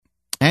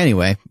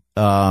Anyway,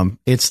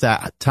 it's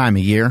that time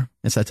of year.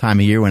 It's that time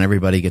of year when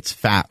everybody gets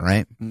fat,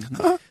 right?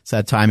 Mm-hmm. It's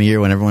that time of year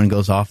when everyone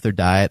goes off their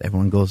diet,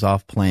 everyone goes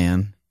off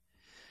plan.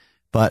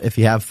 But if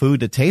you have food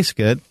that tastes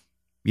good,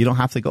 you don't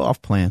have to go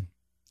off plan.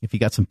 If you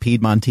got some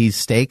Piedmontese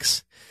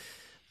steaks,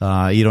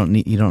 you don't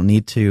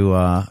need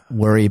to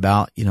worry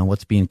about,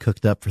 what's being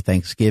cooked up for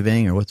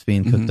Thanksgiving or what's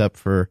being cooked up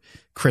for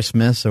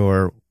Christmas,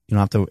 or you don't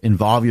have to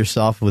involve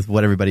yourself with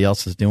what everybody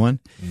else is doing.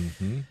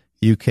 Mm-hmm.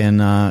 You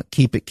can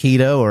keep it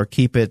keto or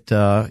keep it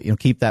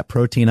keep that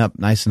protein up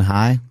nice and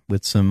high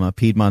with some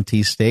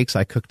Piedmontese steaks.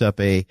 I cooked up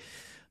a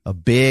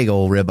big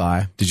old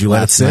ribeye. Did you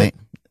let it sit? Night.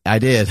 I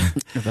did.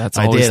 That's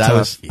always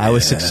tough. I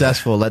was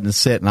successful letting it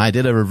sit, and I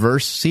did a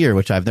reverse sear,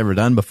 which I've never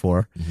done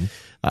before. Mm-hmm.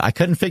 I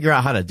couldn't figure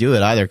out how to do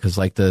it either because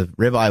like the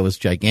ribeye was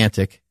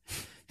gigantic,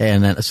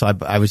 and then so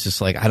I was just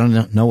like, I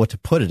don't know what to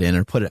put it in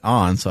or put it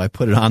on, so I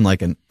put it on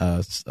like an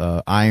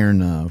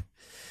iron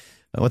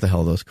what the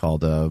hell are those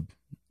called,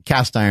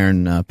 cast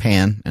iron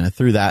pan, and I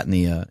threw that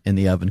in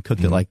the oven,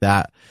 cooked it like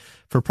that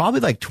for probably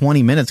like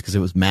 20 minutes because it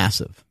was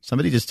massive.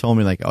 Somebody just told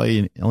me like, oh,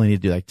 you only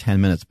need to do like 10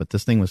 minutes, but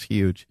this thing was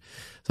huge.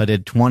 So I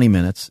did 20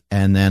 minutes,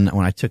 and then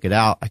when I took it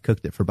out, I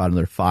cooked it for about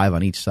another 5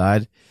 on each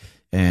side,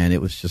 and it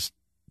was just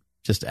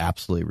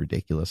absolutely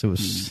ridiculous. It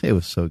was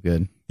so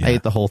good. Yeah. I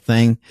ate the whole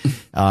thing.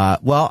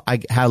 Well, I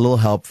had a little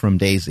help from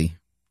Daisy.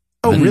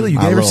 Oh, really? You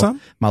gave her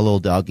some? My little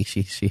doggy,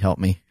 she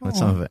helped me with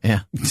some of it. Yeah.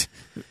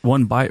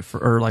 One bite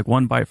for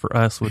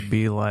us would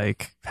be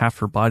like half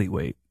her body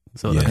weight.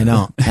 So I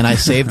know. And I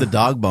saved the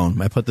dog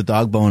bone. I put the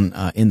dog bone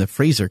in the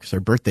freezer because her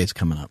birthday's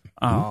coming up.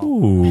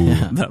 Oh,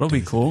 yeah. That'll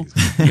be cool.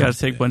 You got to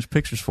take a bunch of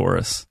pictures for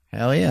us.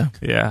 Hell yeah.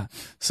 Yeah.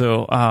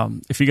 So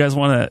if you guys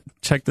want to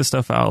check this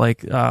stuff out,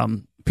 like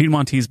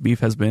Piedmontese beef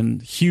has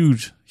been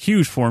huge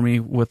for me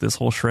with this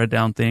whole shred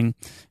down thing.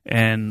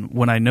 And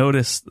when I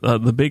noticed,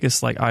 the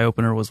biggest like eye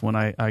opener was when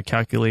I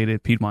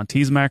calculated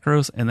Piedmontese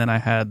macros, and then I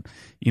had,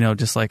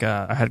 just like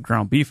I had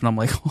ground beef, and I'm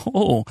like,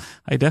 oh,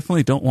 I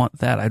definitely don't want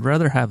that. I'd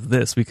rather have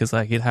this because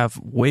I could have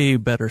way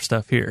better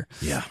stuff here.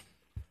 Yeah.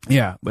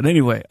 Yeah. But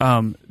anyway,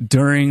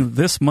 during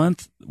this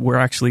month, we're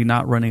actually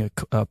not running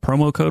a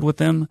promo code with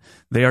them.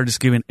 They are just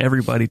giving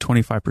everybody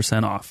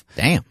 25% off.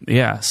 Damn.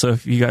 Yeah. So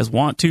if you guys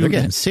want to, they're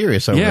getting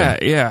serious over there.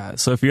 Yeah.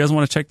 So if you guys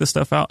want to check this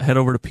stuff out, head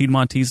over to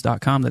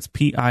Piedmontese.com. That's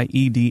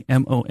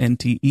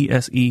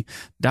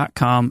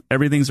PIEDMONTESE.com.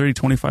 Everything's already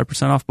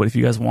 25% off. But if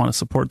you guys want to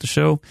support the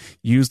show,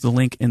 use the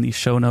link in the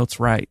show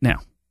notes right now.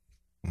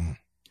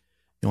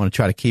 You want to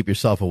try to keep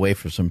yourself away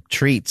from some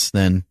treats,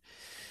 then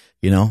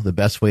the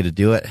best way to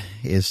do it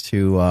is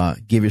to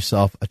give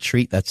yourself a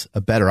treat that's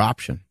a better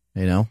option.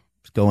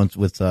 Going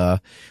with like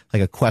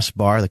a Quest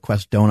bar, the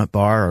Quest donut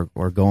bar,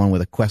 or going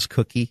with a Quest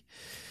cookie.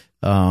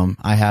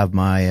 I have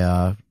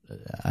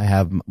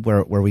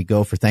where we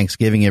go for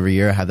Thanksgiving every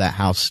year. I have that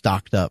house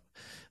stocked up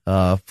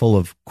full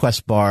of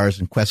Quest bars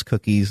and Quest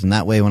cookies, and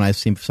that way when I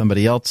see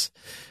somebody else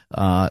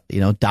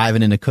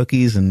diving into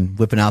cookies and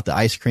whipping out the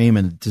ice cream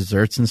and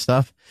desserts and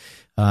stuff,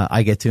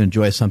 I get to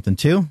enjoy something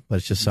too, but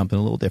it's just something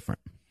a little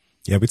different.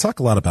 Yeah, we talk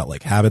a lot about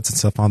like habits and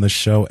stuff on this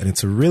show, and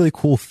it's a really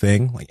cool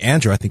thing. Like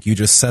Andrew, I think you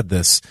just said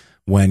this,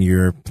 when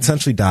you're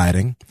potentially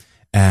dieting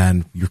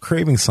and you're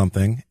craving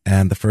something,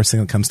 and the first thing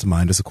that comes to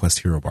mind is a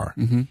Quest Hero bar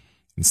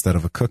instead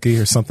of a cookie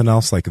or something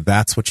else. Like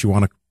that's what you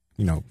want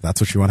to,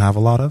 that's what you want to have a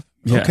lot of.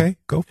 Yeah. Okay,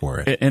 go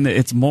for it. And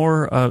it's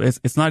more of,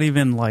 it's not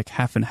even like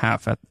half and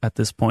half at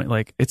this point.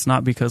 Like it's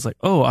not because like,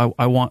 oh,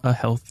 I want a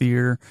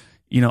healthier,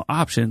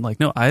 option. Like,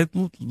 no, I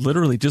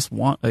literally just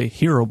want a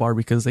Hero bar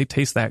because they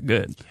taste that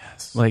good.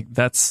 Yes. Like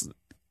that's,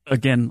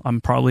 again,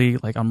 I'm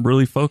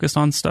really focused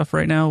on stuff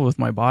right now with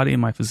my body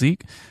and my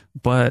physique,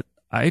 but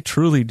I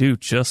truly do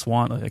just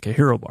want like a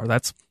Hero bar.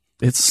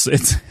 It's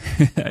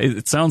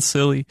it sounds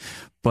silly,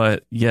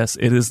 but yes,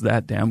 it is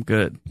that damn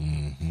good.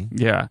 Mm-hmm.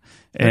 Yeah.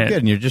 Good.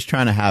 And you're just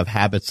trying to have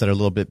habits that are a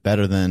little bit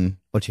better than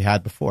what you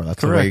had before.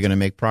 That's the way you're going to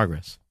make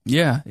progress.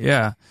 Yeah.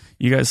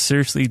 You guys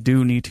seriously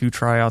do need to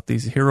try out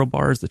these Hero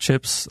bars, the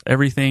chips.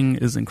 Everything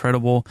is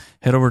incredible.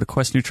 Head over to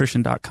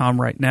questnutrition.com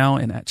right now,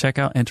 and at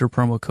checkout, enter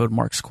promo code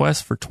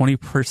MarksQuest for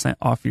 20%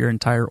 off your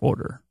entire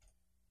order.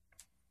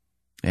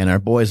 And our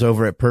boys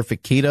over at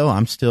Perfect Keto,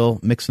 I'm still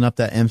mixing up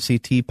that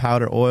MCT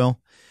powder oil,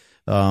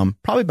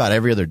 probably about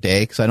every other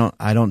day, because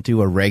I don't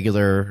do a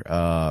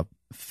regular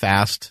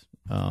fast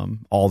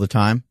all the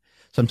time.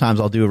 Sometimes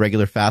I'll do a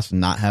regular fast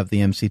and not have the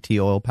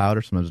MCT oil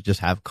powder. Sometimes I'll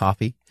just have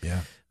coffee. Yeah.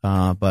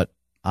 But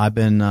I've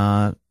been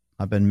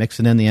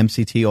mixing in the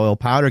MCT oil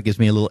powder. It gives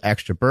me a little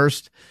extra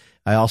burst.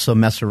 I also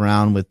mess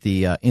around with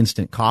the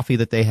instant coffee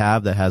that they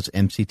have that has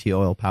MCT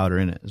oil powder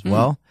in it as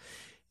well.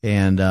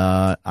 And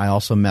I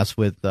also mess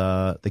with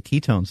the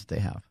ketones that they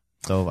have.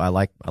 So I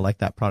like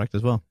that product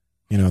as well.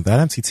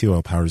 That MCT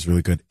oil powder is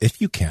really good.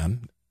 If you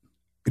can,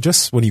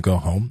 just when you go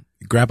home,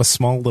 grab a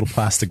small little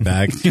plastic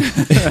bag.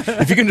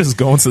 If you can just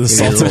go into the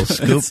salted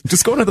scoop,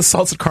 just go into the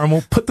salted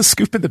caramel, put the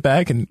scoop in the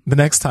bag, and the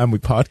next time we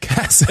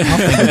podcast, I'll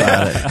think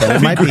about it. But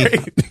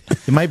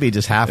it might be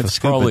just half a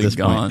scoop Probably at this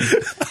gone.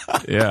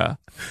 point. Yeah.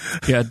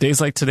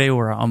 Days like today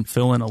where I'm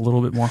feeling a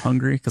little bit more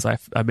hungry because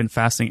I've been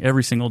fasting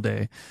every single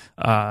day.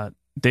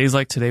 Days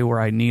like today where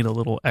I need a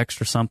little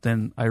extra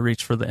something, I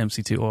reach for the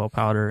MCT oil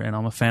powder, and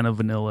I'm a fan of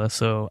vanilla.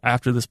 So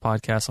after this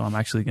podcast, I'm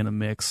actually going to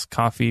mix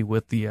coffee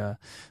with the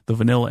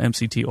vanilla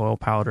MCT oil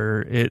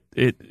powder.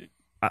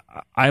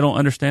 I don't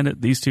understand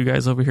it. These two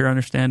guys over here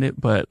understand it,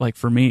 but like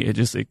for me, it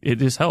just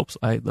helps.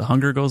 The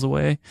hunger goes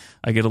away.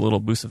 I get a little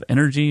boost of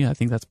energy. I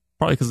think that's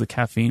probably because of the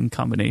caffeine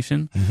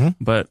combination,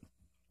 but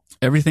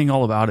everything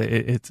all about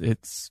it,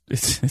 it's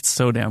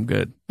so damn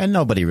good. And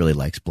nobody really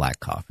likes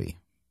black coffee.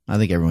 I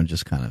think everyone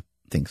just kind of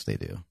thinks they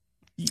do.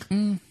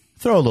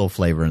 Throw a little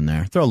flavor in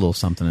there. Throw a little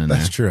something in there.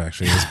 That's true,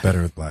 actually. It's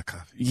better with black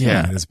coffee.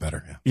 Yeah. It is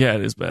better. Yeah,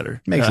 it is better.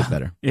 Makes it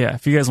better. Yeah,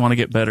 if you guys want to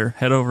get better,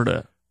 head over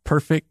to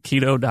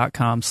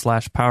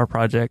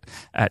perfectketo.com/powerproject.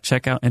 At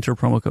checkout, enter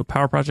promo code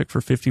PowerProject for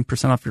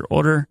 15% off your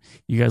order.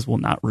 You guys will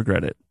not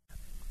regret it.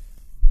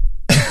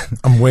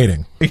 I'm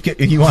waiting.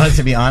 You want it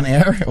to be on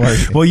air? Or?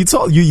 Well, you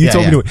told me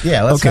to.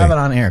 Yeah, let's have it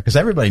on air because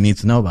everybody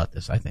needs to know about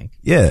this, I think.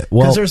 Yeah,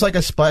 well, because there's like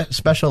a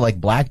special like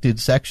black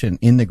dude section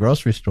in the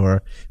grocery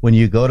store when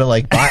you go to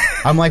like buy.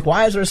 I'm like,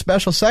 why is there a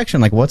special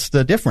section? Like, what's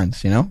the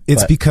difference? You know,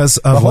 it's because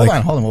of hold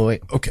on, we'll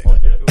wait. Okay.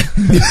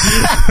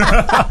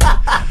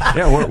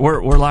 Yeah,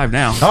 we're live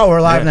now. Oh,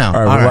 we're live now.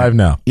 All right, we're live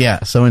now.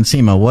 Yeah. So,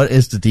 Nsima, what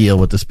is the deal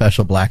with the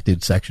special black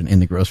dude section in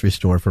the grocery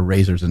store for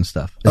razors and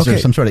stuff? Is there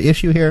some sort of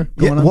issue here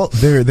going on? Well,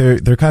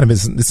 they're kind of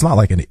it's not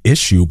like an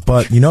issue,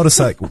 but you notice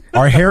like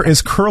our hair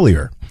is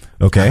curlier.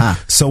 Okay.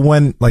 So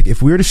when like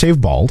if we were to shave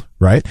bald,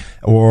 right?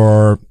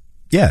 Or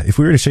if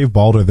we were to shave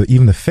bald or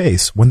even the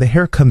face, when the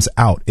hair comes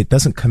out, it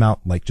doesn't come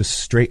out like just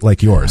straight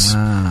like yours.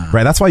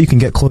 Right? That's why you can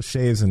get close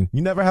shaves and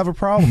you never have a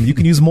problem. You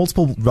can use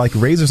multiple like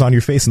razors on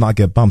your face and not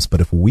get bumps.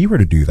 But if we were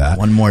to do that,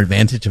 one more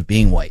advantage of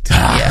being white.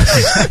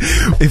 Yes.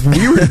 If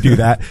we were to do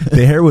that,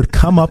 the hair would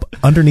come up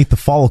underneath the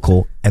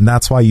follicle, and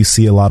that's why you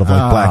see a lot of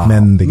like black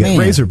men, they get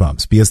razor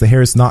bumps because the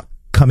hair is not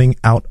coming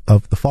out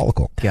of the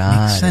follicle.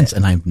 Makes sense,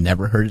 and I've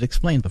never heard it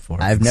explained before.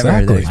 I've never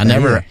heard it. I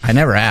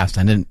never asked.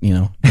 I didn't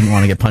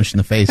want to get punched in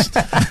the face.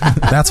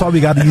 That's why we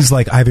got to use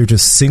like either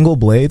just single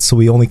blades, so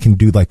we only can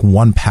do like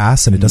one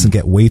pass and it doesn't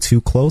get way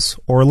too close,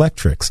 or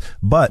electrics.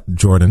 But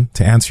Jordan,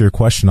 to answer your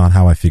question on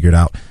how I figured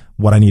out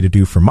what I need to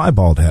do for my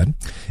bald head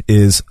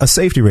is a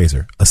safety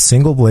razor, a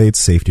single blade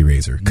safety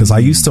razor. Because I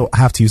used to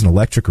have to use an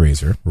electric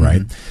razor,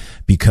 right?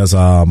 Because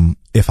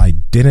if I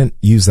didn't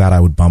use that,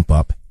 I would bump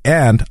up.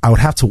 And I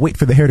would have to wait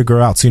for the hair to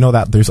grow out. So you know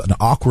that there's an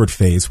awkward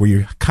phase where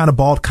you're kind of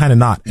bald, kind of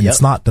not. And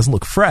doesn't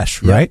look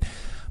fresh, right?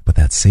 But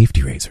that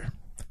safety razor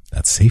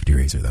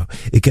though,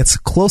 it gets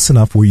close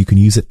enough where you can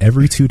use it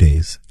every 2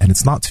 days. And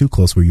it's not too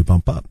close where you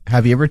bump up.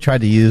 Have you ever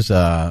tried to use,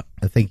 I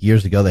think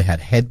years ago they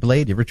had head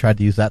blade. You ever tried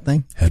to use that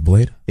thing? Head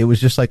blade? It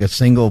was just like a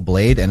single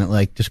blade and it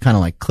like just kind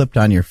of like clipped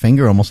on your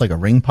finger, almost like a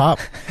ring pop.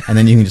 And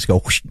then you can just go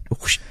whoosh,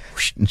 whoosh,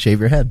 whoosh, and shave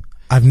your head.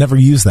 I've never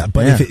used that,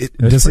 but if it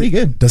does pretty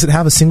good. Does it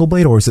have a single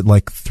blade or is it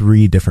like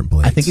 3 different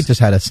blades? I think it just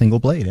had a single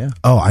blade. Yeah.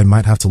 Oh, I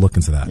might have to look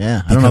into that.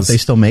 Yeah. I don't know if they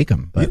still make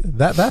them, but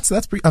that's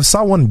pretty. I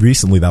saw one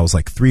recently that was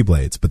like 3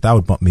 blades, but that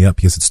would bump me up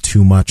because it's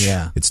too much.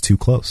 Yeah. It's too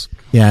close.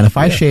 Yeah. And if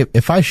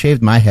I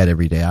shaved my head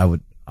every day,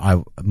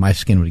 my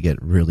skin would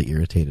get really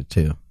irritated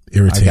too.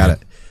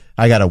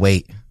 I gotta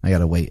wait. I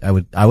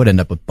would end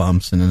up with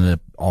bumps and end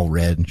up all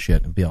red and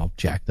shit and be all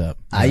jacked up.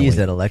 I use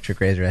that electric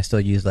razor. I still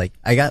use I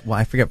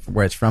forget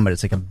where it's from, but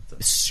it's like a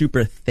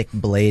super thick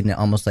blade and it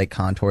almost like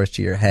contours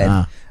to your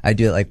head. I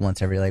do it like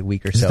once every like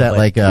week or so. Is that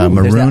like a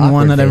maroon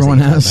one that everyone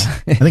has?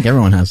 I think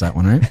everyone has that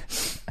one, right?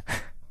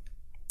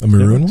 A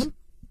maroon one?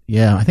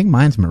 Yeah, I think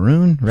mine's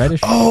maroon,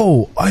 reddish.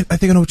 Oh, I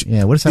think I know what you...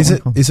 Yeah, what is that one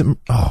called? Is it...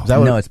 Oh. Is that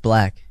no, it's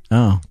black.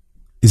 Oh.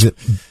 Is it...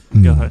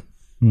 Go ahead.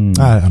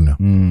 I don't know.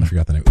 I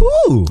forgot the name.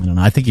 Ooh. I don't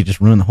know. I think you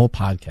just ruined the whole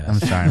podcast. I'm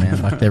sorry, man.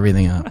 Fucked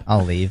everything up.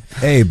 I'll leave.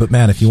 Hey, but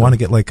man, if you want to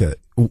get a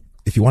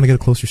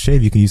closer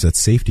shave, you can use that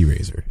safety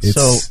razor.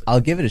 So I'll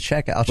give it a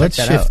check. I'll check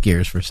that out. Let's shift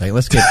gears for a second.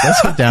 Let's get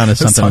down to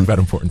something. Talk about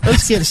important.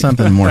 Let's get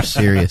something more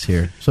serious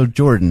here. So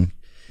Jordan,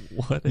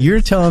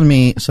 you're telling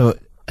me, so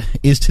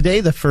is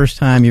today the first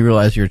time you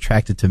realize you're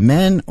attracted to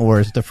men, or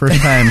is it the first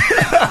time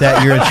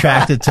that you're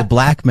attracted to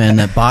black men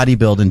that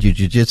bodybuild and do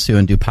jiu-jitsu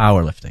and do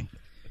powerlifting?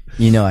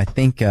 I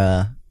think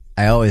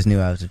I always knew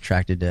I was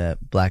attracted to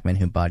black men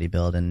who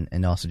bodybuild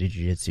and also do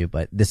jiu-jitsu,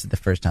 but this is the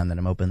first time that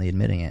I'm openly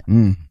admitting it.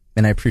 And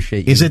I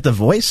appreciate you. Is it the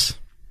voice?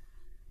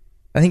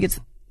 I think it's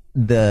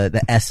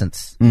the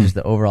essence, just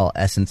the overall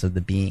essence of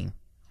the being.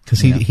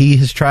 Because he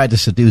has tried to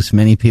seduce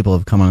many people who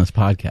have come on this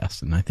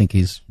podcast, and I think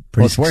he's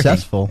pretty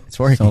successful. It's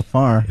working so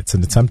far. It's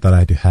an attempt that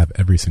I do have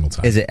every single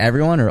time. Is it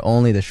everyone or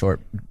only the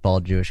short,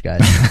 bald Jewish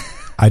guys?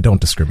 I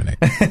don't discriminate.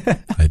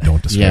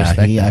 Yeah,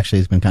 he actually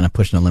has been kind of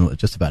pushing the limit with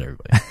just about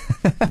everybody.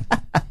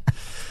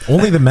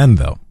 Only the men,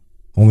 though.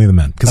 Only the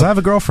men. Because I have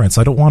a girlfriend,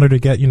 so I don't want her to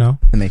get, That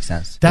makes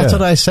sense. That's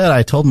what I said.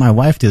 I told my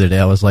wife the other day.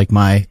 I was like,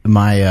 my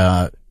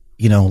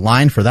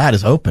line for that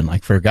is open.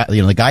 Like for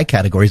the guy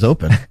category's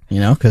open.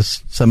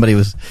 Because somebody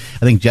was,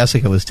 I think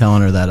Jessica was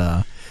telling her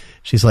that.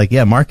 She's like,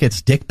 yeah, Mark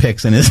gets dick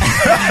pics in his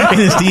in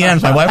his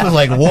DMs. My wife was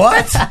like,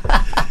 what?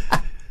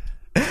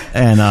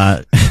 And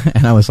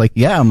I was like,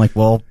 yeah. I'm like,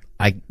 well,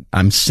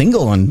 I'm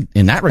single in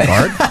that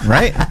regard,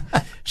 right?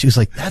 She was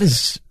like, that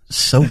is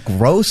so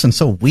gross and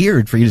so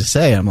weird for you to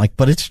say. I'm like,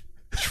 but it's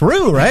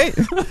true, right?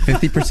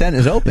 50%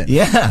 is open.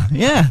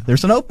 Yeah.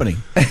 There's an opening.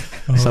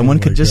 Someone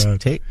could just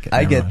take.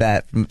 I get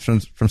that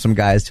from some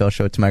guys. I'll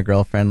show it to my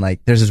girlfriend. Like,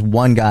 there's this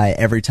one guy.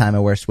 Every time I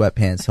wear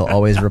sweatpants, he'll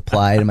always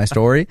reply to my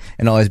story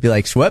and always be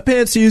like,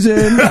 "Sweatpants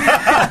season."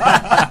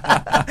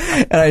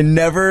 And I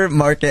never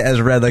mark it as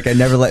red. Like, I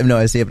never let him know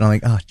I see it. But I'm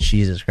like, oh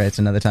Jesus Christ,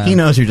 another time. He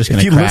knows you're just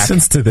going to crack. If he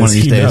listens to this, one of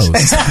these he days.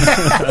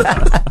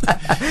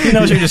 knows. He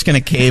knows you're just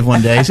going to cave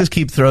one day. Just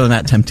keep throwing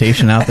that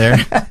temptation out there.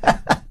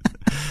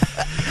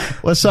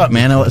 What's up,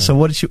 man? So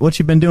what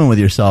you been doing with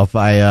yourself?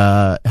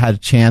 I had a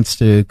chance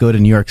to go to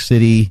New York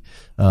City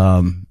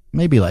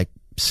maybe like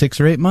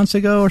 6 or 8 months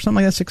ago or something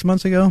like that, 6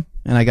 months ago,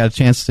 and I got a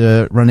chance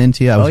to run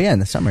into you. In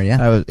the summer,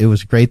 yeah. It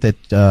was great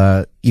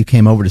that you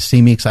came over to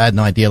see me because I had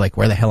no idea like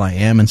where the hell I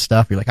am and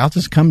stuff. You're like, I'll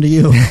just come to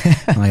you.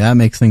 I'm like, that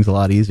makes things a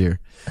lot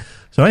easier.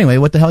 So anyway,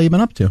 what the hell you been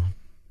up to?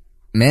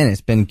 Man, it's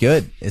been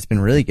good. It's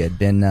been really good.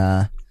 Been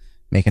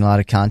making a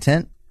lot of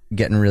content,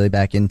 getting really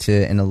back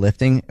into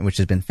lifting, which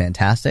has been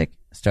fantastic.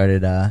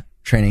 Started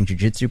training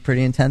jiu-jitsu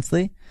pretty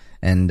intensely,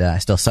 and I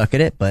still suck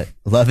at it, but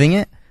loving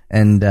it,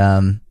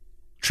 and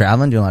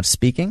traveling, doing a lot of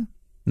speaking.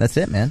 That's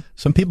it, man.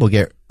 Some people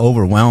get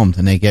overwhelmed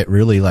and they get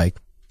really like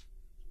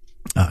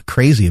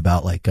crazy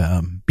about like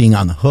being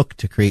on the hook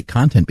to create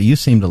content, but you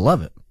seem to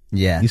love it.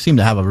 Yeah. You seem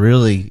to have a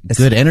really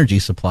good energy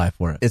supply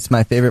for it. It's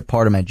my favorite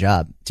part of my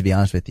job, to be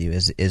honest with you,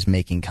 is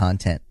making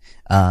content.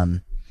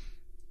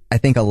 I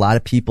think a lot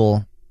of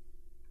people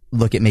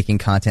look at making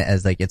content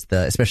as like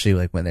especially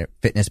like when they're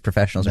fitness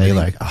professionals. They're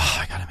like, oh,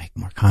 I gotta make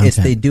more content.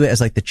 They do it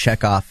as like the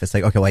check off. It's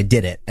like, okay, well, I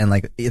did it. And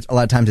like, a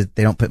lot of times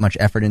they don't put much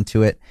effort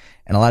into it.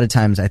 And a lot of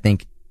times I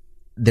think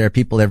there are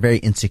people that are very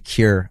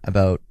insecure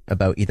about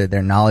either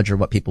their knowledge or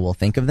what people will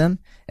think of them.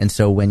 And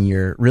so when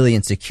you're really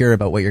insecure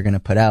about what you're going to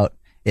put out,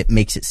 it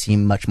makes it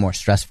seem much more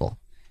stressful.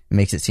 It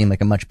makes it seem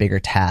like a much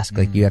bigger task.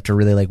 Like you have to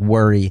really like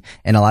worry.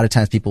 And a lot of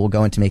times people will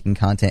go into making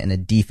content in a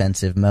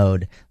defensive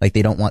mode. Like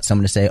they don't want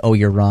someone to say, oh,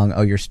 you're wrong.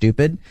 Oh, you're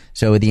stupid.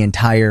 So the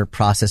entire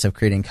process of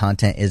creating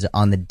content is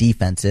on the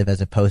defensive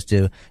as opposed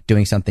to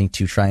doing something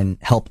to try and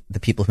help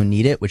the people who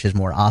need it, which is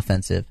more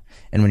offensive.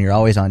 And when you're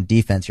always on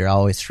defense, you're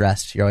always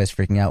stressed. You're always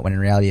freaking out when in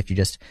reality, if you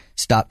just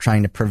stop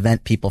trying to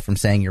prevent people from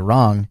saying you're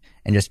wrong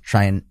and just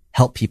try and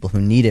help people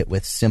who need it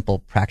with simple,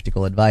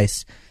 practical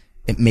advice,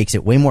 it makes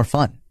it way more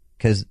fun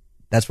because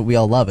that's what we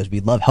all love is we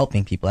love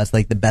helping people. That's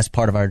like the best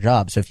part of our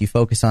job. So if you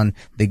focus on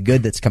the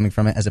good that's coming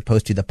from it as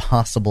opposed to the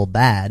possible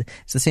bad,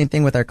 it's the same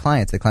thing with our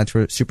clients. The clients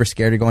were super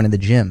scared of going to the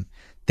gym.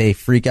 They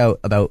freak out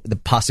about the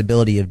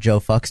possibility of Joe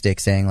Fuckstick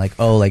saying like,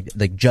 oh,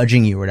 like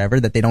judging you or whatever,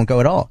 that they don't go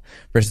at all.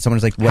 Versus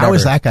someone's like, whatever. How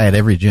is that guy at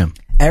every gym?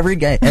 Every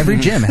gym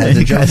has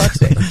a Joe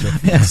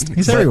Fuckstick. Yeah,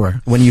 he's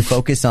everywhere. When you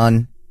focus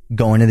on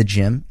going to the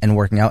gym and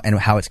working out and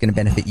how it's going to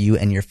benefit you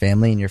and your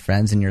family and your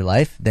friends and your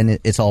life, then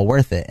it's all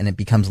worth it. And it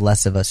becomes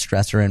less of a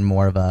stressor and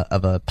more of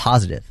a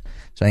positive.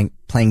 So I think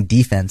playing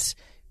defense,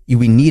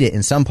 we need it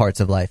in some parts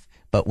of life,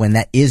 but when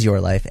that is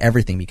your life,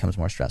 everything becomes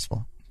more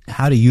stressful.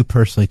 How do you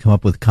personally come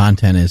up with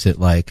content? Is it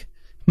like,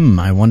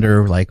 I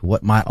wonder like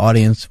what my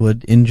audience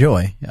would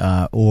enjoy?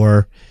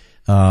 Or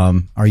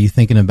are you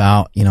thinking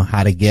about,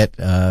 how to get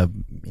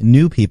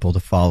new people to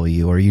follow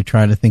you? Or are you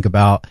trying to think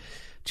about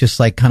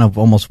just like kind of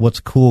almost what's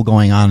cool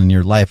going on in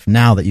your life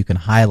now that you can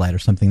highlight or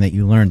something that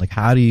you learned? Like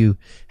how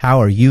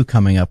are you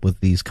coming up with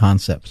these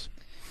concepts?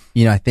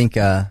 I think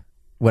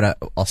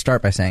I'll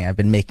start by saying I've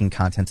been making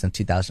content since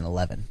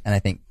 2011, and I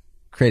think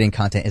creating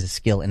content is a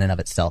skill in and of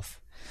itself.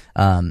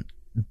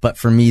 But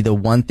for me, the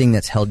one thing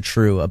that's held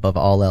true above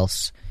all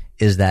else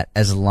is that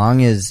as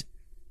long as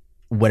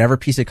whatever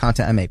piece of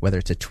content I make, whether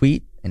it's a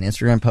tweet, an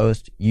Instagram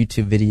post,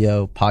 YouTube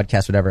video,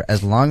 podcast, whatever,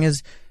 as long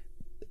as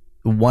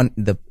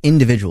the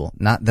individual,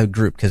 not the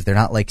group, because they're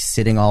not like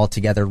sitting all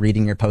together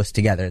reading your post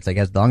together. It's like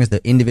as long as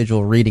the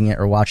individual reading it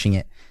or watching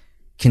it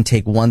can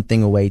take one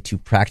thing away to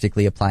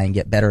practically apply and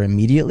get better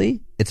immediately,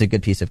 it's a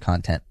good piece of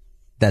content.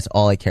 That's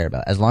all I care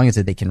about. As long as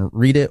they can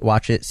read it,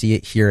 watch it, see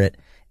it, hear it,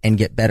 and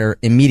get better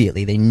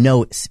immediately, they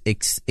know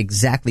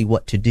exactly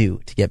what to do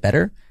to get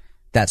better.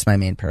 That's my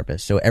main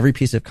purpose. So every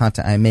piece of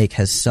content I make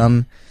has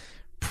some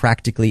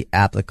practically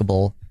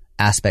applicable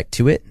aspect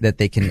to it that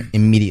they can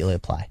immediately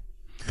apply.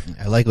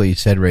 I like what you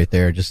said right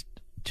there. Just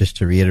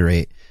to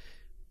reiterate,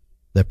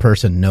 the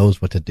person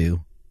knows what to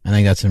do. I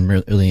think that's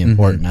really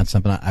important. That's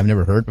something I've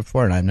never heard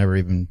before, and I've never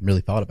even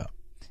really thought about.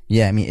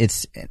 Yeah, I mean,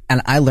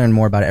 and I learn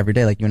more about it every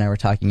day. Like you and I were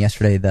talking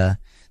yesterday, the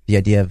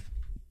idea of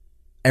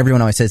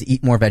everyone always says,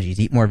 eat more veggies,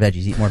 eat more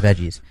veggies, eat more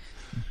veggies.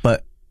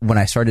 But when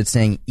I started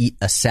saying eat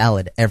a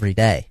salad every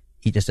day,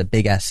 eat just a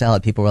big ass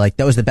salad, people were like,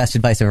 that was the best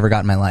advice I've ever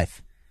got in my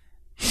life.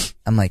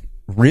 I'm like,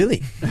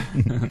 really?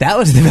 That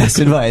was the best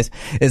advice.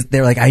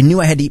 They're like, I knew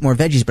I had to eat more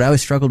veggies, but I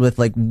always struggled with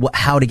like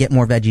how to get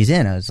more veggies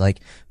in. I was like,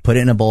 put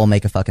it in a bowl,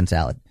 make a fucking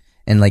salad.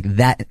 And like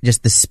that,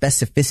 just the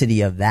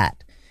specificity of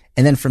that.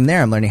 And then from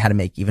there, I'm learning how to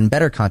make even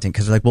better content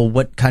because they're like, well,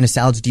 what kind of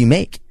salads do you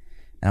make?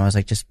 And I was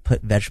like, just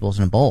put vegetables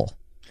in a bowl.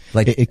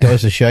 Like it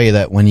goes to show you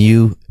that when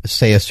you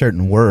say a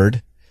certain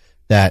word,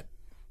 that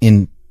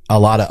in a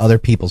lot of other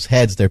people's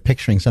heads, they're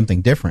picturing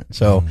something different.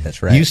 So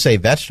that's right. You say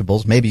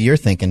vegetables, maybe you're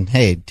thinking,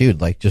 hey,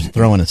 dude, like just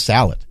throw in a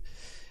salad.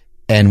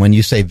 And when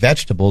you say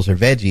vegetables or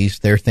veggies,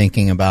 they're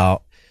thinking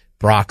about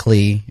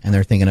broccoli and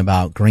they're thinking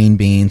about green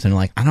beans and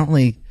like, I don't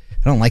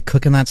like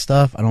cooking that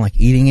stuff. I don't like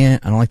eating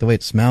it. I don't like the way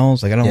it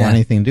smells. Like I don't want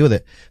anything to do with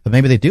it. But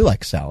maybe they do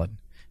like salad.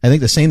 I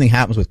think the same thing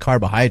happens with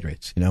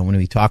carbohydrates. You know, when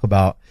we talk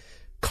about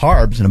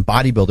carbs and a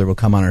bodybuilder will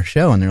come on our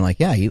show and they're like,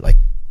 yeah, I eat like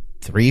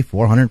 300,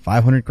 400,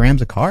 500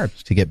 grams of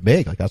carbs to get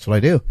big. Like that's what I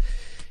do.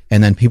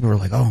 And then people are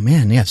like, oh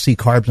man, yeah, see,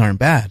 carbs aren't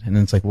bad. And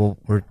then it's like, well,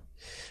 we're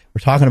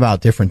talking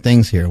about different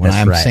things here. When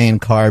I'm saying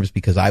carbs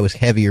because I was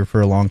heavier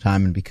for a long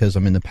time and because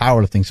I'm in the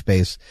powerlifting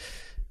space,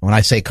 when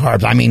I say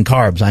carbs.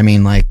 I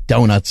mean like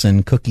donuts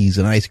and cookies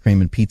and ice cream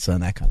and pizza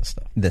and that kind of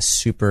stuff. The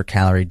super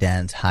calorie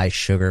dense, high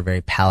sugar,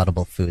 very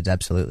palatable foods.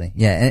 Absolutely.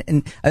 Yeah.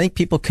 And I think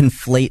people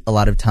conflate a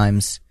lot of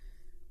times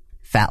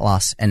fat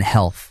loss and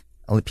health.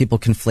 People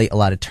conflate a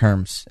lot of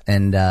terms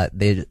and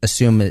they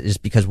assume it is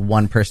because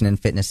one person in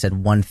fitness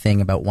said one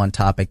thing about one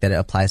topic that it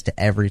applies to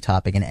every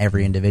topic and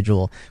every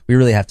individual. We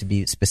really have to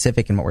be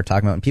specific in what we're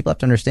talking about. And people have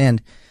to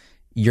understand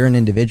you're an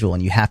individual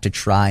and you have to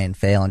try and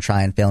fail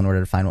in order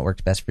to find what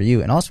works best for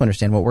you. And also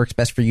understand what works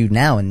best for you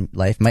now in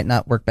life might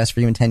not work best for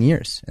you in 10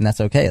 years. And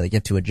that's okay. Like you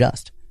have to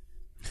adjust.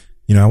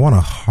 You know, I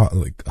want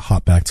to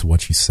hop back to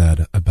what you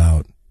said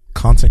about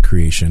content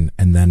creation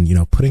and then, you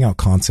know, putting out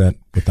content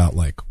without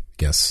like, I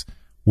guess,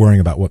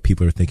 worrying about what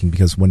people are thinking.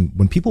 Because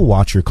when people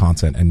watch your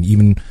content and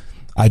even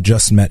I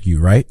just met you,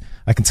 right?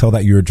 I can tell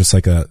that you're just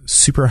like a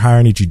super high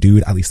energy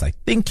dude. At least I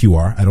think you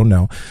are. I don't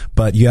know,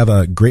 but you have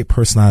a great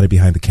personality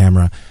behind the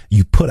camera.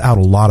 You put out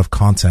a lot of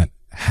content.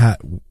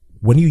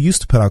 When you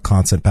used to put out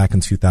content back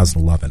in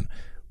 2011,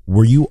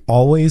 were you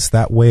always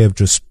that way of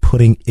just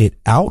putting it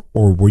out,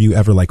 or were you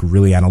ever like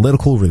really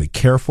analytical, really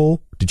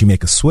careful? Did you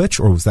make a switch,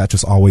 or was that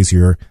just always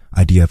your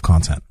idea of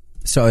content?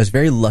 So I was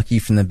very lucky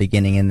from the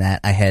beginning in that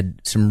I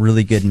had some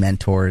really good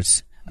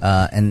mentors.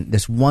 And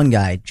this one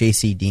guy,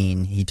 JC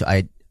Dean, he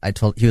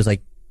was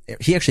like,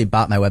 he actually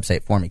bought my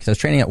website for me because I was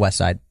training at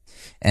Westside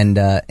and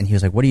he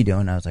was like, what are you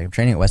doing? I was like, I'm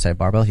training at Westside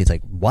Barbell. He's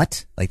like,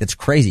 what? Like, that's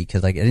crazy.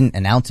 Cause like I didn't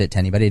announce it to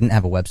anybody. I didn't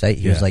have a website.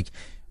 He was like,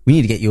 we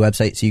need to get you a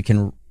website so you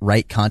can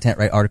write content,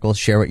 write articles,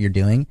 share what you're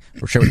doing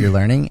or share what you're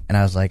learning. And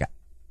I was like,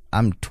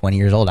 I'm 20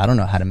 years old. I don't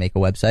know how to make a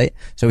website.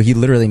 So he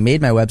literally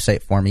made my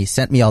website for me,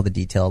 sent me all the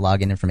detail,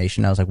 login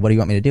information. I was like, what do you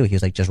want me to do? He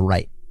was like, just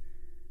write.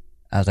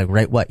 I was like,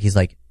 write what? He's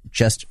like,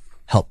 just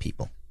help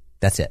people.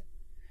 That's it.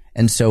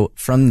 And so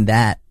from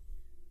that,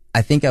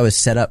 I think I was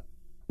set up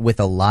with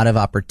a lot of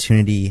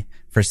opportunity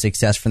for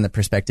success from the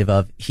perspective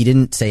of he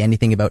didn't say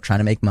anything about trying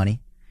to make money.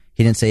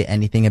 He didn't say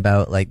anything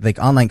about like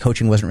online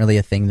coaching wasn't really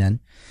a thing then.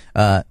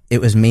 It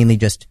was mainly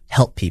just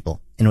help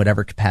people in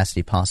whatever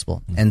capacity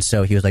possible. And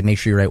so he was like, make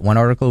sure you write one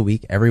article a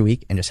week, every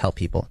week, and just help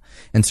people.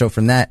 And so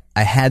from that,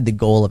 I had the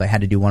goal of I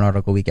had to do one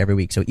article a week every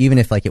week. So even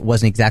if like it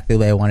wasn't exactly the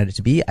way I wanted it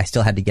to be, I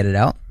still had to get it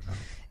out.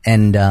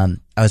 And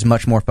I was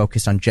much more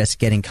focused on just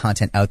getting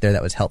content out there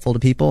that was helpful to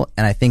people.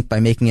 And I think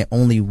by making it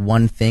only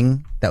one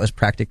thing that was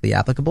practically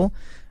applicable,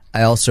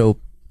 I also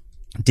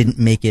didn't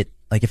make it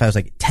like if I was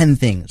like 10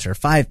 things or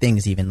 5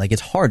 things even, like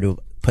it's hard to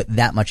put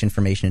that much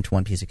information into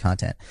one piece of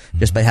content.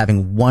 Just by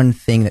having one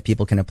thing that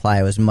people can apply,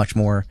 I was much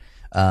more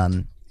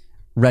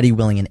ready,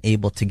 willing, and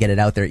able to get it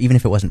out there, even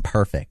if it wasn't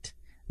perfect.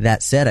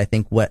 That said, I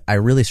think what I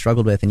really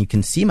struggled with, and you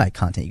can see my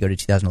content, you go to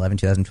 2011,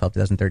 2012,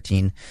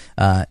 2013,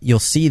 you'll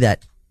see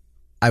that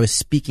I was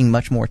speaking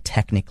much more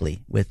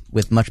technically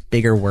with much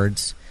bigger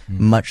words,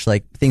 much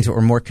like things that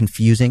were more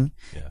confusing.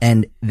 Yeah.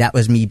 And that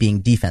was me being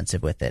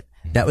defensive with it.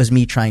 That was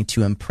me trying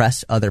to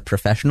impress other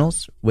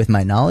professionals with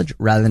my knowledge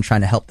rather than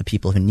trying to help the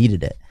people who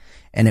needed it.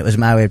 And it was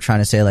my way of trying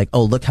to say like,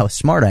 oh, look how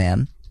smart I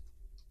am.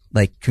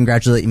 Like,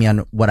 congratulate me on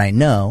what I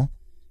know.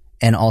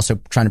 And also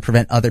trying to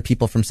prevent other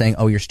people from saying,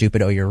 oh, you're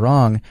stupid, oh, you're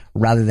wrong,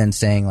 rather than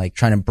saying like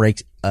trying to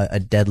break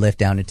a deadlift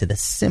down into the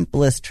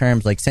simplest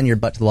terms, like send your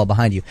butt to the wall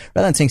behind you.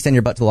 Rather than saying send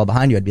your butt to the wall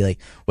behind you, I'd be like,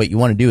 what you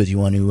want to do is you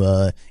want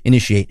to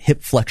initiate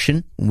hip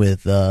flexion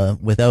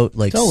without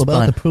like it's all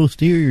about the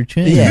posterior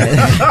chain.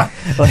 Yeah.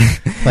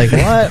 like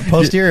what?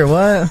 Posterior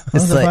what?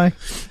 It's like,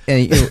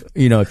 and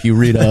you know, if you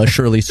read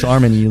Shirley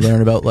Sarman, you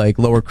learn about like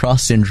lower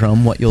cross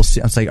syndrome, what you'll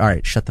see. I was like, all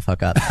right, shut the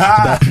fuck up.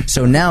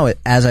 So now,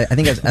 as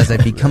I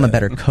become a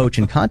better coach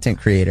and content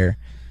creator,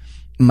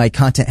 my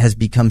content has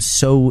become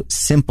so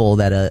simple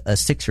that a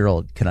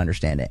 6-year-old could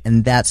understand it.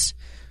 And that's,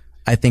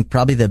 I think,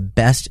 probably the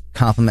best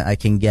compliment I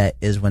can get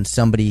is when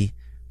somebody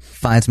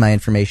finds my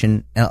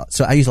information.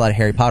 So I use a lot of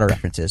Harry Potter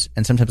references,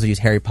 and sometimes I use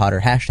Harry Potter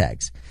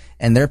hashtags.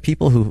 And there are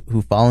people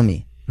who follow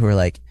me who are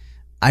like,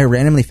 I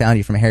randomly found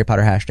you from a Harry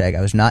Potter hashtag.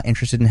 I was not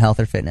interested in health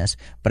or fitness,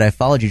 but I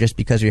followed you just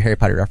because of your Harry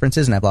Potter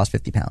references, and I've lost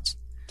 50 pounds.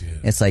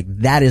 Dude. It's like,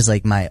 that is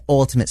like my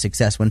ultimate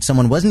success when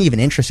someone wasn't even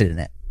interested in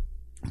it,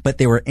 but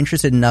they were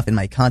interested enough in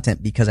my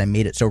content because I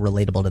made it so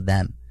relatable to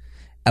them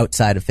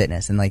outside of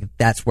fitness. And like,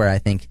 that's where I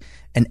think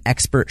an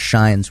expert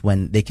shines,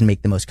 when they can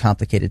make the most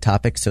complicated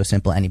topics so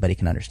simple anybody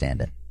can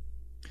understand it.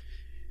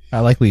 I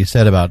like what you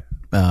said about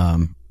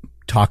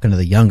talking to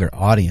the younger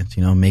audience,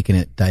 you know, making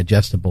it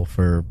digestible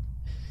for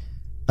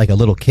like a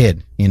little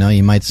kid. You know,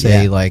 you might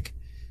say like,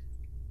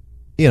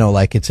 you know,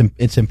 like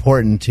it's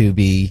important to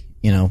be,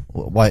 you know,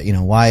 why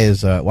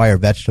are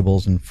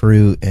vegetables and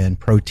fruit and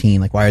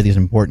protein, like why are these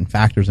important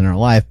factors in our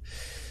life?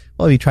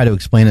 Well, if you try to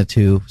explain it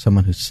to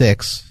someone who's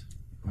 6,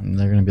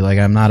 they're going to be like,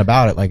 I'm not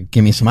about it. Like,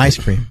 give me some ice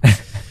cream.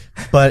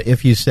 But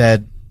if you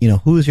said, you know,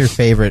 who's your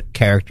favorite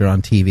character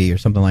on TV or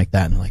something like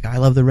that, and they're like, I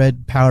love the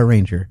Red Power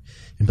Ranger.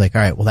 And be like,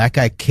 all right, well, that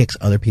guy kicks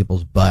other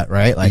people's butt,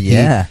 right? Like,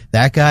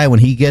 that guy, when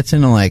he gets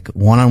into like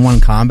one-on-one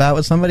combat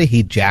with somebody,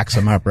 he jacks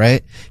them up,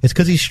 right? It's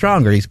because he's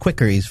stronger, he's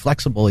quicker, he's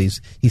flexible, he's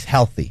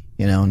healthy,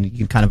 you know, and you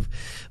can kind of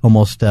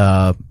almost,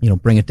 you know,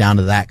 bring it down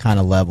to that kind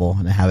of level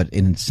and have it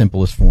in its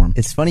simplest form.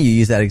 It's funny you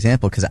use that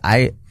example, because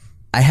I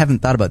haven't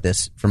thought about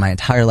this for my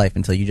entire life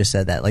until you just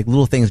said that. Like,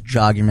 little things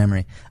jog your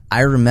memory. I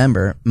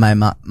remember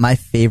my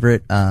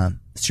favorite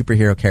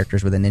superhero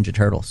characters were the Ninja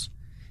Turtles.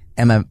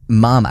 And my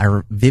mom,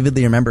 I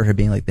vividly remember her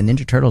being like, the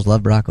Ninja Turtles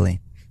love broccoli. And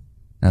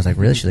I was like,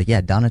 really? She's like,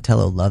 yeah,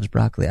 Donatello loves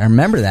broccoli. I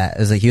remember that. It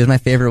was like, he was my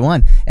favorite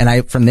one.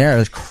 And from there, I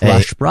was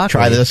crushed broccoli.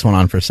 Try this one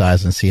on for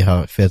size and see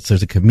how it fits.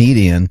 There's a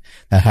comedian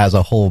that has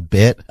a whole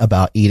bit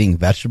about eating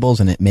vegetables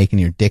and it making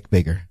your dick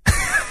bigger.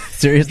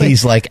 Seriously?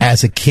 He's like,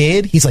 as a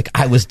kid, he's like,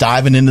 I was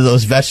diving into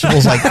those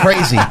vegetables like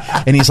crazy.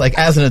 And he's like,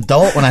 as an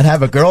adult, when I'd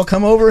have a girl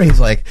come over, he's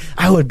like,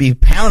 I would be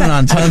pounding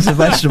on tons of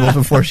vegetables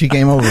before she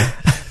came over.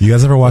 You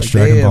guys ever watch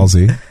Dragon Ball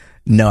Z?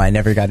 No, I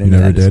never got into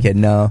that as a kid.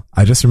 No.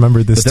 I just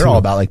remembered this. But they're all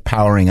about like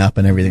powering up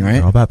and everything, right?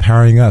 They're all about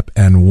powering up.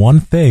 And one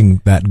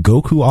thing that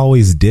Goku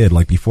always did,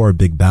 like before a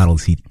big battle,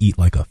 is he'd eat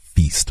like a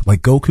feast.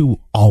 Like Goku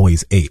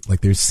always ate.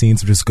 Like there's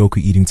scenes of just Goku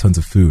eating tons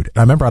of food. And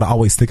I remember I'd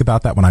always think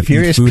about that when I'd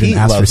eat food and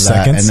ask for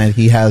seconds. And then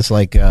he has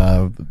like,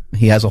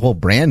 he has a whole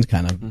brand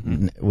kind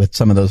of with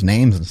some of those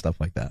names and stuff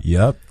like that.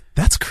 Yep.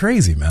 That's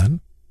crazy,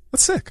 man.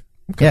 That's sick.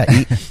 Okay.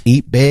 Yeah.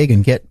 Eat big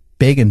and get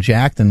big and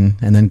jacked and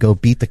then go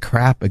beat the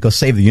crap and go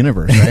save the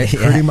universe, right?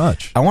 Pretty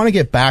much. I want to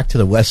get back to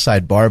the West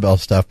Side Barbell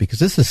stuff because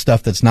this is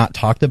stuff that's not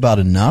talked about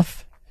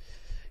enough.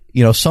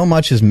 You know, so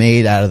much is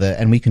made out of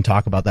and we can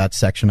talk about that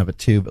section of it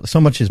too, but so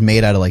much is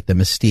made out of like the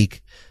mystique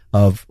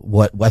of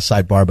what West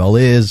Side Barbell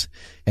is,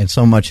 and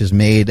so much is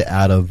made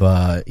out of,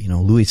 you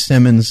know, Louis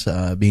Simmons,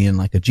 being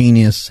like a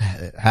genius,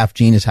 half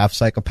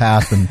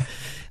psychopath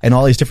and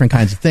all these different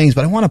kinds of things.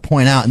 But I want to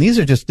point out, and this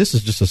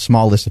is just a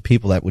small list of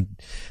people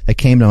that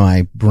came to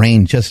my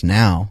brain just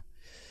now.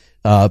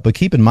 But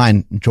keep in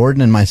mind,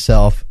 Jordan and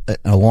myself,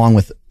 along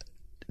with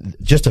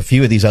just a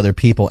few of these other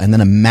people, and then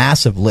a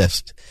massive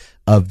list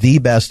of the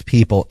best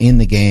people in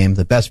the game,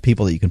 the best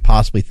people that you can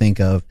possibly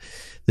think of,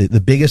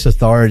 the biggest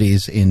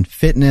authorities in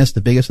fitness,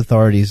 the biggest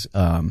authorities,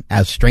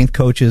 as strength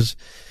coaches.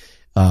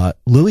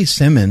 Louis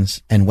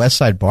Simmons and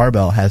Westside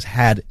Barbell has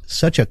had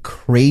such a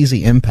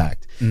crazy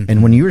impact. Mm-hmm.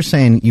 And when you were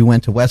saying you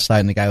went to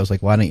Westside and the guy was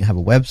like, why don't you have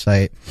a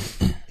website?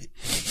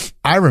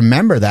 I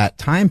remember that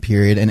time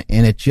period and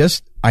it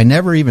just, I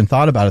never even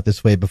thought about it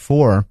this way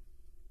before,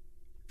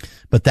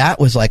 but that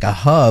was like a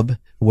hub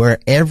where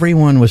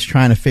everyone was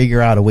trying to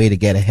figure out a way to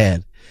get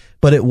ahead.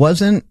 But it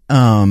wasn't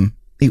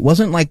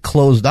like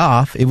closed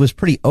off. It was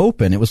pretty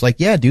open. It was like,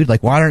 yeah, dude,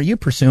 like, why aren't you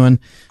pursuing,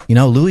 you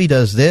know, Louis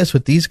does this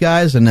with these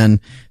guys. And then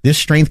this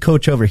strength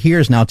coach over here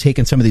is now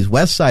taking some of these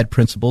West Side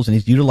principles and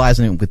he's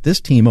utilizing it with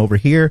this team over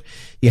here.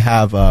 You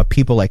have,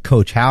 people like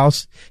Coach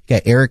House, you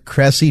got Eric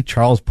Cressy,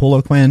 Charles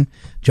Poliquin,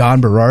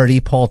 John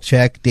Berardi, Paul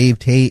Check, Dave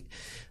Tate.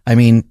 I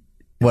mean,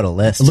 what a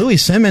list. Louis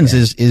Simmons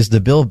is the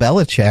Bill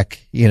Belichick,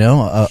 you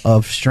know,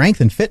 of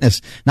strength and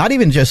fitness. Not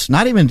even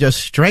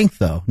just strength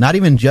though. Not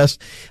even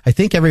just, I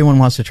think everyone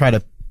wants to try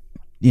to,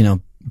 you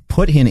know,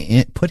 put him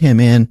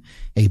in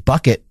a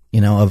bucket, you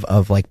know,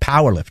 of like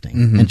powerlifting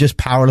and just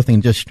powerlifting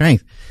and just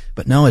strength.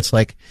 But no, it's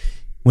like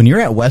when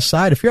you're at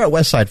Westside, if you're at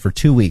Westside for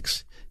 2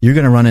 weeks, you're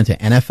going to run into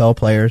NFL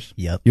players.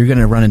 Yep. You're going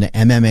to run into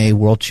MMA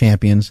world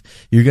champions.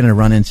 You're going to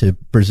run into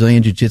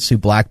Brazilian jiu-jitsu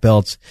black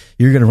belts.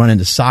 You're going to run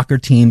into soccer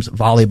teams,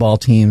 volleyball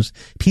teams.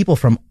 People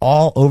from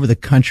all over the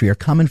country are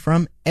coming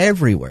from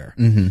everywhere,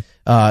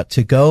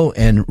 to go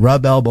and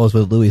rub elbows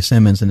with Louis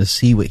Simmons and to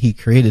see what he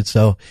created.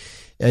 So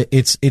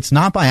it's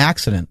not by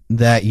accident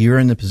that you're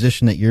in the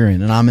position that you're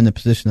in and I'm in the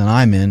position that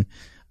I'm in,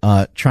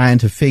 trying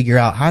to figure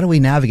out how do we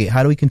navigate,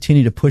 how do we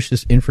continue to push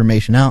this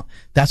information out.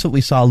 That's what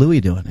we saw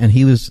Louis doing, and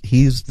he's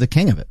the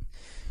king of it.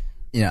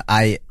 You know,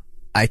 I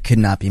could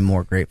not be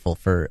more grateful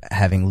for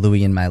having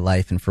Louis in my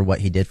life and for what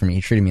he did for me.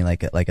 He treated me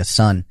like a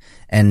son,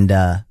 and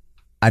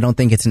I don't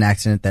think it's an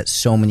accident that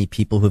so many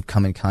people who've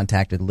come in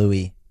contact with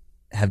Louis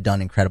have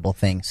done incredible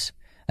things.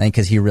 I think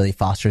because he really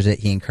fosters it,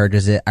 he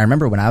encourages it. I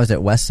remember when I was at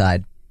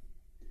Westside,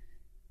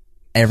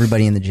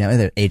 everybody in the gym.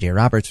 AJ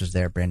Roberts was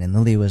there, Brandon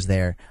Lilly was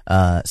there,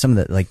 some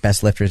of the like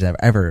best lifters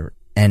ever.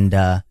 And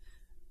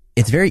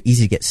it's very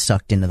easy to get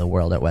sucked into the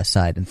world at West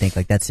Side and think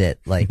like that's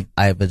it. Like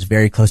I was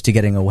very close to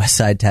getting a West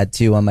Side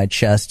tattoo on my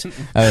chest.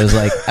 I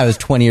was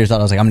 20 years old.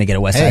 I was like, I'm gonna get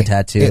a West Side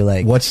tattoo.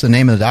 Like, what's the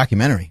name of the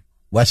documentary?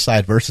 West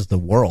Side versus the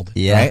world.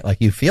 Yeah. Right?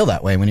 Like you feel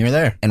that way when you're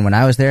there. And when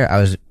I was there,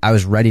 I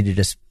was ready to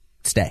just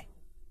stay.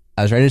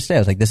 I was ready to stay. I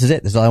was like, this is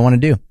it. This is all I want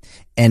to do.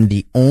 And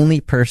the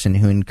only person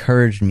who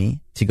encouraged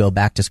me to go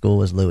back to school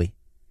was Louis.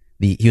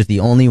 He was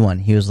the only one.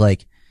 He was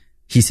like,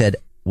 he said,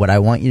 what I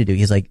want you to do.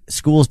 He's like,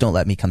 schools don't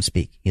let me come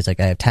speak. He's like,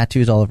 I have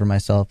tattoos all over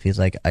myself. He's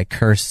like, I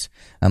curse.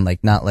 I'm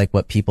like, not like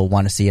what people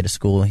want to see at a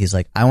school. He's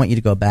like, I want you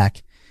to go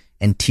back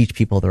and teach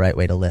people the right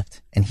way to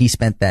lift. And he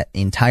spent that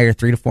entire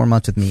 3 to 4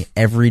 months with me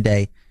every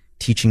day,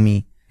 teaching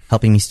me,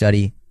 helping me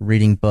study,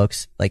 reading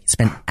books, like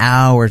spent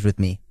hours with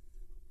me.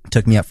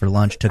 Took me out for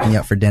lunch, took me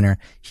out for dinner.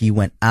 He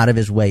went out of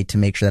his way to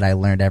make sure that I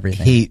learned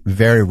everything. He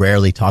very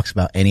rarely talks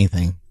about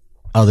anything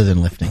other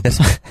than lifting.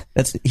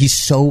 He's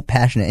so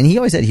passionate. And he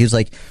always said, he was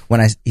like,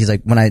 when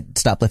I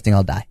stop lifting,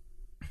 I'll die.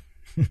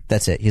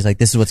 That's it. He's like,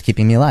 this is what's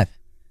keeping me alive.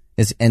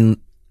 And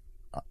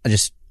I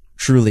just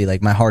truly,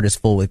 like, my heart is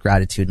full with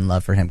gratitude and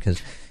love for him because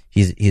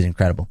he's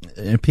incredible.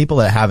 And people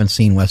that haven't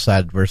seen West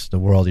Side versus the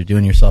World, you're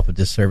doing yourself a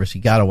disservice.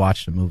 You got to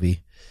watch the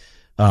movie.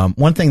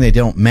 One thing they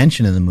don't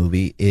mention in the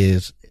movie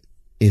is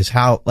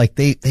how, like,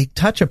 they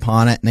touch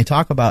upon it and they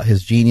talk about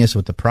his genius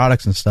with the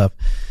products and stuff,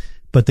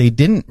 but they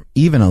didn't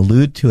even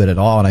allude to it at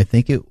all. And I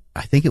think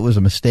it was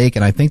a mistake.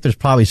 And I think there's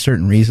probably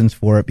certain reasons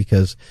for it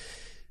because,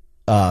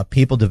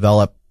 people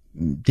develop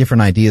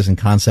different ideas and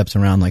concepts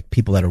around like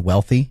people that are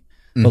wealthy.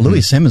 But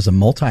Louis Simmons is a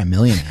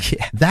multi-millionaire.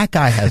 Yeah. That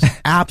guy has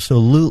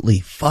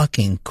absolutely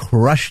fucking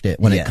crushed it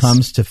when it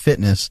comes to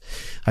fitness.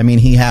 I mean,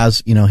 he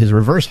has, his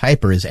reverse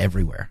hyper is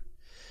everywhere.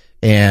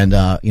 And,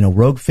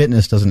 Rogue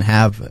Fitness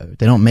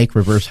they don't make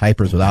reverse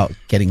hypers without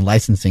getting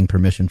licensing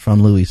permission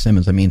from Louis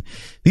Simmons. I mean,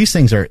 these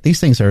things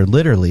are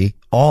literally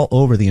all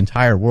over the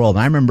entire world.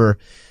 And I remember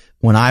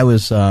when I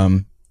was,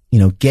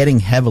 getting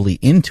heavily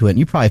into it, and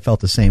you probably felt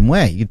the same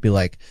way. You'd be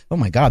like, oh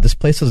my God, this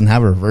place doesn't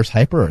have a reverse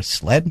hyper or a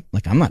sled.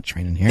 Like, I'm not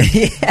training here.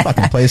 Yeah.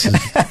 Fucking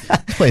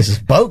this place is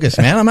bogus,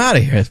 man. I'm out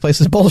of here. This place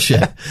is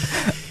bullshit.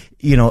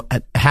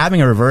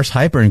 Having a reverse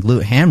hyper and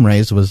glute ham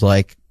raise was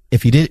like,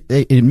 if you did,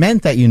 it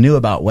meant that you knew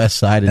about West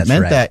Side. It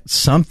meant that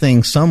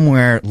something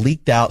somewhere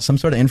leaked out, some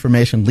sort of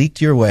information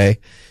leaked your way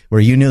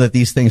where you knew that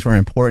these things were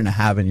important to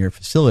have in your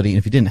facility. And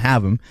if you didn't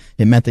have them,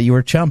 it meant that you were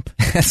a chump.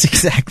 That's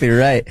exactly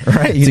right.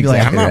 Right? You'd be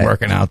like, I'm not right.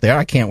 working out there.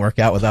 I can't work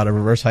out without a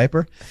reverse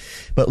hyper.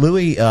 But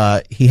Louis,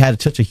 he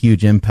had such a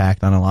huge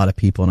impact on a lot of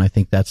people. And I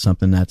think that's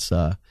something that's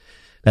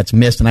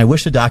missed. And I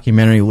wish the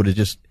documentary would have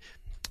just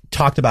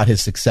talked about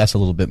his success a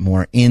little bit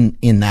more in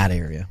that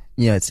area.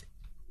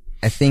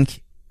 I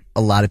think a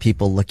lot of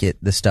people look at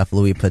the stuff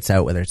Louis puts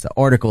out, whether it's the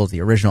articles,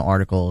 the original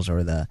articles,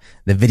 or the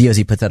videos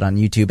he puts out on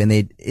YouTube, and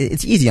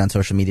it's easy on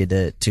social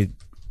media to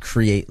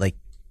create, like,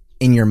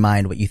 in your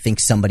mind what you think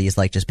somebody is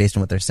like just based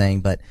on what they're saying,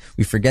 but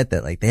we forget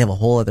that, like, they have a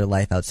whole other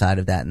life outside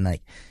of that, and,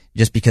 like,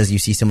 just because you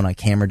see someone on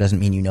camera doesn't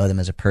mean you know them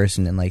as a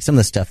person, and, like, some of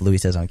the stuff Louis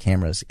says on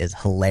camera is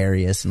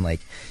hilarious, and,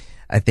 like,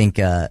 I think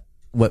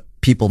what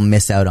people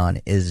miss out on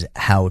is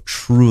how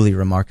truly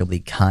remarkably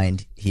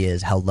kind he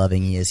is, how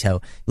loving he is,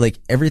 how, like,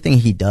 everything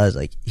he does,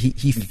 like,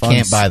 he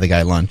can't buy the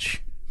guy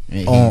lunch.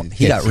 He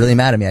got really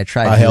mad at me. I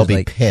tried. He'll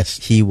be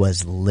pissed. He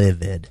was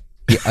livid.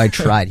 I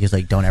tried. He was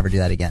like, don't ever do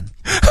that again.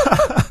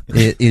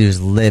 He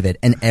was livid.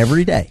 And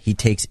every day he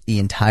takes the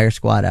entire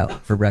squad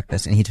out for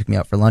breakfast, and he took me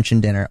out for lunch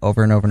and dinner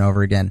over and over and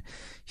over again.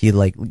 He,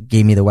 like,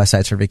 gave me the West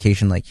Side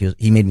certification. Like,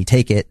 he made me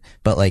take it,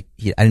 but, like,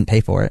 I didn't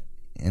pay for it.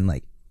 And,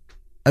 like,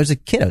 I was a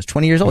kid. I was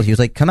 20 years old. He was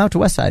like, come out to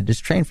West Side,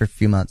 just train for a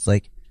few months.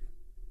 Like,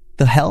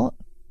 the hell?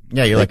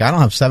 Yeah, you're like, I don't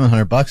have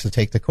 $700 to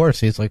take the course.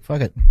 He's like,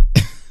 fuck it.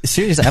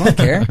 Seriously, I don't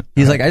care.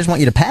 He's like, I just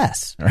want you to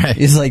pass. Right.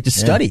 He's like, just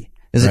study.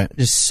 It's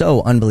just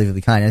so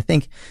unbelievably kind. And I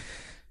think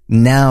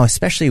now,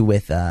 especially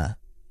with the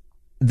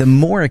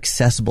more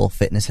accessible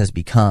fitness has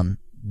become,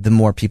 the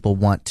more people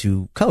want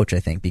to coach, I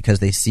think, because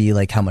they see,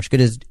 like, how much good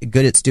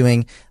it's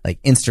doing.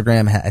 Like,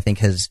 Instagram, I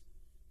think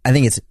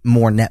it's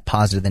more net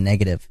positive than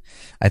negative.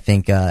 I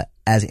think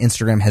as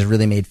Instagram has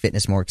really made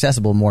fitness more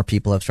accessible, more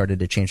people have started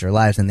to change their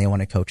lives and they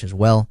want to coach as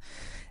well.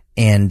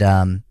 And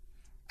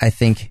I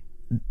think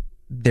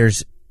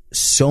there's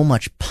so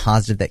much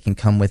positive that can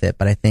come with it,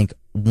 but I think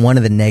one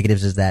of the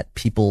negatives is that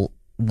people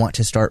want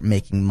to start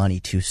making money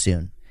too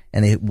soon,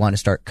 and they want to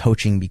start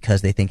coaching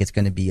because they think it's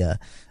going to be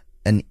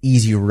an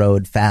easy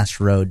road, fast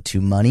road to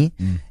money.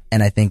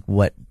 And I think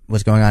what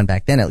was going on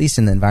back then, at least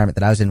in the environment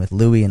that I was in with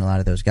Louis and a lot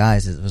of those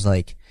guys, it was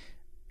like,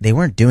 they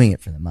weren't doing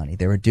it for the money.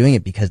 They were doing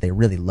it because they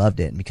really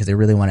loved it and because they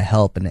really want to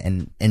help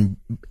and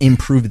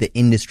improve the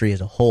industry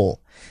as a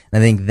whole.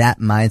 And I think that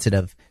mindset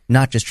of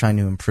not just trying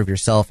to improve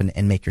yourself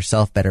and make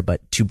yourself better,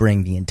 but to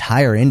bring the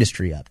entire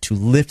industry up, to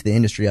lift the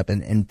industry up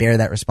and bear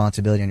that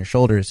responsibility on your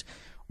shoulders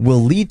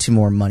will lead to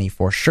more money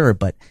for sure,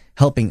 but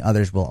helping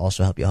others will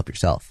also help you help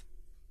yourself.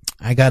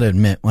 I got to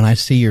admit, when I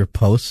see your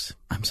posts,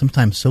 I'm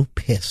sometimes so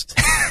pissed.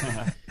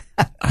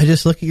 I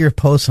just look at your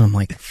posts and I'm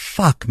like,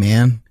 fuck,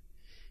 man.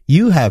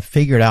 You have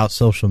figured out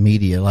social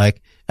media.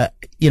 Like,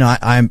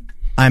 I'm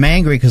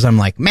angry because I'm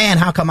like, man,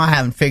 how come I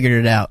haven't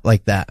figured it out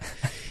like that?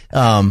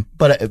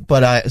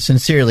 But I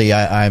sincerely,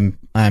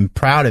 I'm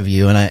proud of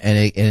you, and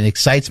it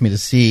excites me to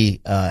see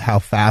how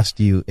fast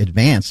you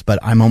advance. But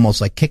I'm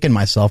almost like kicking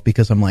myself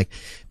because I'm like,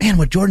 man,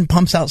 what Jordan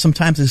pumps out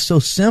sometimes is so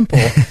simple,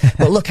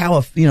 but look how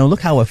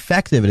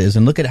effective it is,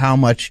 and look at how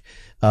much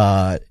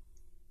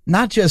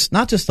not just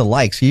the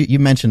likes. You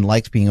mentioned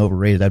likes being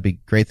overrated. That'd be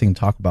a great thing to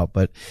talk about,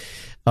 but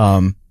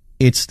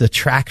it's the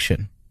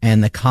traction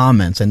and the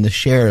comments and the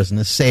shares and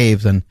the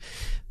saves, and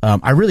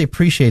I really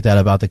appreciate that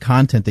about the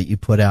content that you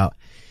put out.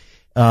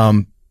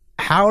 How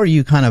have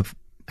you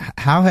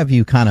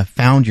kind of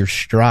found your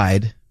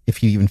stride,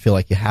 if you even feel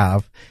like you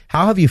have?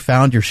 How have you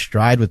found your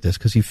stride with this?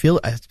 Because I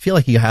feel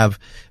like you have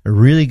a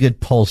really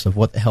good pulse of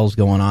what the hell's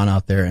going on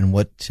out there and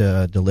what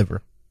to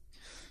deliver.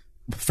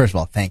 First of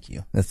all, thank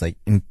you. That's I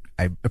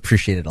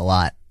appreciate it a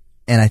lot.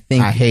 And I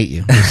think I hate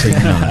you. Just so you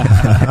know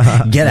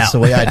that. Get out. That's the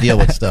way I deal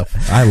with stuff.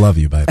 I love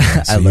you, by the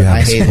way. So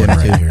I hate him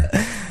right too.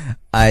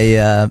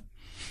 here.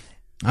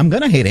 I'm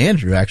gonna hate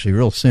Andrew actually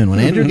real soon. When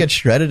Andrew gets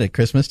shredded at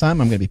Christmas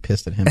time, I'm gonna be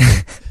pissed at him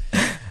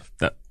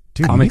too.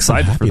 Dude, I'm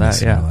excited for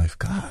that. in Yeah. your life.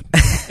 God.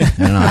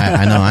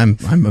 I know.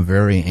 I'm a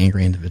very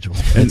angry individual.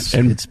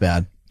 It's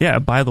bad. Yeah.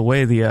 By the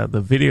way,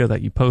 the video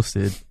that you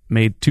posted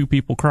made 2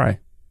 people cry.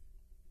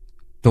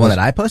 the one that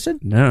I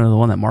posted. No, the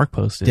one that Mark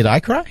posted. Did I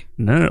cry?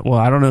 No. Well,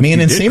 I don't know. Me if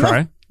and you did Nsima?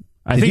 cry.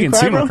 I Did think you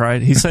cry, Nsima bro?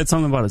 cried. He said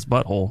something about his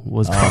butthole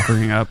was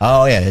puckering up.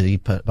 Oh yeah, he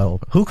put.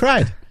 Who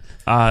cried?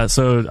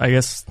 So I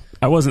guess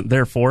I wasn't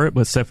there for it,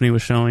 but Stephanie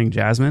was showing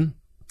Jasmine,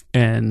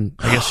 and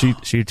I guess she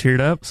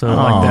teared up. So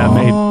like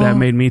that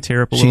made me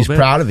tear up a little bit. She's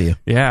proud of you.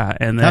 Yeah,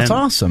 and then, That's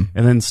awesome.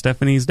 And then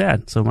Stephanie's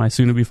dad, so my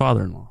soon-to-be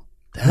father-in-law.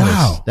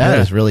 That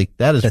is really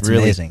That's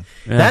really amazing.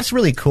 Yeah. That's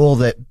really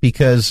cool.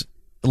 Because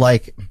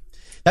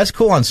that's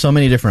cool on so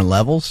many different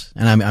levels,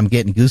 and I'm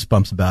getting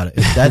goosebumps about it.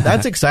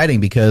 That's exciting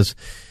because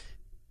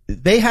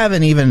they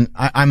haven't even.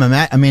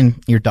 I mean,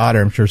 your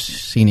daughter, I'm sure,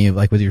 seen you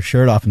like with your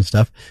shirt off and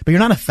stuff, but you're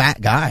not a fat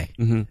guy.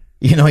 Mm-hmm.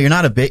 You know, you're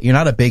not a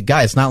big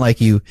guy. It's not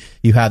like you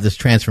have this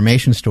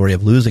transformation story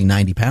of losing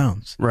 90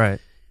 pounds. Right.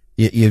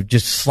 You've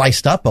just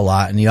sliced up a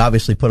lot, and you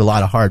obviously put a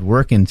lot of hard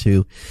work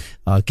into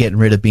getting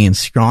rid of being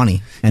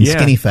scrawny and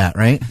skinny fat,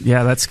 right?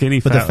 Yeah, that's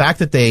skinny fat. But the fact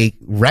that they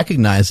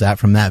recognize that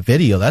from that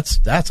video, that's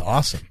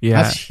awesome.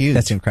 Yeah. That's huge.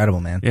 That's incredible,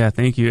 man. Yeah,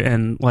 thank you.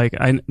 And like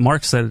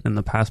Mark said it in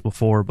the past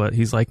before, but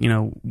he's like, we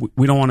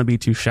don't want to be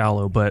too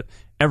shallow, but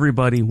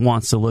everybody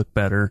wants to look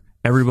better.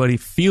 Everybody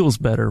feels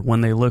better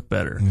when they look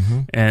better. Mm-hmm.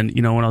 And,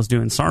 when I was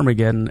doing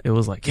Sarmageddon, it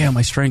was like, yeah,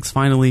 my strength's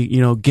finally,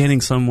 getting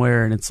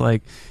somewhere. And it's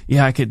like,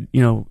 yeah, I could,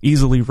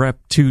 easily rep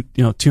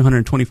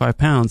 225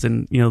 pounds.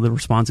 And, the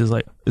response is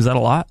like, is that a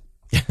lot?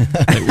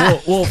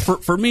 Like, well,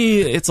 for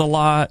me, it's a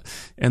lot.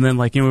 And then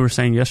we were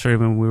saying yesterday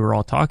when we were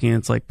all talking,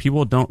 it's like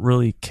people don't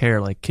really care.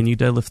 Like, can you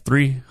deadlift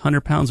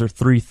 300 pounds or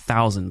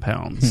 3,000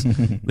 pounds?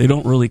 They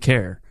don't really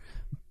care.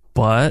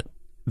 But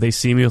they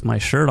see me with my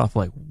shirt off,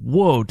 like,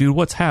 whoa, dude,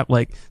 what's happening?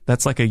 Like,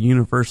 that's like a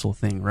universal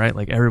thing, right?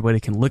 Like, everybody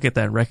can look at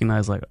that and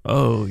recognize, like,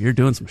 oh, you're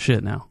doing some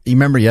shit now. You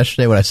remember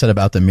yesterday what I said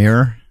about the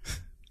mirror?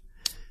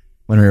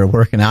 When we were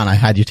working out and I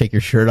had you take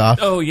your shirt off?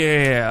 Oh,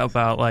 yeah.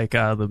 About,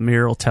 the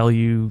mirror will tell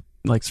you,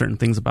 certain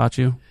things about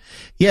you.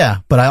 Yeah,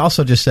 but I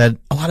also just said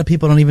a lot of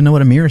people don't even know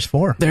what a mirror is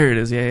for. There it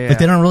is, yeah. Like,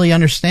 they don't really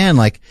understand.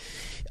 Like,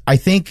 I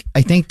think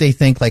they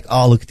think, like,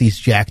 oh, look at these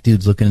jack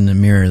dudes looking in the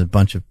mirror, a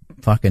bunch of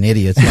fucking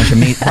idiots, bunch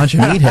of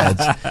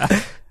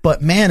meatheads.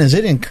 But man, is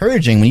it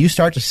encouraging when you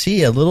start to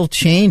see a little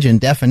change in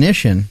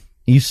definition.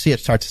 You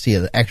start to see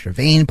an extra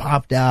vein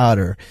popped out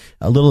or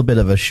a little bit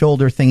of a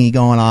shoulder thingy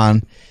going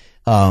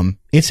on.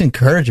 It's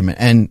encouragement.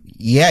 And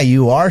yeah,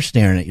 you are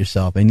staring at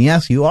yourself, and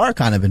yes, you are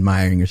kind of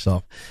admiring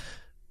yourself.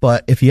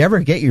 But if you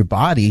ever get your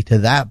body to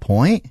that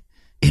point,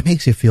 it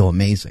makes you feel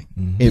amazing.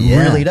 Mm-hmm. It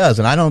really does.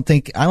 And I don't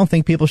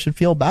think people should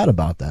feel bad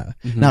about that.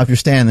 Mm-hmm. Now, if you're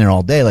standing there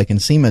all day like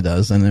Nsima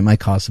does, then it might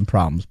cause some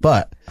problems.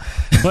 But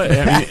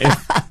I mean,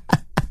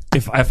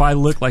 if I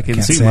look like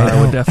Nsima,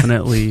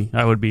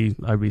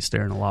 I'd be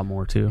staring a lot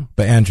more too.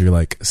 But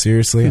Andrew,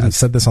 seriously, I've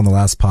said this on the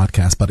last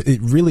podcast, but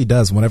it really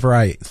does. Whenever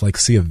I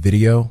see a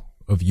video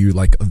of you,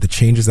 of the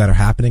changes that are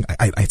happening,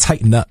 I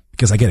tighten up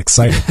because I get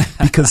excited.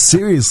 Because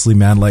seriously,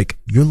 man,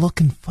 you're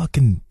looking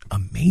fucking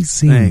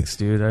amazing. Thanks,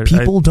 dude.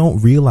 People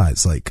don't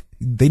realize,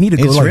 they need to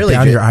go really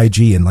down good. your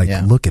IG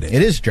and look at it.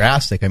 It is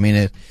drastic. I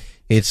mean,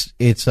 it's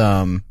it's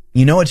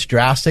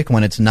drastic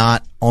when it's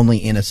not only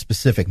in a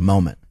specific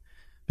moment.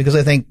 Because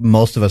I think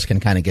most of us can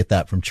kind of get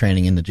that from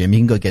training in the gym. You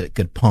can go get a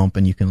good pump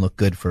and you can look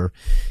good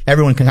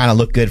everyone can kind of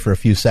look good for a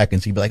few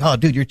seconds. You'd be like, oh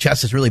dude, your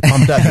chest is really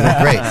pumped up. You look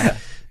great.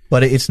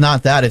 But it's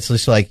not that. It's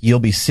just you'll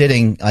be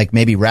sitting,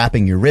 maybe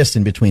wrapping your wrist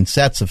in between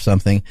sets of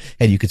something,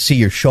 and you could see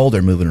your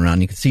shoulder moving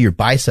around. You could see your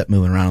bicep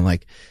moving around.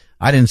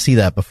 I didn't see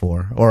that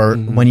before. Or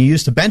when you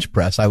used to bench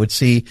press, I would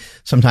see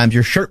sometimes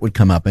your shirt would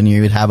come up and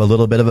you would have a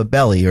little bit of a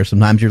belly, or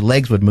sometimes your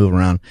legs would move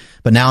around.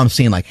 But now I'm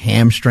seeing like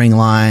hamstring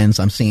lines.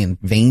 I'm seeing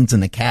veins in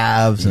the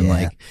calves and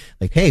like,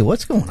 hey,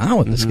 what's going on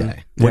with this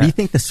guy? What do you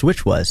think the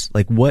switch was?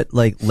 Like, what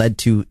like led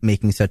to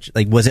making such,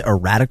 like, was it a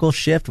radical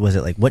shift? Was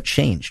it like, what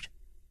changed?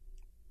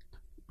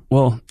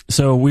 Well,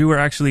 so we were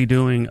actually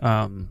doing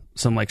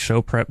some like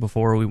show prep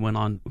before we went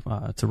on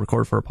to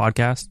record for a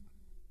podcast.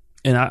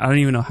 And I don't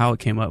even know how it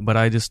came up, but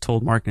I just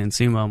told Mark and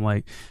Nsima, I'm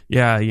like,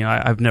 yeah, you know,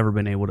 I've never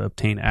been able to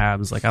obtain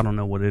abs. Like, I don't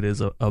know what it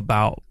is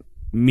about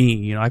me.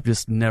 You know, I've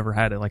just never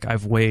had it. Like,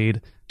 I've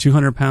weighed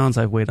 200 pounds.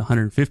 I've weighed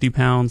 150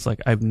 pounds. Like,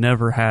 I've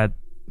never had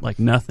like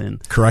nothing.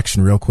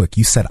 Correction real quick.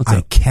 You said,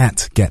 I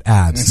can't get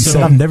abs. You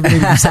said, I've never been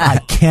able to say, I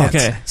can't.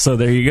 Okay. So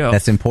there you go.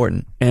 That's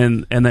important.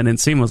 And then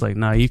Nsima was like,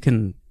 no,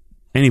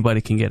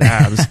 anybody can get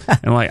abs. And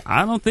I'm like,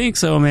 I don't think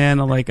so, man.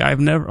 Like, I've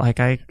never, like,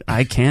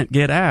 I can't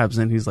get abs.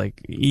 And he's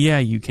like, yeah,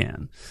 you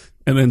can.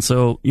 And then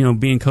so, you know,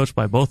 being coached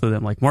by both of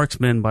them, like Mark's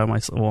been by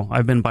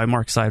I've been by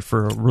Mark's side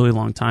for a really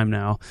long time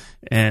now.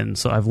 And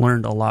so I've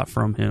learned a lot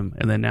from him.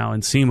 And then now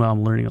in Nsima,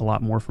 I'm learning a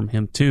lot more from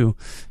him too.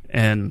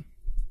 And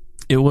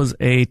it was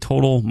a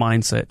total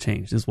mindset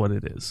change is what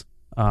it is.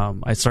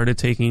 I started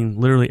taking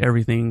literally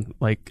everything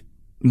like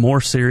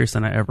more serious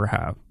than I ever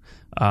have.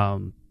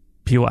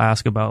 People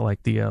ask about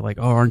like the like,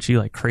 oh, aren't you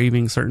like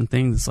craving certain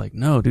things? It's like,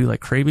 no, dude, like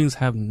cravings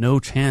have no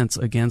chance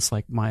against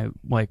like my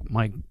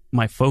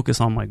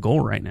focus on my goal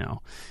right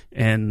now.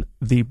 And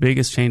the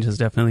biggest change has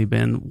definitely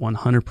been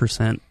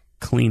 100%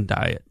 clean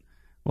diet.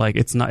 Like,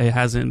 it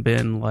hasn't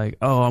been like,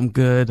 oh, I'm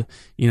good,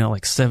 you know,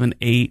 like 7,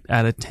 8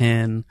 out of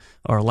 10,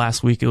 or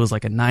last week it was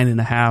like a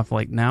 9.5.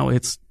 Like, now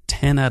it's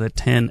 10 out of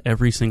 10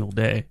 every single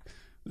day.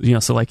 You know,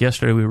 so like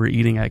yesterday we were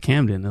eating at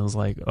Camden. It was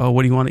like, oh,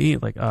 what do you want to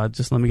eat? Like,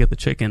 just let me get the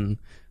chicken.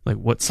 Like,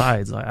 what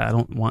sides? I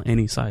don't want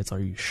any sides. Are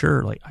you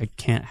sure? Like, I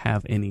can't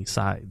have any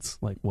sides,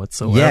 like,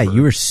 whatsoever. Yeah,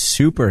 you were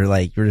super,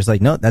 like, you were just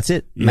like, no, that's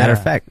it. Matter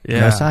of fact,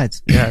 no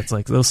sides. Yeah, it's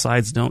like those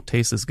sides don't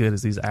taste as good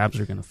as these abs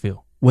are going to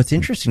feel. What's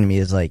interesting to me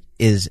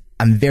is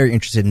I'm very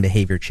interested in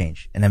behavior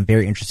change, and I'm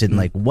very interested in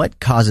like what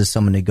causes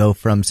someone to go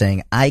from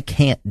saying, I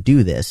can't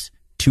do this,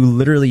 to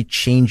literally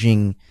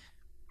changing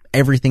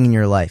everything in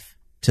your life,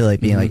 to like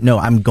being like, no,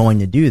 I'm going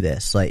to do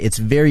this. Like, it's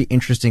very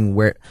interesting.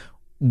 Where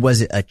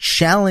was it a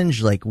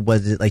challenge? Like,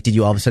 was it like, did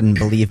you all of a sudden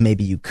believe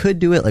maybe you could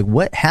do it? Like,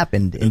 what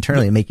happened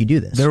internally to make you do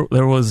this?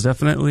 There was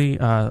definitely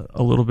a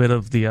little bit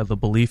of the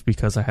belief,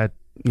 because I had,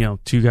 you know,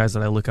 two guys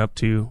that I look up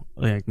to,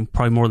 like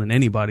probably more than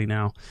anybody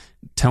now,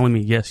 telling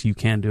me, yes, you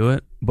can do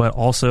it. But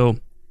also,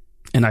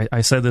 and I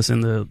said this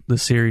in the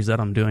series that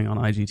I'm doing on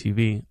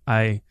IGTV,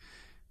 and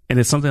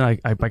it's something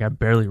I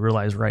barely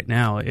realize right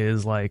now,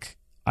 is like,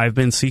 I've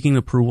been seeking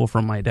approval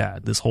from my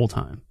dad this whole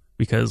time.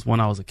 Because when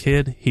I was a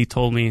kid, he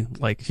told me,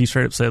 like, he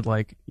straight up said,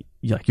 like,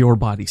 your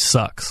body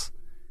sucks.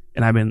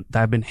 And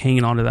I've been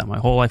hanging on to that my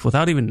whole life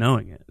without even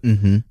knowing it.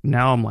 Mm-hmm.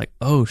 Now I'm like,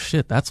 oh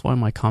shit, that's why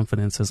my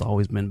confidence has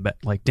always been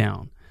like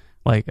down.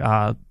 Like,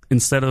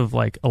 instead of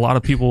like a lot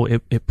of people,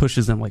 it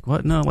pushes them like,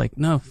 what? No,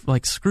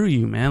 like screw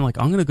you, man. Like,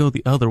 I'm going to go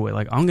the other way.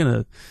 Like, I'm going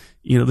to,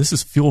 you know, this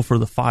is fuel for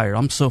the fire.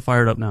 I'm so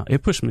fired up now.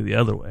 It pushed me the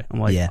other way. I'm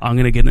like, I'm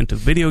going to get into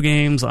video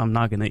games. I'm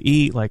not going to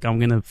eat. Like, I'm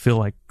going to feel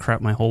like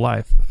crap my whole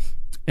life.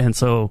 And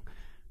so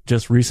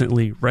just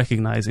recently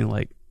recognizing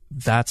like,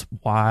 that's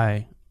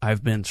why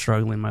I've been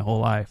struggling my whole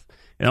life,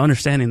 and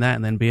understanding that,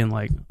 and then being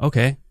like,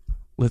 okay,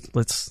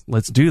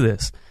 let's do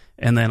this.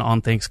 And then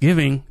on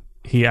Thanksgiving,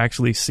 he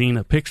actually seen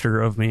a picture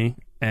of me,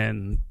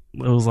 and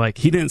it was like,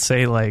 he didn't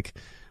say like,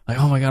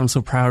 oh my God, I'm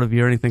so proud of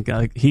you or anything.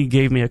 Like, he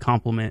gave me a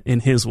compliment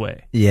in his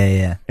way.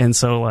 Yeah. And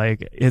so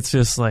like, it's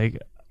just like,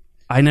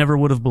 I never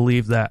would have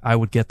believed that I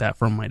would get that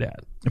from my dad.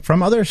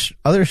 From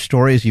other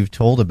stories you've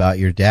told about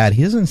your dad,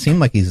 he doesn't seem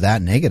like he's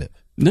that negative.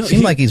 No,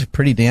 seems like he's a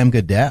pretty damn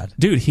good dad.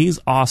 Dude, he's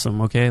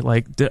awesome, okay?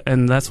 Like,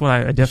 and that's what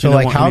I definitely so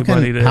like, want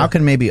anybody to... how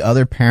can maybe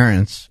other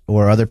parents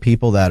or other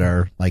people that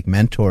are like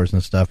mentors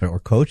and stuff or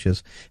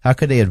coaches, how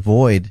could they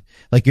avoid...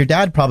 Like, your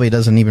dad probably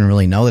doesn't even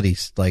really know that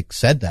he's like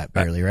said that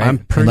barely, right? I'm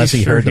pretty Unless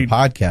he sure heard the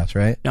podcast,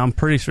 right? I'm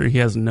pretty sure he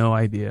has no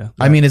idea.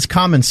 I mean, it's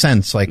common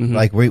sense. Like,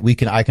 like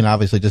I can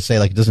obviously just say,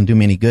 like, it doesn't do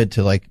me any good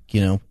to, like,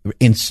 you know,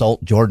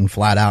 insult Jordan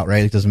flat out,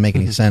 right? It doesn't make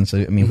any sense.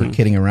 I mean, if we're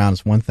kidding around,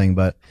 it's one thing,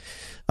 but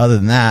other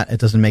than that, it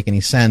doesn't make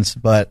any sense.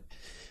 But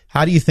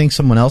how do you think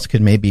someone else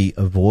could maybe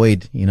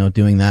avoid, you know,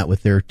 doing that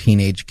with their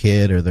teenage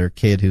kid or their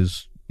kid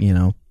who's, you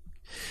know,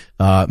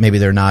 maybe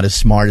they're not as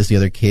smart as the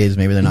other kids,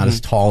 maybe they're not as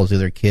tall as the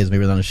other kids,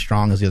 maybe they're not as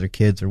strong as the other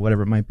kids, or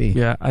whatever it might be.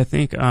 Yeah, I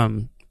think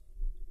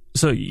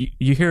so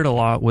you hear it a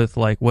lot with,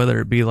 like, whether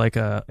it be like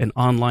an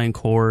online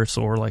course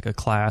or like a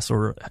class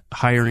or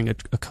hiring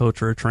a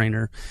coach or a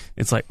trainer.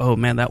 It's like, oh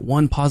man, that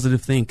one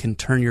positive thing can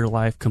turn your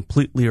life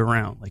completely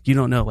around. Like, you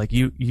don't know, like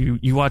you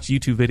watch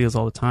YouTube videos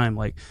all the time.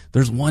 Like,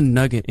 there's one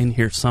nugget in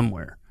here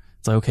somewhere.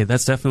 It's like, okay,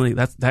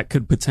 that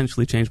could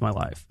potentially change my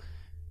life.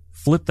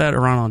 Flip that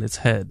around on its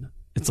head.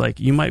 It's like,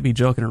 you might be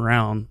joking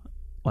around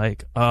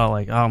like,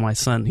 oh, my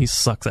son, he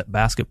sucks at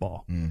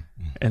basketball.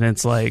 And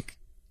it's like,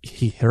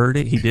 he heard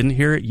it, he didn't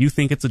hear it, you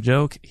think it's a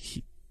joke,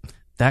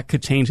 that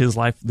could change his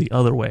life the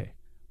other way,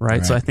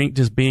 right? So I think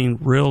just being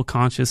real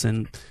conscious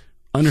and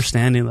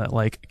understanding that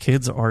like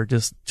kids are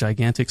just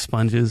gigantic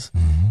sponges,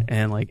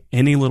 and like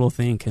any little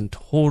thing can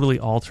totally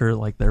alter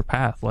like their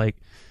path. Like,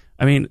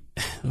 I mean,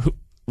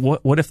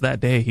 what if that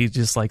day he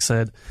just like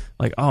said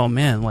like, oh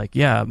man, like,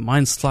 yeah,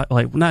 mine's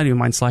like not even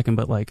mine slacking,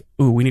 but like,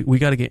 ooh, we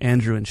got to get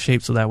Andrew in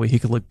shape so that way he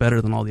could look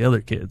better than all the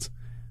other kids.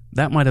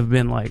 That might have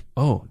been like,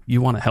 oh,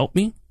 you want to help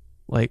me?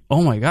 Like,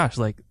 oh my gosh,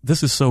 like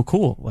this is so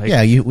cool. Like,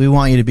 yeah, we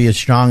want you to be as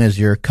strong as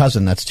your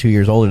cousin that's 2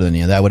 years older than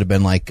you. That would have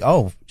been like,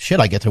 oh shit,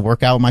 I get to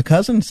work out with my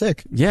cousin.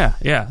 Sick.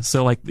 Yeah.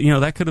 So like,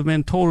 that could have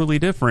been totally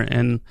different.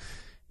 And,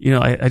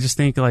 I just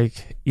think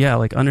like, yeah,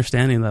 like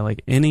understanding that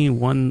like any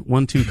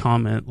one-two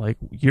comment, like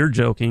you're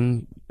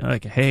joking,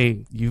 like,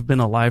 hey, you've been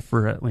alive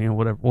for,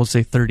 whatever, we'll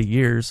say 30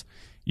 years.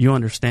 You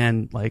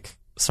understand like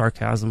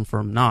sarcasm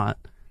from not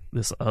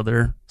this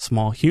other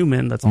small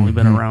human that's only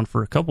been around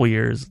for a couple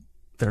years.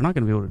 They're not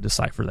going to be able to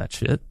decipher that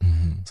shit.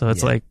 So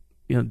it's like,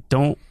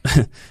 don't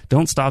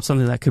stop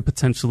something that could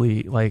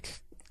potentially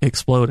like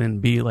explode and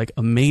be like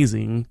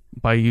amazing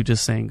by you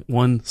just saying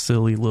one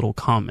silly little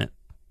comment.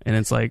 And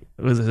it's like,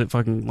 is it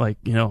fucking like,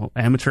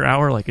 amateur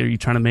hour? Like, are you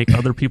trying to make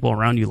other people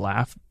around you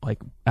laugh like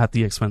at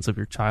the expense of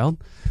your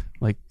child?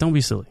 Like, don't be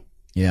silly.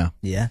 Yeah.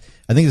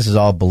 I think this is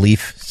all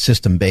belief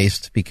system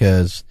based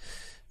because,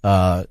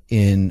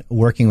 in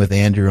working with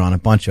Andrew on a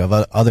bunch of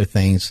other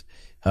things,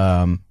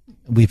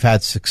 we've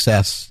had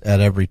success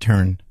at every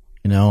turn,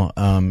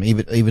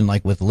 even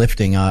like with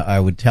lifting, I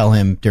would tell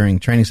him during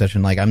training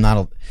session, like, I'm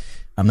not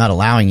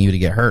allowing you to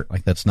get hurt.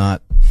 Like, that's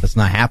not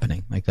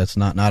happening. Like, that's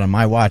not on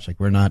my watch. Like,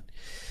 we're not,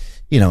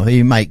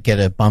 you might get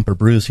a bump or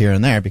bruise here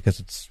and there because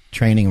it's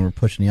training and we're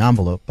pushing the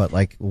envelope. But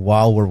like,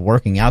 while we're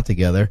working out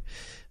together,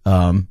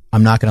 I'm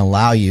not going to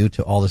allow you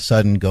to all of a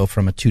sudden go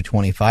from a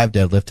 225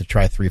 deadlift to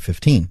try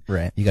 315.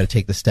 Right. You got to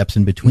take the steps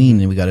in between,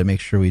 and we got to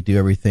make sure we do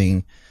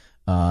everything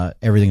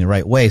the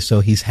right way. So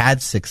he's had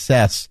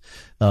success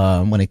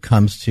when it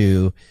comes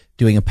to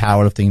doing a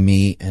powerlifting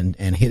meet and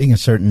hitting a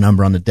certain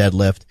number on the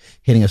deadlift,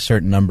 hitting a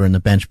certain number in the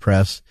bench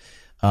press,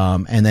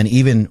 and then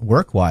even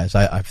work wise,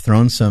 I've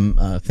thrown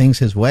some things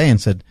his way and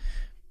said,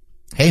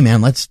 "Hey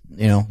man, let's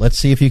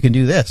see if you can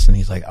do this." And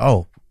he's like,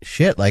 "Oh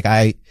shit! Like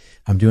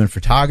I'm doing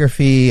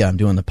photography, I'm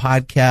doing the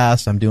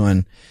podcast, I'm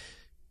doing."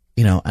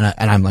 And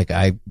I'm like,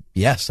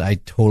 yes, I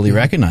totally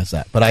recognize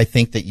that. But I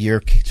think that you're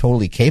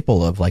totally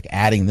capable of like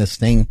adding this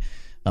thing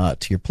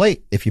to your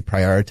plate if you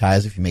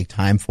prioritize, if you make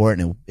time for it,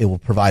 and it will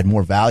provide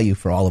more value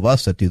for all of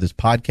us that do this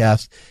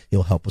podcast. It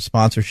will help with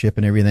sponsorship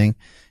and everything.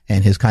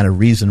 And his kind of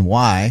reason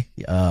why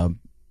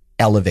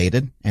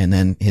elevated, and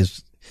then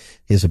his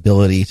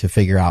ability to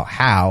figure out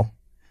how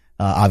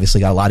obviously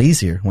got a lot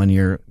easier when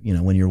your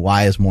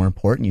why is more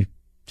important. You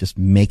just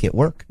make it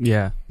work.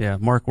 Yeah.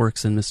 Mark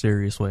works in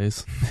mysterious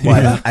ways.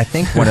 Well, I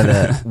think one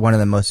of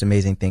the most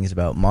amazing things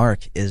about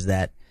Mark is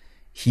that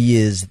he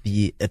is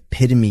the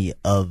epitome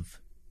of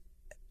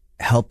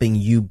helping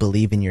you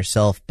believe in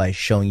yourself by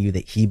showing you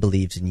that he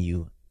believes in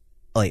you,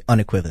 like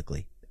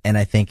unequivocally. And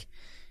I think,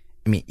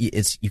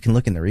 you can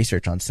look in the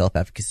research on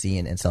self-efficacy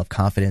and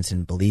self-confidence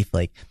and belief.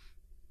 Like,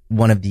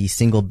 one of the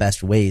single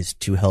best ways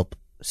to help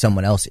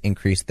someone else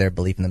increase their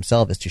belief in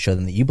themselves is to show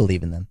them that you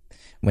believe in them.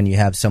 When you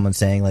have someone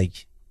saying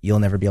like, you'll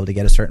never be able to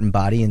get a certain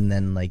body, and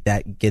then like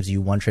that gives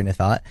you one train of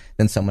thought,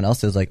 then someone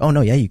else is like, oh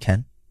no, yeah, you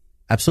can.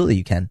 Absolutely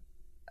you can.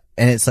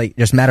 And it's like,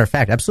 just matter of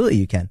fact, absolutely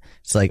you can.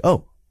 It's like,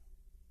 oh,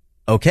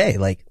 okay,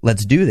 like,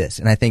 let's do this.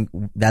 And I think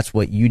that's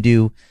what you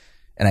do.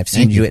 And I've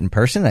seen you do it in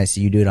person, and I see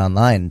you do it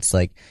online. It's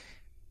like,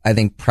 I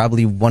think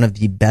probably one of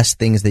the best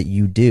things that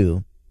you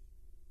do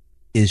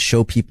is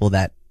show people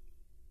that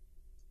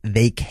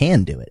they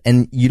can do it.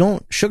 And you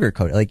don't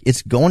sugarcoat it. Like,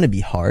 it's going to be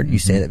hard. You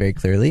say that very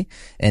clearly.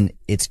 And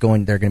there are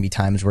going to be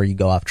times where you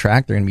go off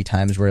track. There are going to be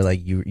times where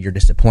like you're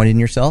disappointed in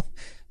yourself,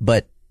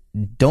 but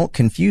don't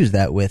confuse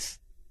that with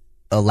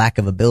a lack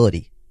of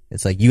ability.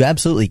 It's like, you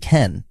absolutely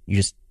can. You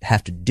just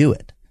have to do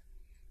it.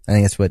 I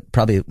think that's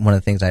probably one of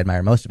the things I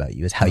admire most about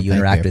you is how you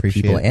interact with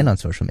people and on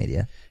social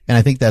media. And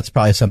I think that's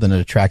probably something that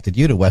attracted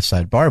you to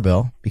Westside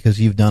Barbell, because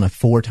you've done a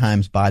 4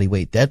 times body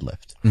weight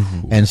deadlift.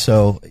 And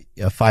so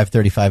a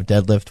 535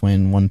 deadlift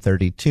when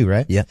 132,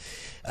 right? Yeah.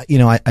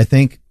 I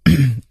think,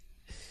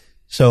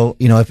 so,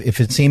 if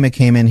Nsima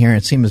came in here,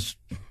 and Nsima's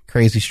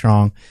crazy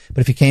strong,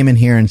 but if he came in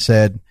here and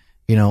said,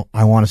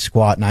 I want to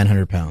squat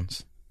 900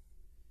 pounds,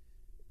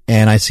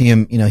 and I see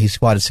him, he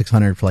squatted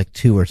 600 for like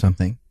 2 or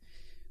something.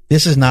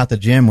 This is not the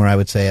gym where I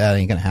would say that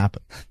ain't going to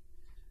happen.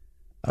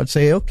 I would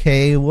say,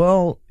 okay,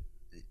 well,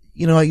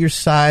 at your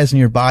size and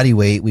your body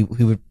weight, we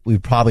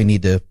would probably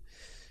need to,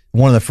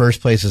 one of the first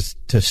places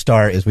to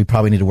start is we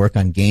probably need to work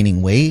on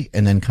gaining weight,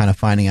 and then kind of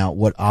finding out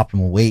what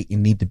optimal weight you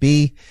need to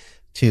be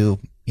to,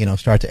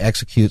 start to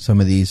execute some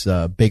of these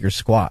bigger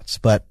squats.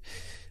 But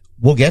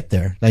we'll get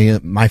there.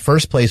 Like, my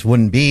first place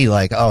wouldn't be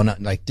like, oh, no,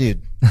 like,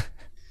 dude,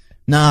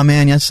 nah,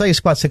 man, I saw you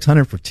squat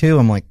 600 for 2.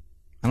 I'm like,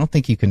 I don't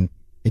think you can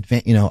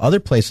other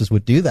places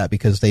would do that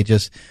because they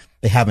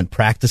haven't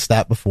practiced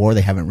that before.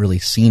 They haven't really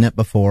seen it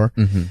before.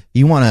 Mm-hmm.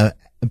 You want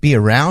to be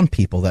around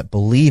people that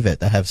believe it,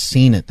 that have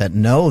seen it, that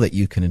know that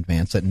you can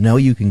advance, that know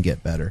you can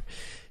get better.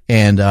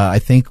 And I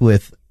think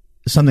with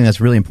something that's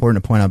really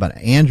important to point out about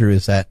Andrew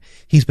is that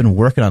he's been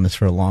working on this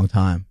for a long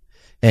time,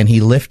 and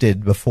he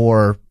lifted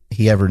before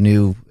he ever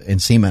knew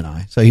Nsima and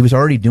I. So he was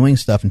already doing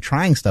stuff and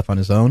trying stuff on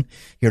his own.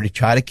 He already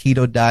tried a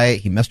keto diet.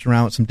 He messed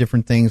around with some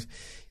different things.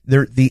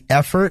 The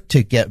effort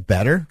to get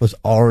better was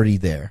already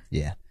there.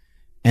 Yeah.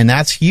 And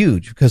that's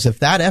huge, because if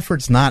that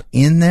effort's not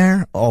in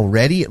there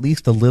already, at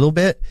least a little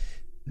bit,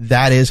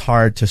 that is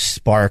hard to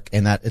spark,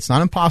 and that it's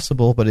not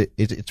impossible, but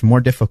it's more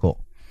difficult.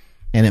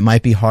 And it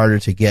might be harder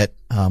to get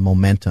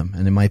momentum,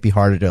 and it might be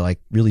harder to like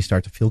really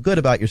start to feel good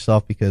about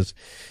yourself because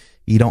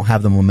you don't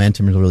have the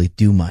momentum to really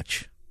do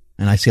much.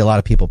 And I see a lot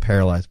of people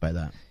paralyzed by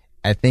that.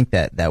 I think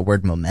that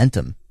word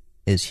momentum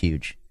is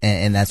huge.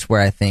 And that's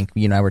where I think,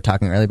 you and I were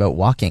talking earlier about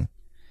walking.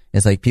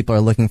 It's like people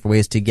are looking for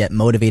ways to get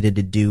motivated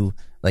to do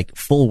like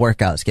full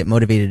workouts, get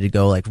motivated to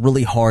go like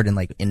really hard and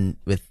like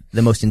with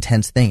the most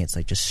intense thing. It's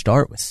like just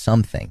start with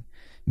something,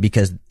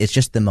 because it's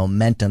just the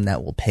momentum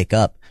that will pick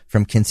up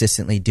from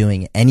consistently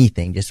doing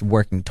anything, just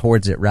working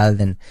towards it, rather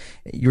than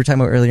you were talking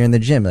about earlier in the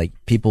gym. Like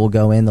people will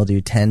go in, they'll do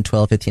 10,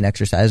 12, 15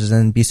 exercises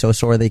and be so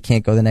sore they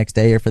can't go the next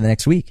day or for the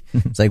next week.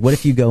 It's like, what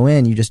if you go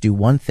in, you just do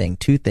one thing,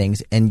 two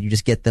things, and you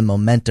just get the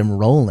momentum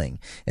rolling?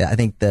 I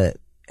think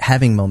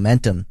having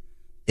momentum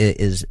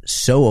is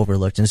so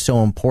overlooked and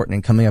so important,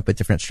 and coming up with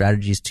different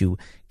strategies to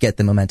get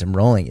the momentum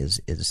rolling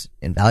is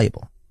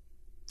invaluable.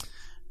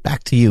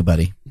 Back to you,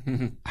 buddy.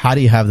 How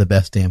do you have the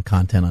best damn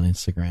content on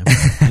Instagram?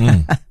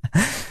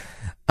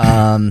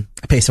 I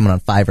pay someone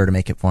on Fiverr to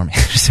make it for me.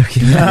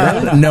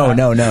 No.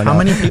 How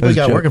many people you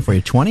got working for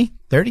you? 20?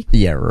 30?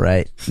 Yeah,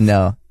 right.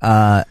 No.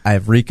 I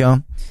have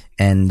Rico,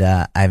 and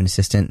I have an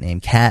assistant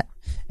named Kat,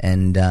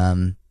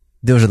 and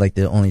those are like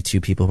the only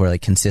two people who are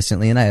like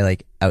consistently, and I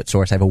like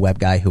outsource. I have a web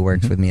guy who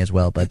works with me as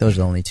well, but those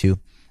are the only two.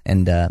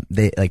 And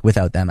they like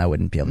without them, I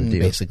wouldn't be able to do.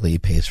 Basically, he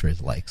pays for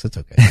his likes. It's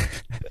okay.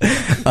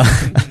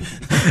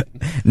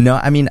 No,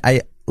 I mean,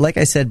 like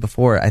I said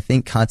before, I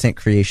think content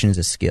creation is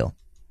a skill,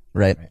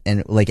 right?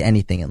 And like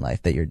anything in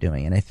life that you're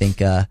doing, and I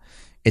think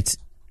it's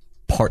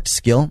part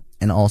skill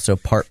and also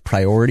part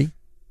priority.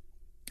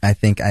 I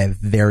think I have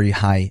very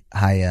high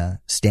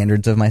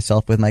standards of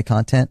myself with my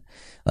content.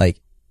 Like,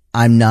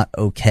 I'm not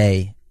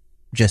okay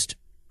just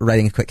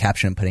writing a quick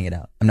caption and putting it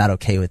out. I'm not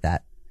okay with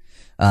that.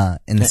 And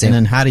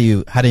then how do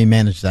you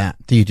manage that?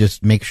 Do you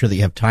just make sure that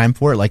you have time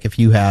for it? Like if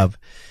you have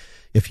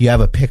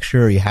a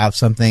picture or you have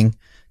something,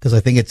 because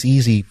I think it's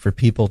easy for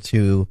people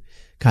to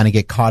kind of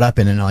get caught up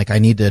in it. Like, I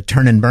need to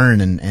turn and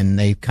burn. And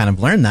they kind of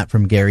learned that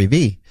from Gary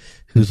Vee,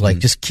 who's like,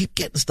 just keep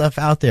getting stuff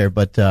out there.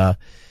 But,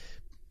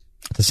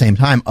 at the same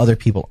time, other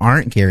people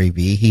aren't Gary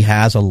Vee. He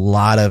has a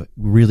lot of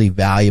really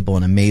valuable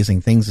and amazing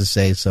things to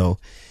say. So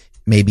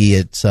maybe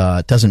it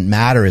doesn't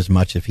matter as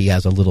much if he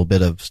has a little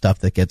bit of stuff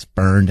that gets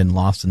burned and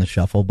lost in the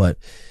shuffle. But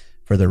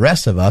for the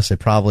rest of us, it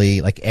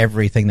probably, like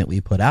everything that we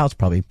put out is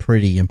probably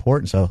pretty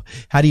important. So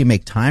how do you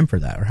make time for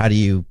that, or how do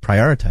you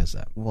prioritize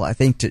that? Well, I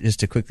think just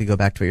to quickly go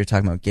back to what you're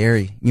talking about,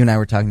 Gary, you and I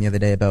were talking the other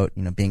day about,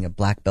 being a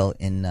black belt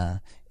in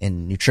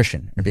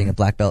nutrition, or being a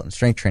black belt in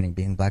strength training,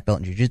 being a black belt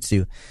in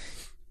jiu-jitsu.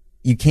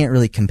 You can't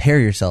really compare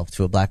yourself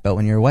to a black belt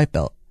when you're a white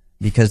belt,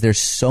 because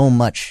there's so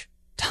much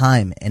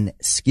time and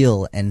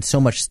skill and so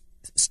much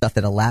stuff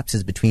that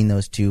elapses between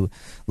those two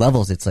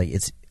levels. It's like,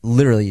 it's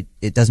literally,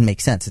 it doesn't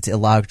make sense. It's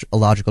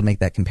illogical to make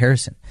that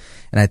comparison.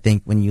 And I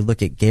think when you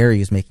look at Gary,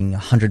 who's making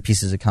 100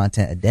 pieces of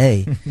content a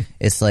day,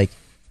 it's like,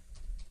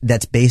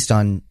 that's based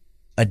on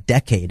a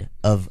decade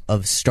of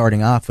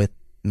starting off with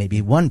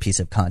maybe one piece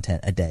of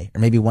content a day,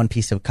 or maybe one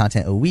piece of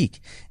content a week.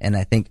 And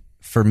I think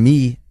for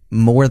me,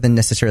 more than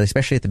necessarily,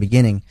 especially at the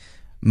beginning,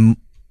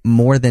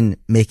 more than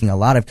making a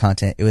lot of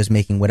content, it was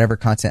making whatever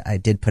content I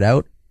did put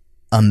out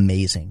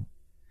amazing.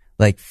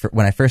 Like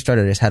when I first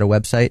started, I just had a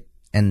website,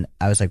 and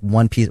I was like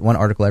one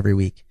article every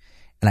week,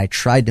 and I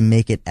tried to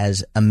make it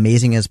as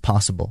amazing as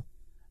possible.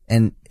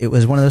 And it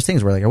was one of those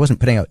things where like I wasn't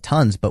putting out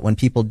tons, but when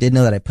people did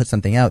know that I put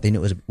something out, they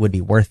knew it would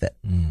be worth it.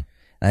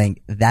 I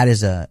think that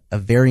is a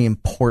very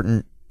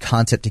important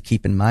concept to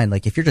keep in mind.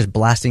 Like if you're just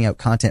blasting out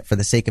content for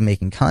the sake of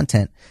making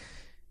content,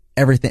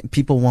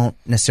 people won't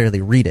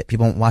necessarily read it.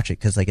 People won't watch it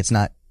because like it's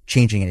not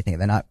changing anything.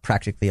 They're not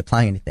practically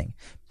applying anything.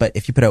 But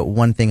if you put out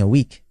one thing a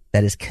week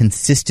that is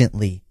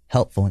consistently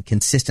helpful and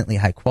consistently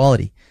high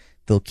quality,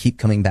 they'll keep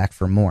coming back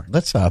for more.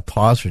 Let's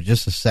pause for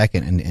just a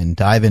second and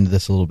dive into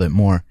this a little bit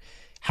more.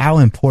 How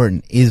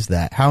important is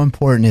that? How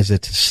important is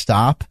it to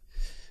stop,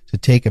 to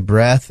take a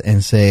breath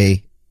and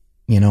say,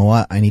 you know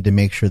what, I need to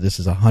make sure this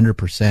is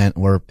 100%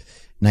 or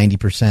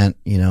 90%,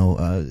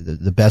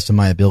 the best of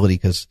my ability,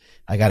 because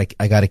I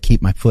gotta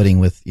keep my footing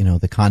with,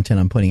 the content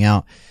I'm putting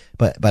out.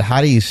 But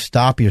how do you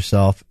stop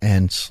yourself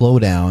and slow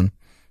down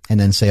and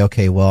then say,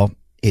 okay, well,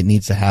 it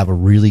needs to have a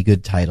really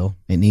good title.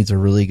 It needs a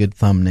really good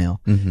thumbnail.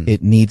 Mm-hmm.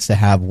 It needs to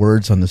have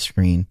words on the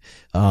screen.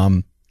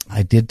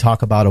 I did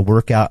talk about a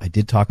workout. I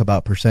did talk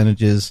about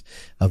percentages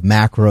of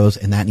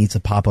macros, and that needs to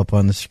pop up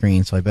on the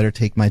screen. So I better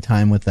take my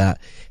time with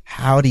that.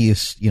 How do you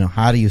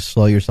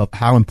slow yourself?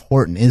 How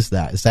important is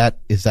that?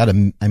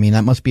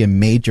 That must be a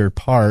major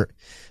part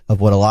of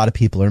what a lot of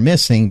people are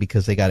missing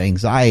because they got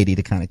anxiety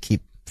to kind of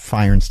keep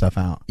firing stuff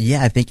out.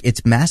 Yeah, I think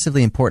it's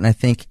massively important. I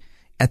think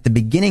at the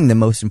beginning, the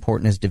most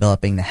important is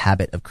developing the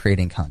habit of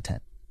creating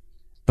content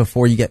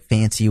before you get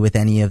fancy with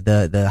any of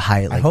the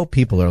high. I hope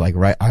people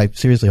are I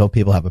seriously hope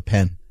people have a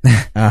pen.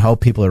 I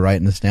hope people are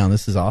writing this down.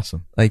 This is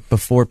awesome. Like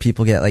before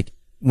people get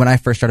when I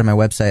first started my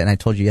website, and I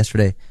told you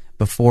yesterday,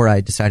 before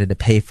I decided to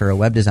pay for a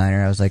web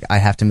designer, I was like, I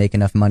have to make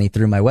enough money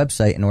through my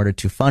website in order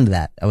to fund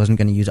that. I wasn't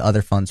going to use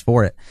other funds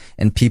for it.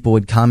 And people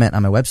would comment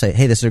on my website,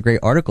 hey, this is a great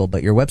article,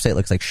 but your website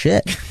looks like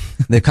shit.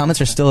 The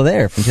comments are still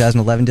there from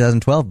 2011,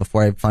 2012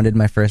 before I funded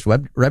my first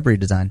web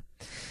redesign.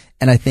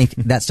 And I think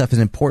that stuff is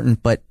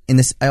important, but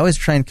I always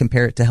try and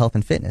compare it to health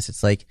and fitness.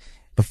 It's like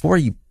before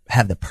you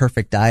have the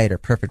perfect diet or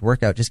perfect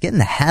workout, just get in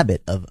the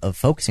habit of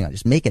focusing on it.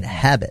 Just make it a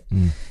habit.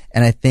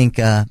 And I think,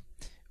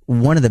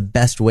 one of the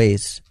best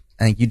ways,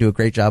 I think you do a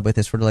great job with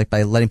this, sort of like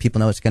by letting people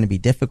know it's going to be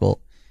difficult.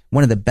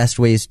 One of the best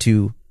ways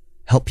to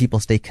help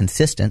people stay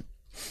consistent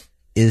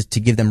is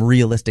to give them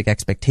realistic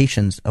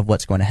expectations of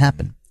what's going to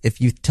happen. If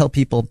you tell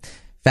people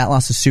fat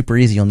loss is super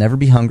easy, you'll never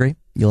be hungry,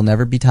 you'll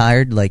never be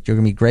tired, you're going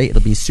to be great,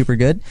 it'll be super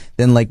good.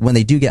 Then when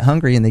they do get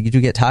hungry and they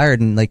do get tired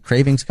and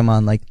cravings come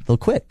on, they'll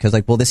quit because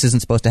this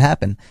isn't supposed to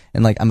happen.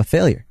 And I'm a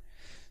failure.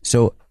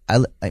 So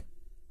I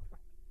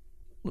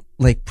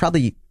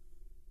probably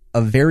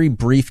a very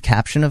brief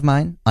caption of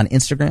mine on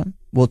Instagram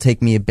will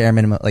take me a bare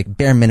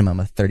minimum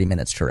of 30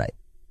 minutes to write.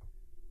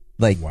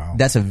 Wow.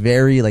 That's a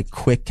very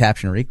quick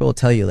caption. Rico will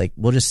tell you,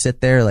 we'll just sit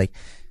there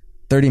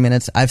 30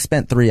 minutes. I've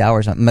spent 3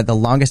 hours the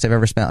longest I've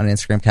ever spent on an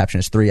Instagram caption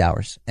is 3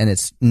 hours. And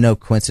it's no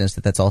coincidence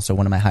that that's also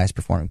one of my highest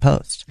performing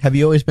posts. Have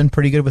you always been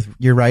pretty good with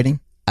your writing?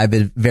 I've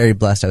been very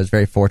blessed. I was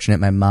very fortunate.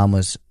 My mom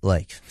was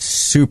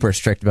super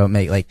strict about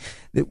me.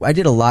 I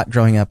did a lot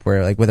growing up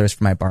where whether it's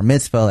for my bar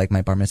mitzvah,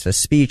 my bar mitzvah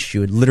speech,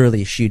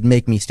 she'd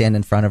make me stand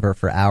in front of her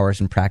for hours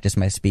and practice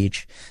my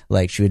speech.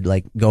 She would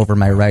go over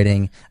my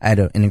writing. I had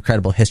an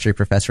incredible history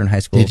professor in high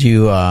school. Did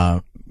you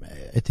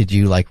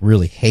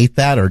really hate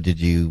that, or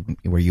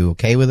were you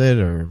okay with it,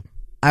 or?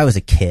 I was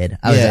a kid.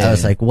 I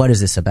was like, what is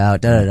this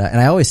about? Da, da, da.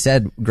 And I always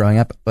said growing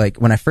up,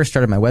 when I first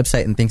started my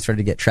website and things started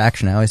to get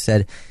traction, I always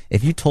said,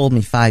 if you told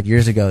me 5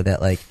 years ago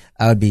that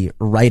I would be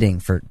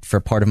writing for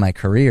part of my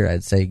career,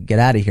 I'd say, get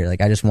out of here.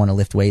 I just want to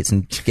lift weights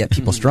and get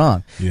people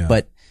strong. Yeah.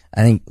 But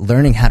I think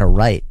learning how to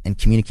write and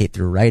communicate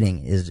through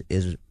writing is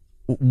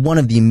one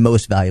of the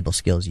most valuable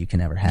skills you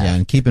can ever have. Yeah,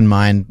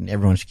 and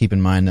everyone should keep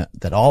in mind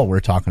that all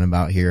we're talking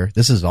about here,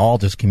 this is all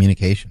just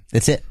communication.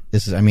 That's it.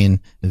 This is, the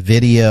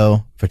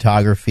video,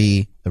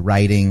 photography, the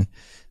writing,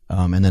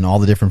 and then all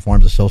the different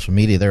forms of social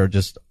media. There are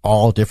just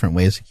all different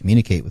ways to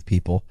communicate with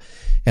people.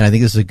 And I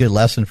think this is a good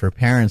lesson for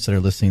parents that are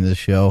listening to this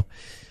show.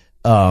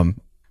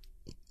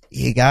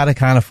 You got to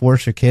kind of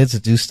force your kids to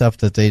do stuff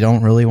that they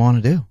don't really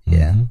want to do.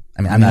 Yeah.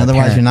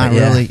 Otherwise you're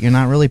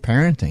not really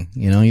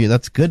parenting.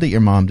 That's good that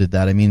your mom did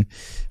that.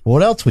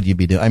 What else would you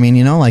be doing?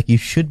 You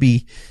should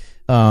be,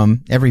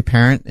 every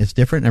parent is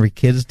different. Every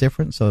kid is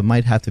different. So it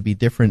might have to be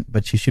different,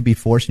 but you should be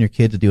forcing your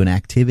kid to do an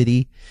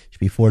activity. You should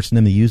be forcing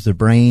them to use their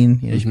brain.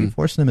 You should be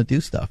forcing them to do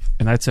stuff.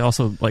 And I'd say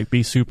also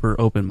be super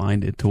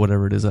open-minded to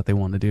whatever it is that they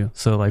want to do.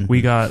 So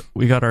we got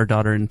our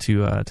daughter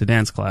into to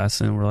dance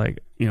class, and we're like,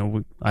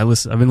 I've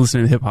been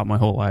listening to hip hop my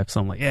whole life. So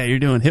I'm like, yeah, you're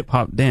doing hip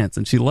hop dance,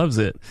 and she loves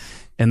it.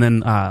 And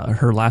then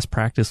her last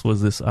practice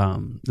was this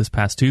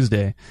past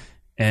Tuesday,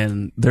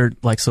 and they're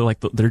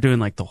they're doing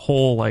the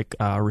whole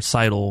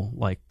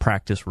recital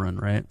practice run,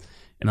 right?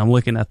 And I'm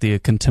looking at the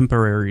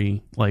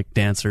contemporary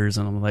dancers,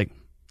 and I'm like,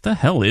 what the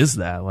hell is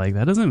that?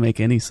 That doesn't make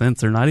any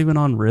sense. They're not even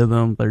on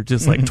rhythm. They're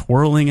just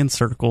twirling in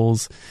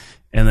circles.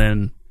 And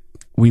then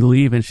we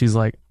leave, and she's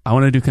like, I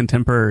want to do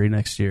contemporary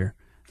next year.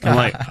 I'm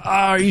like,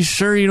 are you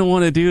sure you don't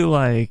want to do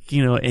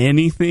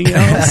anything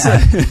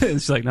else?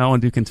 She's like, no, I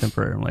want to do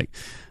contemporary. I'm like,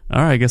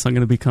 all right, I guess I'm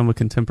going to become a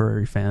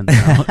contemporary fan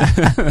now.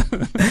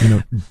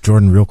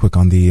 Jordan, real quick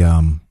on the,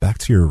 back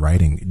to your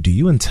writing, do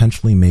you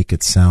intentionally make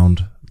it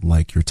sound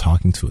like you're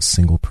talking to a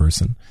single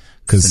person?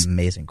 It's an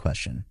amazing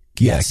question.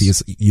 Yeah,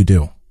 yes. You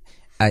do.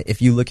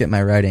 If you look at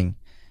my writing,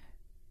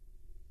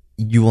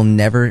 you will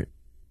never,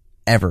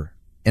 ever,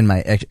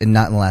 not in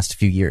the last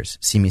few years,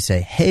 see me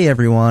say, hey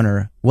everyone,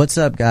 or what's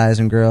up guys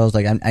and girls.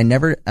 I'm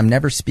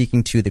never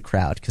speaking to the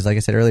crowd. Cause like I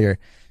said earlier,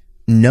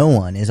 no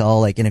one is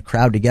all in a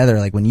crowd together.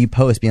 When you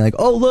post being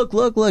oh,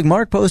 look,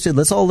 Mark posted,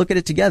 let's all look at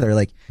it together.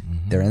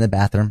 They're in the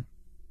bathroom.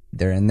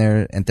 They're in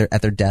there and they're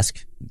at their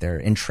desk. They're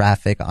in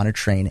traffic on a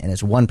train, and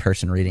it's one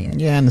person reading it.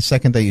 Yeah. And the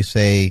second that you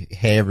say,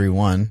 hey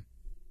everyone,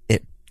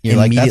 you're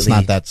like, that's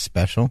not that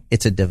special.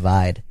 It's a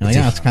divide.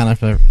 It's kind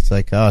of,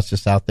 it's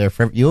just out there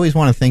for, you always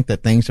want to think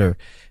that things are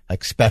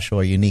special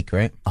or unique,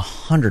 right?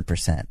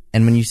 100%.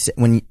 And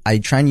when I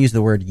try and use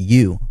the word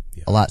you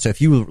a lot. So if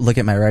you look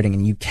at my writing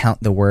and you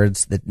count the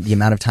words, the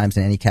amount of times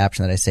in any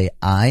caption that I say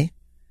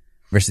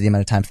versus the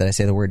amount of times that I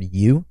say the word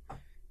you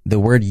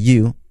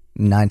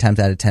 9 times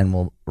out of 10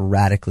 will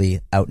radically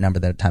outnumber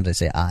the times I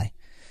say I.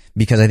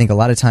 Because I think a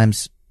lot of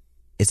times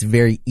it's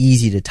very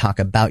easy to talk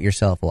about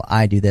yourself. Well,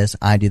 I do this,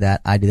 I do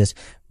that, I do this.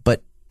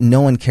 But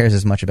no one cares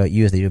as much about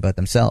you as they do about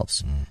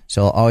themselves.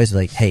 So I'll always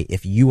like, hey,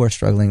 if you are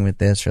struggling with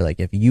this, or like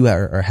if you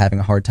are having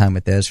a hard time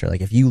with this, or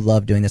like if you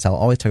love doing this, I'll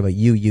always talk about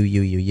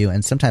you.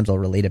 And sometimes I'll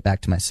relate it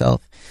back to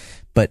myself.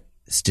 But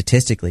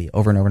statistically,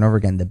 over and over and over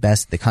again,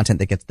 the content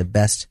that gets the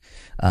best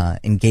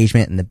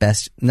engagement and the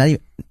best, not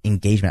even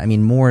engagement, I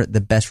mean more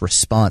the best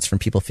response from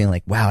people feeling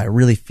like, wow, I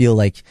really feel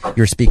like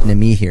you're speaking to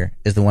me here,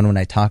 is the one when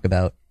I talk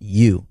about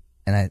you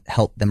and I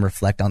help them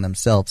reflect on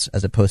themselves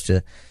as opposed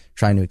to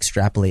trying to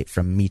extrapolate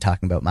from me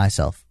talking about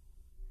myself.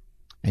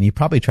 And you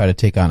probably try to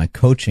take on a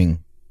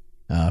coaching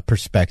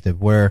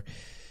perspective where,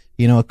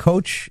 you know,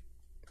 coaching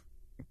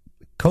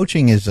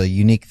is a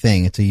unique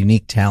thing. It's a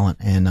unique talent.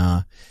 And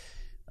a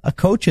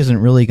coach isn't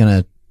really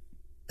they're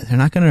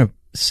not going to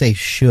say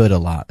should a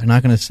lot. They're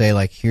not going to say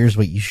like, here's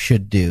what you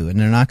should do. And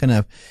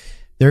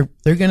they're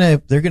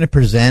going to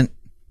present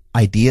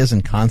ideas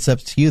and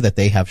concepts to you that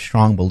they have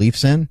strong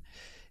beliefs in.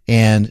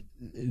 And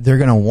they're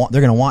going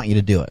to want you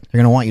to do it. They're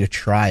going to want you to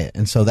try it.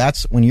 And so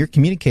that's when you're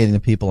communicating to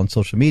people on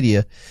social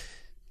media,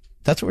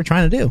 that's what we're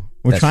trying to do.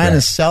 We're trying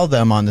to sell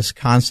them on this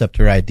concept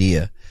or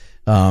idea.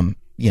 You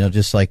know,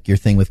 just like your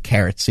thing with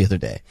carrots the other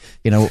day,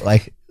 you know,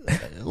 like,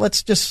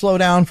 let's just slow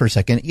down for a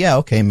second. Yeah.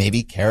 Okay.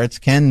 Maybe carrots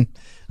can,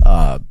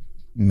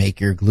 make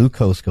your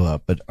glucose go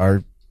up, but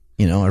are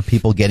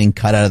people getting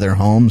cut out of their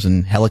homes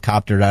and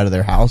helicoptered out of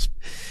their house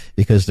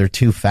because they're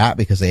too fat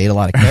because they ate a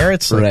lot of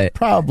carrots? Like, right.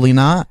 Probably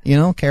not. You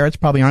know, carrots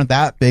probably aren't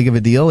that big of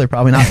a deal. They're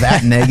probably not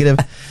that negative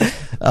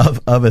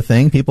of a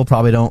thing. People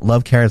probably don't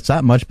love carrots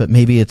that much, but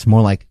maybe it's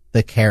more like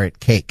the carrot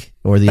cake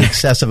or the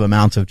excessive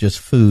amounts of just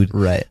food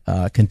right.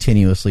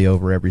 Continuously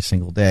over every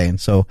single day. And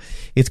so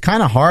it's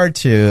kind of hard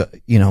to,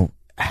 you know,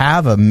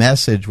 have a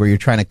message where you're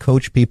trying to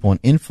coach people and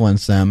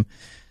influence them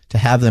to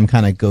have them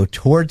kind of go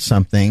towards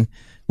something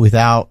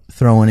without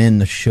throwing in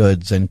the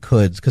shoulds and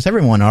coulds, because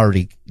everyone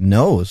already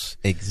knows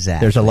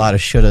exactly there's a lot of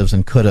should'ves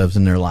and could'ves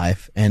in their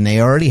life, and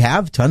they already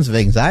have tons of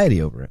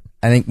anxiety over it.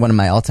 I think one of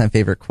my all-time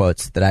favorite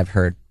quotes that I've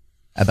heard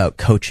about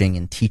coaching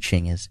and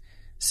teaching is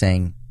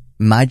saying,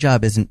 my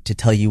job isn't to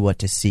tell you what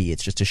to see,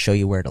 it's just to show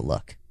you where to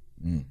look.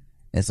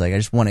 It's like, I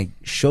just want to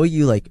show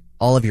you like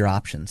all of your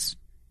options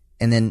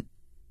and then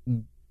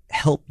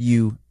help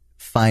you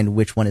find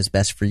which one is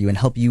best for you and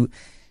help you,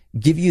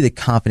 give you the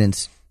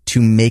confidence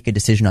to make a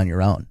decision on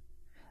your own.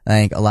 I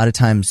think a lot of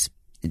times,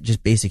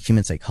 just basic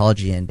human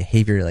psychology and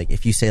behavior, like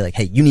if you say like,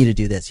 hey, you need to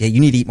do this, yeah, you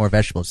need to eat more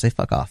vegetables, say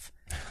fuck off.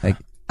 Like,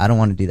 I don't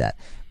want to do that.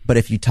 But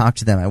if you talk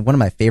to them, one of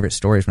my favorite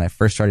stories when I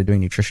first started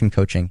doing nutrition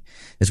coaching,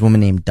 this woman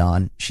named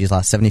Dawn, she's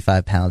lost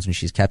 75 pounds and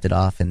she's kept it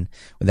off. And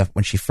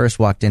when she first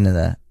walked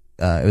into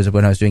it was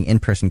when I was doing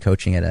in-person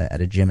coaching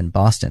at a gym in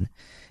Boston.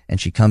 And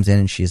she comes in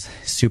and she's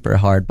super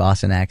hard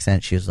Boston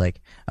accent. She was like,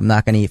 I'm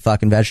not going to eat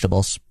fucking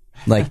vegetables.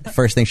 Like,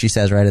 first thing she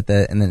says right at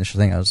the initial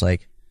thing, I was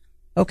like,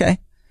 okay.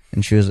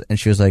 And she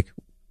was like,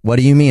 what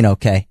do you mean,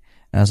 okay?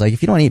 And I was like,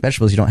 if you don't eat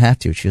vegetables, you don't have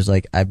to. She was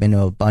like, I've been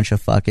to a bunch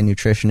of fucking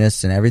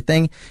nutritionists and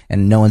everything,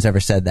 and no one's ever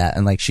said that.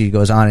 And like, she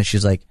goes on and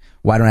she's like,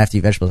 why don't I have to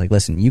eat vegetables? Like,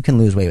 listen, you can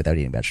lose weight without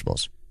eating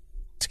vegetables.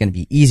 It's going to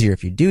be easier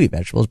if you do eat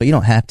vegetables, but you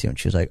don't have to. And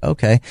she was like,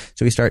 okay.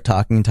 So we start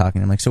talking.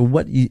 I'm like, so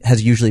what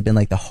has usually been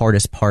like the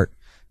hardest part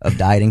of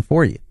dieting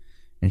for you?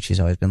 And she's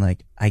always been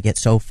like, I get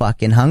so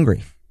fucking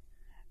hungry.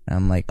 And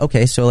I'm like,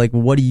 okay, so like,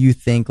 what do you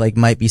think like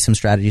might be some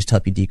strategies to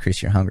help you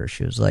decrease your hunger?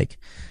 She was like,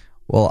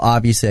 well,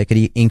 obviously I could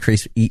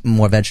eat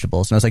more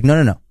vegetables. And I was like, no,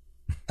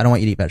 I don't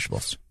want you to eat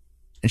vegetables.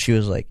 And she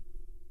was like,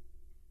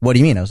 what do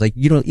you mean? I was like,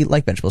 you don't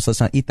like vegetables, so let's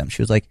not eat them.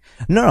 She was like,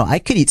 no, I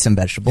could eat some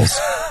vegetables.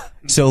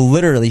 So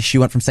literally she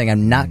went from saying,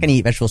 I'm not going to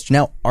eat vegetables to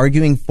now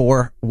arguing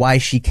for why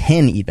she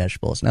can eat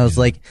vegetables. And I was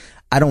like,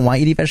 I don't want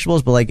you to eat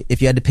vegetables, but like, if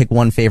you had to pick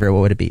one favorite,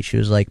 what would it be? She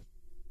was like,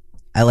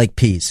 I like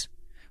peas.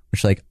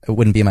 Which like, it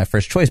wouldn't be my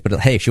first choice, but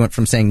hey, she went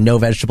from saying no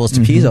vegetables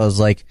to peas. I was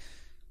like,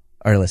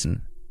 all right,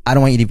 listen, I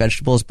don't want you to eat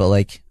vegetables, but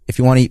like, if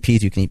you want to eat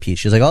peas, you can eat peas.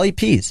 She was like, I'll eat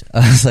peas. I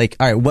was like,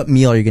 all right, what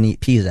meal are you going to eat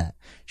peas at?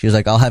 She was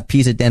like, I'll have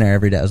peas at dinner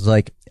every day. I was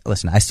like,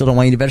 listen, I still don't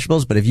want you to eat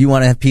vegetables, but if you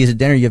want to have peas at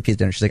dinner, you have peas at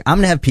dinner. She's like, I'm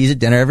going to have peas at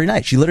dinner every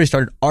night. She literally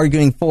started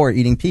arguing for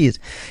eating peas.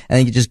 I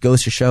think it just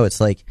goes to show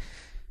it's like,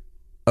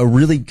 a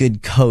really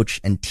good coach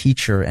and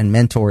teacher and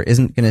mentor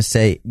isn't going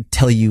to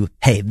tell you,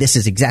 hey, this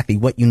is exactly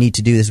what you need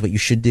to do. This is what you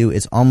should do.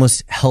 It's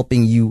almost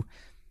helping you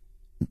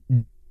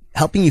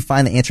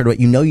find the answer to what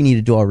you know you need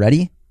to do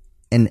already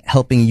and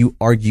helping you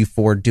argue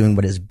for doing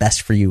what is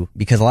best for you.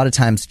 Because a lot of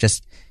times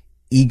just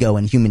ego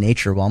and human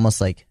nature will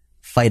almost like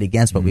fight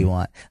against what we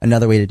want.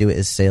 Another way to do it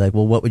is say like,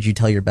 well, what would you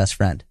tell your best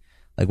friend?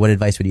 Like, what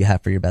advice would you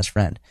have for your best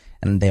friend?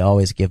 And they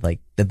always give like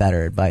the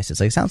better advice. It's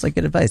like, sounds like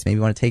good advice. Maybe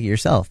you want to take it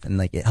yourself. And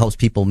like, it helps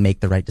people make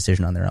the right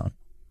decision on their own.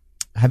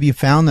 Have you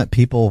found that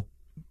people,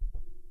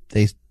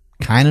 they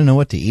kind of know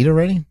what to eat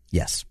already?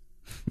 Yes.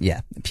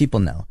 Yeah, people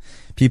know.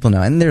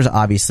 And there's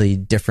obviously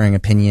differing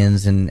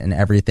opinions and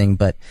everything,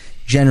 but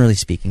generally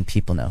speaking,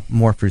 people know.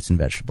 More fruits and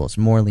vegetables,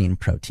 more lean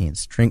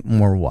proteins, drink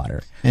more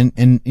water. And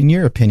in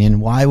your opinion,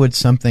 why would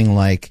something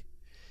like,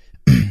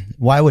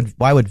 why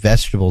would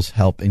vegetables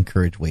help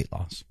encourage weight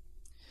loss?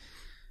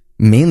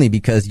 Mainly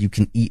because you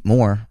can eat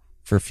more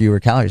for fewer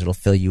calories. It'll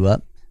fill you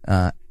up.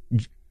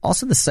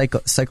 Also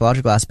the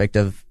psychological aspect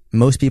of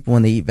most people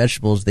when they eat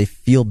vegetables, they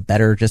feel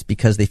better just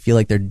because they feel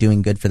like they're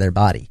doing good for their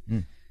body.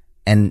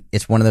 And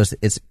it's one of those,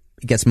 it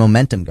gets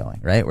momentum going,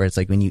 right? Where it's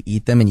like when you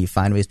eat them and you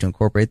find ways to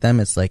incorporate them,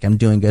 it's like, I'm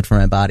doing good for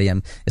my body.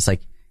 It's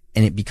like,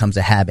 and it becomes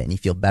a habit and you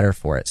feel better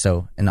for it.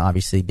 So, and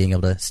obviously being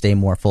able to stay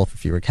more full for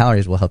fewer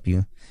calories will help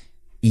you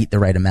eat the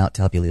right amount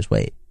to help you lose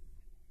weight.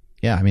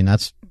 Yeah. I mean,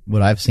 that's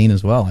what I've seen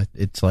as well.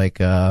 It's like,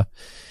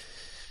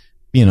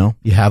 you know,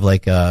 you have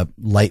like a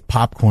light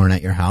popcorn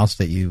at your house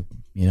that you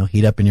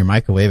heat up in your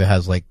microwave. It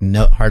has like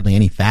hardly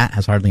any fat,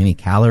 has hardly any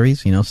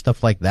calories,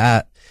 stuff like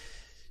that.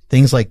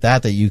 Things like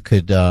that you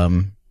could,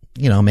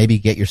 maybe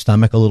get your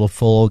stomach a little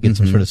full, get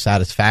some sort of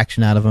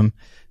satisfaction out of them.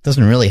 It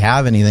doesn't really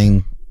have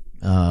anything,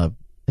 it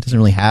doesn't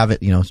really have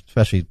it,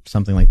 especially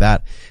something like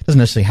that. It doesn't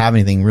necessarily have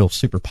anything real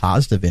super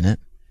positive in it,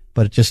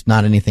 but it's just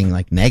not anything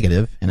like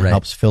negative, and it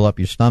helps fill up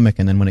your stomach.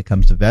 And then when it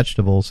comes to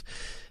vegetables,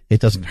 it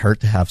doesn't hurt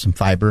to have some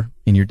fiber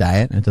in your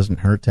diet, and it doesn't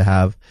hurt to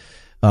have,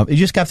 you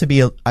just have to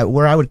be,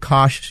 where I would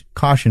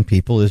caution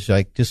people is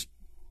like, just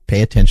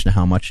pay attention to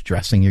how much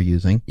dressing you're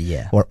using,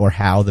 or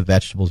how the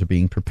vegetables are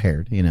being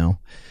prepared.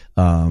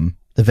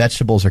 The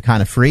vegetables are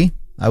kind of free,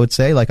 I would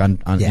say, like in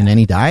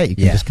any diet, you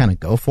can just kind of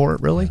go for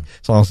it, really,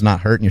 as long as it's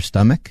not hurting your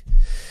stomach,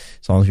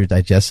 as long as your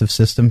digestive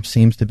system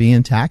seems to be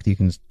intact, you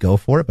can just go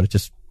for it. But it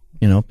just,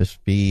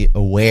 just be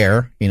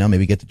aware,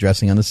 maybe get the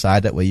dressing on the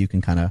side. That way you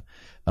can kind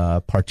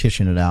of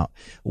partition it out.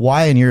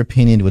 Why, in your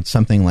opinion, would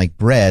something like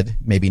bread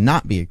maybe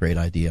not be a great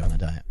idea on a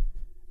diet?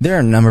 There are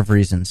a number of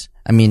reasons.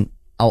 I mean,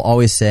 I'll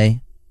always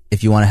say,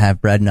 if you want to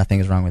have bread, nothing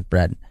is wrong with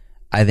bread.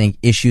 I think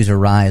issues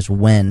arise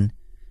when,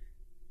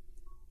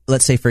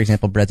 let's say, for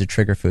example, bread's a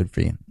trigger food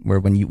for you, where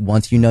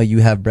once you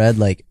have bread,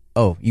 like,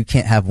 oh, you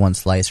can't have one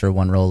slice or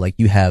one roll, like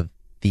you have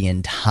the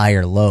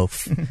entire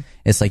loaf.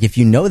 It's like, if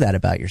you know that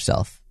about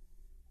yourself,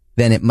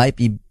 then it might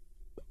be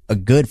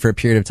good for a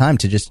period of time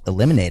to just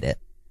eliminate it.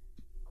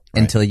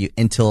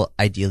 Until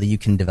ideally you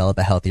can develop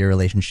a healthier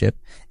relationship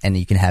and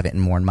you can have it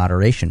more in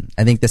moderation.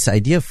 I think this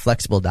idea of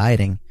flexible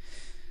dieting,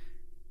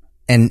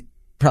 and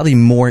probably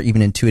more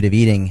even intuitive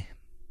eating,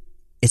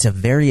 it's a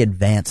very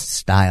advanced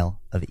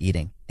style of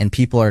eating, and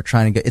people are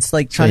trying to go, it's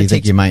like trying to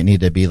think you might need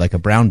to be like a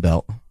brown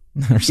belt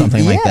or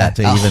something like that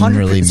to even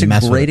really mess with it.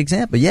 It's a great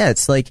example. Yeah.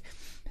 It's like,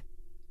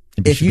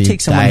 if you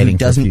take someone who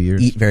doesn't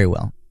eat very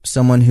well,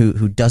 someone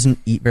who doesn't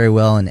eat very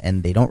well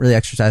and they don't really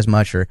exercise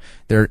much, or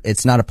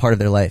it's not a part of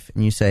their life,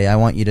 and you say, I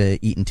want you to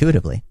eat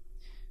intuitively.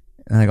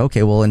 And I'm like,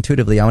 okay, well,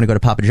 intuitively, I want to go to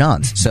Papa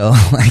John's. So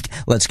like,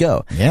 let's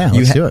go. Yeah,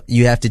 let's do it.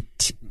 You have to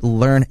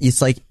learn.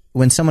 It's like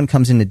when someone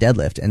comes into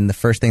deadlift and the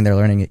first thing they're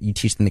learning, you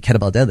teach them the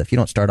kettlebell deadlift. You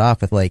don't start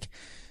off with like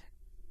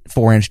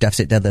 4-inch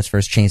deficit deadlifts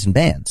versus chains and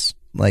bands.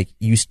 Like,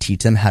 you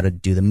teach them how to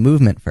do the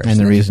movement first. And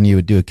the reason you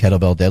would do a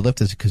kettlebell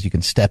deadlift is because you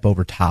can step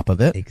over top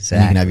of it. Exactly.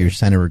 And you can have your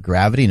center of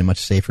gravity in a much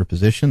safer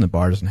position. The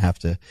bar doesn't have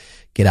to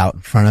get out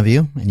in front of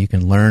you, and you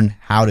can learn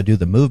how to do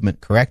the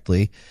movement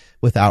correctly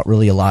without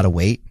really a lot of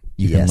weight.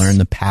 You can learn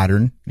the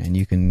pattern, and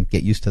you can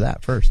get used to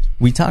that first.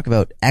 We talk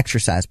about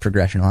exercise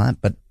progression a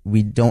lot, but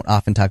we don't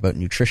often talk about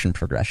nutrition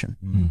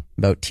progression,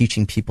 about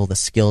teaching people the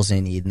skills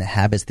they need and the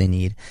habits they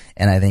need.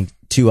 And I think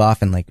too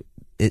often, like,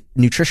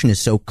 nutrition is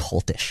so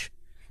cultish.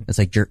 It's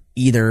like you're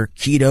either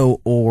keto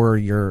or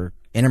you're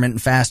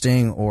intermittent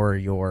fasting,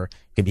 or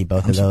could be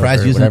both of those. I'm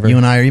surprised you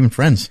and I are even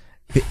friends.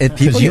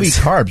 Because you eat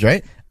carbs,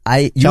 right?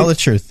 Tell the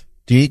truth.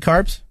 Do you eat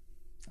carbs?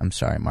 I'm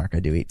sorry, Mark.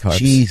 I do eat carbs.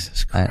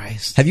 Jesus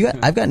Christ.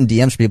 I've gotten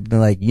DMs from people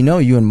being like,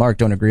 you and Mark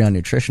don't agree on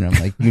nutrition. I'm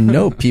like,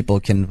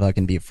 people can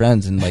fucking be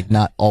friends and like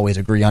not always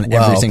agree on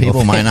every single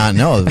people thing. Might not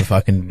know the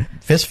fucking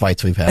fist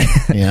fights we've had.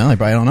 They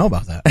probably don't know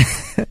about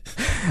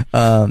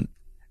that.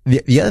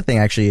 The other thing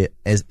actually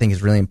I think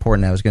is really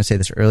important. I was going to say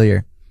this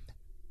earlier.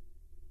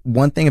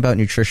 One thing about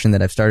nutrition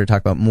that I've started to talk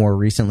about more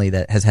recently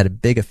that has had a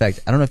big effect.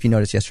 I don't know if you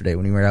noticed yesterday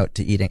when we were out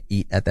to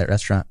eat at that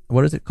restaurant.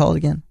 What is it called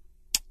again?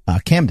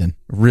 Camden.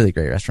 Really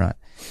great restaurant.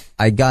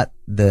 I got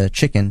the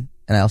chicken,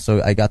 and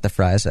I got the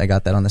fries. I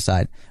got that on the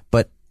side,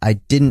 but I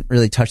didn't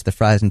really touch the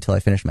fries until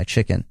I finished my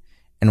chicken.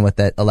 And what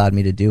that allowed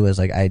me to do was,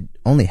 like, I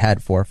only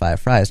had 4 or 5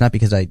 fries, not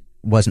because I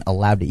wasn't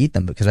allowed to eat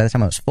them, because by the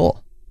time I was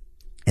full.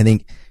 I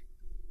think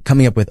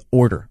coming up with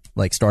order,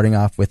 like starting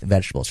off with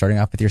vegetables, starting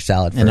off with your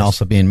salad first. And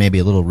also being maybe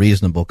a little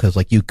reasonable, because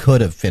like you could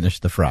have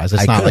finished the fries.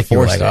 It's not like you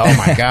were like, oh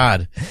my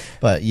God.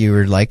 But you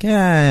were like,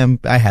 I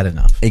had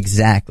enough.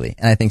 Exactly.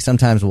 And I think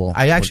sometimes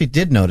I actually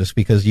did notice,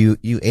 because you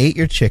ate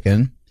your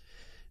chicken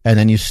and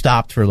then you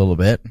stopped for a little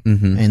bit,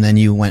 and then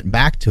you went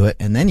back to it,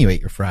 and then you ate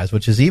your fries,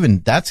 which is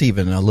that's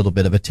even a little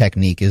bit of a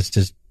technique, is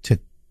to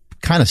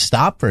kind of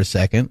stop for a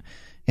second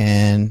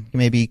and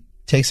maybe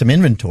take some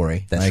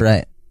inventory. That's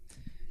right.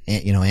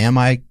 Am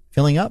I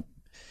filling up?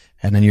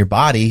 And then your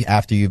body,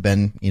 after you've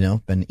been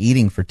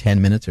eating for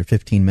 10 minutes or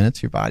 15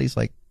 minutes, your body's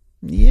like,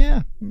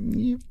 yeah,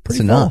 you're pretty It's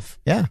full. enough.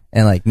 Yeah.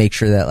 And like make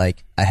sure that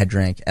like I had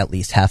drank at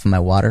least half of my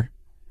water.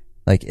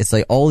 Like it's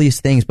like all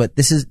these things, but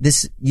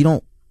this you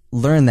don't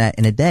learn that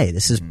in a day.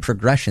 This is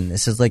progression.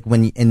 This is like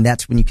and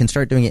that's when you can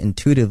start doing it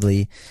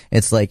intuitively.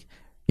 It's like,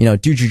 do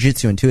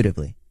jujitsu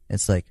intuitively.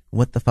 It's like,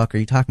 what the fuck are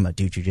you talking about?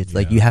 Do jujitsu?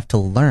 Like you have to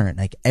learn,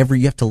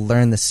 you have to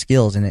learn the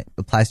skills, and it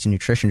applies to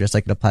nutrition just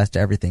like it applies to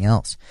everything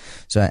else.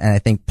 So, and I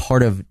think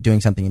part of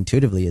doing something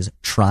intuitively is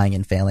trying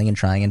and failing and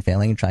trying and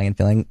failing and trying and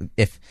failing.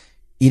 If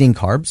eating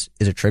carbs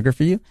is a trigger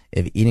for you,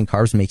 if eating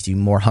carbs makes you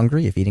more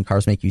hungry, if eating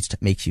carbs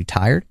makes you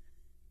tired,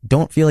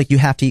 don't feel like you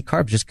have to eat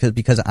carbs just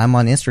because I'm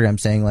on Instagram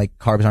saying like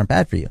carbs aren't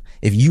bad for you.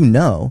 If you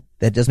know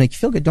that does make you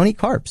feel good, don't eat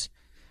carbs.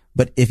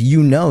 But if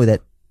you know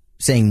that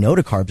saying no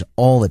to carbs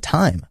all the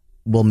time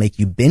will make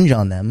you binge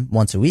on them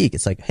once a week,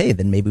 it's like, hey,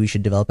 then maybe we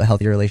should develop a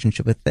healthier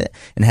relationship with it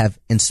and have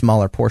in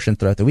smaller portions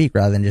throughout the week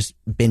rather than just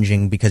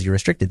binging because you're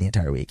restricted the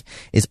entire week.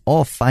 It's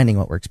all finding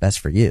what works best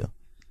for you.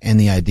 And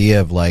the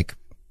idea of like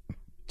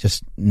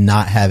just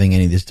not having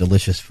any of these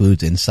delicious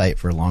foods in sight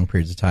for long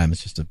periods of time is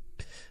just a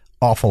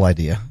awful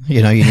idea.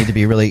 You need to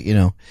be really,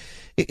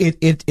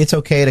 it's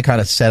okay to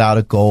kind of set out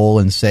a goal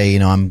and say,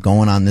 I'm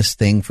going on this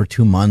thing for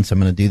 2 months. I'm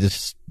going to do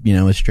this,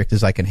 as strict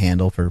as I can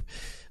handle for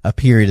a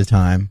period of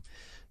time.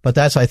 But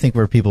that's, I think,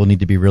 where people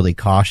need to be really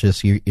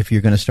cautious. If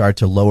you're going to start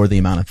to lower the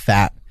amount of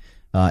fat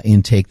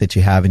intake that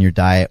you have in your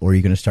diet, or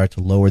you're going to start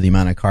to lower the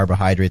amount of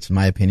carbohydrates, in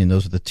my opinion,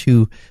 those are the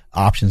two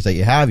options that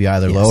you have. You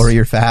either lower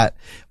your fat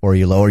or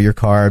you lower your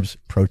carbs.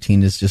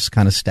 Protein is just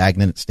kind of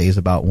stagnant. It stays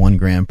about 1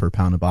 gram per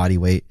pound of body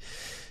weight.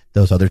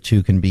 Those other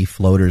two can be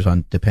floaters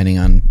depending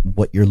on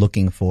what you're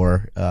looking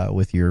for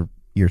with your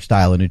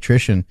style of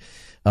nutrition.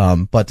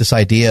 But this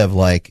idea of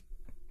like,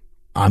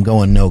 I'm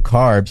going no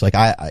carbs, like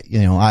I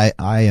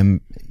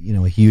am,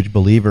 a huge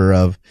believer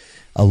of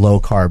a low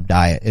carb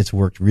diet. It's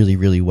worked really,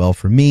 really well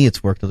for me.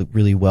 It's worked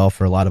really well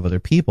for a lot of other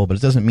people, but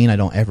it doesn't mean I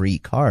don't ever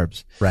eat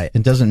carbs. Right.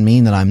 It doesn't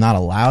mean that I'm not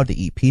allowed to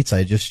eat pizza.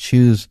 I just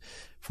choose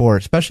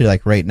especially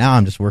like right now,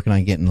 I'm just working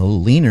on getting a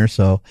little leaner.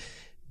 So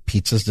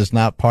pizza's just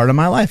not part of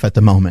my life at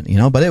the moment,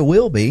 but it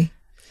will be.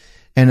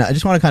 And I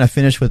just want to kind of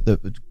finish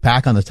with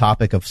back on the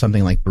topic of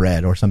something like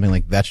bread or something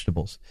like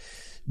vegetables.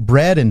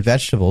 Bread and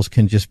vegetables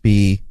can just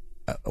be,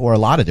 or a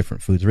lot of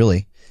different foods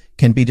really,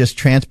 can be just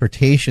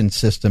transportation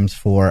systems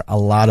for a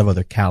lot of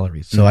other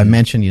calories. So I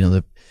mentioned,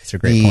 That's a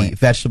great point.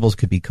 Vegetables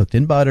could be cooked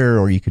in butter,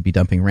 or you could be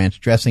dumping ranch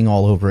dressing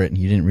all over it, and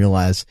you didn't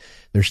realize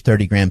there's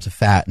 30 grams of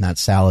fat in that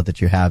salad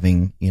that you're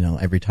having,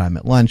 every time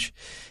at lunch.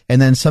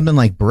 And then something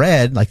like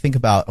bread, like think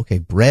about, okay,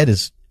 bread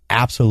is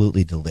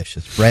absolutely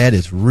delicious. Bread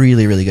is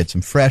really, really good.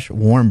 Some fresh,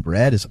 warm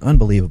bread is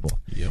unbelievable.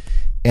 Yep.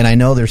 And I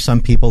know there's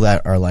some people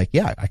that are like,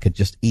 yeah, I could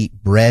just eat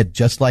bread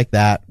just like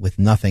that with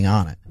nothing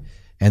on it.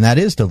 And that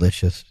is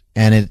delicious.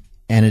 And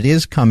it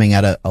is coming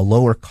at a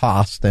lower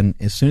cost than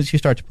as soon as you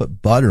start to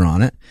put butter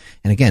on it.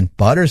 And again,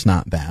 butter's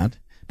not bad,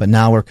 but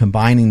now we're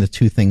combining the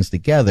two things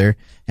together.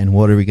 And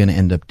what are we going to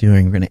end up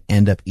doing? We're going to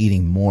end up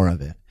eating more of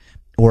it.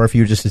 Or if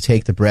you were just to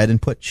take the bread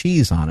and put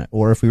cheese on it,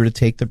 or if we were to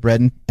take the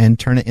bread and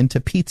turn it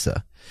into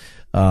pizza,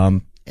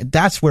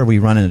 that's where we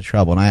run into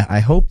trouble. And I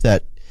hope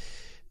that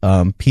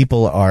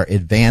people are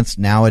advanced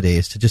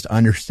nowadays to just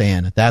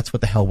understand that that's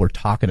what the hell we're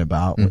talking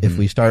about. Mm-hmm. If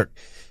we start,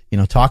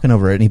 talking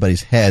over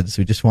anybody's heads,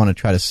 we just want to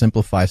try to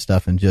simplify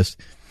stuff and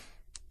just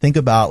think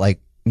about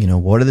like,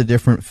 what are the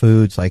different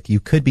foods? Like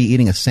you could be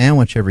eating a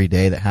sandwich every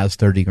day that has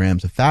 30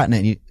 grams of fat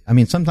in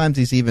it. Sometimes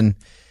these even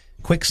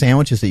quick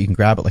sandwiches that you can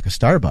grab at like a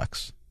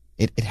Starbucks,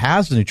 it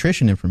has the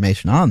nutrition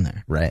information on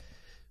there. Right.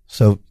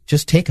 So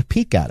just take a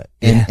peek at it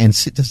and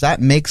see, does that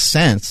make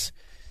sense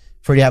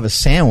for you to have a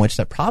sandwich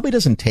that probably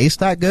doesn't taste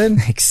that good,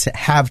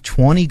 have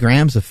 20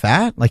 grams of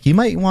fat? Like you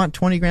might want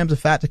 20 grams of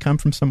fat to come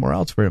from somewhere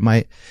else where it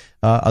might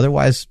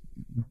otherwise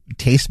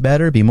taste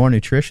better, be more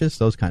nutritious,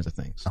 those kinds of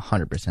things.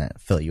 100%.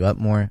 Fill you up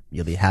more.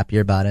 You'll be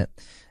happier about it.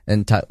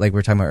 And like we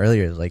were talking about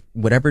earlier, is like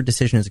whatever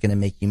decision is going to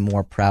make you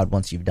more proud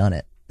once you've done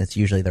it, that's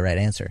usually the right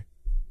answer.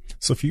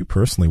 So for you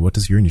personally, what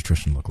does your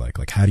nutrition look like?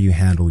 Like, how do you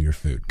handle your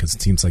food? Because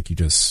it seems like you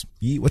just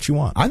eat what you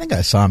want. I think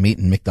I saw him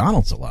eating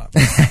McDonald's a lot.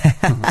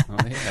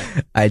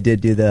 I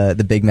did do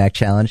the Big Mac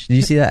challenge. Did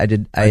you see that?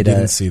 I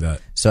didn't see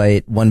that. So I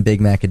ate one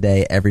Big Mac a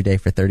day every day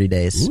for 30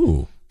 days.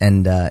 Ooh.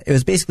 And it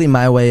was basically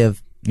my way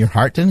of... Your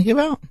heart didn't give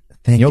out?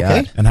 Thank you God.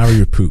 Okay? And how are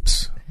your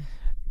poops?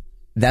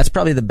 That's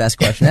probably the best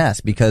question to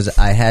ask because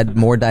I had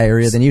more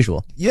diarrhea than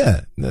usual.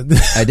 Yeah.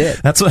 I did.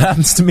 That's what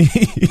happens to me.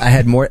 I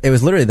had more. It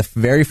was literally the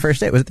very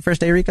first day. Was it the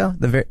first day, Rico?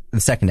 The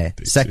second day.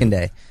 Second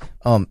day.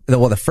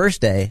 The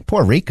first day.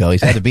 Poor Rico.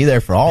 He's had to be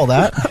there for all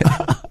that.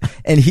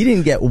 And he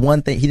didn't get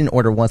one thing. He didn't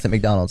order once at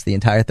McDonald's the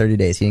entire 30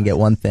 days. He didn't get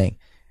one thing.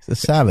 He's a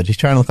savage. He's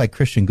trying to look like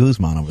Christian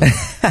Guzman over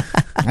there.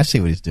 I see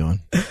what he's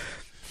doing.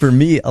 For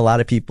me, a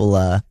lot of people,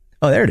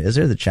 there it is.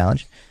 There's the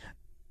challenge.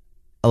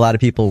 A lot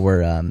of people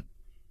were,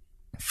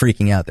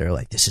 freaking out. They're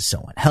like, this is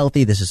so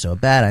unhealthy. This is so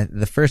bad.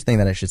 The first thing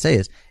that I should say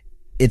is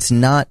it's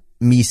not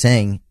me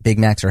saying Big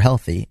Macs are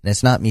healthy, and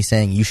it's not me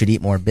saying you should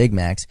eat more Big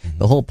Macs.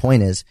 The whole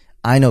point is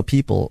I know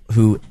people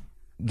who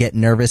get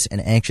nervous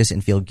and anxious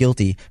and feel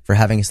guilty for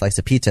having a slice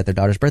of pizza at their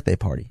daughter's birthday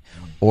party,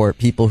 or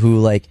people who,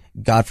 like,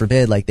 God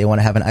forbid, like they want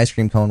to have an ice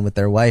cream cone with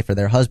their wife or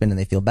their husband and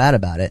they feel bad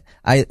about it.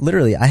 I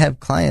have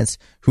clients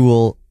who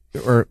will,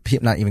 or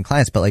not even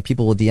clients, but like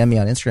people will DM me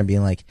on Instagram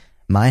being like,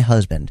 my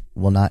husband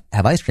will not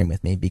have ice cream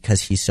with me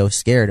because he's so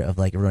scared of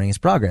like ruining his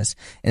progress.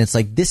 And it's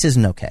like, this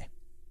isn't okay.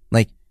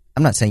 Like,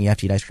 I'm not saying you have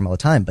to eat ice cream all the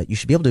time, but you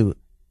should be able to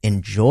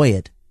enjoy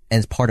it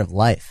as part of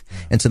life.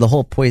 And so the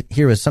whole point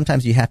here is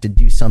sometimes you have to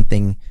do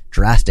something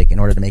drastic in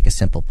order to make a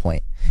simple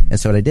point. And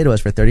so what I did was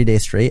for 30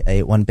 days straight, I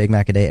ate one Big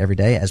Mac a day every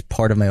day as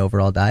part of my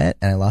overall diet,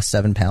 and I lost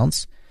 7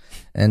 pounds.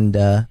 And,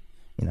 that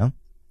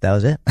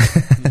was it.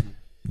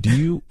 Do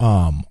you,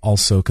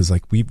 also, cause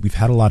like we've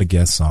had a lot of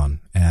guests on,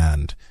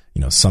 and,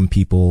 some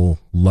people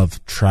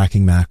love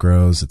tracking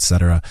macros, et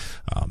cetera.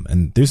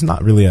 And there's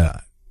not really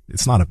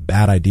it's not a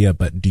bad idea,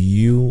 but do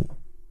you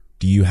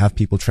have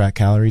people track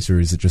calories, or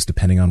is it just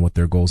depending on what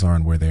their goals are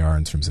and where they are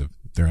in terms of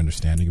their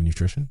understanding of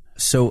nutrition?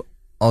 So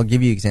I'll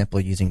give you an example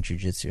using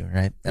jujitsu,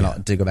 right?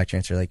 And to go back to your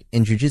answer, like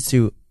in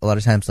jujitsu, a lot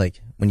of times,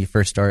 like when you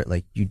first start,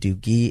 like you do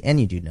gi and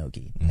you do no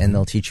gi, and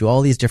they'll teach you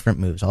all these different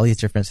moves, all these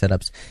different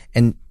setups,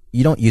 and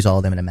you don't use all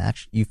of them in a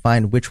match. You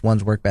find which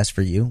ones work best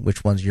for you,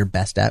 which ones you're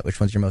best at, which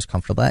ones you're most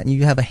comfortable at, and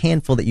you have a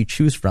handful that you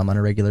choose from on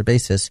a regular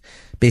basis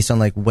based on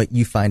like what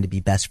you find to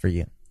be best for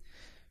you.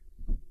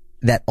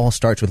 That all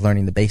starts with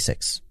learning the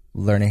basics.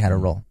 Learning how to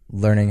roll,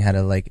 learning how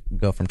to like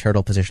go from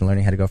turtle position,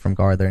 learning how to go from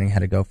guard, learning how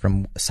to go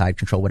from side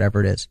control, whatever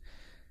it is.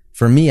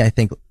 For me, I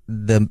think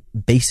the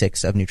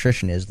basics of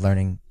nutrition is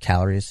learning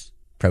calories,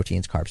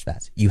 proteins, carbs,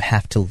 fats. You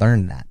have to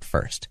learn that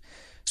first.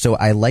 So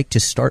I like to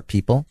start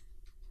people,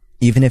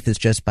 even if it's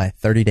just by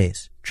 30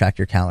 days, track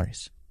your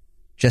calories,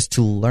 just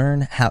to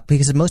learn how,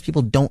 because most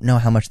people don't know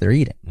how much they're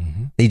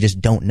eating. They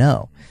just don't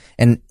know.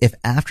 And if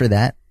after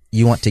that,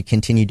 you want to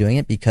continue doing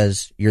it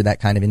because you're that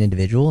kind of an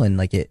individual and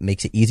like it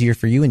makes it easier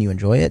for you and you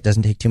enjoy it,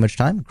 doesn't take too much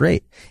time,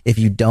 great. If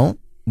you don't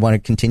want to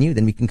continue,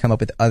 then we can come up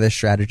with other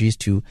strategies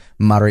to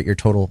moderate your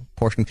total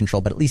portion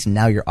control, but at least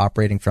now you're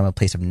operating from a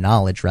place of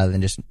knowledge rather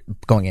than just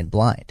going in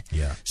blind.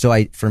 Yeah. So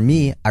for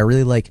me, I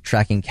really like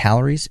tracking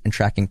calories and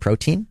tracking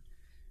protein,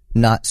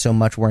 not so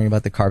much worrying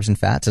about the carbs and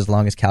fats as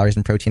long as calories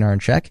and protein are in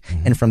check.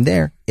 And from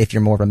there, if you're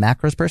more of a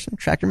macros person,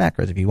 track your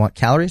macros. If you want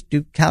calories,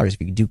 do calories.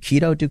 If you do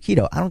keto, do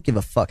keto. I don't give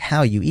a fuck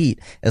how you eat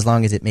as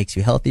long as it makes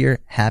you healthier,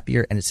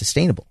 happier, and it's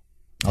sustainable.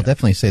 I'll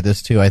definitely say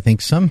this too. I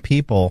think some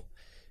people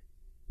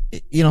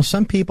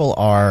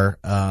are,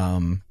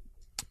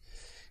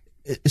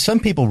 some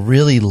people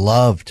really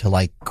love to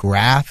like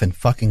graph and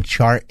fucking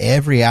chart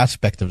every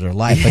aspect of their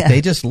life. Yeah. Like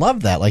they just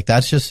love that. Like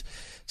that's just,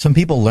 some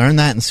people learn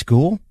that in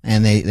school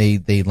and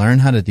they learn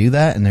how to do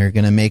that, and they're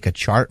going to make a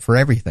chart for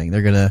everything.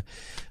 They're going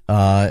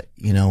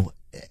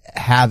to,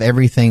 have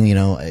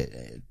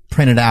everything,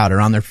 printed out or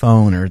on their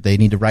phone, or they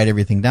need to write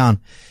everything down.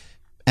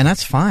 And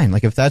that's fine.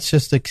 Like if that's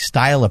just the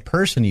style of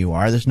person you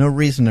are, there's no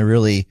reason to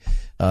really,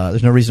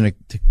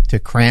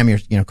 to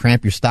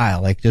cramp your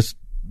style. Like just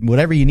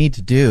whatever you need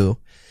to do,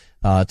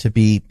 to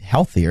be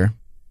healthier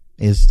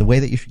is the way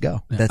that you should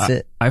go. That's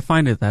it. I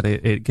find that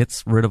it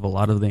gets rid of a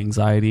lot of the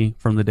anxiety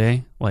from the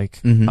day.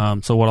 Like,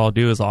 so what I'll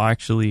do is I'll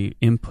actually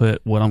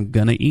input what I'm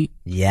going to eat.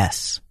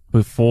 Yes.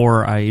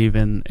 Before I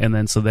even, and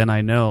then, so then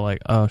I know like,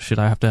 oh shit,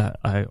 I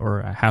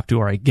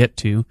get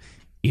to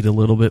eat a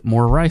little bit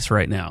more rice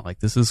right now. Like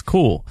this is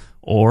cool.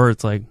 Or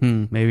it's like,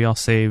 maybe I'll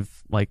save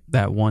like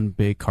that one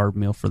big carb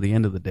meal for the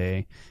end of the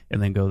day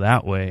and then go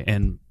that way.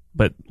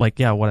 But like,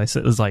 yeah, what I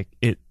said is like,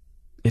 it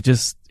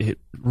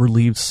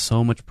relieves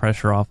so much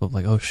pressure off of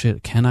like, oh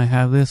shit, can I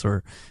have this,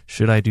 or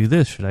should I do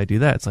this? Should I do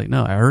that? It's like,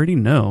 no, I already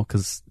know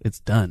because it's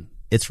done.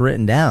 It's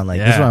written down. Like,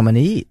 this is what I'm going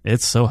to eat.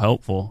 It's so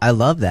helpful. I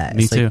love that.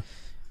 Me too.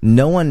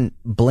 No one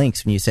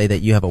blinks when you say that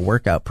you have a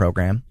workout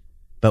program,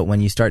 but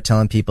when you start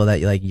telling people that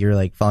you're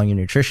like following your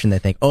nutrition, they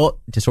think, oh,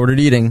 disordered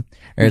eating.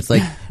 Or it's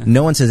like,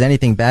 no one says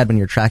anything bad when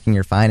you're tracking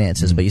your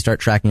finances, but you start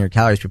tracking your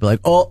calories. People are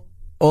like, oh,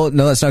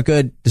 no, that's not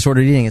good.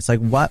 Disordered eating. It's like,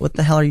 what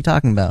the hell are you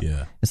talking about?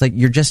 Yeah. It's like,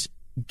 you're just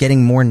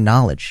getting more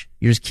knowledge.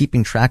 You're just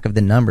keeping track of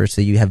the numbers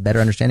so you have better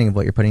understanding of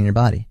what you're putting in your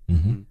body.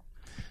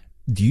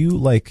 Do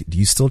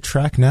you still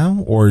track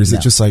now, or is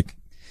it just like,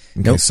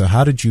 okay, nope. So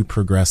how did you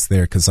progress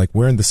there? Cause like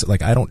we're in this,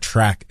 like I don't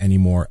track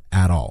anymore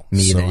at all.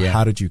 Me either, so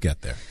how did you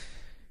get there?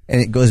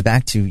 And it goes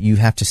back to, you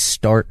have to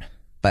start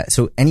by,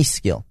 so any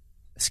skill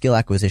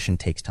acquisition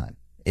takes time.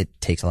 It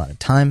takes a lot of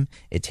time.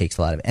 It takes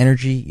a lot of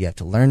energy. You have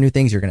to learn new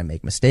things. You're going to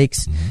make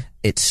mistakes.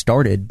 It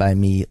started by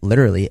me,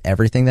 literally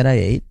everything that I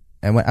ate.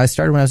 And I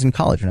started when I was in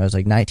college, when I was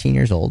like 19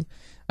 years old.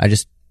 I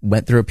just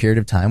went through a period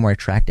of time where I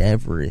tracked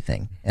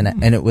everything. And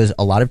it was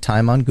a lot of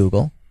time on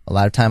Google, A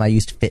lot of time I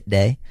used Fit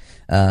Day,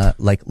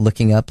 like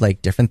looking up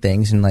like different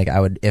things, and like I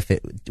would, if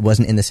it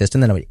wasn't in the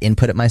system, then I would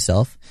input it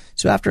myself.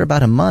 So after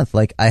about a month,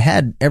 like I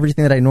had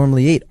everything that I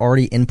normally ate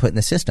already input in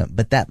the system,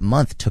 but that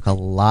month took a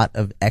lot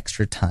of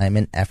extra time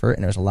and effort,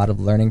 and there was a lot of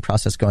learning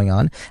process going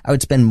on. I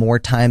would spend more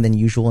time than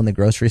usual in the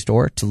grocery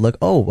store to look,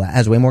 oh, it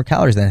has way more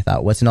calories than I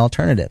thought. What's an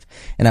alternative?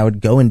 And I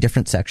would go in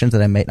different sections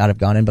that I might not have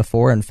gone in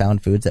before and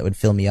found foods that would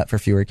fill me up for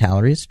fewer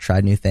calories,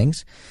 tried new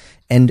things.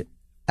 And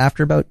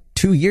after about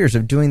 2 years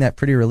of doing that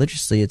pretty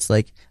religiously, it's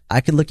like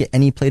I could look at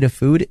any plate of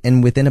food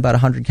and within about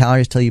 100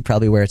 calories tell you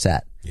probably where it's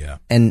at. Yeah.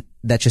 And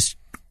that just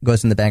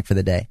goes in the bank for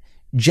the day.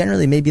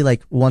 Generally, maybe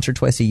like once or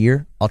twice a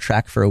year, I'll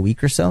track for a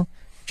week or so.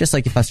 Just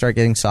like if I start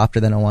getting softer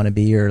than I want to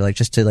be, or like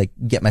just to like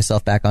get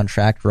myself back on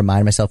track,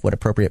 remind myself what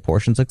appropriate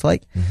portions look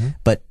like. Mm-hmm.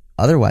 But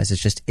otherwise,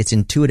 it's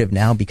intuitive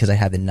now because I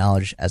have the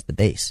knowledge as the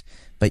base.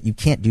 But you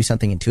can't do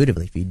something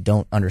intuitively if you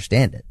don't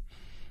understand it.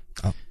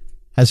 Oh.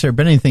 Has there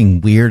been anything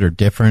weird or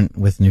different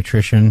with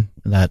nutrition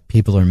that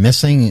people are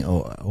missing,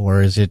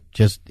 or is it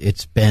just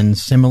it's been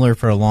similar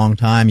for a long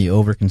time? You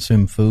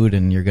overconsume food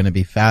and you're going to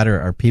be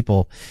fatter. Are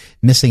people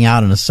missing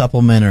out on a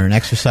supplement or an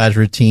exercise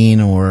routine,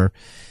 or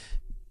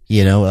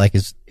like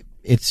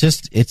it's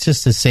just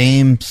the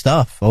same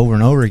stuff over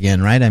and over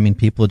again, right? I mean,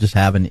 people just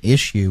have an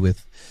issue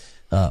with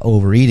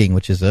overeating,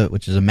 which is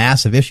a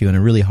massive issue and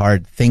a really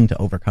hard thing to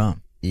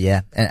overcome.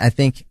 Yeah, and I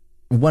think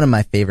one of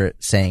my favorite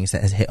sayings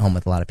that has hit home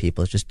with a lot of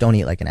people is just don't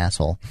eat like an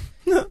asshole.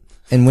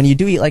 And when you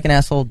do eat like an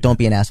asshole, don't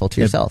be an asshole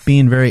to yourself.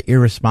 Being very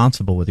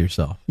irresponsible with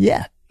yourself.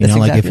 Yeah.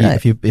 Like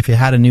if you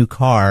had a new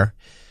car,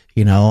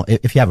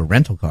 if you have a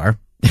rental car,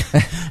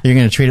 you're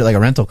going to treat it like a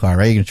rental car,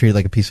 right? You're going to treat it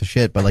like a piece of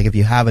shit. But like if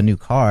you have a new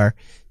car,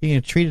 you're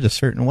going to treat it a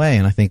certain way.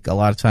 And I think a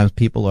lot of times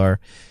people are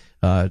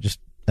just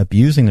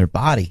abusing their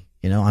body,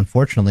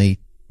 unfortunately,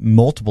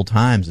 multiple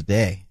times a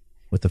day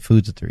with the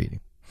foods that they're eating.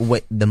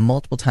 The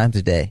multiple times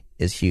a day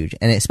is huge.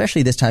 And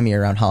especially this time of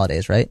year around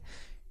holidays, right?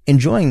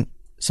 Enjoying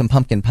some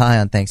pumpkin pie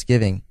on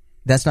Thanksgiving,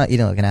 that's not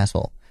eating like an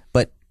asshole.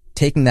 But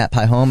taking that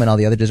pie home and all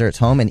the other desserts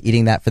home and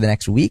eating that for the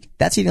next week,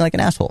 that's eating like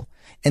an asshole.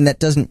 And that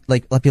doesn't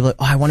like let people like,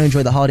 oh, I want to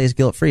enjoy the holidays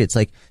guilt free. It's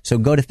like, so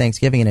go to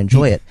Thanksgiving and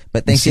enjoy it.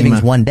 But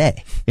Thanksgiving's one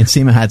day. And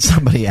Seema had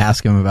somebody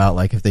ask him about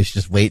like if they should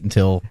just wait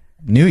until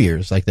New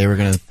Year's, like they were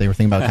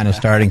thinking about kind of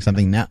starting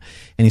something now.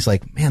 And he's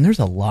like, man, there's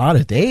a lot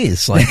of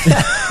days like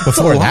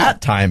before that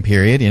time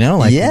period,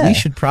 we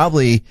should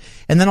probably,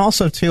 and then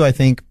also too, I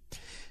think,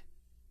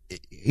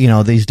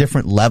 these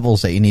different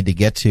levels that you need to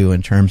get to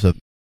in terms of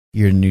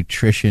your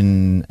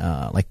nutrition,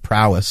 like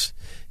prowess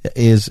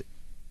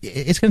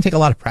it's going to take a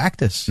lot of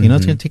practice.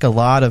 It's going to take a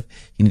lot of,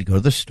 you need to go to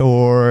the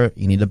store,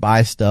 you need to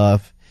buy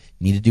stuff.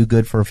 You need to do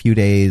good for a few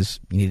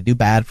days. You need to do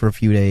bad for a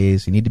few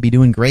days. You need to be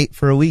doing great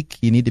for a week.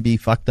 You need to be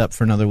fucked up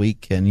for another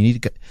week. And you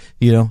need to,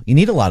 you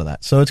need a lot of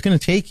that. So it's going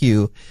to take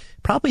you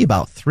probably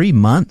about 3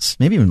 months,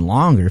 maybe even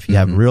longer if you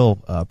have real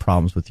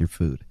problems with your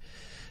food.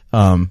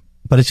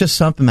 But it's just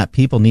something that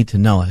people need to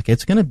know. Like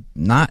it's going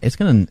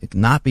to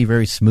not be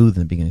very smooth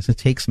in the beginning. It's going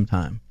to take some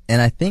time. And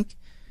I think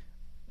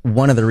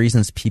one of the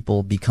reasons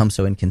people become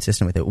so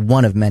inconsistent with it,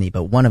 one of many,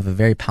 but one of the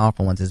very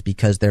powerful ones is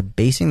because they're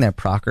basing their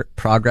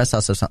progress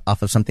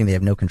off of something they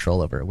have no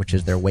control over, which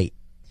is their weight.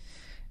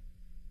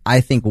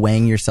 I think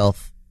weighing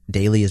yourself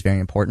daily is very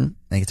important.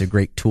 I think it's a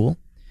great tool.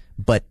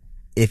 But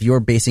if you're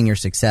basing your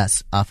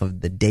success off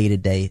of the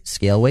day-to-day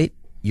scale weight,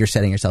 you're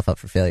setting yourself up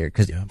for failure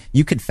because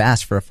you could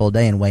fast for a full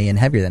day and weigh in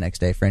heavier the next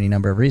day for any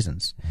number of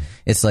reasons.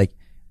 It's like,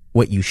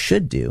 what you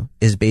should do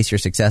is base your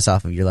success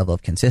off of your level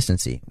of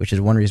consistency, which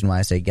is one reason why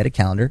I say get a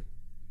calendar.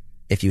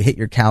 If you hit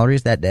your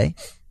calories that day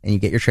and you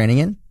get your training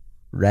in,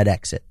 red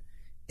X it.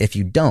 If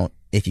you don't,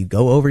 if you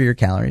go over your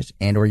calories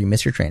and or you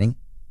miss your training,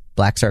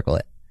 black circle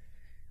it.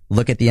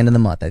 Look at the end of the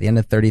month, at the end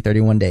of 30,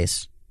 31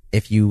 days.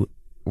 If you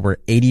were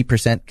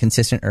 80%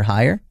 consistent or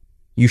higher,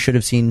 you should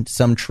have seen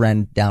some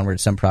trend downward,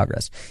 some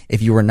progress.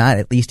 If you were not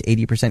at least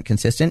 80%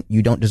 consistent,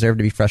 you don't deserve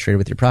to be frustrated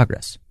with your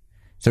progress.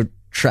 So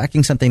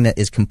tracking something that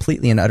is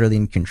completely and utterly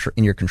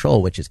in your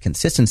control, which is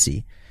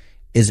consistency,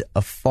 is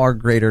a far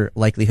greater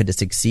likelihood to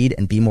succeed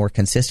and be more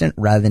consistent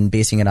rather than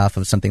basing it off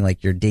of something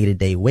like your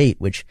day-to-day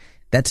weight, which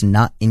that's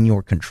not in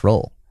your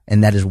control.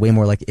 And that is way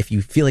more like if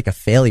you feel like a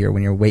failure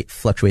when your weight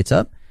fluctuates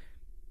up,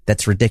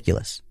 that's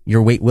ridiculous.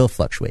 Your weight will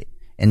fluctuate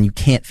and you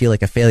can't feel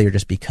like a failure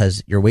just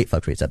because your weight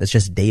fluctuates up. It's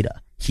just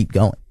data. Keep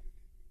going.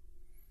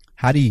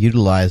 How do you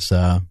utilize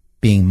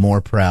being more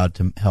proud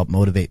to help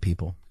motivate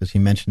people? Because you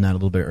mentioned that a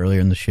little bit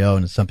earlier in the show,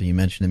 and it's something you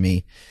mentioned to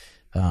me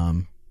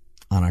on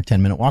our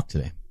 10-minute walk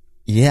today.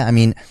 Yeah, I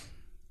mean,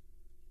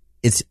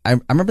 I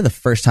remember the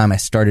first time I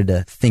started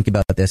to think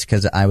about this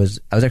because I was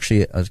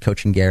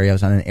coaching Gary. I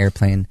was on an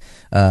airplane.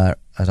 I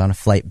was on a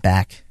flight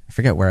back. I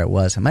forget where it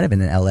was. I might have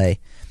been in LA,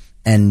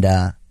 and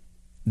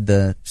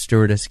the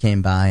stewardess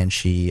came by and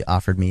she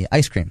offered me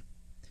ice cream.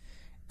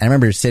 And I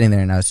remember just sitting there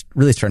and I was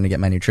really starting to get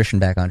my nutrition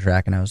back on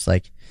track, and I was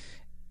like,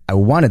 I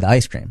wanted the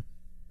ice cream.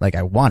 Like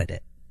I wanted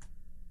it.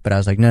 But I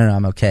was like, no,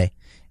 I'm okay.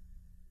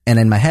 And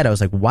in my head, I was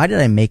like, why did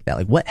I make that?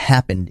 Like what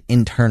happened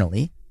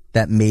internally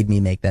that made me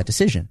make that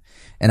decision?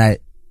 And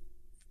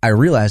I I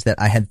realized that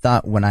I had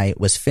thought when I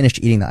was finished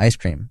eating the ice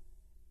cream,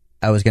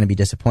 I was going to be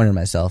disappointed in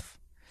myself.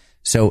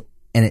 So,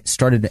 and it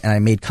started, and I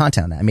made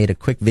content on that. I made a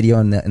quick video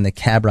in the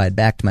cab ride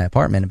back to my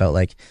apartment about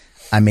like,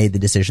 I made the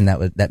decision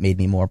that made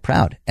me more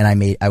proud. And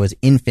I was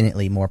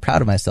infinitely more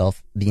proud of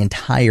myself the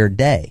entire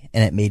day.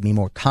 And it made me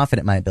more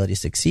confident in my ability to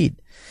succeed.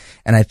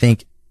 And I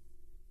think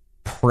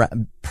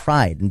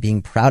pride and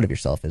being proud of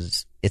yourself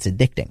it's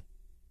addicting.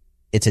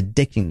 It's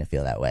addicting to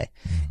feel that way.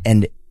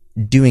 And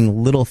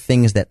doing little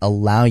things that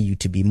allow you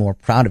to be more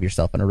proud of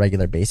yourself on a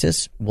regular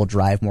basis will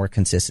drive more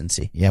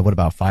consistency. Yeah. What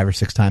about 5 or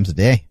 6 times a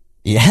day?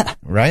 Yeah.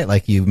 Right?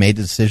 Like you made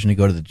the decision to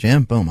go to the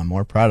gym. Boom. I'm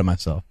more proud of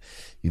myself.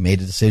 You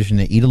made a decision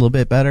to eat a little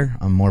bit better.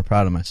 I'm more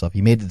proud of myself.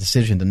 You made the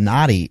decision to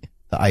not eat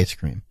the ice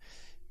cream.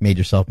 Made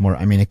yourself more.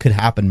 I mean, it could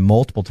happen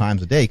multiple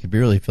times a day. You could be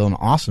really feeling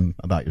awesome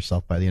about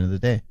yourself by the end of the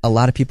day. A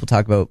lot of people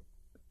talk about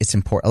it's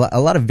important. A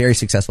lot of very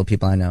successful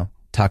people I know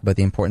talk about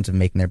the importance of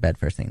making their bed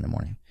first thing in the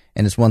morning.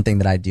 And it's one thing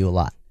that I do a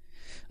lot.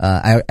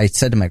 I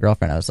said to my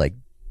girlfriend, I was like,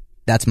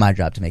 that's my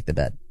job to make the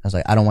bed. I was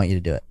like, I don't want you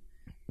to do it.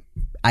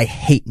 I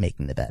hate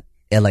making the bed.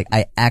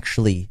 I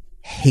actually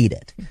hate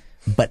it.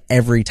 But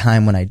every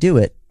time when I do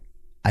it,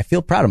 I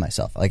feel proud of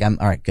myself. Like I'm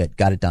all right, good,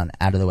 got it done,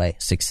 out of the way,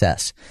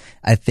 success.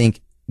 I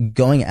think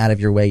going out of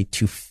your way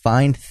to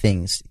find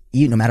things,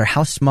 no matter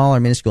how small or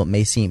minuscule it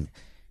may seem,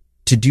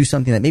 to do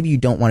something that maybe you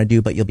don't want to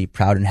do, but you'll be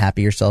proud and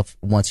happy yourself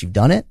once you've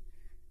done it,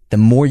 the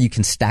more you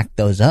can stack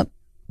those up,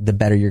 the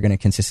better you're going to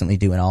consistently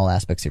do in all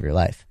aspects of your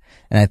life.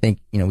 And I think,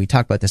 we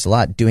talk about this a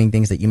lot, doing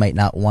things that you might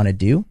not want to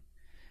do.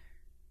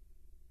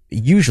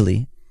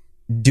 Usually,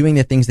 doing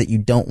the things that you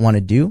don't want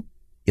to do,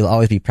 you'll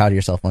always be proud of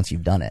yourself once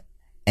you've done it.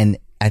 And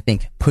I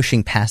think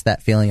pushing past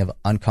that feeling of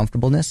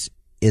uncomfortableness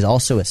is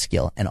also a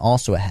skill and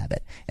also a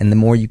habit. And the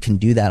more you can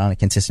do that on a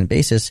consistent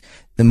basis,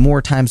 the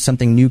more times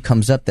something new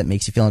comes up that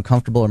makes you feel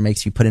uncomfortable or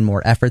makes you put in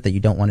more effort that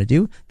you don't want to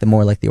do, the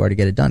more likely you are to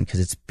get it done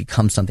because it's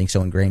become something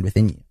so ingrained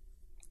within you.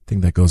 I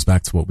think that goes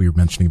back to what we were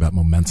mentioning about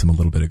momentum a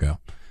little bit ago.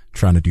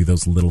 Trying to do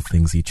those little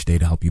things each day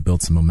to help you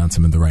build some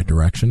momentum in the right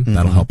direction. Mm-hmm.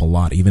 That'll help a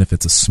lot. Even if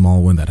it's a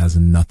small win that has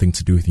nothing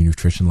to do with your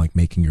nutrition, like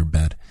making your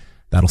bed,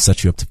 that'll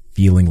set you up to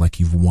feeling like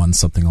you've won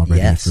something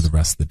already for the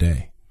rest of the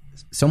day.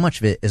 So much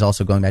of it is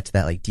also going back to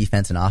that like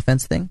defense and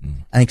offense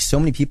thing. I think so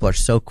many people are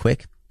so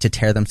quick to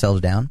tear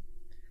themselves down.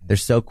 They're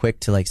so quick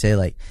to like say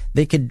like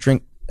they could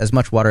drink as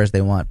much water as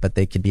they want, but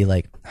they could be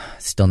like,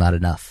 still not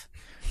enough.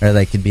 Or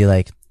they could be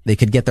like, they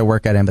could get their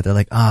workout in, but they're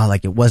like,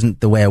 like it wasn't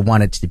the way I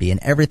wanted it to be. And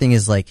everything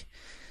is like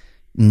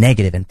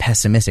negative and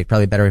pessimistic.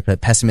 Probably a better way to put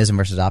it, pessimism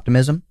versus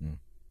optimism.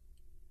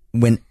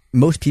 When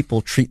most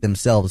people treat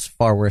themselves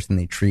far worse than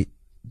they treat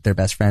their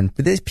best friend,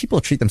 but these people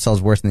treat themselves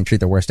worse than they treat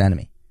their worst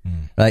enemy.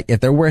 Like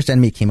if their worst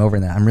enemy came over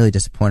and I'm really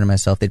disappointed in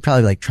myself, they'd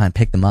probably like try and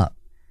pick them up.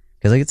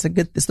 Cause like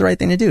it's the right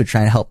thing to do,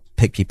 try and help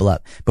pick people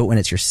up. But when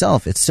it's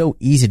yourself, it's so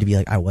easy to be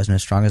like, I wasn't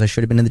as strong as I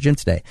should have been in the gym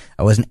today.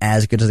 I wasn't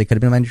as good as I could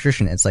have been in my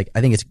nutrition. It's like,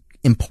 I think it's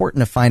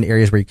important to find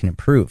areas where you can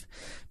improve.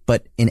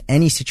 But in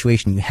any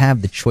situation, you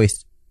have the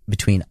choice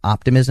between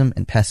optimism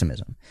and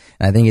pessimism.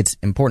 And I think it's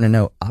important to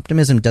know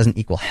optimism doesn't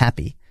equal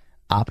happy.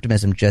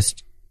 Optimism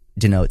just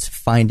denotes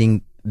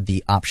finding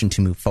the option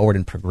to move forward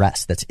and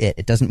progress. That's it.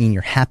 It doesn't mean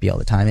you're happy all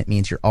the time. It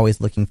means you're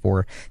always looking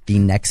for the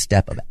next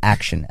step of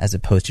action as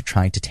opposed to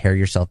trying to tear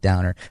yourself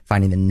down or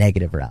finding the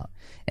negative route.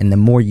 And the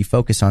more you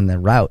focus on the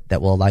route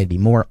that will allow you to be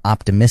more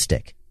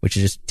optimistic, which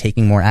is just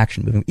taking more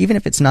action, moving, even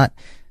if it's not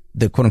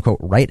the quote unquote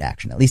right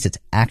action, at least it's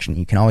action.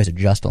 You can always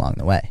adjust along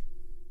the way.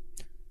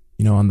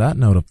 On that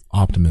note of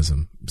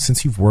optimism,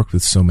 since you've worked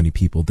with so many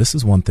people, this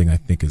is one thing I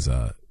think is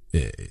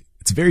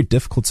it's very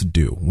difficult to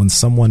do when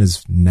someone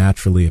is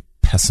naturally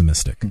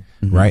pessimistic,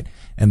 right?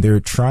 And they're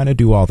trying to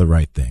do all the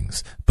right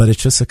things, but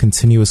it's just a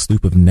continuous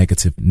loop of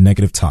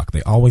negative talk.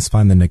 They always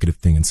find the negative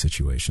thing in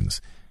situations.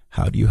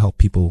 How do you help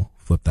people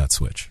flip that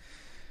switch?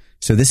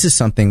 So this is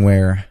something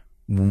where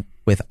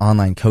with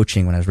online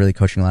coaching, when I was really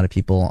coaching a lot of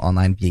people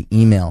online via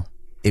email,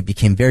 it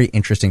became very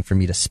interesting for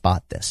me to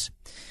spot this.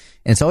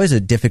 And it's always a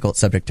difficult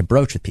subject to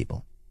broach with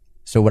people.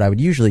 So what I would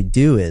usually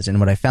do is, and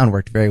what I found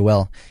worked very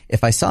well,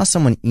 if I saw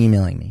someone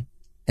emailing me,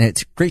 and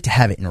it's great to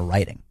have it in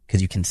writing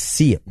because you can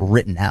see it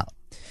written out.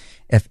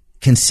 If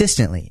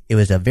consistently it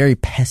was a very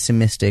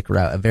pessimistic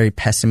route,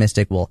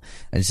 well,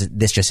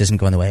 this just isn't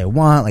going the way I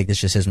want, like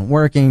this just isn't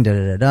working,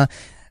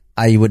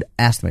 I would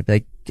ask them, I'd be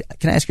like,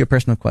 can I ask you a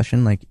personal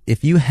question? Like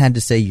if you had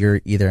to say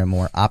you're either a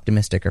more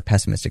optimistic or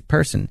pessimistic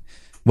person,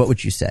 what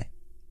would you say?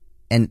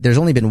 And there's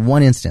only been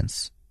one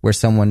instance where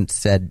someone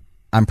said,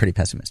 I'm pretty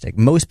pessimistic.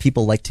 Most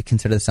people like to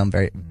consider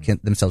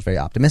themselves very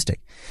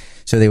optimistic.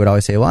 So they would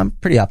always say, well, I'm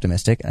pretty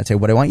optimistic. I'd say,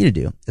 what I want you to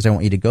do is I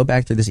want you to go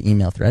back through this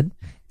email thread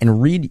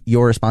and read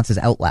your responses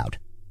out loud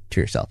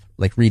to yourself.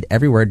 Like read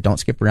every word, don't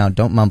skip around,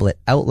 don't mumble it,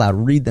 out loud,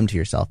 read them to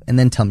yourself, and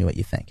then tell me what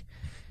you think.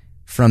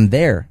 From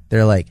there,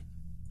 they're like,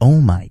 oh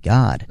my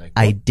God,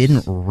 I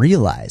didn't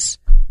realize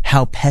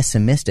how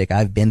pessimistic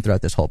I've been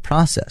throughout this whole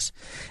process.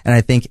 And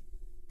I think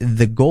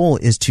the goal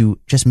is to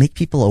just make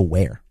people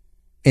aware.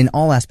 in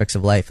all aspects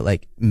of life,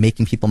 like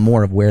making people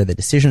more aware of the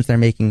decisions they're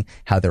making,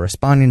 how they're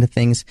responding to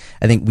things.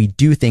 I think we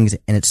do things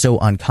and it's so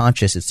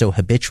unconscious, it's so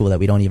habitual that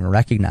we don't even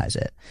recognize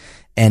it.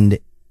 And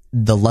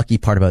the lucky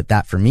part about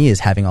that for me is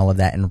having all of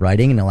that in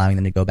writing and allowing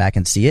them to go back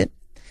and see it.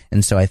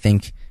 And so I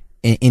think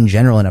in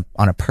general,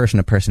 on a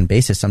person-to-person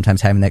basis,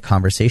 sometimes having that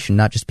conversation,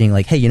 not just being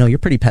like, hey, you're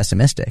pretty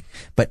pessimistic,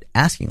 but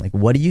asking, like,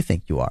 what do you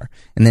think you are?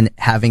 And then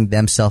having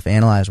them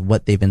self-analyze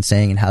what they've been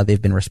saying and how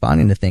they've been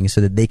responding to things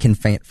so that they can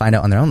find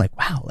out on their own, like,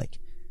 wow, like,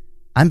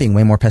 I'm being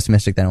way more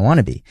pessimistic than I want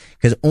to be.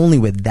 Because only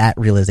with that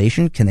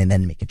realization can they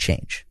then make a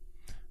change.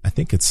 I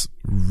think it's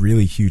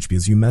really huge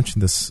because you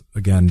mentioned this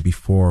again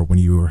before when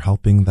you were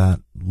helping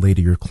that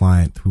lady, your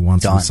client who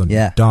wants to do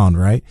something. Dawn,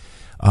 right?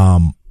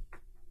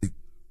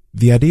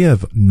 The idea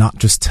of not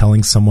just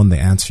telling someone the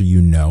answer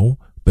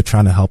but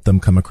trying to help them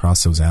come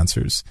across those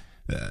answers.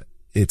 I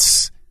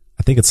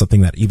think it's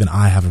something that even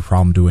I have a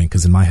problem doing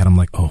because in my head I'm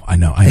like, oh, I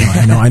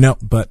know.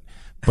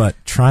 But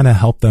trying to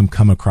help them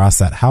come across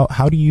that.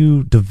 How do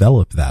you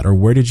develop that, or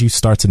where did you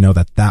start to know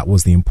that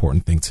was the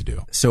important thing to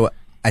do? So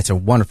it's a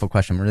wonderful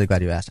question. I'm really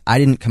glad you asked. I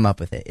didn't come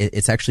up with it.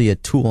 It's actually a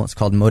tool. It's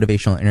called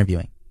motivational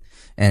interviewing,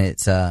 and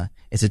it's a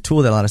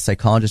tool that a lot of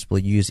psychologists will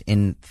use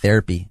in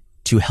therapy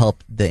to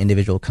help the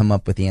individual come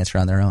up with the answer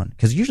on their own.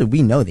 Because usually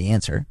we know the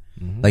answer.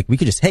 Mm-hmm. Like we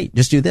could just, hey,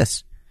 just do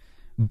this.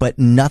 But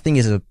nothing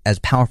is as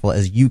powerful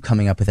as you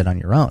coming up with it on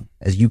your own,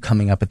 as you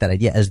coming up with that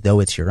idea as though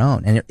it's your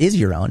own. And it is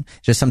your own.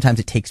 Just sometimes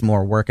it takes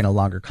more work and a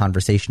longer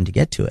conversation to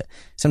get to it.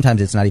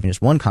 Sometimes it's not even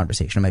just one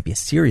conversation. It might be a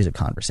series of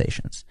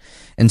conversations.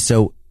 And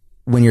so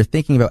when you're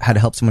thinking about how to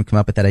help someone come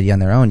up with that idea on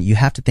their own, you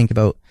have to think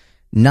about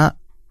not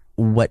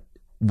what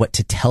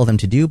to tell them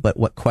to do, but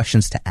what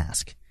questions to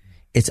ask.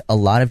 It's a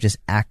lot of just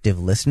active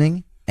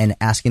listening and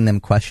asking them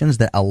questions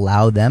that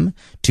allow them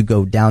to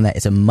go down that.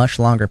 It's a much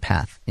longer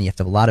path and you have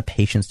to have a lot of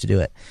patience to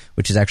do it,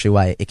 which is actually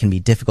why it can be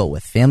difficult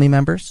with family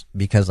members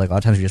because like a lot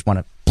of times you just want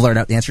to blurt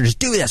out the answer, just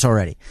do this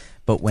already.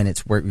 But when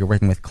you're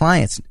working with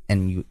clients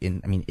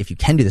if you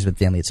can do this with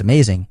family, it's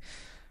amazing.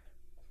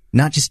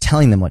 Not just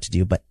telling them what to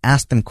do, but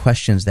ask them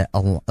questions that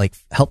like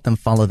help them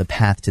follow the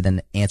path to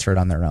then answer it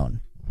on their own.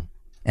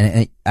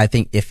 And I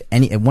think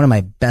one of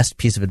my best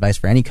piece of advice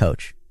for any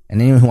coach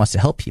and anyone who wants to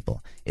help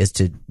people is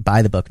to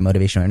buy the book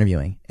Motivational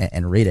Interviewing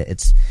and read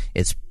it.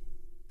 It's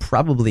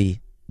probably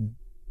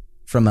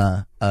from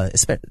a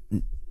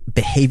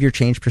behavior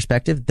change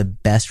perspective, the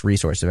best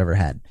resource I've ever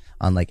had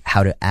on like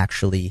how to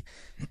actually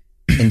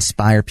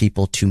inspire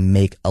people to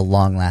make a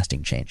long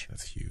lasting change.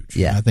 That's huge.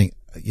 Yeah. I think,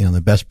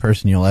 the best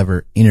person you'll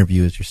ever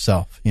interview is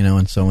yourself,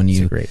 and so when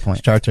you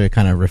start to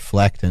kind of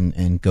reflect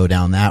and go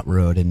down that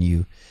road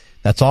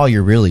that's all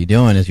you're really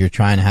doing is you're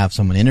trying to have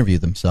someone interview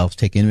themselves,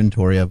 take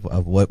inventory of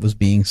what was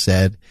being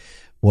said,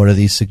 what are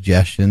these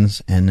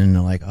suggestions, and then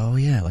they're like, oh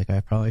yeah, like I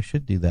probably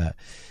should do that.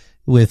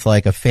 With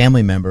like a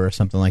family member or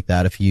something like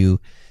that, if you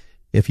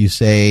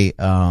say,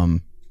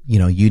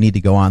 you need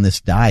to go on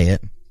this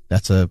diet,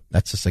 that's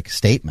just like a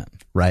statement,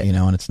 right?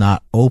 And it's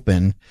not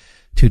open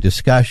to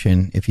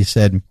discussion. If you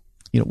said,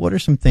 what are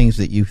some things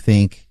that you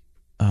think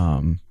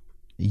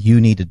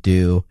you need to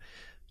do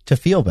to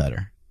feel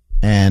better?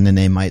 And then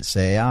they might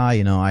say,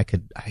 I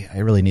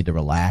really need to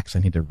relax. I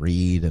need to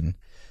read and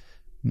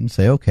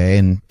say, okay.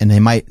 And they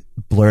might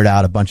blurt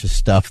out a bunch of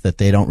stuff that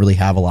they don't really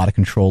have a lot of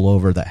control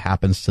over that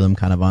happens to them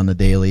kind of on the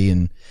daily.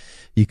 And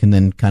you can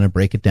then kind of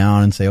break it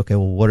down and say, okay,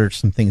 well, what are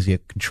some things you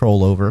have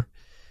control over?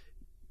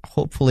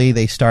 Hopefully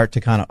they start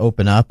to kind of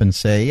open up and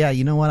say, yeah,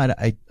 you know what?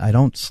 I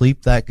don't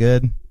sleep that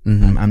good.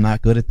 Mm-hmm. I'm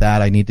not good at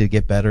that. I need to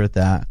get better at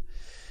that.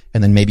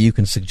 And then maybe you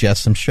can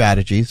suggest some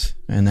strategies.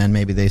 And then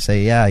maybe they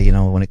say, yeah,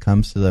 when it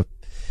comes to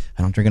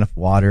I don't drink enough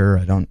water.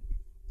 I don't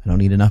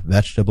eat enough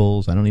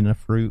vegetables. I don't eat enough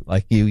fruit.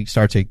 Like you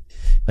start to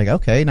like,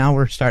 okay, now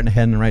we're starting to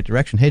head in the right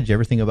direction. Hey, did you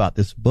ever think about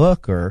this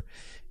book? Or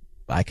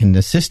I can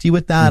assist you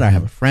with that. Mm-hmm. Or I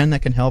have a friend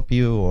that can help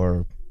you,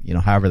 or,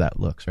 however that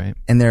looks, right?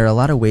 And there are a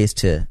lot of ways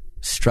to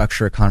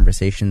structure a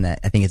conversation that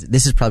I think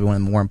this is probably one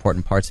of the more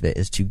important parts of it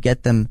is to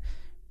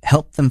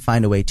help them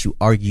find a way to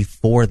argue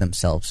for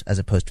themselves as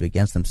opposed to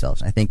against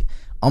themselves. And I think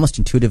almost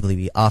intuitively,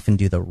 we often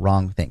do the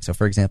wrong thing. So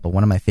for example,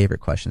 one of my favorite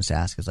questions to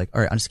ask is like,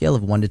 all right, on a scale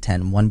of 1 to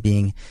 10, 1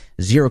 being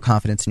zero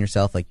confidence in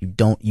yourself, like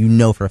you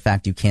know for a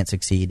fact you can't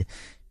succeed,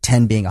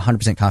 10 being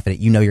 100% confident,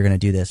 you're going to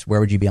do this.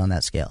 Where would you be on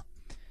that scale?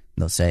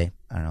 And they'll say,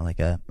 I don't know, like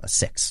a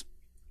 6,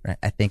 right?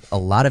 I think a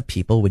lot of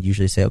people would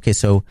usually say, okay,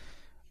 so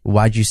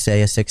why'd you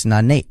say a 6 and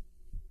not an 8?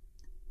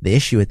 The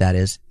issue with that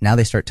is now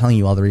they start telling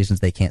you all the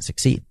reasons they can't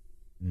succeed.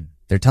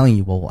 They're telling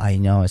you, well, I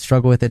know I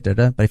struggle with it,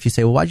 but if you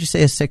say, well, why'd you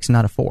say a 6 and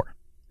not a 4?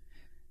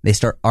 They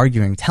start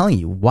arguing, telling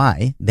you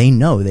why they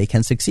know they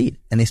can succeed.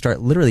 And they start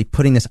literally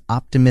putting this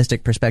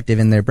optimistic perspective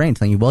in their brain,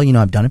 telling you, well,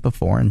 I've done it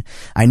before. And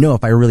I know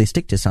if I really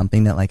stick to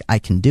something that like I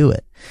can do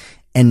it.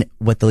 And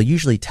what they'll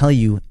usually tell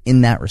you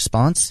in that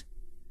response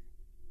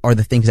are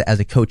the things that as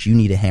a coach, you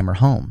need to hammer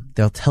home.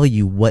 They'll tell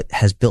you what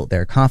has built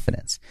their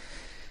confidence.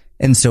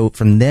 And so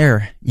from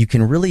there, you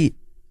can really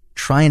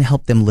try and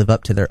help them live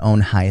up to their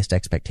own highest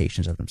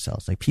expectations of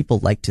themselves. Like, people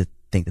like to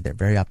think that they're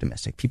very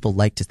optimistic. People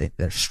like to think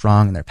they're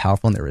strong and they're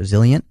powerful and they're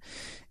resilient.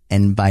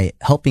 And by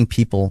helping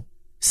people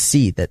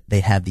see that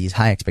they have these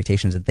high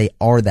expectations, that they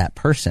are that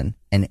person,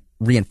 and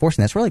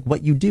reinforcing that's where, like,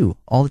 what you do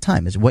all the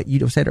time is what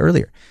you said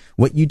earlier.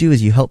 What you do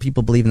is you help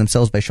people believe in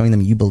themselves by showing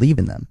them you believe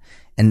in them.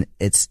 And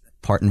it's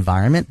part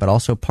environment, but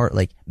also part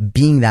like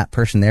being that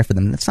person there for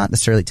them. That's not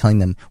necessarily telling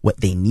them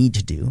what they need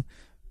to do,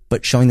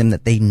 but showing them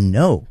that they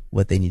know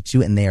what they need to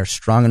do and they are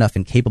strong enough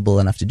and capable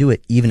enough to do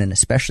it, even and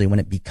especially when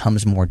it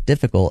becomes more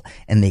difficult,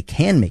 and they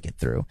can make it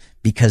through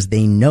because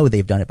they know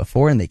they've done it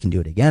before and they can do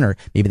it again, or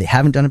maybe they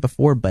haven't done it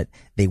before, but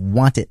they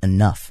want it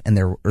enough and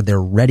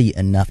they're ready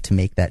enough to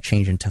make that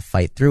change and to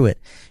fight through it.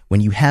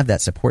 When you have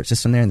that support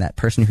system there and that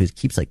person who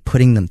keeps like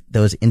putting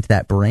those into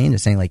that brain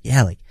and saying like,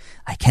 yeah, like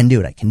I can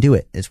do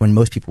it, it's when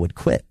most people would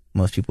quit.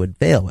 Most people would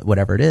fail at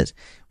whatever it is.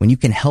 When you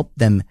can help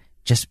them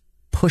just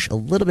push a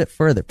little bit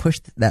further, push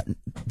that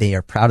they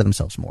are proud of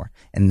themselves more,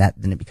 and that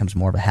then it becomes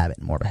more of a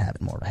habit, more of a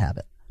habit, more of a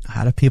habit.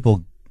 How do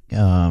people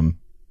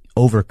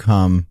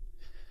overcome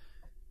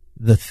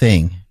the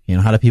thing? You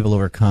know, how do people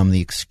overcome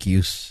the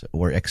excuse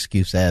or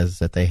excuses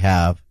that they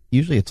have?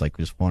 Usually it's like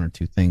just one or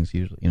two things.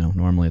 Usually, you know,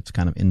 normally it's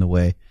kind of in the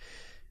way.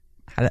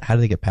 How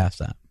do they get past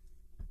that?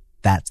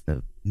 That's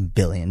the $1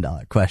 billion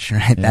question,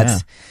 right? Yeah.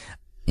 That's,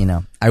 you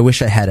know, I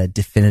wish I had a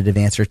definitive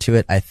answer to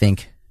it. I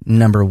think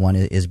number one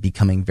is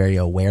becoming very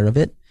aware of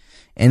it.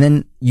 And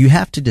then you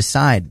have to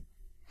decide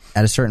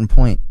at a certain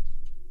point,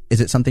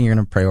 is it something you're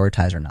going to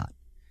prioritize or not?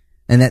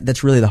 And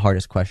that's really the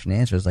hardest question to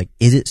answer is like,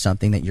 is it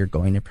something that you're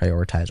going to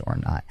prioritize or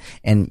not?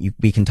 And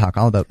we can talk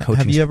all about coaching.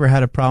 Have you ever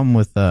had a problem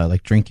with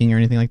like drinking or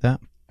anything like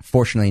that?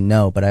 Fortunately,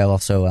 no, but I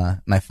also,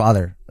 my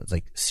father was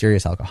like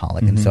serious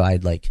alcoholic. And so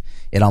I'd like,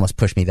 it almost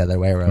pushed me the other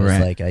way where I was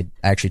like, I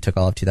actually took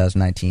all of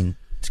 2019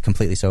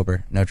 completely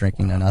sober, no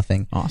drinking, no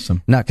nothing.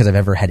 Awesome. Not because I've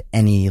ever had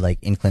any like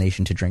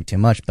inclination to drink too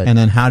much, but. And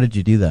then how did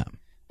you do that?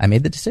 I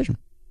made the decision.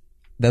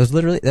 That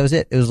was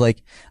it. It was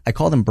like, I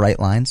call them bright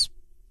lines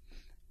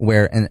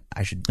where, and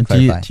I should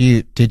clarify.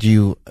 Did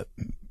you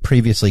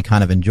previously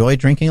kind of enjoy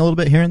drinking a little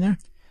bit here and there?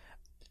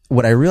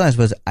 What I realized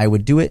was I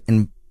would do it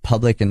in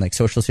public and like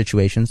social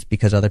situations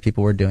because other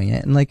people were doing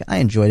it. And like, I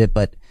enjoyed it,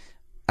 but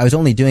I was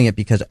only doing it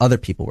because other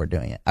people were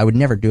doing it. I would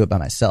never do it by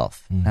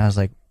myself. And I was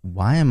like,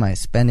 why am I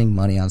spending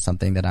money on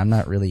something that I'm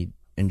not really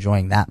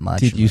enjoying that much?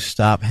 Did you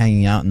stop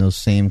hanging out in those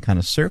same kind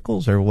of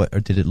circles, or what?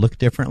 Or did it look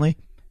differently?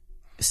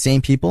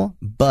 Same people,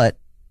 but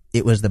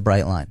it was the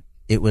bright line.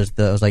 I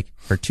was like,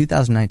 for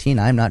 2019,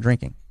 I'm not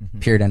drinking.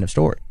 Period. End of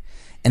story.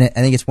 And I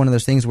think it's one of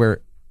those things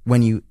where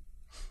when you,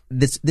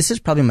 this is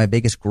probably my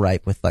biggest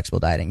gripe with flexible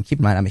dieting. Keep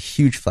in mind, I'm a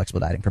huge flexible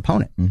dieting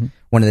proponent.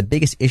 One of the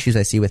biggest issues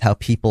I see with how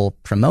people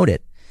promote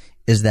it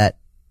is that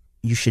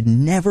you should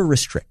never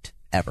restrict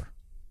ever.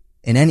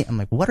 I'm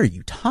like, what are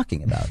you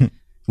talking about?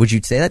 Would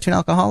you say that to an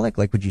alcoholic?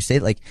 Like, would you say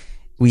like,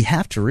 we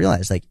have to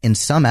realize like in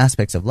some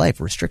aspects of life,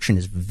 restriction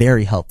is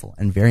very helpful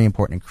and very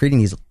important in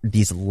creating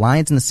these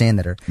lines in the sand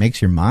that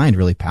makes your mind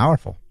really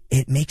powerful.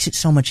 It makes it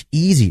so much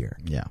easier.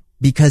 Yeah.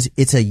 Because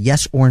it's a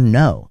yes or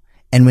no.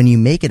 And when you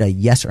make it a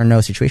yes or no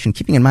situation,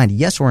 keeping in mind,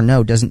 yes or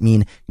no doesn't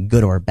mean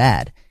good or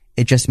bad.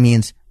 It just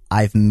means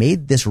I've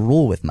made this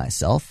rule with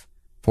myself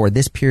for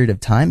this period of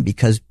time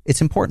because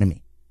it's important to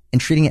me. And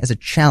treating it as a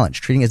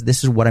challenge, treating it as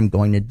this is what I'm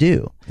going to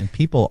do. And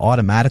people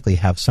automatically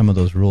have some of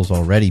those rules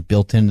already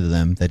built into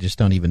them that just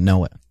don't even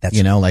know it. That's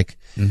you know, like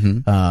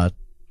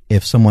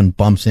if someone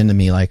bumps into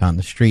me like on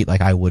the street,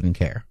 like I wouldn't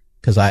care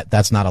because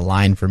that's not a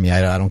line for me.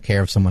 I don't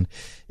care if someone,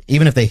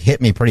 even if they hit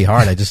me pretty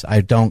hard,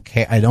 I don't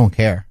care. I don't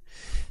care.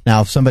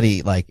 Now, if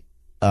somebody like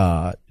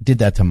did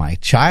that to my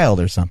child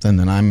or something,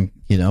 then I'm,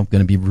 you know, going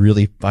to be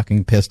really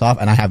fucking pissed off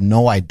and I have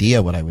no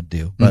idea what I would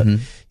do. But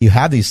you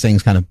have these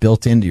things kind of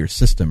built into your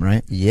system,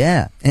 right?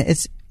 Yeah. And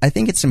I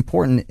think it's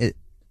important,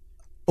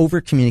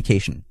 over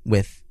communication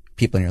with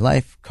people in your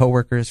life,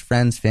 coworkers,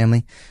 friends,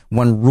 family.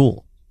 One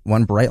rule,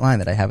 one bright line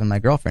that I have in my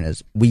girlfriend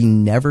is we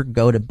never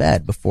go to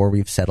bed before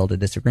we've settled a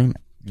disagreement.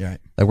 Right.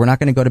 Like we're not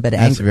going to go to bed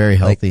angry. That's very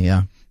healthy,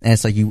 yeah. And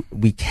it's like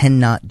we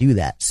cannot do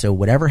that. So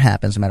whatever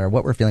happens, no matter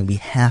what we're feeling, we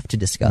have to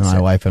discuss it.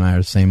 My wife and I are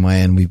the same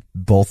way, and we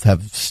both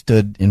have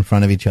stood in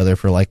front of each other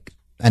for like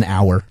an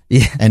hour,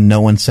 and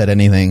no one said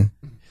anything.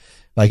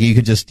 Like you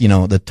could just, you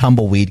know, the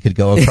tumbleweed could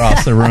go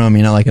across the room,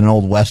 you know, like an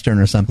old Western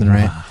or something,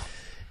 right? Wow.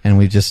 And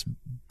we've just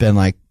been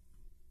like,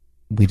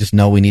 we just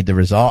know we need to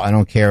resolve. I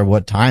don't care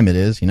what time it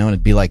is, you know, and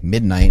it'd be like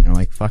midnight, and we're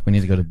like, fuck, we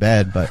need to go to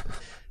bed, but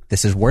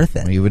this is worth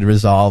it. We would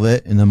resolve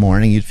it in the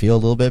morning. You'd feel a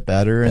little bit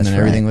better, and then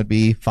everything would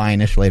be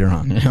fine-ish later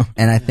on. You know?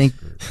 And I think,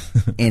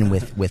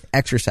 with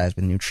exercise,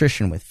 with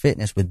nutrition, with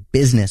fitness, with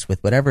business,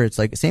 with whatever, it's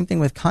like the same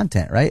thing with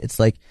content, right? It's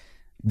like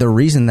the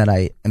reason that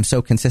I am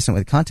so consistent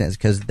with content is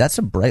because that's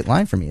a bright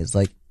line for me. It's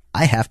like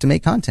I have to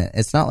make content.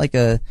 It's not like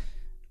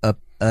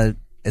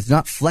it's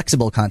not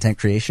flexible content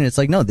creation. It's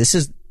like, no, this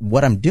is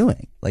what I'm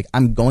doing. Like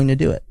I'm going to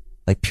do it.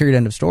 Like period,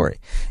 end of story.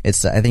 I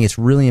think it's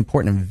really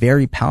important and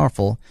very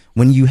powerful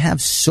when you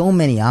have so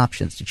many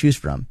options to choose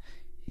from.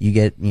 you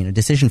get,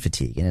 decision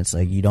fatigue, and it's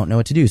like you don't know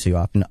what to do. So you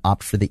often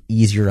opt for the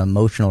easier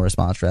emotional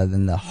response rather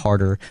than the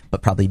harder,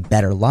 but probably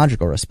better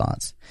logical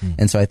response.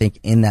 And so I think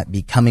in that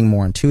becoming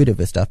more intuitive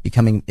with stuff,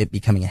 becoming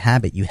a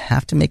habit, you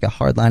have to make a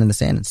hard line in the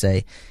sand and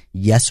say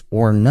yes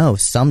or no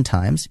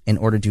sometimes in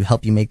order to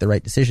help you make the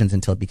right decisions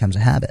until it becomes a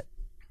habit.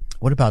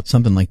 What about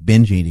something like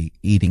binge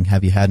eating?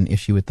 Have you had an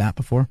issue with that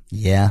before?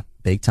 Yeah,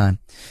 big time.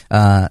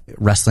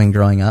 Wrestling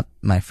growing up,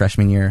 my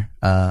freshman year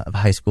of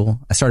high school,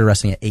 I started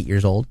wrestling at 8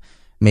 years old,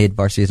 made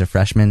varsity as a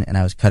freshman, and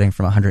I was cutting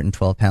from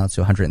 112 pounds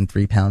to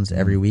 103 pounds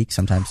every week,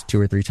 sometimes 2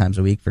 or 3 times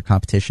a week for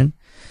competition.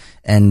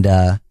 And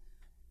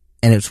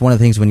it's one of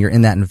the things when you're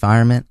in that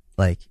environment,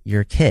 like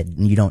you're a kid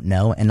and you don't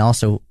know, and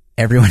also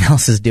everyone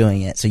else is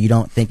doing it, so you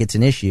don't think it's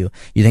an issue.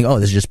 You think, oh,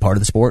 this is just part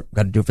of the sport.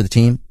 Got to do it for the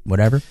team,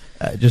 whatever.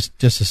 Just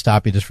to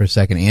stop you just for a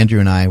second,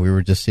 Andrew and I, we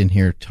were just in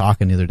here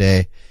talking the other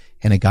day,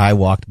 and a guy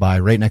walked by.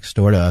 Right next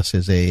door to us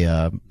is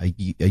a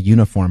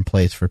uniform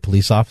place for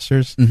police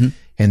officers,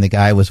 and the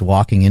guy was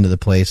walking out of the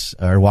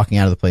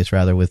place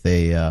rather, with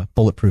a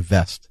bulletproof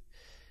vest.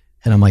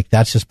 And I'm like,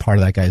 that's just part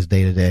of that guy's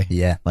day to day.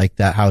 Yeah. Like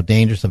that, how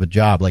dangerous of a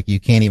job. Like you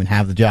can't even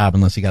have the job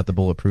unless you got the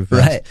bulletproof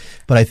vest. Right.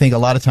 But I think a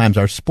lot of times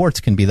our sports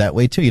can be that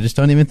way too. You just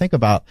don't even think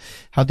about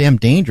how damn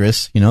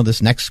dangerous,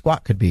 this next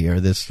squat could be, or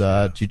this,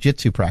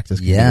 jujitsu practice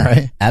could be,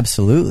 right?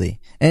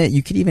 Absolutely. And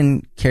you could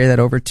even carry that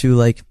over to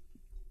like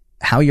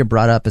how you're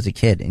brought up as a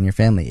kid in your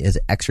family. Is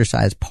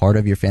exercise part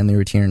of your family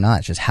routine or not?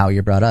 It's just how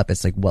you're brought up.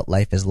 It's like what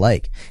life is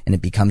like, and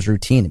it becomes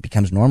routine. It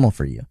becomes normal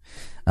for you.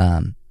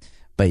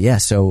 But yeah,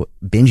 so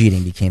binge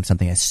eating became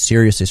something I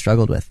seriously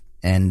struggled with.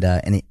 And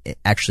it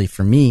actually,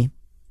 for me,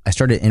 I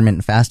started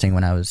intermittent fasting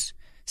when I was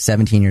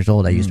 17 years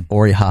old. I used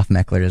Ori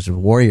Hofmeckler as a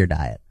warrior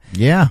diet.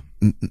 Yeah.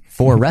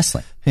 For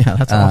wrestling. Yeah,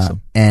 that's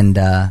awesome. And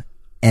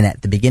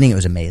at the beginning, it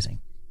was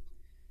amazing.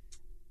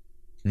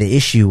 The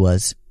issue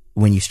was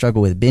when you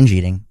struggle with binge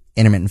eating,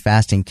 intermittent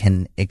fasting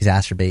can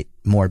exacerbate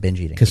more binge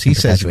eating. Because he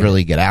says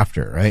really get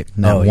after it, right?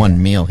 Not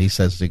one meal. He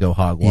says to go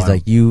hog wild. He's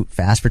like, you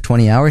fast for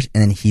 20 hours,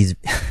 and then he's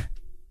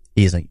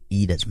like,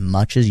 eat as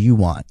much as you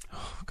want.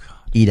 Oh, God.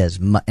 Eat as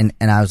much. And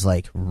I was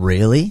like,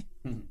 really?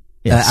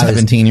 Yeah,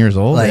 17 years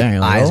old. Like,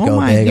 yeah, eyes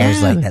go big. God. I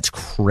was like, that's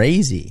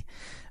crazy.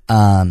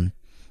 And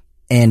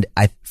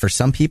for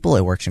some people,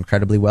 it works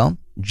incredibly well.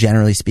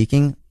 Generally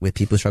speaking, with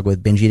people who struggle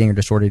with binge eating or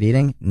disordered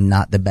eating,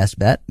 not the best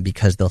bet,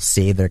 because they'll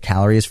save their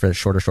calories for a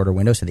shorter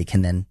window so they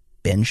can then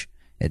binge.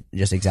 It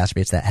just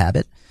exacerbates that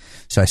habit.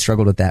 So I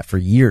struggled with that for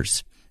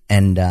years.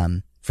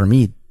 And for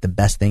me, the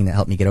best thing that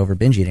helped me get over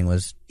binge eating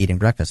was eating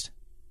breakfast.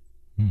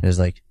 It was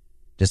like,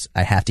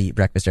 I have to eat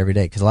breakfast every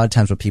day. Because a lot of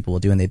times what people will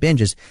do when they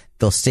binge is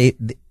they'll say,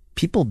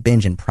 people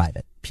binge in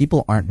private.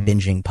 People aren't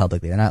binging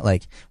publicly. They're not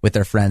like with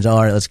their friends, oh,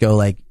 all right, let's go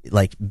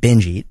like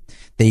binge eat.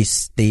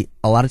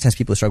 A lot of times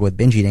people who struggle with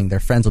binge eating, their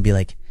friends will be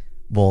like,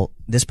 well,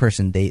 this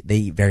person, they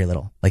eat very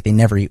little. Like they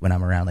never eat when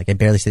I'm around. Like I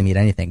barely see them eat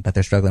anything, but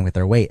they're struggling with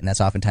their weight. And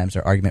that's oftentimes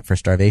their argument for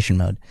starvation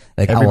mode.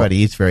 Like everybody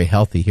eats very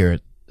healthy here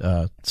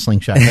at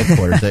Slingshot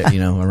headquarters,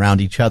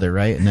 around each other,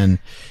 right? And then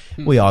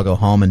we all go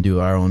home and do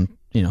our own,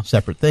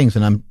 separate things.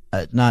 And I'm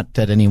not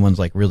that anyone's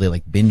like really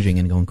like binging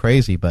and going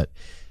crazy, but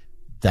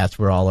that's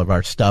where all of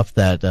our stuff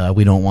that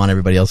we don't want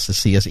everybody else to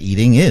see us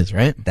eating is,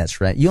 right? That's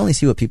right. You only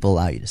see what people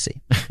allow you to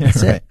see.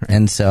 That's right, it. Right.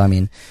 And so, I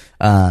mean,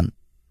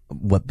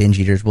 what binge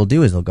eaters will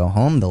do is they'll go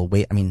home, they'll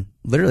wait. I mean,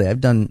 literally,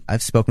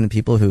 I've spoken to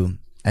people who,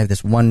 I have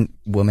this one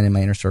woman in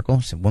my inner circle.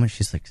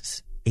 She's like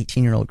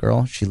 18-year-old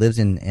girl. She lives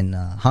in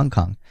Hong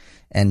Kong.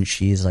 And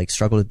she's like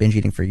struggled with binge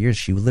eating for years.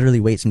 She literally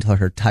waits until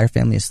her entire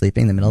family is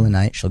sleeping in the middle of the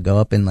night. She'll go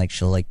up and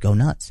she'll go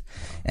nuts.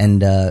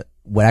 And,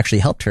 what actually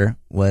helped her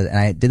was, and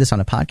I did this on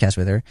a podcast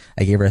with her,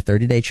 I gave her a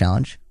 30-day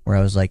challenge where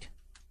I was like,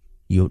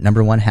 you,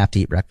 number one, have to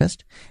eat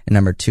breakfast. And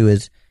number two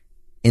is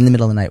in the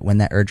middle of the night when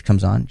that urge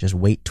comes on, just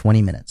wait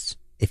 20 minutes.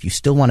 If you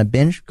still want to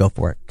binge, go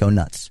for it. Go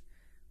nuts.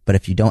 But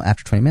if you don't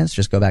after 20 minutes,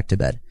 just go back to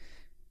bed.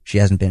 She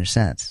hasn't binged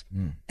since.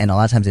 And a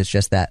lot of times it's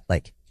just that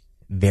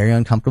very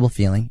uncomfortable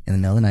feeling in the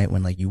middle of the night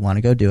when you want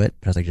to go do it.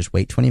 But I was like, just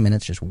wait 20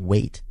 minutes, just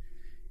wait.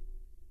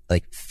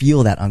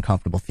 Feel that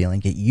uncomfortable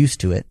feeling, get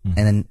used to it.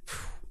 And then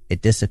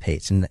it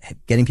dissipates, and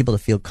getting people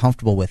to feel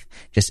comfortable with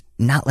just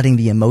not letting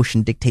the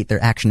emotion dictate their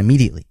action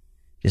immediately.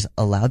 Just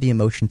allow the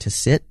emotion to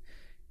sit,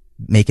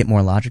 make it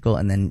more logical,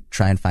 and then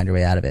try and find your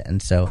way out of it. And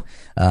so,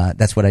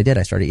 that's what I did.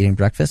 I started eating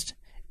breakfast,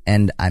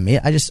 and I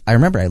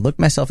remember I looked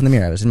myself in the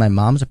mirror. I was in my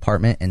mom's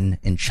apartment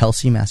in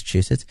Chelsea,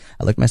 Massachusetts.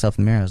 I looked myself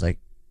in the mirror. I was like,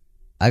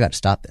 I got to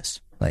stop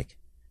this.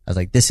 I was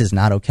like, this is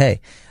not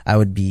okay. I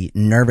would be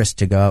nervous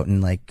to go out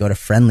and go to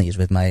friendlies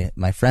with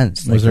my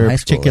friends. Was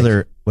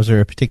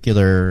there a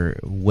particular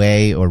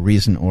way or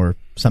reason or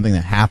something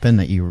that happened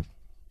that you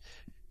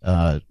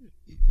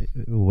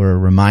were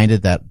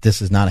reminded that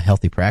this is not a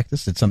healthy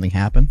practice? Did something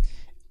happen?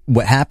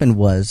 What happened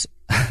was,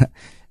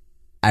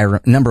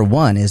 number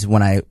one is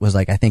when I was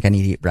like, I think I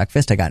need to eat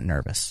breakfast, I got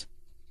nervous.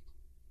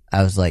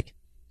 I was like,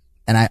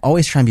 and I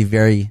always try and be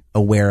very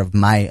aware of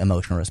my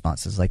emotional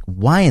responses. Like,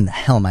 why in the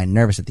hell am I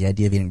nervous at the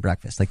idea of eating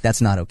breakfast?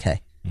 That's not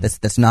okay.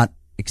 That's not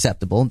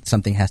acceptable.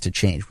 Something has to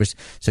change.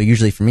 So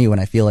usually for me, when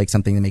I feel like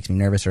something that makes me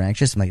nervous or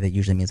anxious, I'm like, that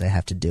usually means I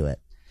have to do it.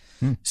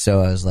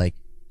 So I was like,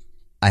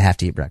 I have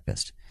to eat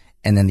breakfast.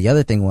 And then the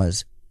other thing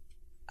was,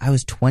 I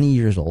was 20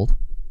 years old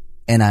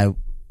and I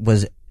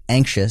was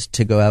anxious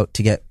to go out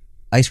to get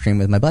ice cream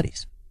with my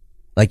buddies.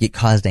 Like, it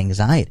caused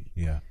anxiety.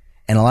 Yeah.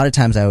 And a lot of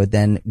times I would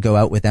then go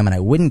out with them and I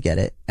wouldn't get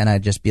it. And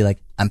I'd just be like,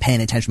 I'm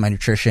paying attention to my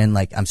nutrition.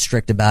 Like, I'm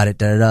strict about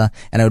it, And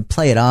I would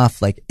play it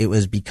off like it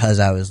was because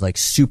I was like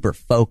super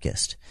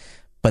focused.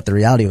 But the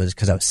reality was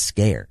because I was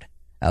scared.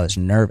 I was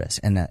nervous.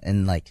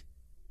 And like,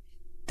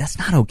 that's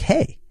not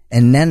okay.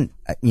 And then,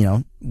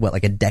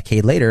 like a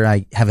decade later,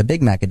 I have a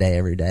Big Mac a day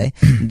every day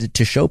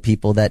to show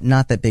people that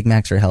not that Big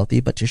Macs are healthy,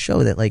 but to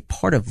show that like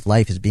part of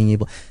life is being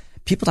able,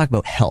 people talk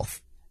about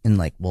health and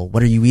like, well,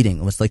 what are you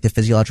eating? What's like the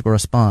physiological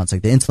response,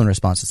 like the insulin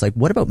response? It's like,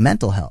 what about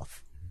mental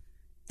health?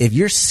 If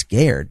you're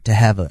scared to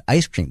have an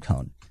ice cream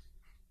cone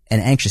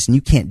and anxious and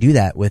you can't do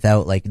that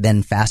without like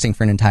then fasting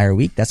for an entire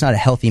week, that's not a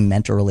healthy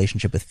mental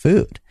relationship with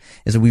food.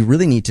 Is that we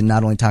really need to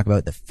not only talk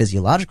about the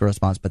physiological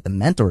response, but the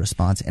mental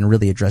response and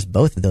really address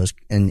both of those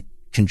in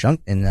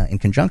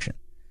conjunction.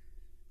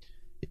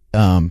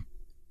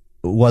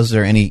 Was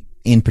there any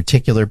in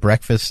particular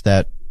breakfast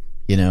that,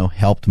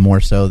 helped more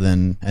so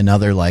than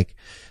another? Like,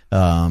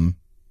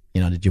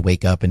 did you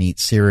wake up and eat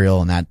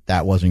cereal and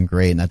that wasn't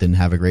great and that didn't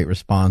have a great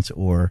response?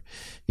 Or,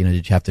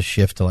 did you have to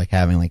shift to like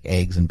having like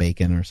eggs and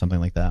bacon or something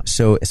like that?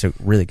 So it's a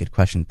really good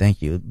question.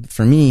 Thank you.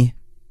 For me,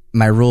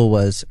 my rule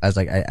was, I was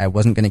like, I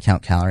wasn't going to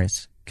count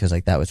calories because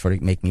like that would sort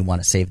of make me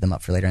want to save them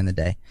up for later in the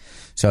day.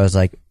 So I was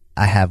like,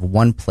 I have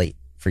one plate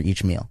for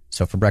each meal.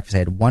 So for breakfast, I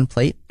had one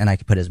plate and I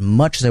could put as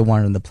much as I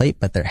wanted on the plate,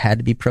 but there had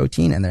to be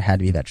protein and there had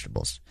to be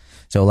vegetables.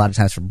 So a lot of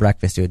times for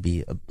breakfast, it would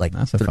be like,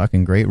 that's a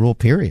fucking great rule,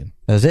 period.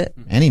 That was it.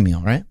 Any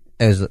meal, right?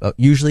 It was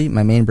usually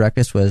my main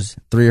breakfast was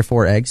 3 or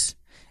 4 eggs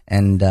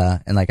and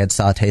like I'd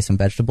saute some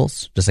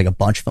vegetables, just like a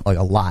bunch of them, like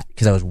a lot,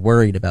 because I was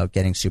worried about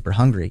getting super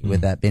hungry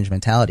with that binge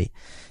mentality.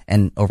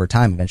 And over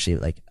time, eventually,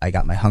 like I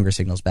got my hunger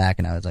signals back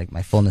and I was like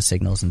my fullness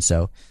signals. And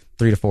so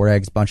 3 to 4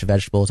 eggs, bunch of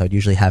vegetables. I would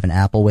usually have an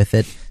apple with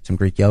it, some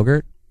Greek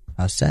yogurt.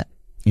 I was set.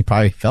 You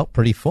probably felt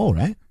pretty full,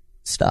 right?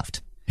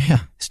 Stuffed. Yeah.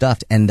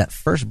 Stuffed. And that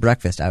first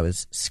breakfast, I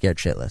was scared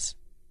shitless.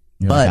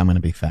 You're like, I'm going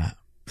to be fat.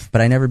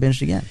 But I never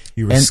binged again.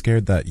 You were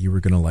scared that you were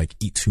going to like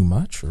eat too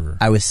much, or?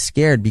 I was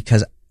scared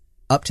because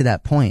up to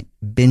that point,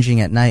 binging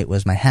at night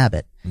was my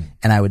habit.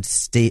 And I would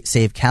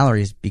save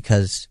calories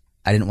because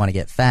I didn't want to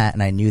get fat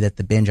and I knew that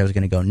the binge I was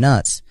going to go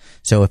nuts.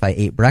 So if I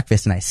ate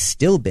breakfast and I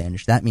still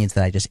binged, that means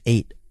that I just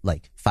ate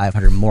like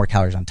 500 more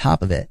calories on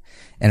top of it.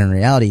 And in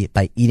reality,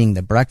 by eating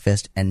the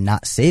breakfast and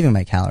not saving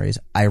my calories,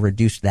 I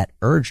reduced that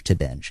urge to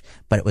binge.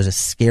 But it was a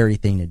scary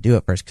thing to do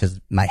at first because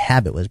my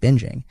habit was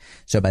binging.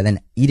 So by then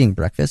eating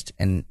breakfast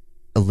and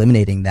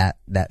eliminating that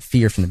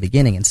fear from the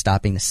beginning and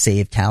stopping to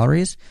save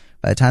calories,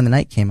 by the time the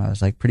night came, I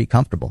was like pretty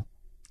comfortable.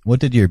 What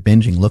did your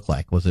binging look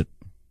like? Was it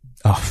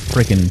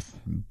freaking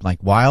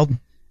like wild?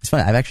 It's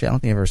funny. I don't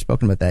think I've ever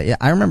spoken about that. Yeah.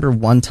 I remember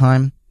one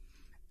time,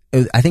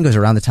 I think it was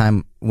around the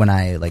time when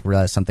I like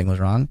realized something was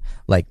wrong.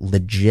 Like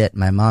legit,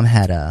 my mom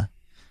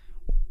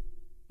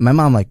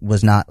like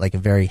was not like a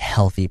very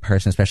healthy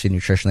person, especially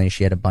nutritionally.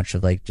 She had a bunch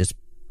of like just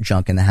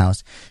junk in the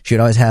house. She would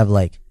always have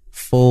like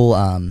full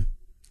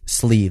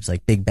sleeves,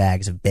 like big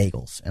bags of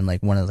bagels and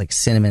like one of like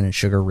cinnamon and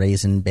sugar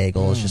raisin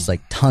bagels, just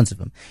like tons of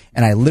them.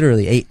 And I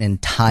literally ate an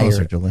entire, Those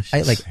are delicious. I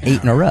ate like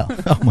 8 in a row.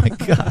 Oh my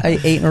God. I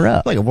ate 8 in a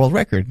row. Like a world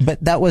record.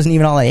 But that wasn't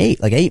even all I ate.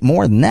 Like I ate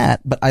more than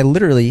that, but I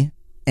literally,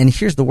 and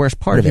here's the worst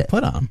part What of did it. you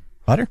put on?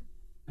 Butter?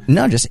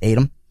 No, just ate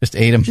them. Just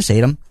ate them? Just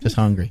ate them. Just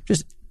hungry.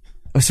 Just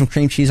with some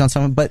cream cheese on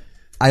some. But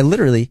I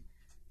literally,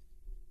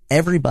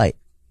 every bite,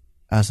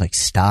 I was like,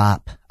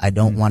 stop. I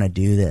don't want to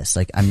do this.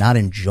 Like, I'm not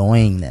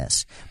enjoying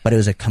this. But it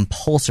was a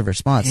compulsive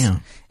response.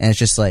 Damn. And it's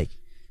just like,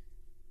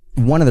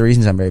 one of the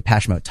reasons I'm very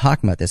passionate about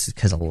talking about this is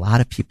because a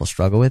lot of people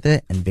struggle with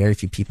it and very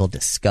few people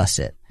discuss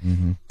it,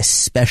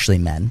 especially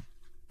men.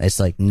 It's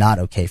like not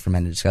okay for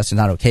men to discuss. It's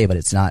not okay, but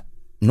it's not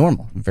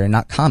normal, very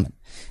not common.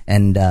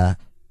 And I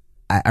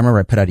remember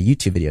I put out a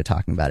YouTube video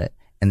talking about it,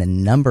 and the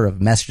number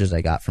of messages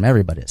I got from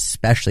everybody,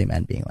 especially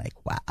men, being like,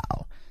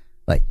 wow,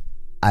 like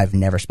I've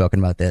never spoken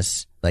about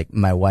this. Like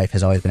my wife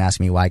has always been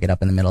asking me why I get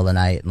up in the middle of the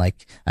night and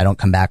like I don't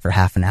come back for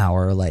half an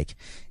hour. Like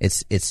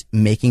it's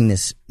making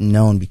this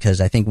known,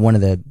 because I think one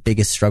of the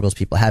biggest struggles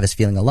people have is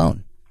feeling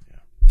alone. Yeah.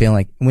 Feeling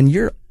like when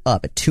you're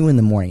up at 2 a.m,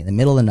 in the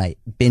middle of the night,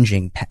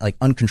 binging like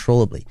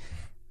uncontrollably,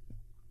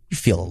 you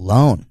feel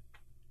alone.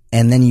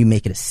 And then you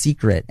make it a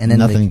secret, and then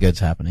nothing good's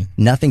happening.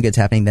 Nothing good's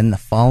happening. Then the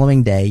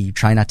following day, you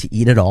try not to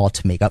eat at all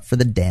to make up for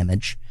the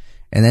damage,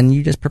 and then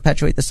you just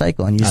perpetuate the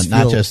cycle. And you just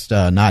not just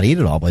not eat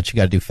at all, but you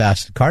got to do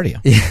fasted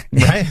cardio,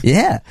 right?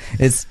 Yeah,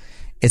 it's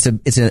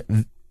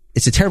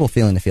a terrible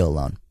feeling to feel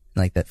alone,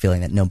 like that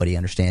feeling that nobody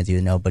understands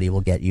you, nobody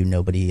will get you,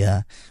 nobody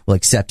will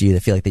accept you. To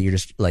feel like that you're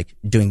just like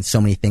doing so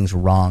many things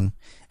wrong,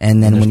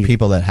 and then when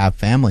people that have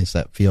families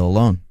that feel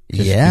alone,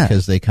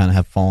 because they kind of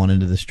have fallen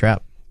into this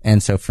trap.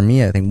 And so for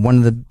me, I think one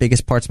of the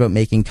biggest parts about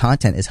making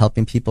content is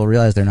helping people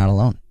realize they're not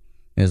alone.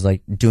 It was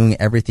like doing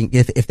everything.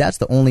 If that's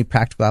the only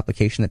practical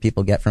application that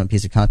people get from a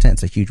piece of content,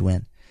 it's a huge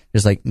win.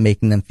 Just like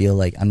making them feel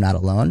like I'm not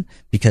alone,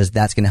 because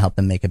that's going to help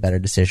them make a better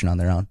decision on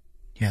their own.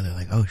 Yeah, they're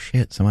like, oh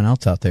shit, someone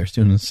else out there is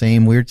doing the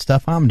same weird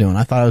stuff I'm doing.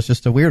 I thought I was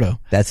just a weirdo.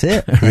 That's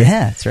it. Right?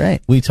 Yeah, that's right.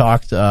 We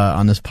talked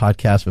on this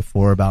podcast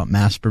before about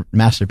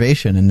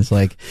masturbation, and it's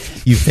like,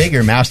 you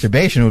figure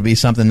masturbation would be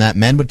something that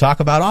men would talk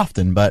about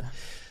often, but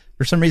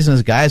for some reason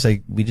as guys,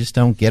 like, we just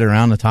don't get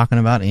around to talking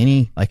about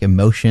any like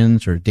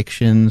emotions or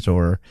addictions,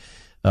 or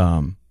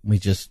we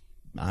just,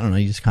 I don't know,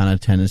 you just kind of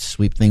tend to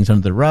sweep things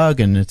under the rug,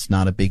 and it's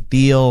not a big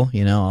deal.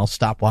 You know, I'll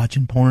stop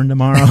watching porn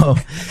tomorrow.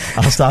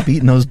 I'll stop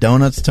eating those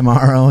donuts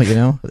tomorrow. You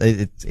know,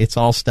 it's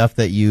all stuff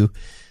that you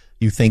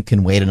think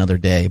can wait another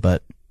day.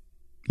 But,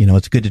 you know,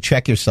 it's good to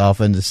check yourself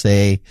and to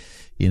say,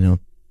 you know,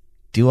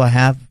 do I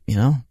have, you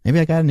know,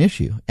 maybe I got an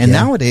issue. And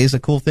nowadays the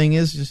cool thing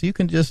is just, you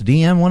can just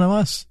DM one of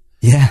us.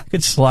 Yeah. You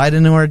could slide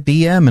into our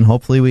DM and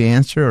hopefully we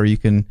answer, or you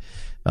can,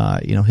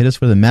 you know, hit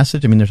us with a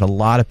message. I mean, there's a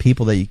lot of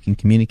people that you can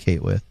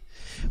communicate with.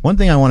 One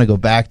thing I want to go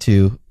back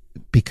to,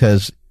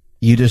 because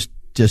you just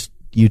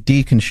you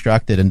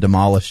deconstructed and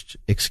demolished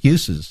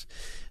excuses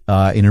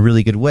in a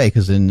really good way.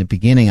 Because in the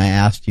beginning, I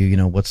asked you, you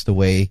know, what's the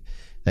way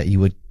that you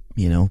would,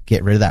 you know,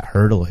 get rid of that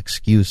hurdle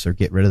excuse, or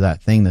get rid of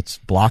that thing that's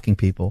blocking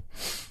people.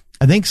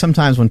 I think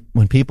sometimes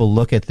when people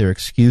look at their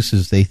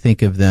excuses, they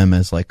think of them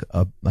as like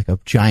a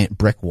giant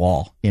brick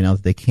wall, you know,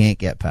 that they can't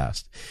get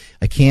past.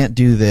 I can't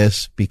do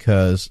this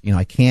because, you know,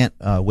 I can't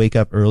wake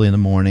up early in the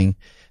morning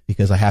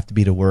because I have to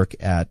be to work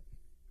at,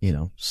 you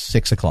know,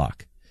 6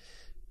 o'clock.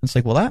 It's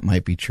like, well, that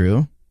might be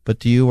true, but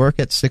do you work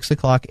at 6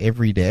 o'clock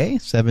every day,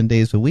 7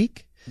 days a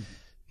week?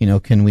 You know,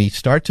 can we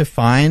start to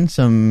find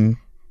some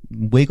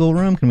wiggle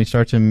room? Can we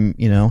start to,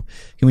 you know,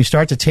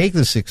 take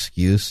this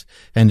excuse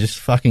and just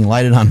fucking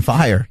light it on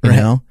fire?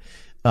 You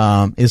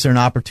know, is there an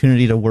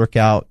opportunity to work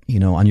out, you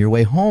know, on your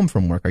way home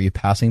from work? Are you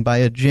passing by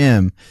a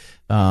gym?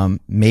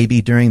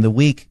 Maybe during the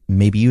week,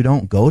 maybe you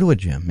don't go to a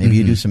gym. Maybe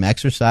you do some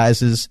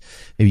exercises.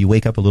 Maybe you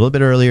wake up a little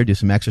bit earlier, do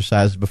some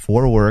exercises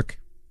before work,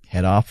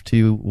 head off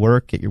to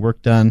work, get your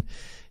work done.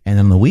 And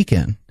then on the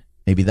weekend,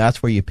 maybe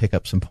that's where you pick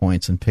up some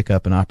points and pick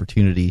up an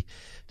opportunity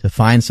to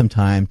find some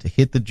time to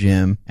hit the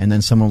gym. And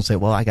then someone will say,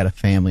 well, I got a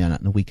family on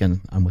the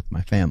weekend. I'm with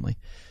my family.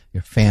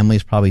 Your family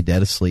is probably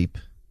dead asleep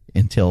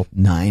until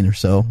 9 or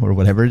so, or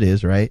whatever it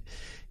is, right?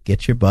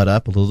 Get your butt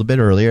up a little bit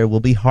earlier. It will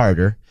be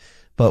harder.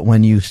 But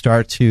when you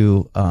start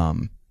to go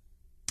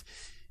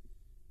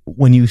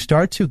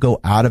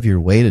out of your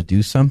way to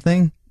do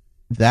something,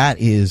 that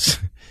is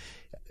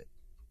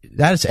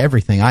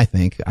everything. I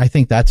think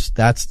that's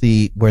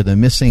where the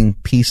missing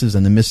pieces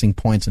and the missing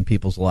points in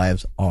people's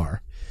lives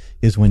are,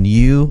 is when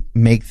you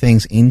make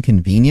things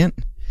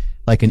inconvenient,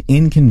 like an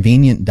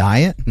inconvenient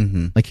diet.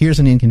 Like, here's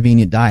an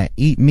inconvenient diet: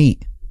 eat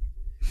meat.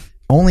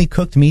 Only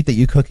cooked meat that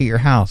you cook at your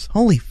house.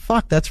 Holy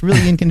fuck, that's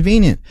really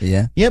inconvenient.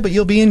 Yeah, but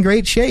you'll be in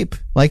great shape.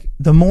 Like,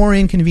 the more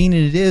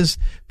inconvenient it is,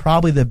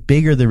 probably the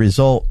bigger the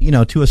result. You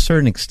know, to a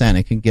certain extent,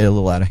 it can get a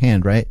little out of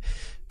hand, right?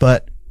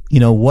 But, you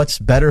know, what's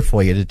better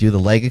for you, to do the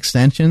leg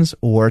extensions,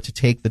 or to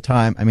take the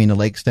time? I mean, the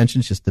leg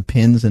extensions, just the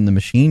pins in the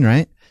machine,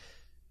 right?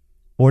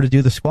 Or to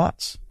do the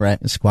squats. Right.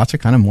 The squats are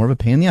kind of more of a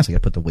pain in the ass. I got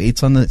to put the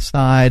weights on the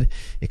side.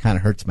 It kind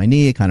of hurts my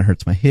knee. It kind of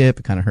hurts my hip.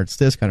 It kind of hurts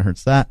this, kind of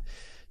hurts that.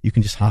 You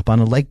can just hop on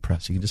a leg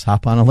press. You can just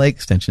hop on a leg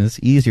extension. It's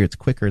easier. It's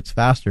quicker. It's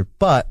faster.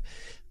 But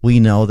we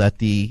know that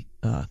the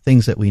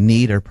things that we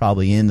need are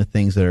probably in the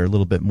things that are a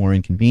little bit more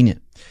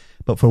inconvenient.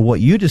 But for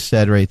what you just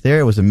said right there,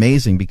 it was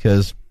amazing,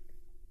 because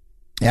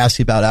I asked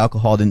you about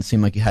alcohol. It didn't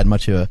seem like you had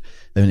much of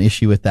an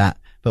issue with that.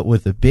 But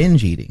with the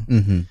binge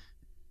eating,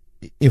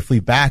 if we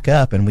back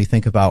up and we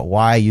think about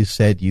why you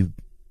said you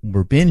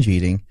were binge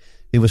eating,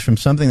 it was from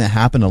something that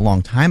happened a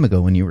long time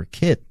ago when you were a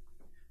kid.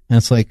 And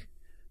it's like,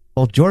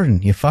 well,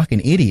 Jordan, you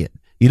fucking idiot.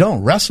 You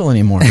don't wrestle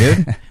anymore,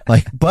 dude.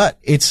 Like, but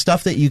it's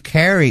stuff that you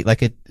carry, like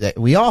that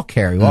we all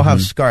carry. We all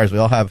have scars. We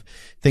all have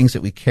things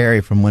that we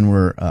carry from when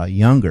we're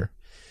younger.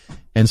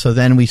 And so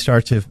then we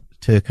start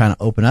to kind of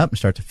open up and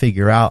start to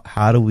figure out,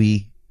 how do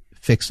we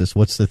fix this?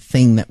 What's the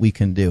thing that we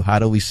can do? How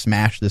do we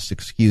smash this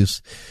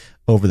excuse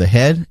over the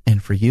head?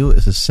 And for you,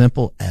 it's as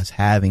simple as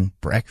having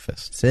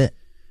breakfast. That's it.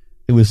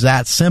 It was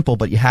that simple,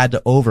 but you had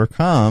to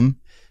overcome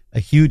a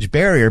huge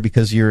barrier,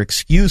 because your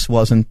excuse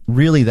wasn't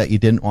really that you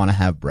didn't want to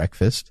have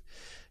breakfast.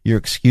 Your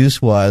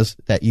excuse was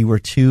that you were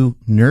too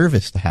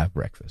nervous to have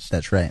breakfast.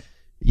 That's right.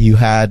 You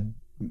had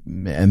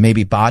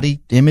maybe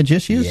body image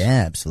issues?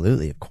 Yeah,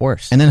 absolutely. Of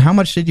course. And then how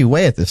much did you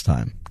weigh at this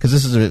time? Because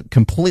this is a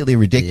completely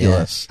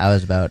ridiculous. Yeah, I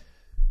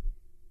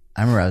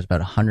remember I was about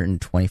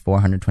 124,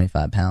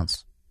 125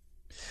 pounds.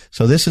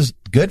 So this is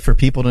good for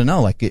people to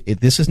know. Like,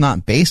 this is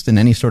not based in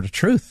any sort of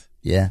truth.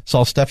 Yeah. It's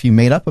all stuff you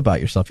made up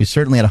about yourself. You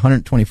certainly had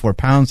 124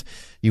 pounds.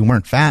 You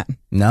weren't fat.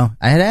 No,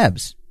 I had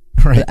abs.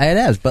 Right. I had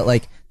abs, but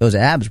like, those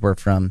abs were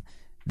from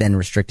then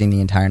restricting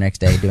the entire next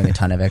day, doing a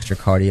ton of extra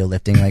cardio,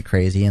 lifting like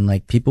crazy. And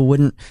like, people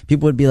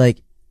would be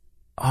like,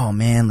 oh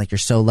man, like, you're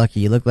so lucky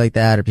you look like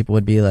that. Or people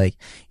would be like,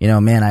 you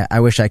know, man, I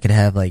wish I could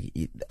have, like,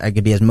 I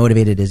could be as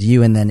motivated as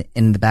you. And then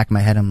in the back of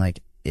my head, I'm like,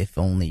 if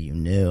only you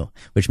knew,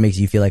 which makes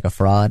you feel like a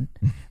fraud,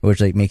 which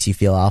like makes you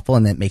feel awful,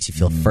 and then it makes you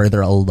feel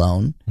further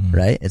alone,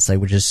 right? It's like,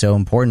 which is so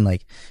important.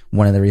 Like,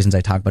 one of the reasons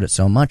I talk about it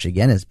so much,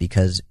 again, is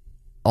because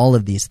all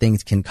of these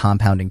things can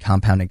compound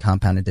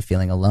into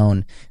feeling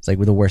alone. It's like,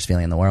 we're the worst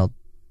feeling in the world.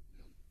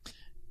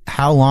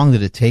 How long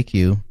did it take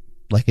you?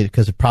 Like,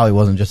 because it probably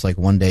wasn't just like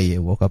one day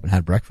you woke up and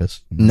had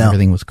breakfast and No.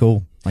 everything was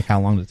cool. Like,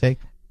 how long did it take?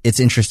 It's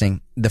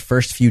interesting. The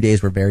first few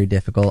days were very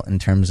difficult in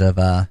terms of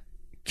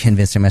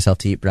convincing myself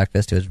to eat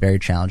breakfast. It was very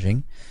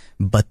challenging,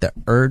 but the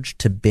urge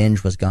to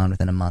binge was gone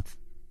within a month,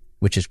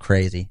 which is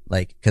crazy.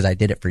 Like, because I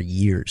did it for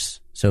years.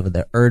 So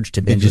the urge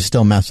to binge Did you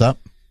still mess up?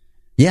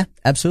 Yeah,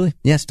 absolutely.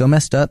 Yeah, still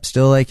messed up.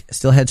 Still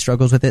had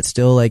struggles with it.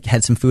 Still like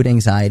had some food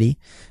anxiety,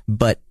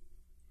 but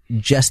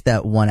just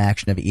that one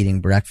action of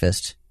eating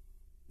breakfast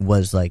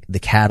was like the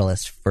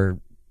catalyst for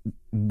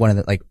one of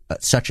the, like,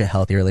 such a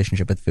healthy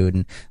relationship with food.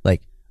 And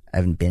like, I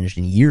haven't binged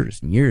in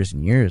years and years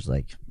and years,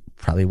 like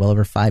probably well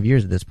over 5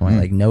 years at this point.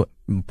 Like, no,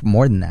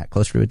 more than that,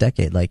 closer to a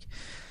decade. Like,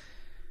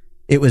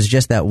 it was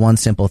just that one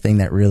simple thing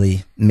that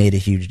really made a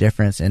huge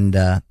difference. And,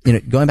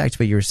 going back to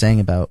what you were saying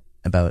about,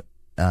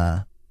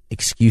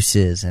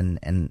 excuses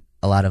and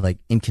a lot of like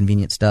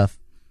inconvenient stuff.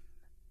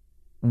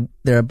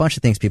 There are a bunch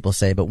of things people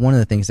say, but one of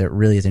the things that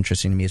really is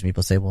interesting to me is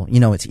people say, well,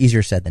 it's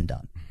easier said than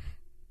done.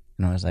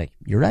 And I was like,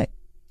 you're right.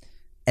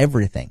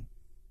 Everything,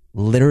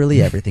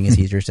 literally everything is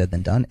easier said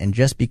than done. And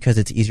just because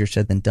it's easier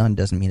said than done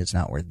doesn't mean it's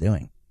not worth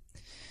doing.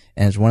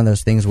 And it's one of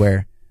those things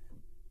where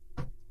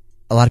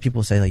a lot of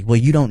people say like, well,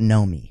 you don't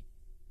know me.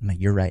 I'm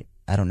like, you're right.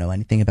 I don't know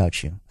anything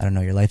about you. I don't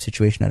know your life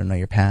situation. I don't know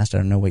your past. I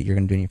don't know what you're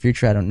going to do in your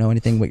future. I don't know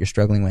anything what you're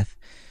struggling with.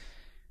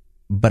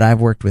 But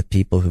I've worked with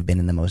people who've been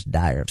in the most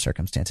dire of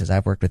circumstances.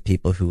 I've worked with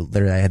people who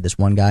literally, I had this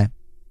one guy,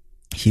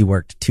 he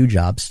worked 2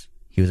 jobs.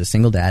 He was a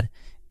single dad,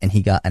 and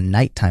he got a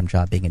nighttime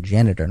job being a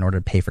janitor in order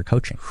to pay for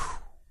coaching.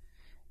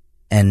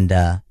 And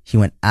he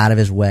went out of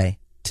his way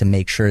to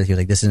make sure that he was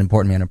like, this is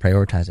important to me, I'm going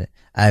to prioritize it.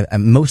 I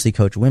mostly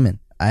coach women.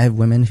 I have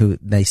women who,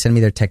 they send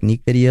me their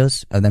technique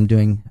videos of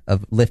them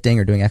of lifting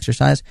or doing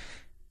exercise.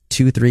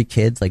 2-3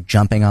 kids like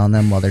jumping on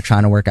them while they're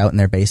trying to work out in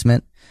their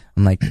basement.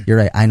 I'm like, you're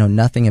right. I know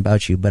nothing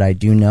about you, but I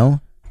do know,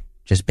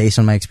 just based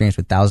on my experience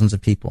with thousands of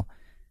people,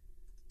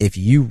 if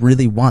you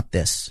really want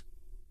this,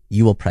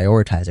 you will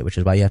prioritize it, which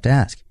is why you have to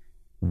ask,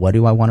 what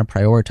do I want to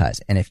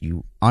prioritize? And if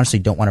you honestly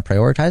don't want to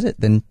prioritize it,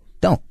 then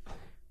don't.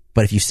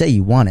 But if you say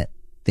you want it,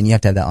 then you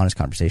have to have that honest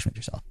conversation with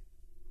yourself.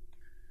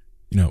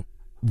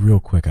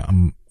 Real quick,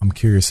 I'm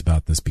curious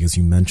about this because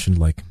you mentioned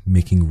like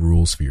making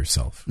rules for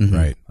yourself,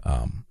 right?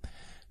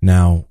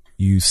 Now,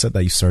 you said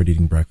that you started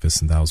eating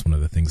breakfast and that was one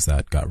of the things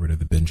that got rid of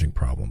the binging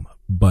problem.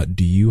 But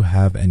do you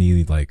have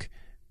any like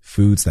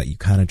foods that you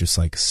kind of just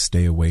like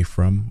stay away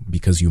from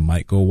because you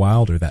might go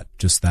wild, or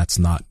that's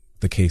not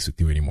the case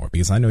with you anymore?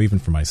 Because I know even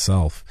for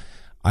myself,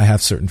 I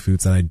have certain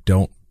foods that I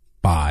don't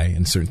buy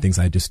and certain things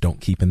I just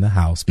don't keep in the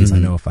house because I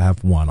know if I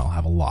have one, I'll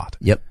have a lot.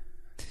 Yep.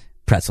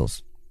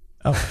 Pretzels.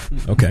 Oh,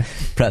 okay.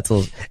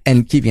 Pretzels.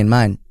 And keeping in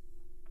mind,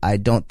 I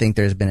don't think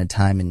there's been a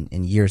time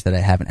in years that I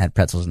haven't had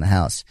pretzels in the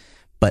house.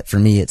 But for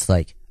me, it's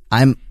like,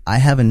 I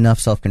have enough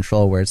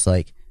self-control where it's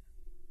like,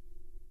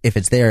 if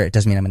it's there, it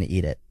doesn't mean I'm going to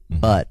eat it.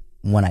 But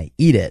when I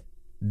eat it,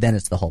 then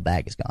it's the whole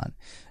bag is gone.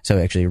 So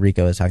actually,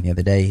 Rico was talking the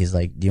other day. He's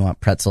like, do you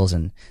want pretzels?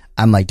 And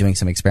I'm like doing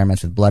some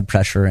experiments with blood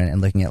pressure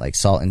and looking at like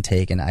salt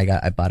intake. And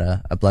I bought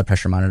a blood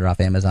pressure monitor off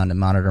Amazon to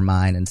monitor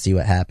mine and see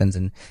what happens.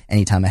 And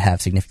anytime I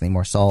have significantly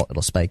more salt,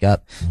 it'll spike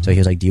up. So he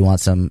was like, do you want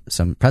some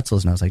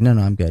pretzels? And I was like, no,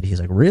 I'm good. He's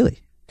like,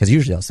 really? Because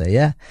usually I'll say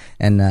yeah.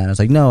 And I was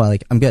like, no,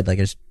 I'm good. Like,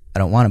 I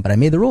don't want them. But I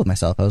made the rule with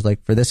myself. I was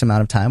like, for this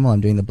amount of time while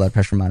I'm doing the blood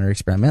pressure monitor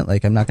experiment,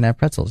 like, I'm not going to have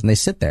pretzels. And they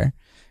sit there.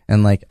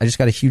 And like, I just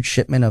got a huge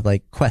shipment of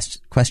like Quest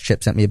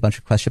chips, sent me a bunch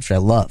of Quest chips, which I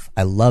love.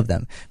 I love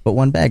them. But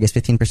one bag is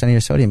 15% of your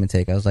sodium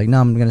intake. I was like,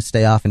 no, I'm going to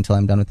stay off until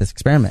I'm done with this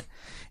experiment.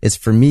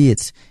 For me,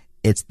 it's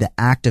the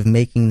act of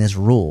making this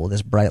rule,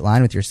 this bright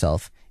line with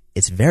yourself.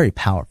 It's very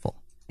powerful.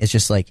 It's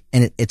just like,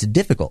 and it's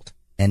difficult.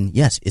 And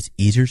yes, it's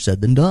easier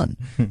said than done.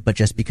 But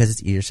just because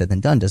it's easier said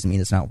than done doesn't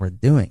mean it's not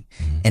worth doing.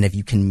 And if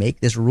you can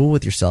make this rule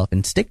with yourself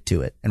and stick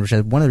to it, and which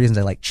is one of the reasons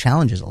I like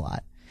challenges a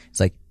lot. It's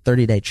like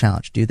 30-day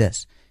challenge, do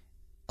this.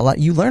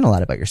 You learn a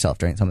lot about yourself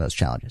during some of those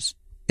challenges.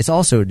 It's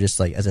also just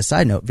like, as a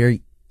side note,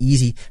 very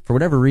easy. For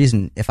whatever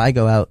reason, if I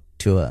go out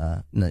to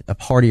a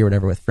party or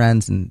whatever with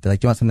friends and they're like,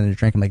 do you want something to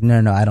drink? I'm like,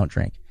 no, I don't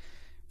drink.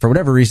 For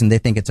whatever reason, they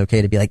think it's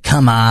okay to be like,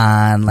 come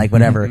on, like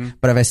whatever.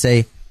 But if I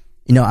say,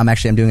 I'm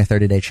doing a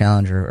 30-day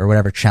challenge or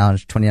whatever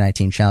challenge,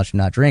 2019 challenge to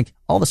not drink,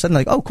 all of a sudden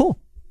like, oh, cool.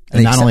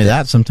 And not only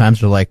that,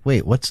 sometimes they're like,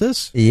 wait, what's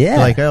this? Yeah. They're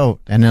like, oh,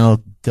 and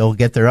then they'll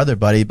get their other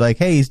buddy, be like,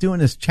 hey, he's doing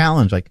this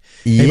challenge. Like,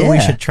 maybe we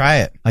should try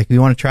it. Like,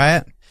 you want to try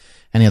it?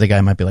 Any other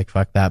guy might be like,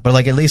 fuck that. But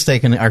like, at least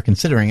they are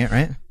considering it,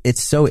 right?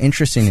 It's so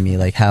interesting to me,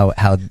 like how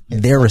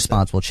their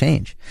response will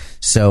change.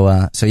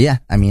 So yeah,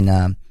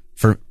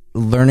 for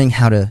learning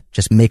how to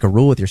just make a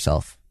rule with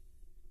yourself.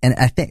 And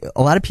I think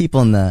a lot of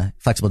people in the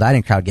flexible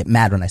dieting crowd get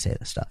mad when I say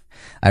this stuff.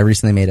 I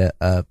recently made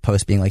a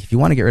post being like, if you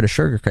want to get rid of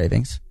sugar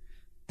cravings,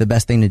 the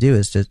best thing to do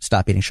is to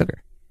stop eating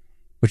sugar.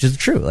 which is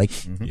true. Like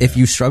if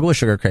you struggle with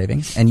sugar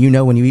cravings and you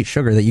know when you eat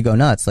sugar that you go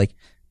nuts, like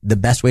the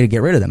best way to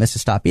get rid of them is to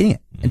stop eating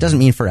it. It doesn't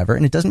mean forever,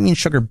 and it doesn't mean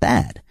sugar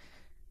bad.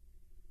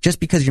 Just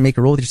because you make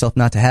a rule with yourself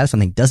not to have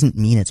something doesn't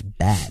mean it's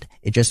bad.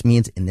 It just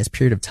means in this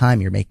period of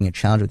time, you're making a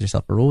challenge with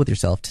yourself, a rule with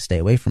yourself to stay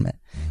away from it.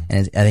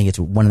 And I think it's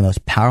one of the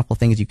most powerful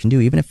things you can do,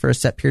 even if for a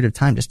set period of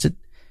time, just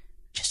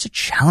to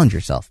challenge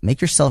yourself,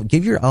 give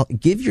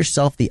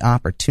yourself the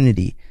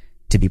opportunity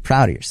to be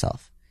proud of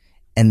yourself.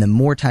 And the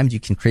more times you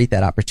can create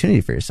that opportunity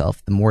for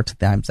yourself, the more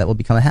times that will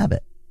become a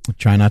habit.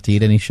 Try not to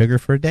eat any sugar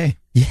for a day.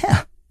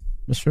 Yeah.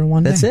 Just for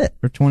one day. That's it.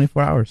 For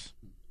 24 hours.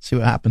 See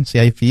what happens. See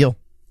how you feel.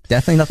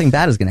 Definitely nothing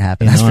bad is going to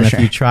happen. You know, That's and for sure.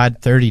 if you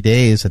tried 30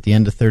 days, at the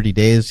end of 30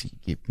 days,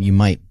 you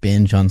might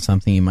binge on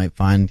something. You might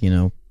find,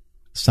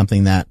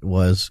 something that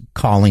was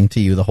calling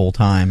to you the whole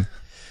time.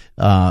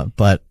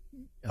 But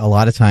a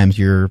lot of times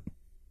you're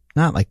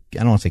not like, I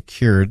don't want to say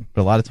cured,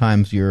 but a lot of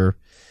times you're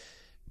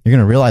going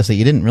to realize that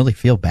you didn't really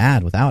feel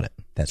bad without it.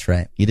 That's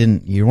right.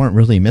 You weren't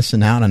really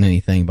missing out on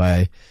anything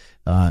by,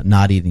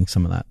 not eating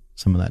some of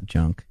that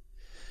junk.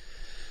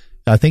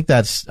 I think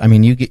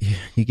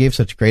you gave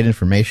such great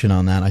information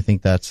on that. I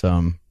think that's,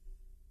 I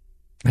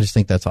just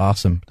think that's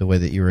awesome, the way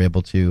that you were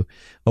able to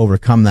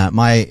overcome that.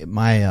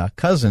 My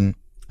cousin,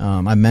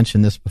 I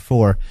mentioned this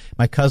before.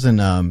 My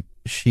cousin,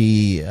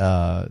 she,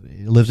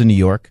 lives in New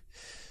York,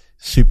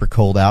 super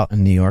cold out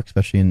in New York,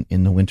 especially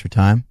in the winter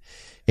time.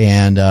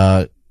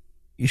 And,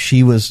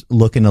 she was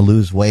looking to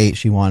lose weight.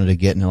 She wanted to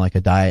get into like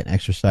a diet and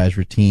exercise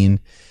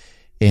routine.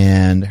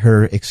 And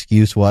her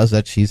excuse was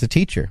that she's a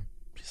teacher.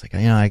 Like,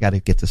 I got to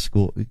get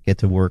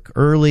to work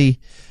early,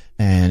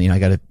 and I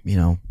got to,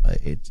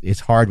 it's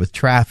hard with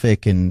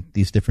traffic and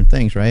these different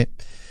things, right?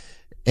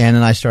 And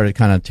then I started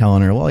kind of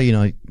telling her,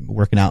 well,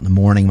 working out in the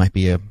morning might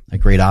be a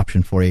great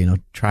option for you.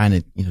 Trying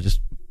to,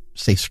 just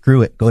say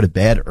screw it, go to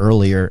bed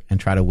earlier and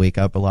try to wake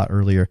up a lot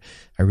earlier.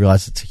 I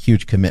realized it's a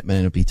huge commitment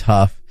and it'll be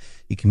tough.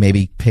 You can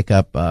maybe pick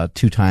up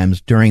 2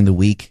 times during the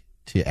week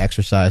to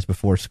exercise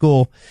before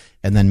school,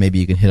 and then maybe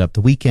you can hit up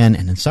the weekend,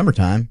 and in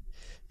summertime,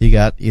 you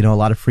got, a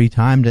lot of free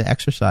time to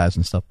exercise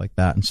and stuff like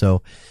that. And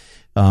so,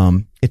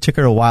 it took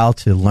her a while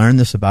to learn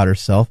this about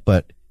herself,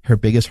 but her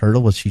biggest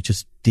hurdle was she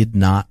just did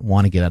not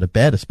want to get out of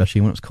bed,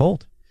 especially when it was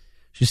cold.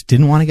 She just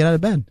didn't want to get out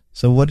of bed.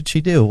 So what did she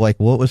do? Like,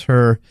 what was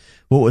her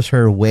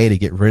way to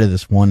get rid of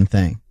this one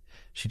thing?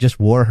 She just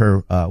wore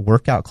her,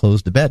 workout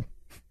clothes to bed.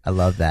 I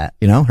love that.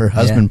 Her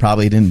husband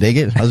probably didn't dig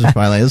it. Her husband's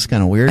probably like, this is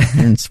kind of weird.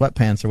 You're in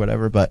sweatpants or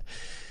whatever, but,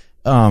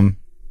 and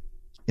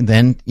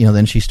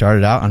then she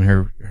started out on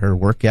her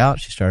workout.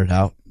 She started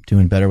out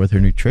doing better with her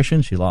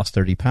nutrition. She lost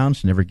 30 pounds.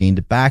 She never gained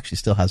it back. She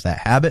still has that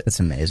habit.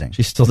 That's amazing.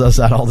 She still does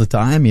that all the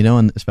time,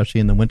 and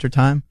especially in the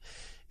wintertime.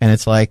 And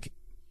it's like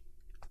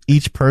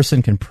each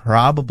person can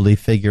probably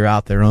figure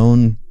out their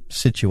own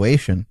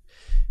situation,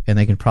 and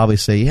they can probably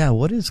say, yeah,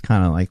 what is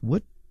kind of like,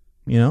 what,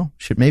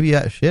 maybe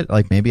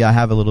I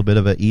have a little bit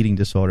of an eating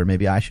disorder.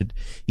 Maybe I should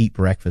eat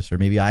breakfast, or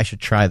maybe I should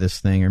try this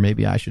thing, or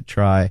maybe I should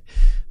try,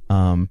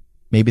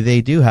 maybe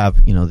they do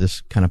have,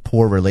 this kind of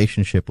poor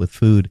relationship with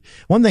food.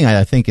 One thing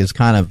I think is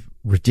kind of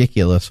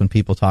ridiculous when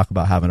people talk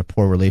about having a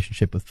poor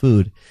relationship with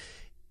food.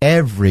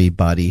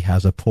 Everybody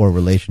has a poor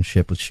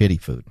relationship with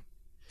shitty food.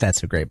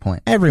 That's a great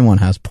point. Everyone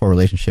has a poor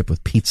relationship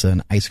with pizza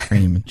and ice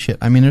cream and shit.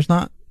 I mean,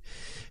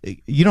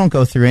 you don't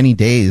go through any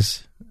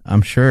days,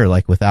 I'm sure,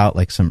 like without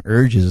like some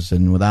urges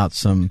and without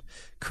some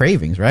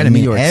cravings, right? In I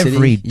mean, New York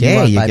every City,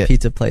 day you get get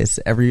pizza place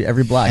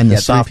every block, and the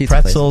soft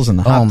pretzels and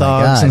the hot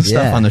dogs and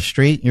stuff on the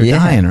street. You're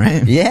dying,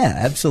 right? Yeah,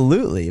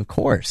 absolutely, of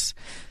course.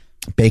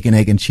 Bacon,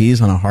 egg, and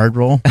cheese on a hard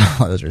roll.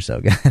 Oh, those are so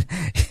good.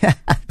 Yeah.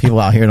 People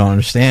out here don't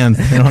understand.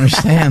 They don't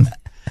understand.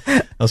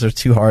 Those are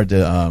too hard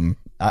to.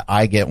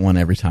 I get one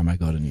every time I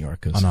go to New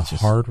York. On a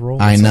hard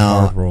roll? I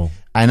know. Hard roll?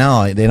 I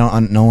know. They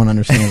don't. No one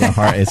understands how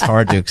hard. It's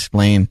hard to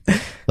explain.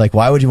 Like,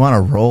 why would you want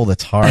a roll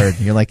that's hard?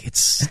 You're like,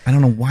 I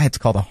don't know why it's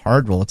called a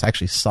hard roll. It's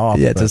actually soft.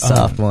 Yeah, it's a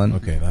soft one.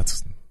 Okay,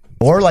 that's.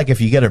 Or like if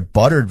you get a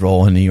buttered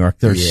roll in New York,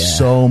 there's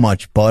so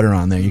much butter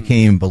on there, you can't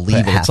even believe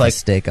it. Half it's like a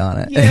steak on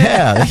it.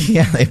 Yeah,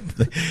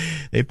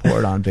 they pour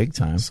it on big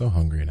time. I'm so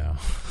hungry now.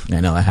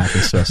 I know that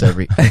happens to us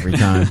every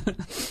time.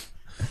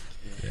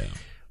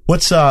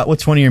 What's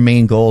one of your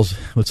main goals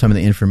with some of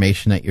the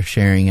information that you're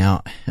sharing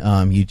out?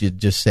 You did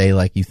just say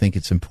like you think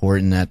it's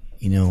important that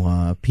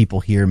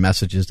people hear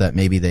messages that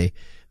maybe they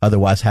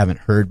otherwise haven't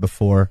heard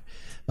before.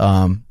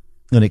 When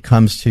it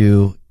comes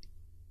to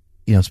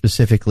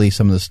specifically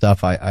some of the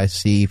stuff I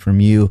see from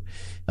you,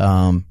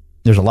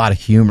 there's a lot of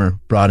humor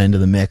brought into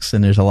the mix,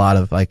 and there's a lot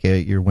of like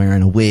you're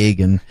wearing a wig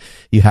and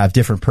you have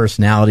different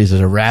personalities.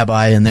 There's a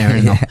rabbi in there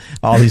and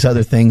all these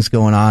other things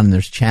going on, and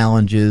there's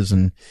challenges.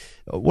 And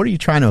what are you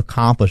trying to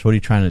accomplish? What are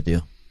you trying to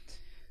do?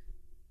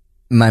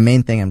 My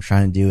main thing I'm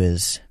trying to do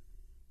is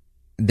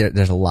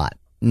there's a lot.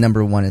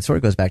 Number one, it sort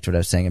of goes back to what I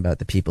was saying about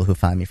the people who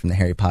find me from the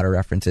Harry Potter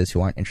references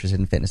who aren't interested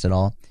in fitness at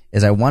all,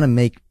 is I want to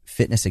make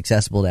fitness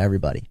accessible to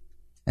everybody.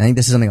 I think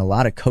this is something a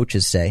lot of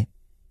coaches say,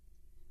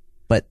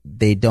 but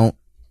they don't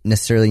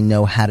necessarily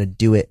know how to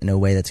do it in a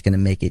way that's going to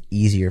make it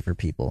easier for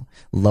people.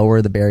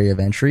 Lower the barrier of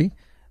entry,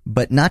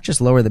 but not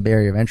just lower the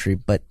barrier of entry,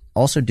 but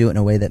also do it in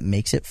a way that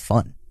makes it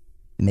fun,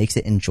 makes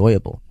it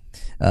enjoyable.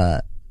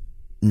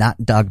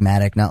 Not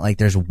dogmatic, not like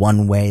there's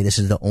one way, this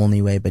is the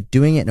only way, but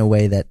doing it in a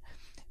way that,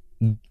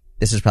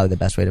 this is probably the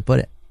best way to put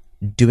it,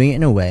 doing it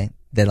in a way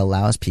that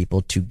allows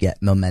people to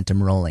get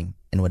momentum rolling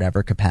in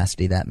whatever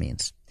capacity that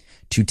means.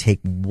 To take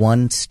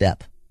one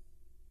step,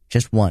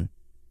 just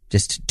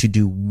to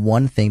do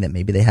one thing that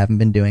maybe they haven't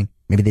been doing,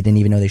 maybe they didn't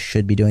even know they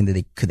should be doing,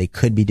 that they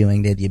could be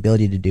doing, they had the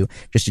ability to do,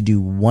 just to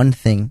do one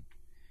thing,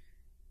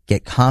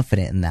 get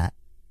confident in that,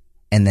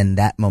 and then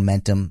that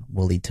momentum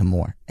will lead to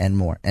more and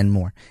more and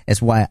more.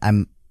 It's why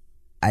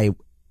I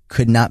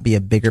could not be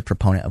a bigger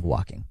proponent of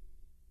walking.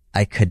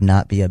 I could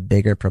not be a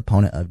bigger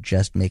proponent of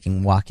just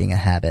making walking a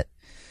habit,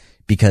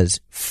 because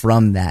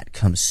from that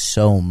comes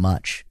so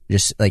much.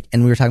 Just like,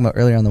 and we were talking about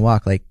earlier on the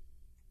walk, like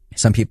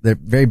some people, they're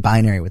very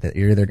binary with it.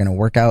 You're either going to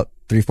work out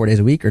 3-4 days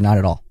a week or not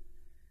at all.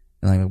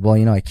 And like,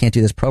 well, I can't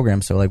do this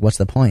program. So like, what's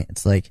the point?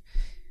 It's like,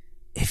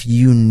 if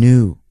you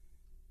knew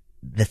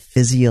the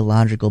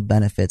physiological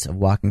benefits of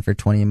walking for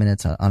 20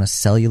 minutes on a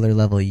cellular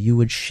level, you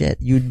would shit.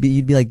 You'd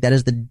be like, that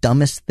is the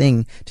dumbest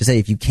thing to say.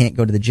 If you can't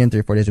go to the gym 3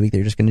 or 4 days a week,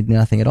 you're just going to do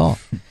nothing at all.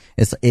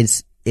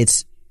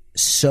 It's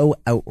so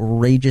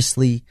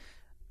outrageously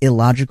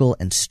illogical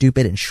and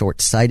stupid and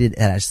short-sighted.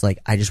 And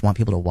I just want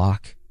people to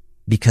walk,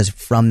 because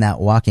from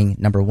that walking,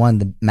 number one,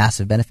 the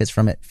massive benefits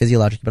from it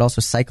physiologically, but also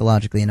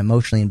psychologically and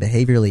emotionally and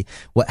behaviorally,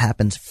 what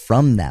happens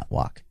from that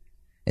walk.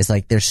 It's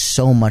like, there's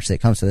so much that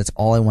comes. So that's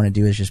all I want to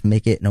do, is just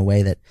make it in a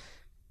way that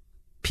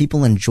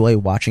people enjoy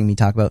watching me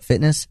talk about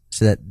fitness,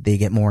 so that they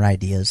get more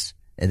ideas.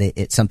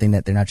 It's something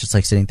that they're not just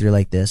like sitting through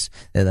like this.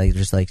 They're like,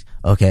 just like,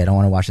 okay, I don't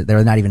want to watch it.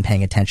 They're not even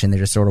paying attention. They're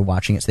just sort of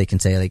watching it so they can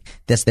say like,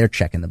 that's their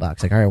check in the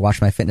box. Like, all right,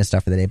 watch my fitness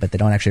stuff for the day, but they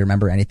don't actually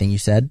remember anything you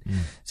said.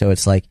 So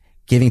it's like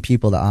giving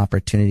people the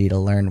opportunity to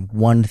learn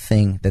one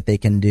thing that they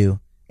can do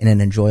in an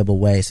enjoyable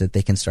way, so that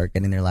they can start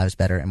getting their lives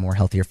better and more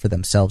healthier for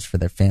themselves, for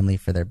their family,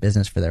 for their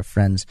business, for their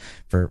friends,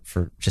 for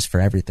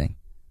everything.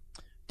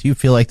 Do you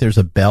feel like there's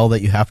a bell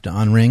that you have to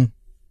unring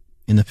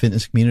in the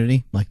fitness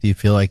community? Like, do you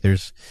feel like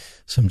there's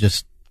some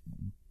just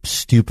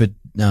stupid,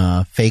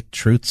 fake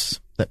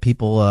truths that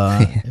people,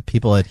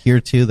 people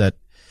adhere to that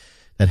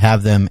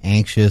have them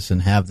anxious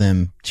and have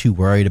them too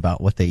worried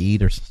about what they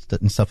eat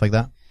and stuff like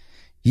that?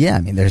 Yeah.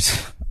 I mean, there's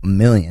a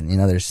million,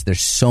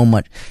 there's so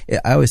much.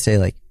 I always say,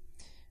 like,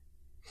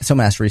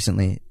 someone asked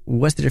recently,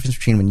 what's the difference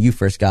between when you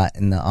first got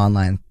in the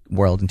online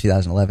world in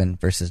 2011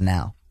 versus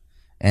now?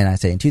 And I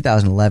say in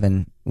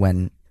 2011,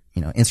 when,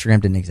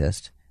 Instagram didn't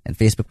exist and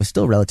Facebook was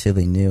still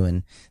relatively new,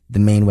 and the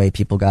main way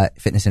people got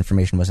fitness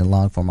information was in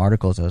long form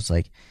articles. I was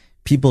like,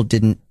 people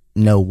didn't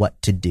know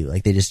what to do.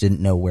 Like, they just didn't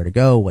know where to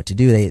go, what to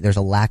do. There's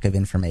a lack of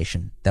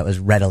information that was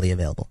readily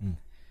available.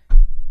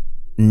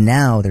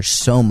 Now there's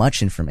so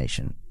much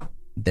information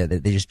that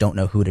they just don't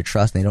know who to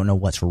trust, and they don't know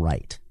what's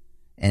right.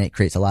 And it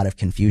creates a lot of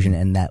confusion,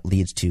 and that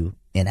leads to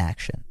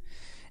inaction.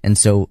 And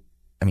so,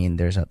 I mean,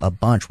 there's a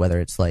bunch, whether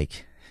it's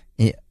like,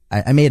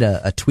 I made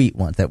a tweet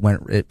once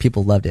that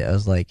people loved it. I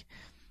was like,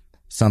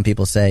 some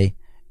people say,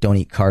 don't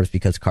eat carbs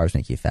because carbs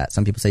make you fat.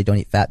 Some people say, don't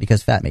eat fat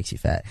because fat makes you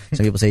fat.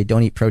 Some people say,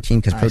 don't eat protein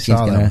because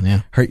protein's going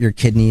to hurt your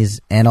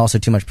kidneys, and also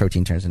too much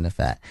protein turns into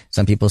fat.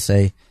 Some people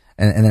say,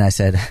 and then I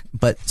said,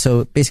 but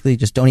so basically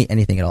just don't eat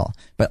anything at all.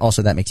 But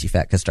also that makes you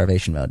fat because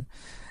starvation mode.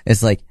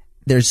 It's like,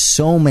 there's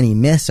so many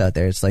myths out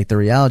there. It's like, the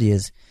reality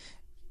is,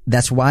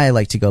 that's why I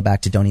like to go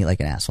back to don't eat like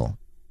an asshole.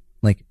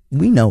 Like,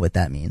 we know what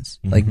that means.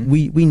 Like,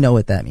 we know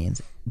what that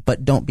means,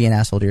 but don't be an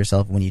asshole to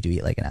yourself when you do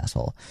eat like an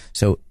asshole.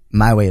 So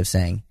my way of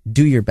saying,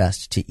 do your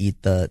best to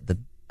eat the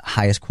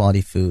highest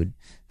quality food,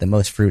 the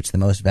most fruits, the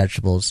most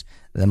vegetables,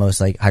 the most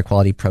like high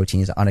quality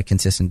proteins on a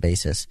consistent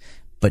basis,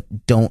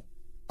 but don't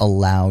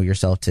allow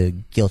yourself to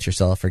guilt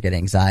yourself or get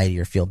anxiety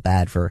or feel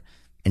bad for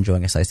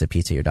enjoying a slice of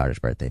pizza at your daughter's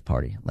birthday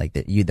party. Like,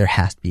 there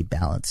has to be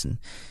balance. And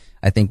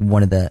I think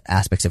one of the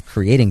aspects of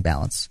creating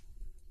balance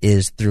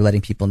is through letting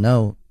people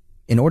know,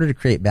 in order to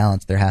create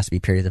balance, there has to be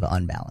periods of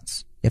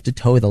unbalance. You have to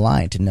toe the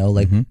line to know,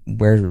 like,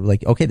 where,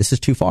 like, okay, this is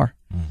too far.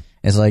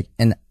 It's like,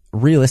 and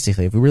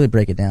realistically, if we really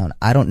break it down,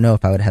 I don't know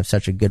if I would have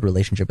such a good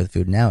relationship with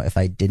food now if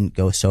I didn't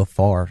go so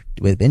far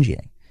with binge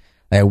eating.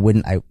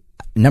 Like,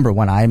 number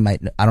one, I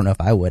don't know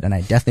if I would, and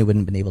I definitely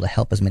wouldn't have been able to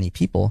help as many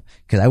people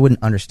because I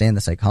wouldn't understand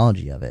the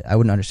psychology of it. I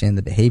wouldn't understand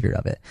the behavior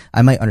of it.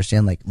 I might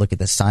understand, like, look at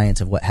the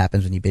science of what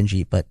happens when you binge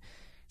eat, but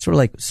it's sort of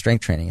like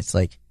strength training. It's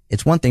like,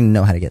 it's one thing to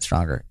know how to get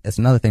stronger. It's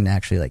another thing to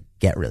actually, like,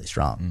 get really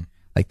strong.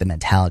 Like, the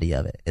mentality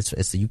of it.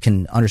 It's you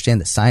can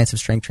understand the science of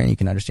strength training, you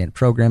can understand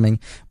programming,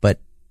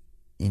 but,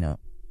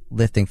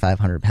 lifting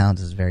 500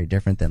 pounds is very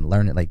different than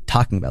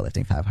talking about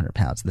lifting 500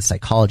 pounds, the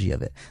psychology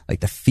of it,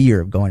 like the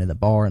fear of going to the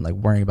bar and like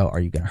worrying about, are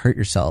you going to hurt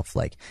yourself?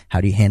 Like, how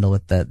do you handle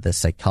it, the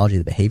psychology,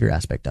 the behavior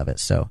aspect of it?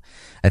 So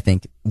I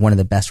think one of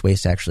the best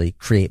ways to actually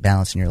create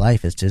balance in your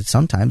life is to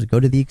sometimes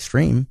go to the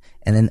extreme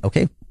and then,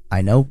 okay,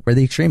 I know where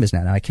the extreme is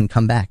now. Now I can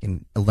come back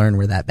and learn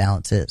where that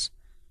balance is.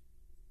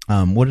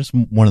 What is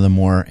one of the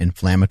more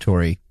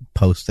inflammatory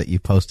posts that you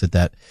posted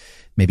that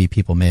maybe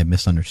people may have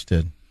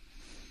misunderstood?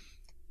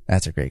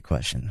 That's a great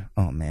question.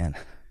 Oh man.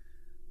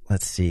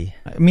 Let's see.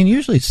 I mean,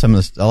 usually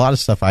a lot of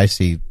stuff I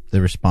see,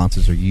 the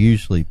responses are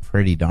usually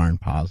pretty darn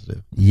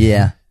positive.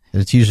 Yeah.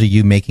 It's usually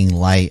you making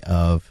light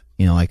of,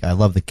 like I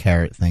love the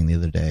carrot thing the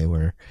other day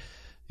where,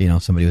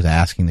 somebody was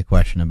asking the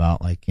question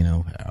about like,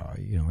 are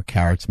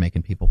carrots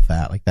making people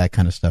fat? Like that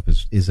kind of stuff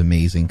is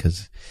amazing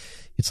because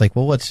it's like,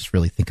 well, let's just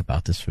really think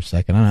about this for a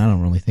second. I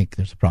don't really think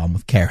there's a problem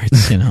with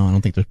carrots. I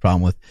don't think there's a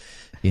problem with,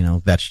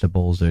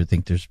 vegetables, or I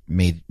think there's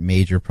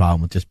major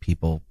problem with just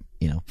people,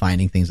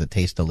 finding things that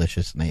taste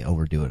delicious and they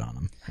overdo it on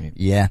them. Right?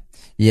 Yeah.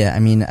 Yeah. I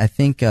mean, I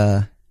think,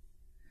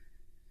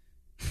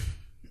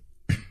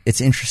 it's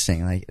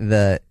interesting. Like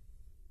the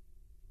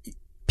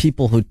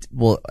people who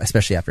will,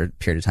 especially after a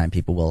period of time,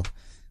 people will,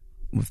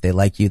 if they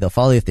like you, they'll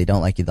follow you. If they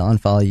don't like you, they'll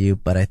unfollow you.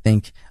 But I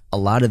think a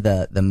lot of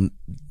the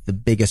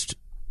biggest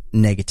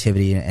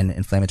negativity and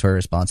inflammatory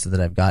responses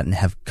that I've gotten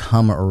have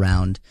come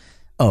around.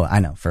 Oh, I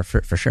know for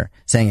sure.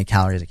 Saying a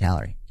calorie is a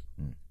calorie.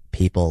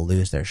 People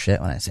lose their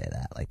shit when I say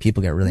that. Like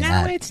people get really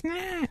mad. No, it's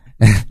not.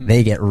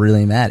 They get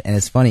really mad. And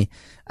it's funny.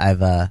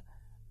 I've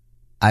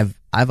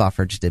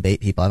offered to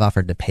debate people. I've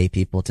offered to pay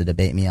people to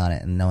debate me on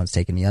it, and no one's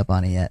taken me up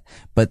on it yet.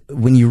 But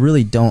when you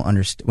really don't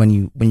understand,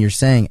 when you're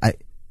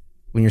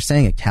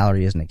saying a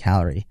calorie isn't a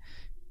calorie,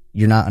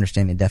 you're not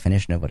understanding the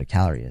definition of what a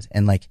calorie is.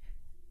 And like,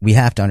 we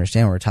have to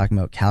understand when we're talking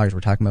about calories, we're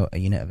talking about a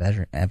unit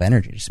of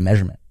energy, just a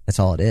measurement. That's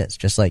all it is.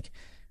 Just like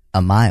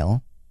a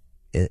mile,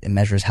 it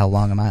measures how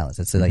long a mile is.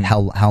 It's like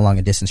how long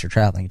a distance you're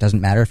traveling. It doesn't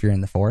matter if you're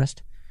in the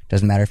forest.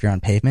 Doesn't matter if you're on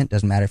pavement.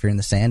 Doesn't matter if you're in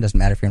the sand. Doesn't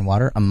matter if you're in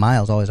water. A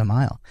mile is always a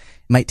mile.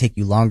 It might take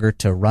you longer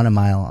to run a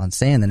mile on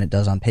sand than it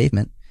does on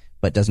pavement,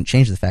 but it doesn't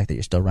change the fact that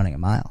you're still running a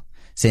mile.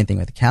 Same thing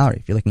with a calorie.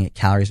 If you're looking at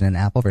calories in an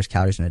apple versus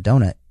calories in a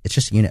donut, it's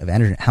just a unit of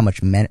energy. How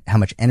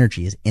much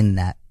energy is in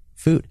that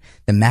food?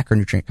 The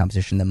macronutrient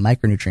composition, the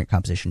micronutrient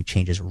composition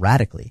changes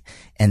radically,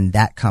 and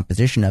that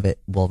composition of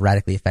it will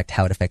radically affect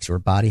how it affects your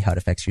body, how it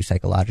affects you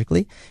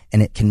psychologically,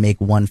 and it can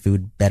make one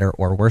food better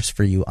or worse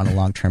for you on a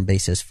long-term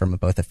basis from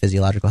both a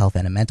physiological health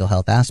and a mental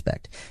health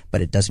aspect.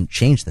 But it doesn't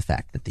change the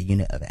fact that the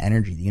unit of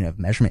energy, the unit of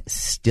measurement is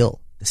still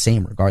the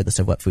same regardless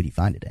of what food you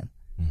find it in.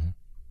 Mm-hmm.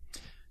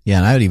 Yeah,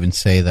 and I would even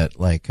say that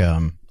like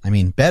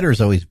better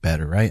is always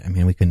better, right? I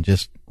mean, we can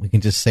just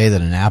say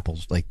that an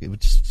apple's like, it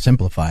would just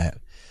simplify it.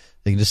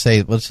 They can just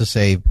say, let's just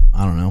say,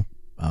 I don't know,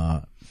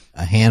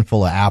 a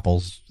handful of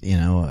apples,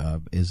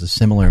 is a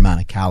similar amount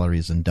of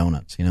calories than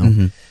donuts,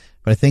 Mm-hmm.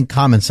 But I think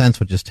common sense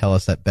would just tell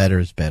us that better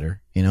is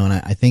better, and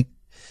I think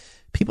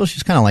people should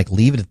just kind of like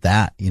leave it at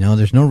that,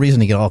 there's no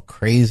reason to get all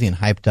crazy and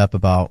hyped up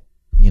about,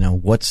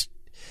 what's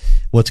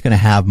going to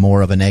have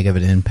more of a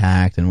negative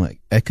impact. And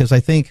because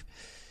I think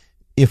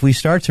if we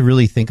start to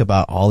really think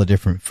about all the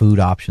different food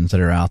options that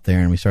are out there,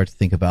 and we start to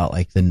think about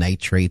like the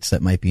nitrates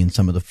that might be in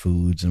some of the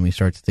foods, and we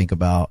start to think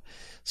about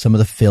some of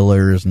the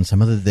fillers and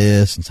some of the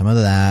this and some of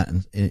that,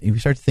 and if we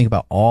start to think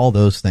about all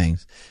those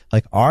things,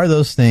 like, are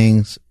those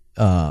things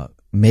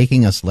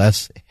making us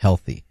less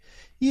healthy?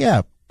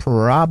 Yeah,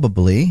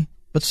 probably,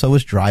 but so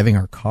is driving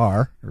our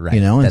car, right?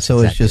 And That's so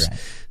exactly it's just right.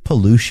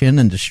 Pollution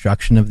and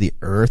destruction of the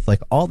earth,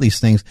 like all these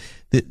things.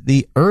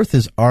 The earth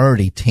is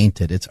already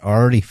tainted. It's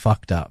already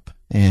fucked up.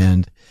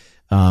 And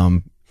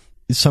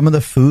some of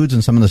the foods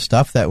and some of the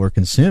stuff that we're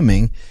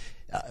consuming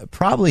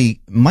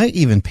probably might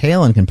even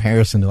pale in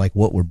comparison to like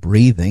what we're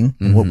breathing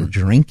and what we're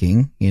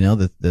drinking.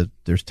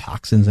 There's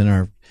toxins in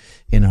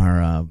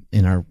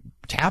our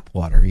tap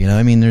water.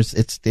 I mean,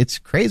 it's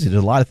crazy.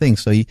 There's a lot of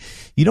things. So I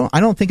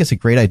don't think it's a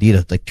great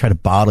idea to like try to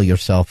bottle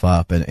yourself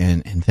up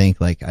and think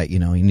like, you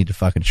need to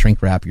fucking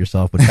shrink wrap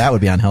yourself, which that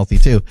would be unhealthy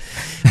too.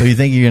 But you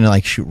think you're going to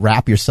like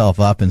wrap yourself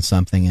up in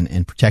something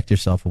and protect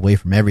yourself away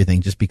from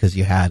everything just because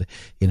you had,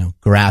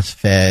 grass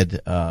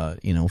fed,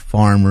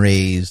 farm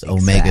raised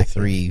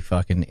omega-3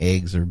 fucking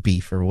eggs or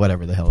beef or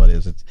whatever the hell it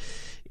is. It's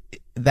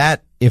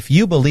that if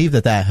you believe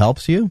that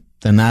helps you,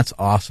 then that's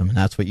awesome. And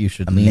that's what you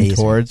should lean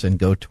towards and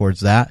go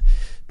towards that.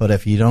 But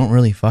if you don't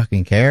really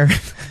fucking care,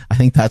 I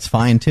think that's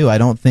fine too. I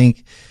don't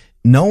think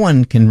no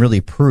one can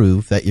really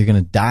prove that you're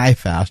going to die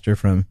faster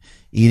from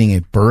eating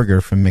a burger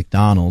from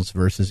McDonald's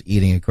versus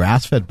eating a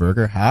grass-fed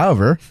burger.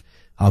 However,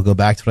 I'll go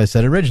back to what I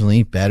said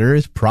originally. Better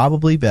is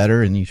probably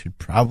better, and you should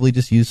probably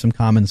just use some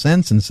common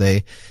sense and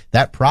say,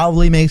 that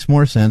probably makes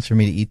more sense for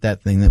me to eat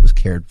that thing that was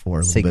cared for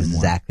a little bit more. That's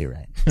exactly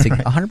right. It's like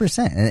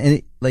 100%.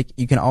 And like,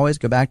 you can always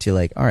go back to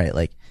like, all right,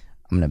 like,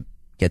 I'm going to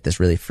get this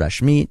really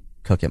fresh meat,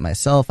 cook it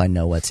myself. I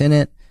know what's in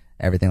it,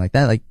 everything like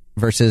that. Like,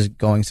 versus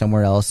going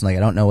somewhere else and like, I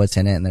don't know what's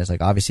in it. And there's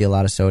like obviously a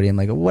lot of sodium,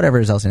 like whatever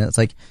is else in it. It's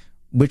like,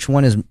 which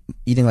one is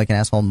eating like an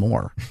asshole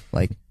more?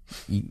 Like,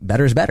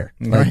 better is better.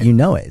 Like, right.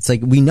 it. It's like,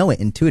 we know it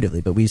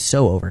intuitively, but we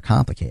so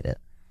overcomplicate it.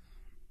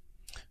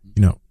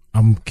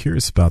 I'm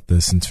curious about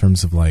this in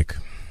terms of like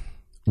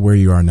where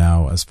you are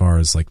now as far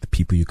as like the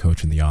people you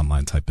coach in the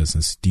online type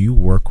business. Do you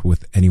work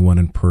with anyone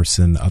in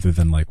person other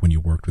than like when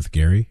you worked with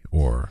Gary,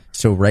 or?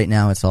 So right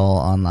now it's all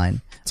online.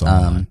 It's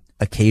online.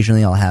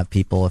 occasionally I'll have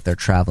people, if they're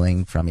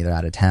traveling from either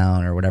out of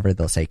town or whatever,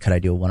 they'll say, could I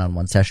do a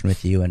one-on-one session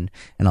with you? And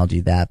I'll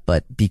do that.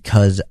 But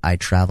because I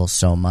travel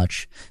so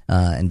much,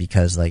 and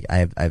because like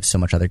I have so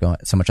much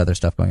other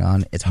stuff going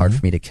on, it's hard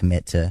for me to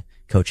commit to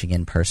coaching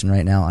in person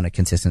right now on a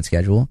consistent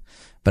schedule.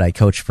 But I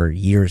coach for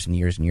years and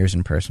years and years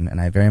in person.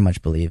 And I very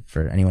much believe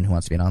for anyone who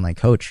wants to be an online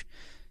coach,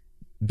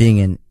 being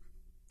an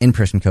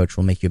in-person coach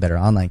will make you a better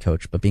online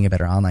coach, but being a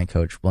better online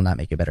coach will not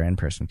make you a better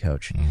in-person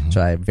coach.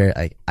 So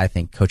I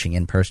think coaching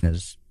in person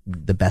is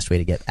the best way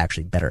to get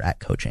actually better at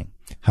coaching.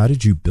 How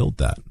did you build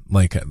that?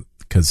 Like, have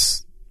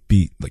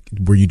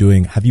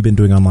you been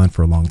doing online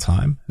for a long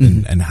time?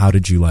 And how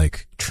did you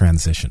like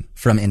transition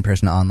From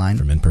in-person to online?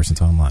 from in-person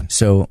to online?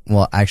 So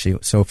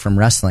from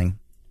wrestling,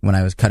 when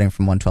I was cutting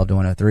from 112 to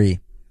 103,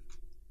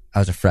 I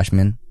was a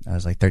freshman. I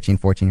was like 13,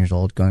 14 years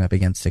old, going up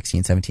against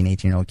 16, 17,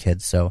 18-year-old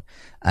kids. So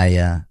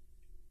I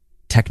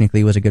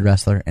technically was a good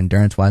wrestler.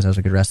 Endurance-wise, I was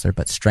a good wrestler.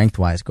 But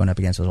strength-wise, going up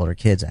against those older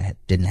kids,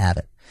 didn't have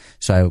it.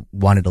 So I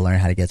wanted to learn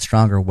how to get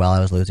stronger while I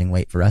was losing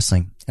weight for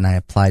wrestling. And I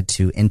applied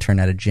to intern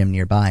at a gym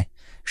nearby.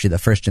 Actually, the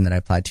first gym that I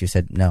applied to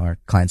said, no, our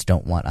clients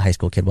don't want a high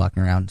school kid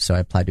walking around. So I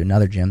applied to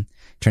another gym.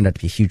 Turned out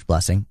to be a huge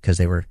blessing because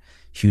they were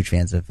huge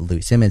fans of Louis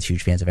Simmons,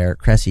 huge fans of Eric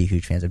Cressy,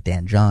 huge fans of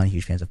Dan John,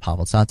 huge fans of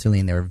Pavel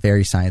Tsatsouline. They were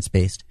very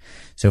science-based.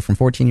 So from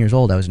 14 years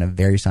old, I was in a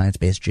very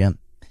science-based gym.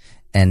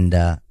 And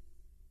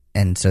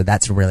so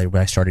that's really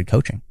where I started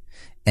coaching.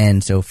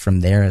 And so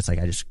from there, it's like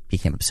I just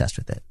became obsessed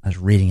with it. I was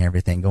reading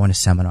everything, going to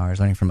seminars,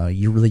 learning from a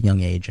really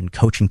young age and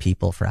coaching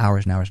people for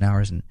hours and hours and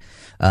hours. And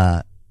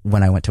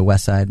when I went to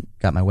Westside,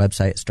 got my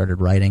website, started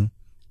writing,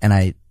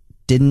 and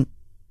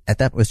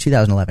it was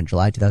 2011,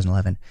 July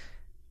 2011.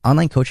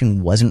 Online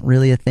coaching wasn't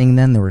really a thing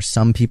then. There were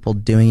some people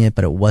doing it,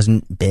 but it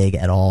wasn't big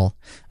at all.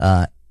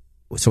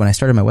 So when I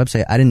started my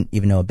website, I didn't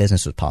even know a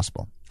business was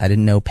possible. I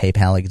didn't know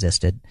PayPal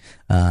existed.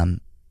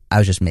 I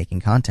was just making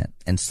content,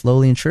 and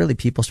slowly and surely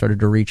people started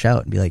to reach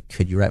out and be like,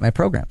 could you write my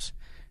programs?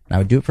 And I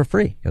would do it for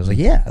free. I was like,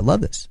 yeah, I love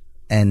this.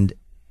 And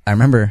I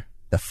remember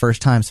the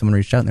first time someone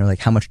reached out and they were like,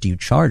 how much do you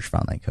charge for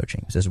online coaching?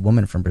 It was this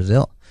woman from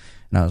Brazil.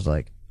 And I was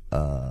like,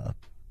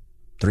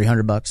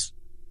 $300.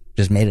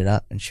 Just made it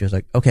up. And she was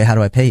like, okay, how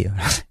do I pay you?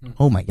 I was like,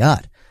 oh my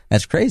God,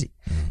 that's crazy.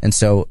 And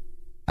so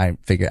I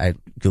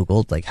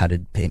Googled like how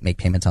to make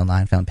payments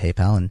online, found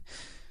PayPal. And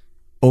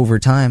over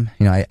time,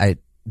 I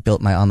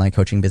built my online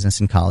coaching business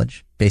in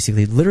college,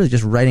 basically literally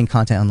just writing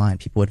content online.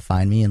 People would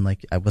find me, and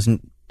like I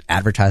wasn't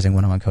advertising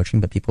one-on-one coaching,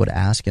 but people would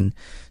ask. And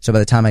so by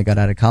the time I got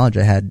out of college,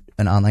 I had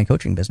an online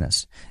coaching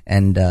business.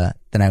 And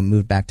then I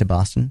moved back to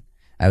Boston.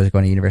 I was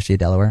going to University of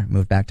Delaware,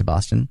 moved back to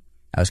Boston.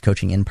 I was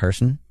coaching in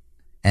person.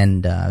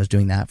 And I was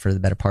doing that for the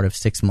better part of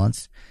 6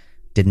 months.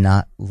 Did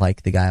not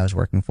like the guy I was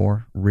working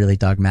for. Really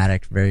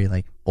dogmatic, very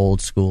like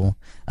old school.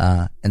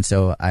 And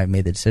so I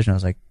made the decision. I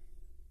was like,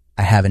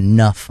 I have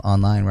enough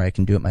online where I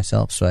can do it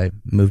myself. So I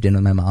moved in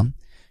with my mom,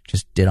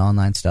 just did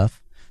online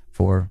stuff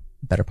for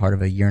the better part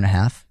of a year and a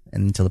half,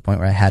 and until the point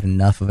where I had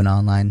enough of an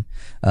online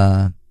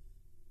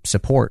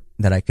support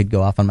that I could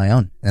go off on my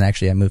own. And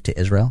actually I moved to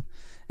Israel.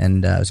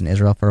 And I was in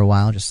Israel for a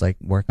while, just like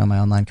working on my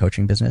online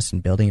coaching business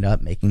and building it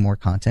up, making more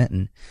content.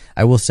 And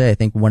I will say, I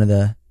think one of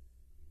the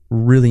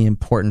really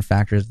important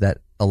factors that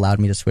allowed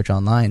me to switch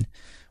online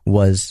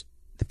was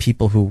the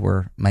people who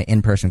were my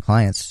in-person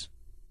clients.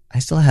 I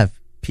still have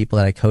people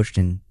that I coached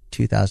in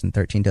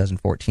 2013,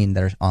 2014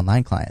 that are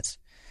online clients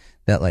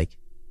that like,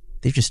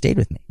 they just stayed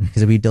with me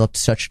because we developed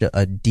such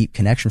a deep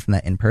connection from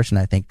that in-person.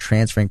 I think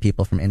transferring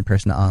people from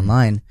in-person to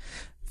online,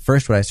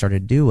 first what I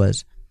started to do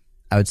was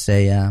I would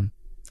say,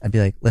 I'd be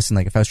like, listen,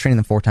 like if I was training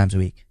them 4 times a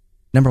week,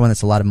 number one,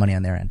 that's a lot of money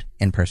on their end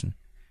in person.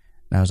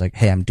 And I was like,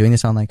 hey, I'm doing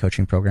this online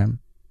coaching program.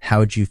 How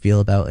would you feel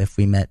about if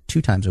we met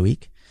 2 times a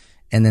week?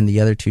 And then the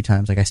other 2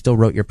 times, like I still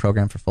wrote your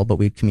program for full, but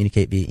we'd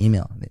communicate via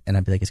email. And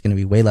I'd be like, it's going to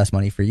be way less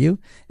money for you.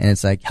 And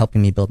it's like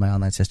helping me build my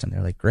online system.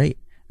 They're like, great.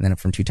 And then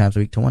from 2 times a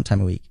week to 1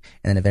 time a week.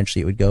 And then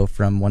eventually it would go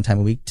from 1 time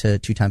a week to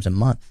 2 times a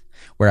month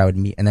where I would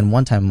meet. And then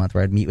 1 time a month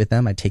where I'd meet with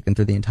them. I'd take them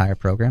through the entire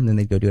program. Then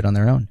they'd go do it on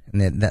their own. And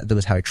then that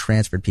was how I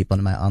transferred people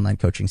into my online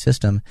coaching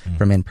system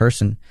from in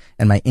person.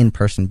 And my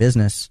in-person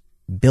business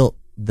built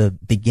the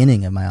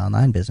beginning of my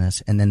online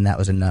business. And then that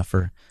was enough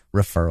for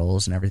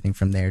referrals and everything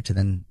from there to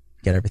then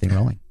get everything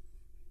rolling.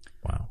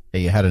 Wow. Yeah,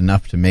 you had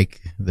enough to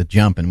make the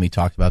jump. And we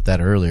talked about that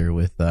earlier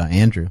with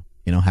Andrew,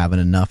 having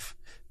enough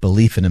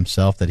belief in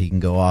himself that he can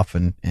go off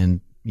and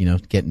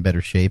get in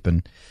better shape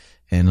and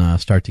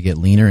start to get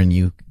leaner, and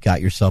you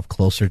got yourself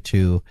closer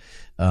to,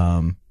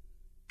 probably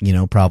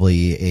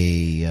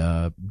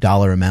a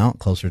dollar amount,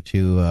 closer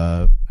to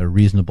a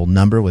reasonable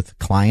number with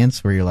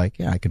clients where you're like,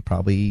 yeah, I could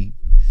probably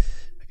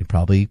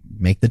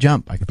make the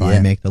jump. I could probably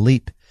make the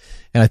leap.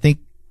 And I think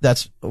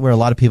that's where a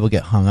lot of people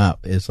get hung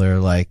up is they're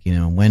like,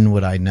 when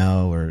would I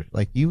know? Or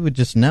like, you would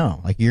just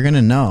know, like you're going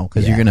to know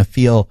because you're going to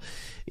feel,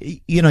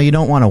 you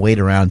don't want to wait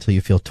around until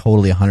you feel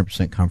totally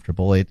 100%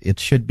 comfortable. It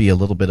should be a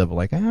little bit of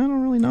like, I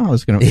don't really know how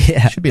it's going to,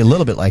 it should be a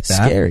little bit like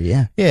that. Scary.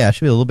 Yeah. Yeah. It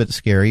should be a little bit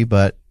scary,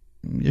 but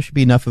there should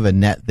be enough of a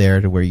net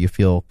there to where you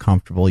feel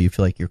comfortable. You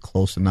feel like you're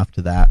close enough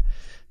to that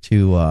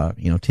to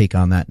take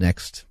on that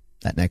next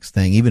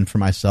thing. Even for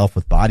myself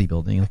with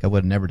bodybuilding, like I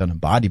would have never done a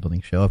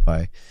bodybuilding show if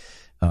I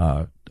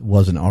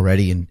wasn't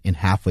already in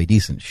halfway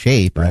decent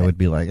shape. Right. I would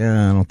be like,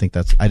 I don't think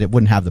I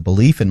wouldn't have the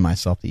belief in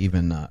myself to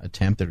even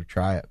attempt it or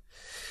try it.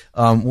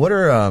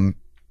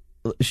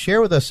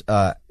 Share with us,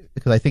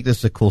 because I think this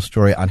is a cool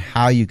story on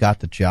how you got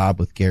the job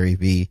with Gary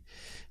Vee.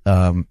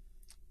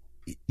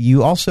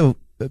 You also,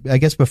 I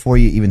guess before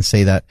you even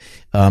say that,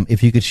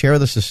 if you could share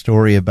with us a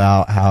story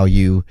about how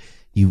you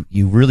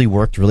really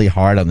worked really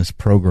hard on this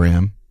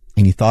program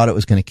and you thought it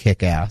was going to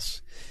kick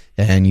ass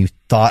and you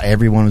thought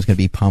everyone was going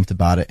to be pumped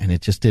about it and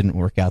it just didn't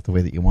work out the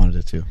way that you wanted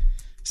it to.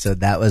 So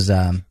that was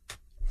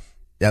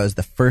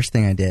the first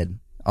thing I did.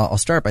 I'll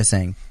start by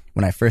saying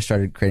when I first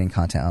started creating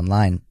content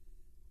online,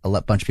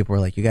 a bunch of people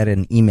were like, you got to get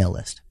an email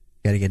list.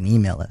 You got to get an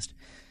email list.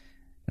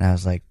 And I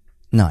was like,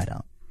 no, I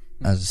don't.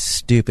 I was a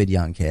stupid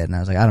young kid. And I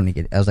was like, I don't need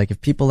it. I was like, if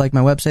people like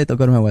my website, they'll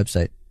go to my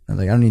website. I was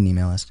like, I don't need an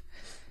email list.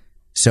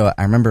 So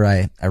I remember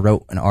I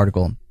wrote an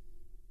article.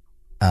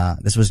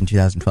 This was in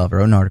 2012. I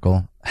wrote an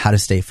article, how to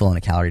stay full in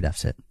a calorie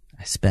deficit.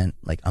 I spent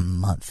like a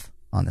month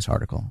on this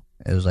article.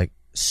 It was like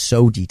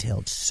so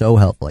detailed, so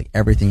helpful, like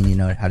everything you need to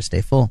know how to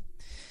stay full.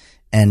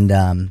 And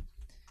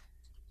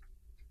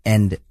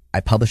I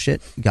published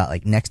it, got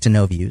like next to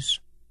no views,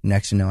 and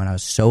I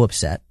was so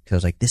upset because I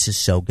was like, this is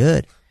so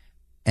good.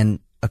 And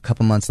a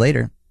couple months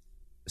later,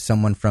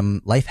 someone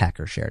from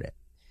Lifehacker shared it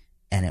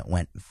and it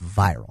went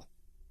viral.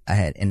 I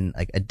had, in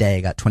like a day,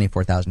 I got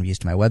 24,000 views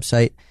to my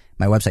website.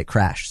 My website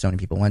crashed. So many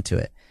people went to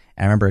it.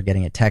 And I remember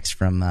getting a text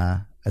from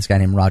this guy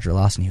named Roger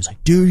Lawson. He was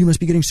like, dude, you must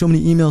be getting so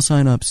many email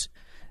signups.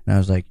 And I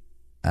was like,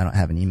 I don't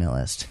have an email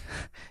list.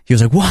 He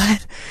was like,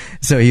 what?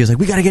 So he was like,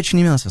 we got to get you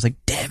an email list. I was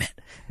like, damn it.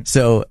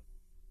 So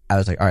I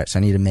was like, all right, so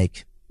I need to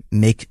make,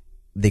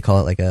 they call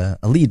it like a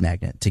lead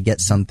magnet to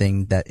get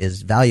something that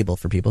is valuable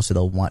for people so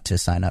they'll want to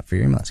sign up for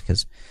your email list.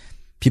 Because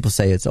people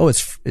say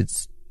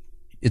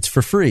it's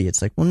for free.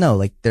 It's like, well, no,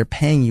 like they're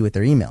paying you with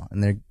their email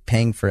and they're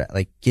paying for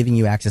like giving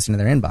you access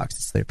into their inbox.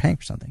 So they're paying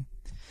for something.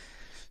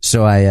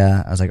 So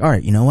I was like, all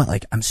right, you know what?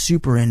 Like I'm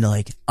super into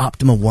like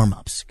optimal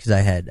warm-ups because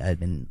I'd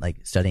been like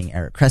studying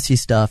Eric Cressy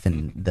stuff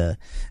and the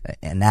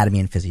anatomy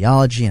and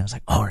physiology. And I was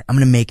like, all right, I'm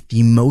going to make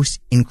the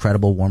most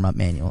incredible warm-up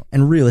manual.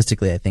 And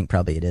realistically, I think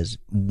probably it is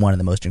one of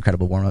the most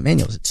incredible warm-up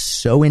manuals. It's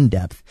so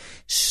in-depth,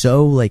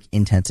 so like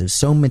intensive,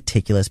 so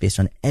meticulous based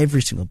on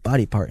every single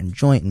body part and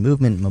joint and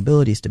movement, and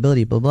mobility,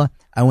 stability, blah, blah.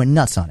 I went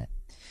nuts on it.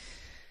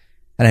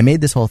 And I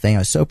made this whole thing. I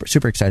was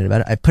super excited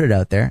about it. I put it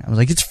out there. I was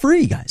like, it's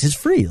free, guys. It's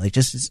free. Like,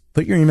 just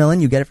put your email in,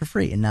 you get it for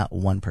free. And not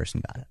one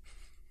person got it.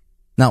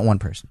 Not one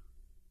person.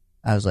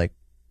 I was like,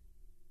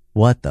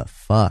 what the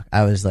fuck?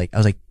 I was like,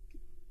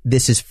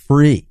 this is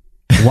free.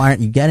 Why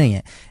aren't you getting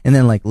it? And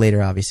then like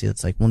later, obviously,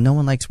 it's like, well, no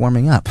one likes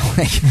warming up.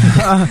 Like,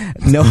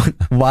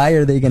 why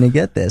are they going to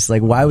get this?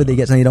 Like, why would they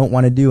get something they don't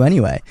want to do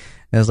anyway?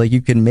 And I was like,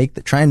 you can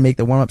try and make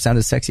the warm up sound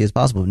as sexy as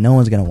possible, but no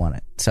one's going to want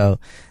it. So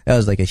that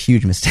was like a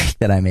huge mistake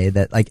that I made.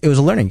 That like, it was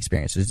a learning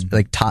experience. It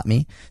like taught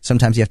me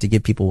sometimes you have to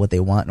give people what they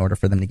want in order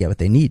for them to get what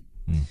they need.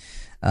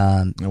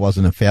 It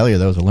wasn't a failure.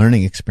 That was a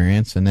learning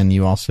experience. And then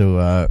you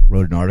also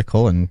wrote an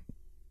article, and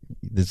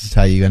this is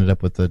how you ended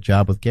up with the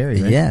job with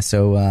Gary, right? Yeah.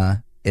 So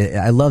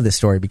I love this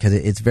story because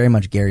it's very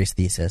much Gary's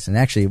thesis. And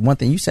actually, one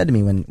thing you said to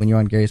me when you were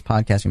on Gary's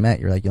podcast, we met,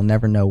 you're like, you'll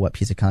never know what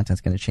piece of content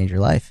is going to change your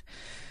life.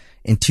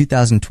 In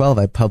 2012,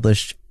 I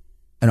published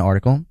an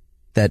article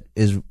that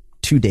is,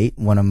 to date,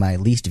 one of my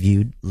least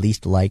viewed,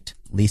 least liked,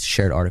 least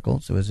shared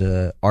articles. It was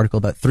an article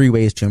about 3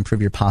 ways to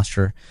improve your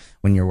posture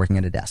when you're working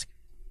at a desk.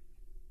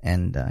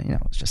 And,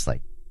 it's just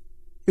like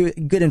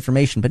good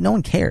information, but no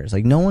one cares.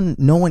 Like no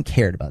one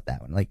cared about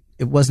that one. Like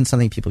it wasn't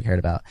something people cared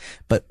about,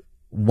 but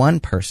one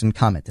person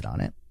commented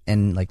on it.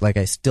 And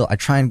I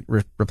try and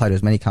reply to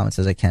as many comments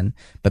as I can.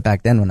 But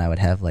back then when I would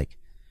have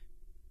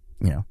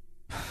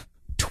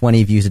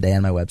 20 views a day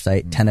on my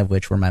website, 10 of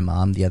which were my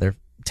mom, the other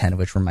 10 of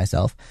which were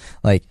myself.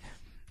 Like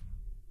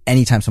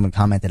anytime someone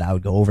commented, I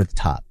would go over the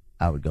top.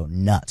 I would go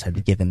nuts.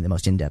 I'd give him the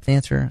most in-depth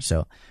answer.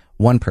 So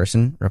one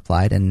person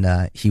replied,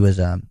 and he was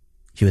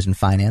in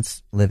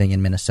finance, living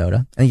in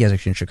Minnesota. I think he was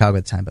actually in Chicago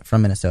at the time, but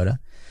from Minnesota.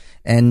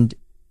 And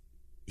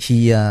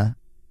he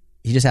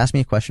just asked me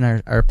a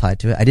question. I replied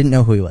to it. I didn't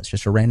know who he was,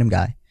 just a random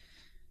guy.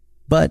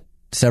 But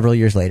several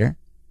years later,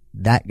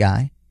 that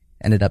guy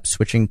ended up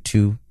switching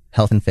to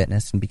health and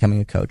fitness and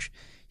becoming a coach.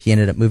 He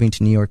ended up moving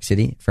to New York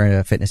City for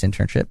a fitness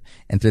internship.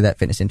 And through that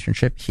fitness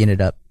internship, he ended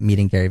up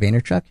meeting Gary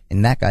Vaynerchuk.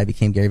 And that guy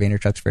became Gary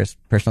Vaynerchuk's first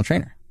personal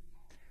trainer.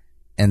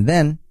 And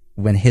then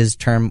when his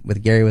term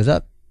with Gary was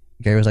up,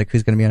 Gary was like,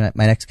 who's going to be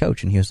my next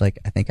coach? And he was like,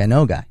 I think I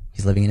know a guy.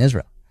 He's living in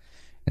Israel.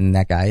 And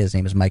that guy, his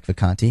name is Mike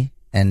Vacanti.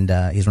 And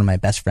he's one of my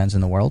best friends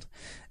in the world.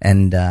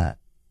 And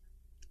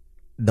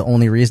the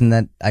only reason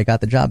that I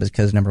got the job is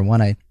because, number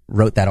one, I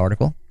wrote that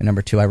article. And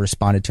number two, I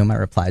responded to him. I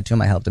replied to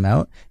him. I helped him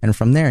out. And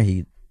from there,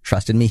 he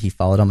trusted me. He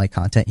followed all my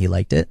content. He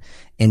liked it.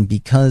 And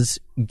because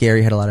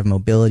Gary had a lot of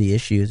mobility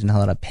issues and a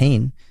lot of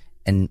pain,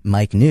 and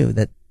Mike knew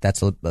that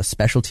that's a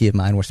specialty of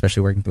mine, we're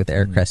especially working with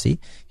Eric Cressy,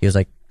 he was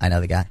like, I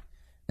know the guy.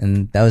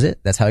 And that was it.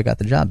 That's how I got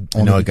the job.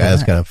 I know a guy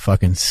that's got a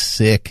fucking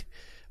sick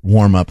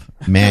warm-up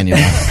manual.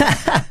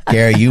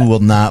 Gary, you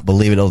will not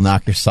believe it. It'll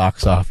knock your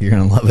socks off. You're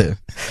going to love it.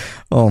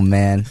 Oh,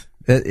 man.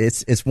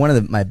 It's one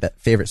of my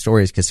favorite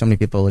stories because so many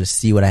people just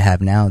see what I have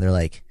now. They're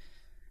like,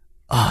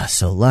 oh,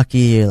 so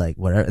lucky. Like,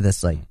 whatever.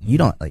 That's like, you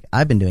don't, like,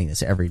 I've been doing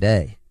this every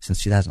day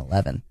since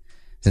 2011,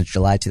 since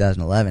July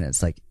 2011.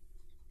 It's like,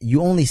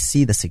 you only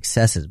see the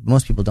successes.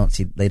 Most people don't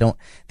see,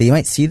 they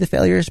might see the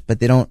failures, but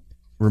they don't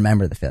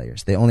remember the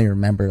failures. They only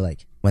remember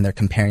like when they're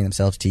comparing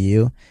themselves to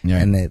you,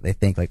 and they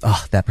think like,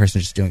 oh, that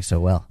person's just doing so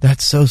well.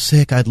 That's so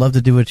sick. I'd love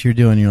to do what you're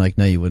doing. You're like,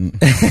 no, you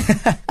wouldn't.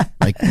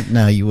 Like,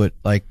 no, you would.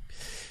 Like,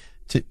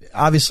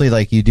 obviously,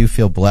 like, you do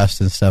feel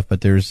blessed and stuff,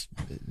 but there's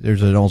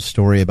an old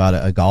story about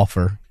a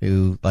golfer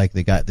who, like,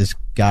 this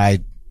guy,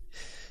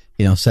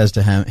 you know, says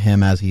to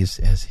him as he's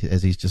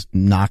just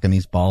knocking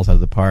these balls out of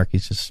the park,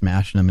 he's just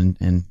smashing them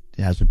and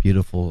has a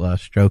beautiful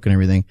stroke and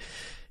everything.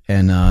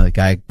 And the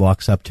guy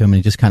walks up to him and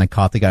he just kind of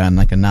caught the guy on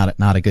like a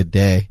not a good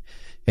day.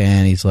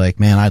 And he's like,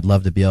 man, I'd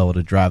love to be able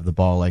to drive the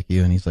ball like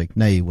you. And he's like,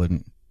 no, you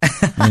wouldn't.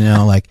 You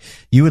know, like,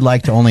 you would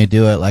like to only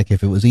do it like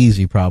if it was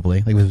easy,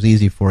 probably. Like, if it was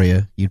easy for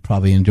you, you'd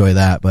probably enjoy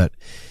that. But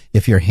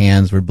if your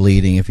hands were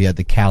bleeding, if you had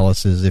the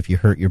calluses, if you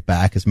hurt your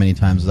back as many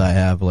times as I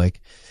have, like,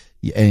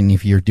 and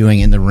if you're doing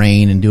it in the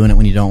rain and doing it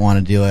when you don't want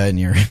to do it, and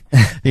you're,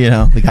 you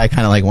know, the guy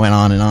kind of like went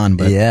on and on.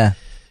 But yeah,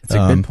 that's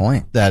a good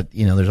point. That,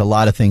 you know, there's a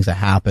lot of things that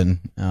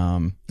happen,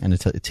 and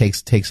it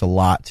takes a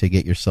lot to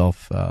get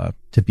yourself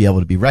to be able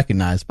to be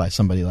recognized by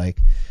somebody like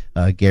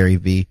Gary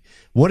V.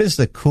 What is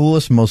the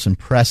coolest, most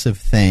impressive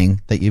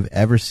thing that you've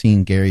ever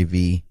seen Gary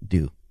V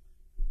do?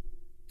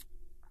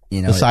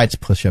 You know, besides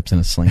push-ups and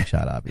a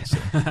slingshot,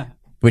 obviously,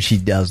 which he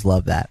does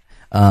love that.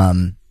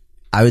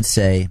 I would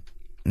say,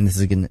 and this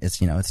is again,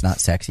 it's, you know, it's not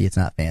sexy, it's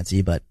not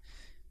fancy, but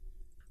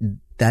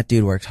that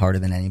dude works harder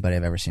than anybody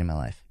I've ever seen in my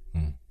life.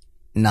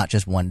 Not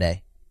just one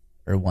day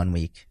or 1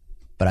 week,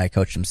 but I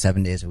coached him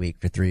 7 days a week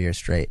for 3 years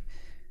straight.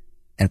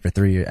 And for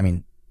 3 years, I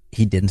mean,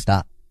 he didn't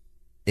stop.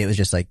 It was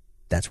just like,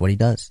 that's what he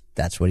does.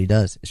 That's what he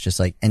does. It's just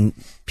like, and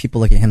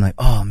people look at him like,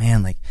 oh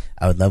man, like,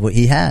 I would love what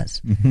he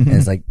has. And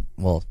it's like,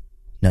 well,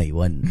 no, you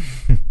wouldn't.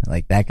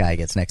 Like, that guy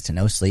gets next to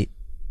no sleep.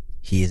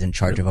 He is in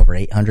charge of over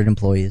 800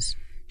 employees.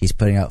 He's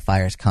putting out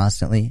fires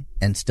constantly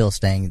and still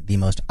staying the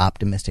most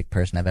optimistic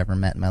person I've ever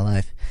met in my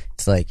life.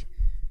 It's like,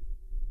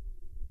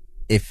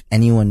 if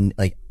anyone,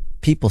 like,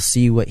 people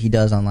see what he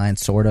does online,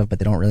 sort of, but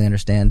they don't really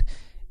understand.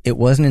 It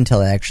wasn't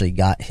until I actually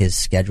got his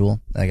schedule,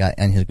 I got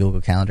in his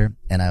Google Calendar,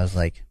 and I was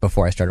like,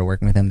 before I started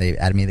working with him, they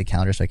added me to the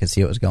calendar so I could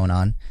see what was going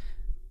on.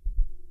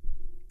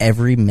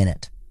 Every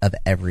minute of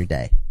every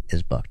day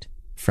is booked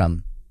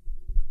from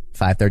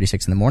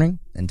 5:36 in the morning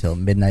until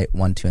midnight,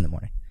 1, 2 in the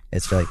morning.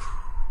 It's like,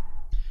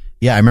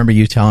 yeah, I remember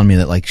you telling me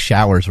that, like,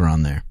 showers were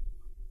on there.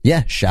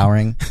 Yeah,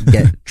 showering,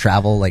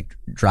 travel, like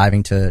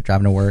driving to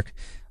work,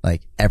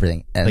 like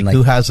everything. And like,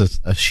 who has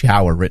a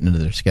shower written into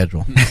their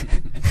schedule?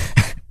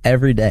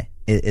 Every day.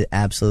 It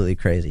absolutely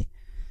crazy.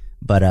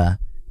 But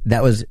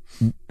that was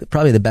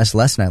probably the best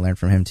lesson I learned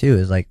from him too,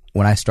 is like,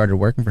 when I started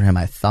working for him,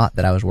 I thought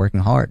that I was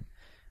working hard.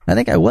 I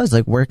think I was,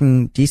 like,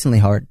 working decently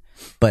hard,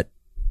 but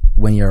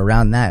when you're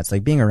around that, it's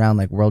like being around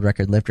like world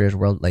record lifters,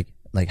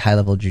 like high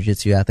level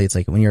jiu-jitsu athletes.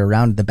 Like, when you're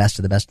around the best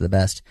of the best of the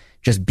best,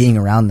 just being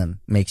around them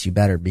makes you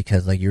better,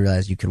 because like, you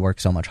realize you could work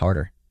so much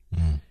harder.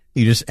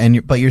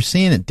 But you're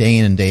seeing it day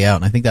in and day out,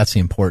 and I think that's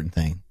the important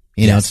thing.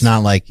 You know, it's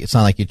not like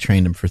you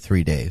trained him for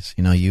 3 days.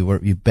 You know,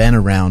 you've been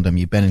around him,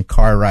 you've been in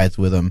car rides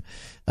with him,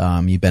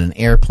 you've been in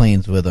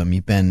airplanes with him,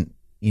 you've been,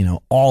 you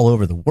know, all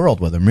over the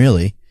world with him,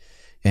 really,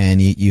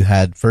 and you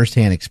had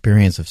firsthand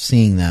experience of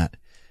seeing that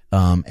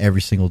every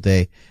single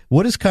day.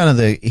 What is kind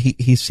of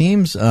he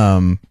seems, you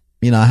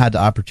know, I had the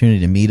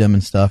opportunity to meet him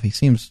and stuff. He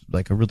seems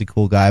like a really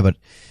cool guy, but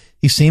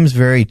he seems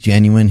very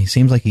genuine. He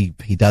seems like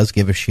he does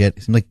give a shit.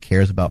 He seems like he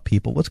cares about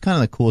people. What's kind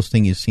of the coolest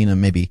thing you've seen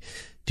him maybe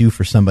do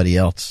for somebody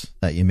else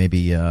that you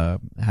maybe had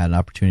an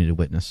opportunity to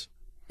witness?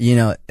 You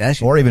know,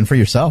 actually, or even for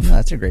yourself? No,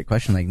 that's a great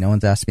question. Like, no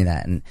one's asked me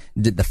that. And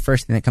the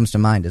first thing that comes to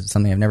mind is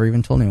something I've never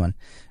even told anyone.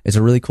 It's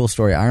a really cool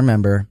story. I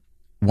remember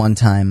one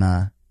time,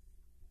 I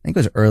think it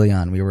was early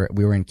on. We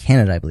were in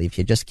Canada, I believe.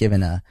 He had just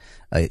given a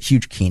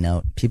huge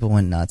keynote. People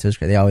went nuts. It was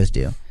great. They always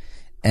do.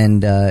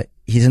 And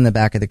he's in the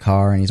back of the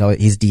car, and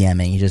he's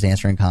DMing. He's just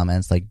answering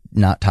comments, like,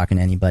 not talking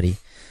to anybody.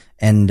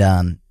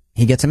 And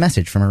he gets a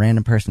message from a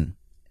random person,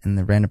 and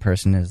the random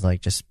person is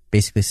like, just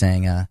basically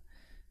saying,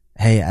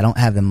 "Hey, I don't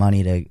have the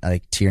money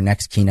to your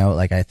next keynote.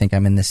 Like, I think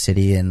I'm in this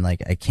city, and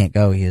like, I can't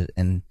go."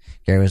 And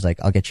Gary was like,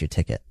 "I'll get you a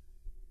ticket."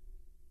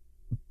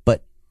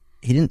 But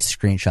he didn't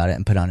screenshot it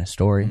and put it on his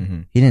story.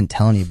 Mm-hmm. He didn't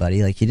tell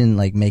anybody. Like, he didn't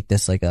like make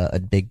this like a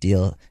big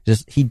deal.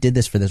 Just, he did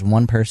this for this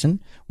one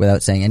person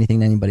without saying anything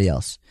to anybody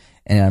else.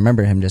 And I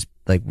remember him just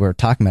like, we were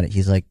talking about it.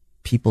 He's like,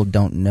 people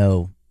don't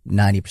know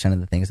 90% of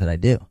the things that I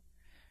do,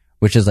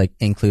 which is like,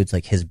 includes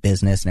like his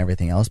business and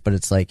everything else. But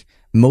it's like,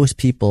 most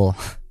people,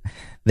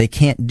 they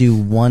can't do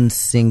one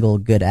single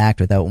good act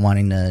without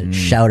wanting to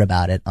shout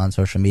about it on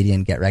social media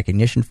and get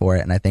recognition for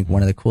it. And I think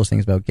one of the coolest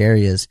things about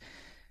Gary is,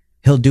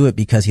 he'll do it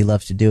because he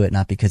loves to do it,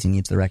 not because he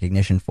needs the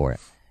recognition for it.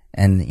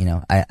 And, you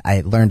know,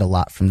 I learned a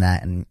lot from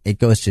that. And it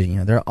goes to, you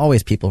know, there are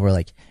always people who are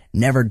like,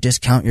 never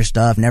discount your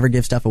stuff, never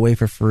give stuff away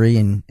for free.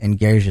 And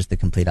Gary's just the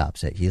complete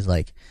opposite. He's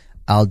like,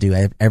 I'll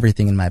do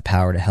everything in my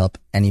power to help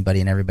anybody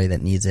and everybody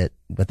that needs it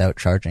without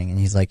charging. And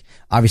he's like,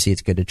 obviously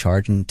it's good to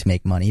charge and to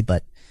make money,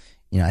 but,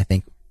 you know, I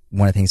think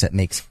one of the things that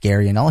makes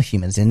Gary and all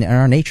humans in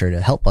our nature to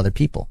help other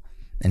people.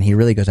 And he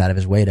really goes out of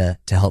his way to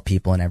help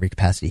people in every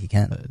capacity he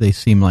can. They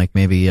seem like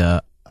maybe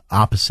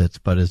opposites,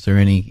 but is there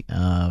any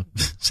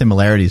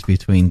similarities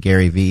between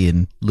Gary Vee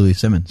and Louis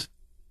Simmons?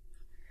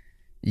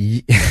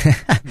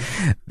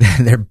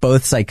 They're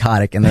both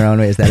psychotic in their own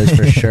ways, that is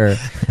for sure.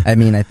 I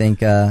mean, I think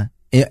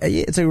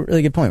it's a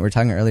really good point. We were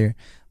talking earlier.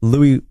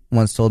 Louis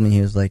once told me,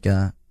 he was like,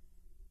 when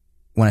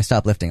I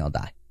stop lifting, I'll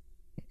die.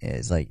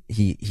 It's like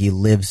he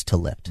lives to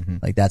lift. Mm-hmm.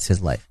 Like that's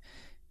his life.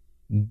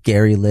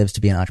 Gary lives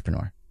to be an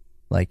entrepreneur,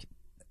 like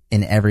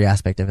in every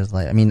aspect of his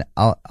life. I mean,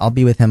 I'll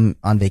be with him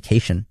on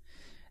vacation,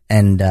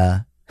 and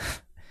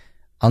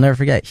I'll never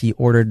forget, he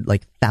ordered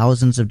like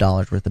thousands of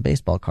dollars worth of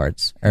baseball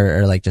cards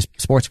or like just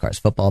sports cards,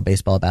 football,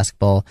 baseball,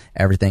 basketball,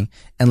 everything.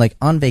 And like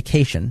on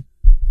vacation,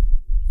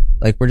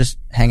 like we're just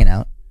hanging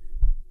out,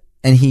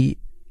 and he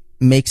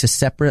makes a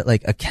separate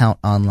like account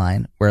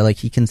online where like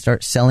he can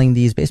start selling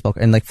these baseball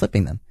cards and like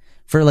flipping them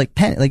for like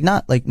like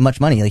not like much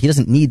money. Like he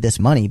doesn't need this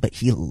money, but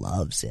he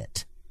loves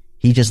it.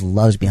 He just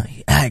loves being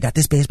like, I got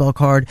this baseball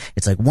card.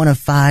 It's like 1 of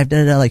 5,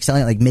 like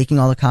selling it, like making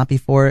all the copy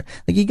for it.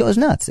 Like he goes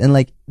nuts. And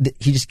like,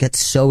 he just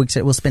gets so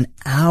excited. We'll spend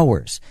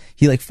hours.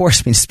 He like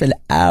forced me to spend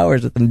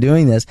hours with him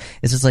doing this.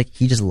 It's just like,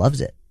 he just loves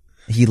it.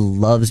 He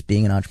loves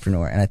being an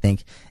entrepreneur. And I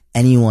think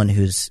anyone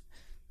who's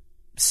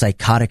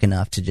psychotic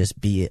enough to just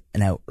be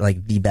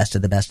like the best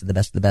of the best of the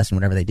best of the best in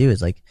whatever they do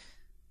is like,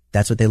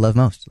 that's what they love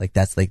most. Like,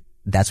 that's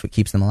what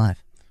keeps them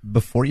alive.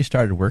 Before you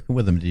started working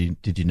with him,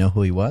 did you know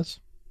who he was?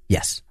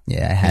 Yes.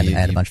 Yeah, I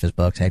had a bunch of his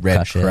books. I had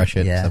read Crush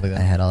It. Yeah, stuff like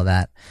that. I had all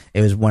that. It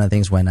was one of the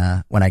things when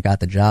I got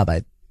the job,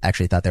 I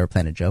actually thought they were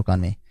playing a joke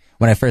on me.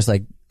 When I first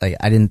like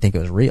I didn't think it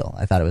was real.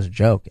 I thought it was a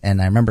joke.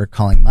 And I remember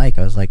calling Mike.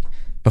 I was like,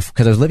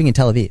 because I was living in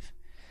Tel Aviv,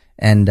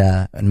 and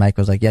Mike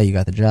was like, yeah, you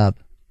got the job.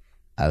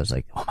 I was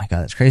like, oh my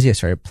God, that's crazy. I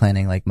started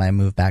planning like my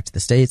move back to the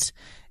States,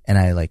 and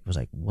I like was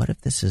like, what if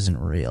this isn't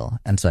real?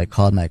 And so I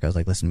called Mike. I was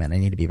like, listen, man, I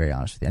need to be very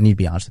honest with you. I need to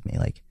be honest with me.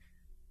 Like,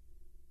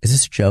 is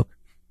this a joke?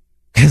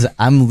 Because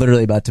I'm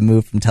literally about to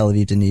move from Tel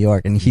Aviv to New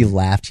York. And he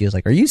laughed. He was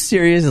like, are you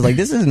serious? It's like,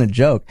 this isn't a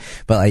joke.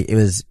 But like, it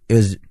was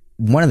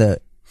one of the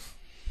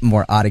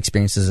more odd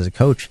experiences as a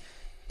coach,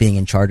 being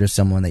in charge of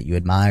someone that you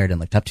admired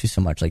and looked up to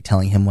so much, like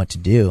telling him what to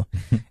do.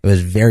 It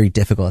was very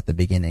difficult at the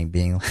beginning,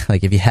 being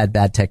like, if you had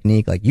bad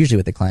technique, like usually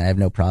with the client, I have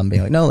no problem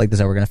being like, no, like this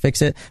is how we're going to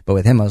fix it. But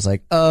with him, I was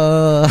like,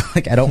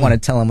 like I don't want to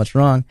tell him what's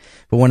wrong.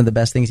 But one of the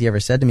best things he ever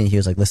said to me, he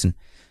was like, listen,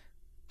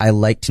 I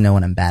like to know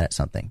when I'm bad at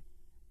something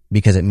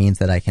because it means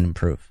that I can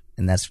improve.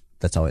 And that's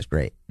always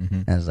great. Mm-hmm.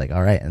 And I was like,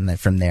 all right. And then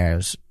from there,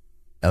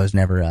 I was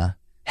never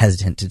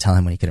hesitant to tell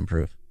him when he could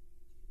improve.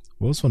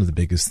 What was one of the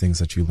biggest things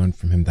that you learned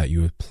from him that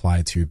you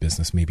applied to your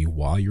business, maybe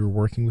while you were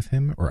working with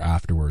him or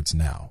afterwards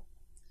now?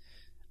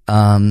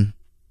 And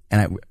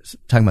I was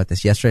talking about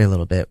this yesterday a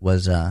little bit,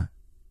 was how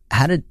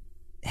to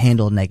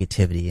handle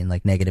negativity and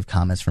like negative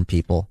comments from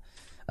people.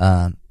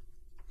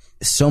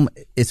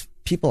 It's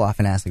people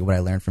often ask like what I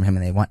learned from him,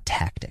 and they want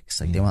tactics.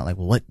 Like they want like,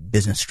 well, what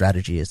business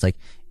strategy is like.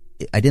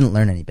 I didn't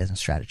learn any business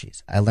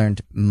strategies. I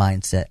learned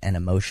mindset and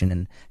emotion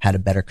and how to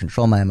better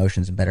control my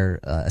emotions and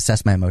better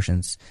assess my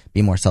emotions,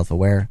 be more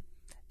self-aware.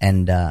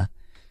 And I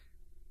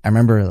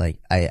remember like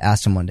I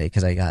asked him one day,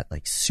 because I got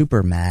like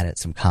super mad at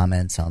some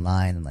comments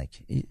online, and like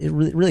it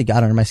really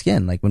got under my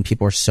skin. Like when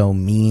people are so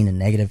mean and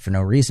negative for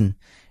no reason,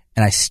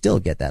 and I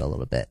still get that a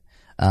little bit.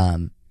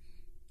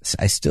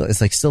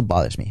 It's still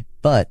bothers me.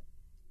 But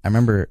I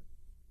remember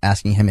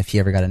asking him if he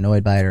ever got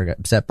annoyed by it or got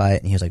upset by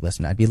it, and he was like,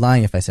 "Listen, I'd be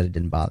lying if I said it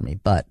didn't bother me,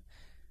 but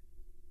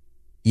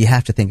you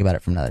have to think about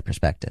it from another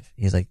perspective."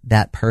 He's like,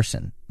 that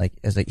person, like,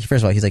 is like,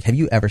 first of all, he's like, have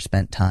you ever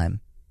spent time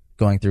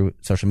going through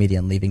social media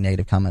and leaving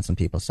negative comments on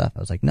people's stuff?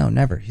 I was like, no,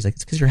 never. He's like,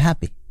 it's because you're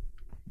happy.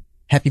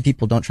 Happy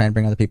people don't try and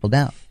bring other people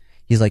down.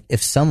 He's like,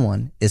 if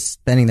someone is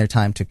spending their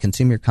time to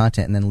consume your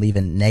content and then leave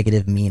a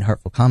negative, mean,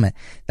 hurtful comment,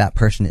 that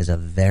person is a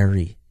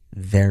very,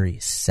 very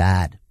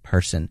sad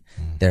person.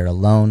 They're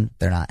alone.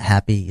 They're not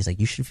happy. He's like,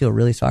 you should feel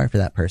really sorry for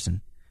that person.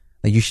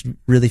 Like, you should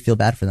really feel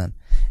bad for them.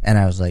 And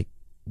I was like,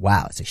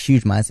 wow, it's a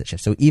huge mindset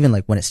shift. So even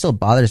like when it still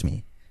bothers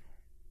me,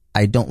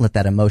 I don't let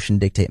that emotion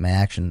dictate my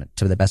action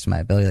to the best of my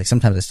ability. Like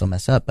sometimes I still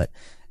mess up, but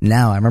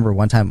now I remember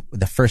one time,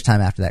 the first time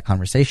after that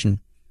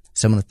conversation,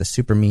 someone left a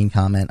super mean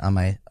comment on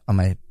my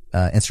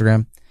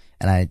Instagram,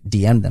 and I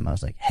DM'd them. I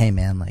was like, hey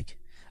man, like,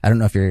 I don't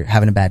know if you're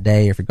having a bad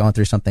day or if you're going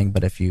through something,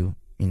 but if you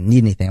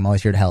need anything, I'm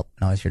always here to help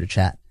and always here to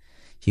chat.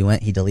 He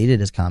deleted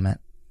his comment,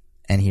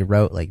 and he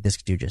wrote like, this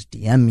dude just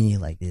DM'd me,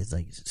 like, he's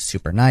like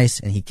super nice.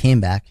 And he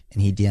came back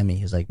and he DM'd me.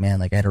 He was like, man,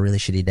 like I had a really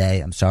shitty day.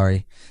 I'm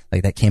sorry.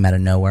 Like that came out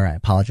of nowhere. I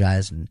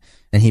apologize. And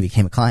then he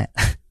became a client.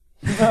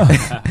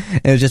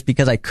 It was just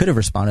because I could have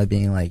responded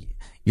being like,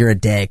 you're a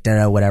dick,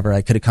 whatever.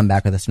 I could have come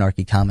back with a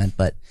snarky comment,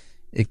 but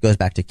it goes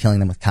back to killing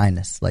them with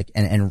kindness, like,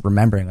 and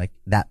remembering like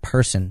that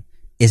person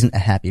isn't a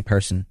happy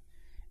person.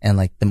 And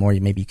like the more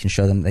maybe you can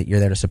show them that you're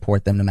there to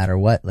support them no matter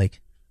what,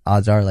 like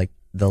odds are like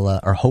they'll,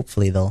 or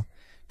hopefully they'll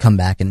come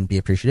back and be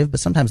appreciative, but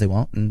sometimes they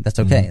won't. And that's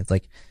okay. It's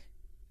like,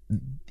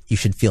 you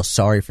should feel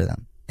sorry for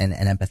them and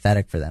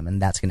empathetic for them.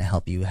 And that's going to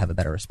help you have a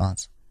better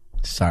response.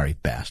 Sorry,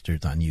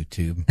 bastards on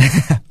YouTube.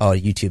 Oh,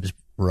 YouTube is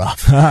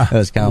rough.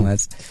 Those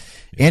comments.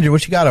 Andrew,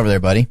 what you got over there,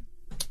 buddy?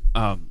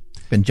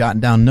 Been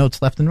jotting down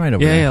notes left and right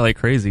over there. Yeah, like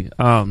crazy.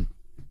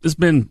 It's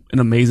been an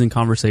amazing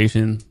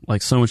conversation,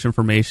 like so much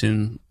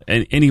information,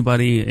 and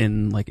anybody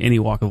in like any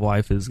walk of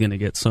life is going to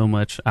get so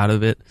much out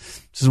of it.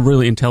 Just a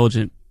really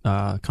intelligent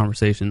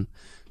conversation.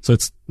 So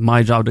it's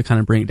my job to kind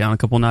of bring it down a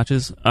couple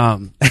notches.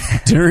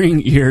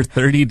 During your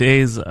 30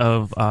 days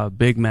of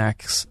Big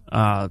Macs,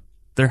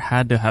 there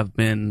had to have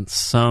been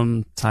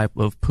some type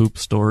of poop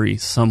story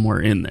somewhere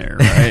in there,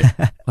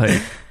 right?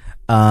 Like,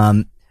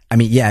 I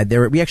mean, yeah,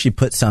 we actually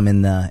put some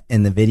in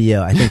the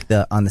video. I think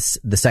on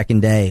the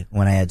second day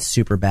when I had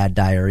super bad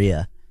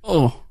diarrhea.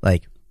 Oh,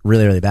 like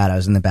really, really bad. I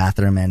was in the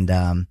bathroom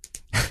and,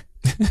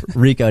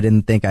 Rico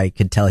didn't think I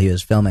could tell he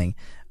was filming.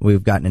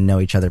 We've gotten to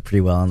know each other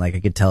pretty well. And like, I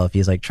could tell if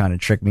he's like trying to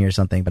trick me or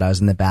something, but I was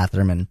in the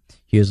bathroom and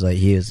he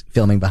was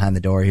filming behind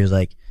the door. He was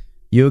like,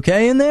 "You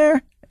okay in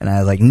there?" And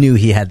I like knew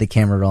he had the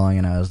camera rolling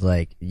and I was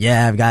like,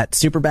 "Yeah, I've got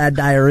super bad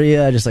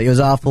diarrhea." Just like, it was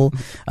awful.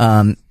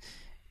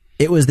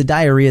 It was the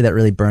diarrhea that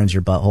really burns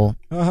your butthole.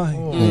 You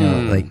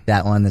know, like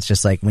that one that's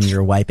just like when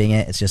you're wiping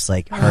it, it's just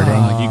like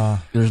hurting.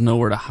 there's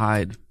nowhere to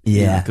hide.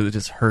 Yeah. Because it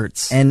just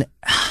hurts. And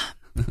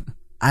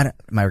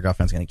my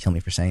girlfriend's going to kill me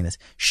for saying this.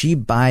 She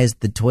buys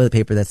the toilet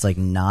paper that's like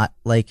not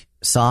like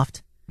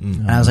soft.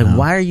 And I was like,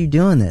 "Why are you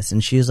doing this?"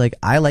 And she was like,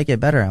 "I like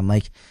it better." I'm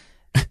like,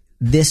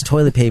 this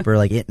toilet paper,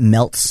 like it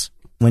melts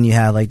when you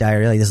have like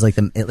diarrhea. Like this is like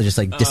it just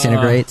like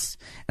disintegrates.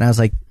 And I was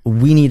like,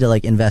 we need to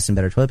like invest in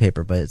better toilet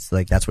paper, but it's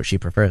like, that's what she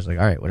prefers. Like,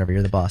 all right, whatever,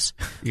 you're the boss.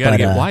 You gotta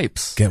get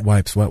wipes. Get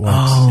wipes, wet wipes.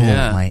 Oh,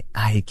 Yeah.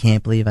 I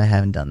can't believe I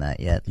haven't done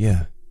that yet.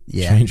 Yeah.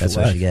 Yeah, Change that's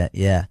your what life. you get.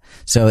 Yeah.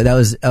 So that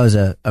was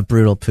a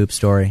brutal poop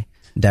story,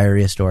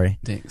 diarrhea story.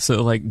 Dang.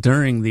 So like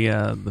during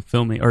the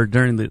filming or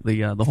during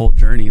the whole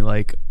journey,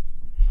 like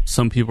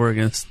some people are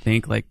gonna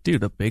think like,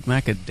 dude, a Big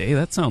Mac a day?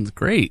 That sounds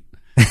great.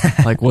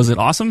 Like, was it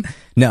awesome?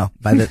 No,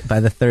 by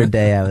the third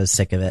day, I was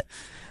sick of it.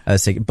 I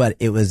was sick, but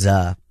it was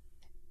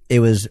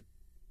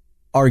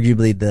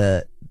arguably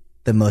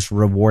the most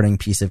rewarding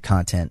piece of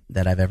content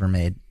that I've ever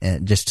made.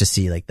 And just to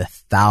see like the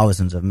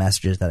thousands of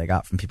messages that I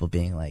got from people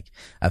being like,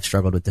 I've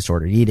struggled with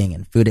disordered eating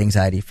and food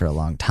anxiety for a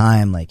long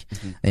time. Like,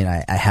 you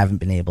know, I haven't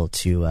been able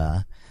to,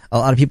 a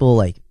lot of people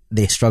like,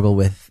 they struggle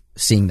with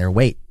seeing their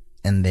weight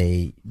and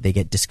they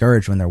get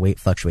discouraged when their weight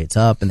fluctuates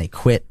up and they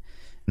quit.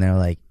 And they're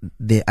like,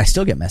 I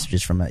still get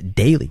messages from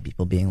daily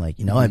people being like,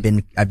 you know, I've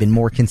been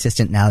more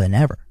consistent now than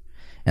ever.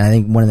 And I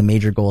think one of the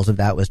major goals of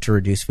that was to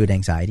reduce food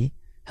anxiety,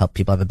 help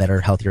people have a better,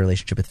 healthier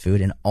relationship with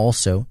food, and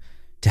also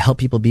to help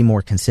people be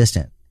more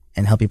consistent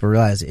and help people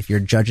realize if you're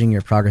judging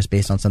your progress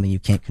based on something you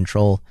can't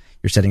control,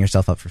 you're setting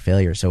yourself up for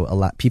failure. So a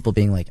lot people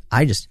being like,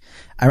 I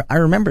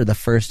remember the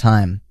first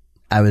time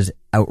I was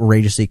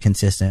outrageously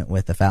consistent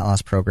with the fat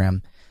loss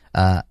program.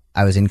 I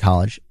was in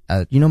college.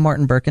 You know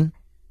Martin Birkin?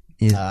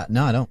 No,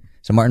 I don't.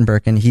 So Martin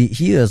Birkin,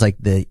 he was like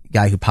the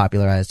guy who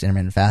popularized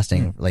intermittent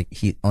fasting. Like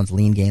he owns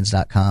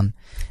leangains.com.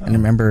 And I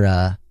remember,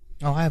 I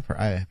have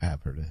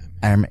heard of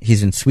him.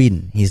 He's in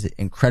Sweden. He's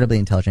incredibly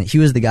intelligent. He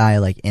was the guy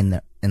like in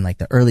the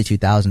early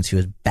 2000s who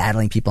was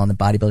battling people on the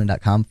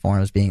bodybuilding.com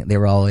forums they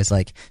were always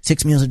like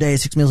 6 meals a day.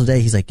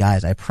 He's like,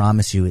 guys, I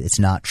promise you it's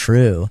not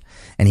true.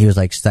 And he was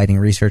like citing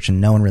research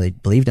and no one really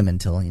believed him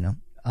until, you know,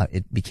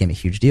 it became a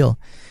huge deal.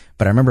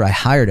 But I remember I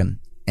hired him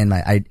and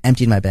I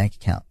emptied my bank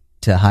account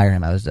to hire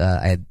him. I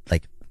had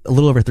like a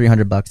little over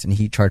 $300 and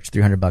he charged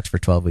 $300 for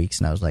 12 weeks.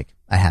 And I was like,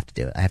 I have to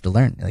do it. I have to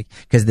learn. Like,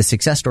 cause the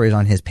success stories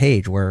on his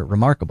page were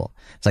remarkable.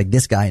 It's like,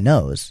 this guy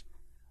knows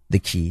the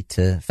key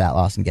to fat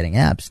loss and getting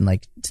abs. And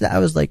like, I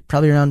was like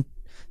probably around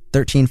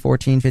 13,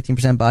 14,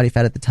 15% body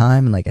fat at the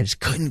time. And like, I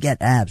just couldn't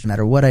get abs no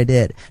matter what I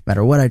did, no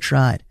matter what I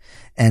tried.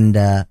 And,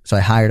 so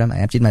I hired him. I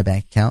emptied my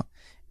bank account.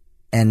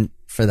 And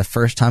for the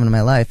first time in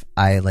my life,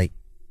 I like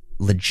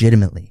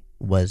legitimately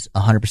was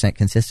 100%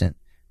 consistent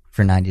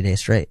for 90 days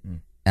straight.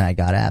 And I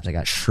got abs. I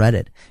got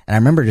shredded. And I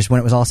remember just when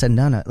it was all said and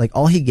done, like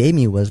all he gave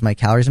me was my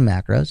calories and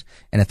macros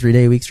and a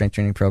 3-day-a-week strength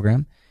training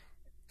program.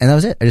 And that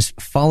was it. I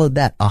just followed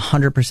that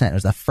 100%. It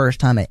was the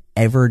first time I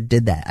ever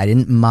did that. I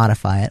didn't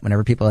modify it.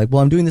 Whenever people are like,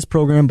 well, I'm doing this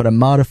program, but I'm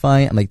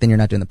modifying it. I'm like, then you're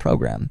not doing the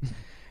program.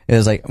 It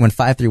was like when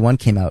 531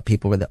 came out,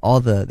 people were there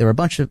were a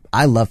bunch of,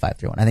 I love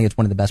 531. I think it's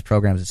one of the best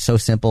programs. It's so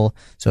simple,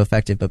 so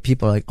effective, but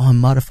people are like, oh, I'm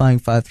modifying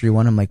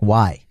 531. I'm like,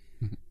 why?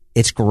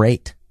 It's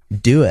great.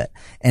 Do it.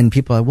 And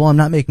people are like, well, I'm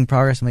not making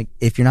progress. I'm like,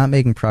 if you're not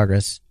making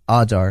progress,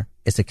 odds are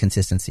it's a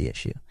consistency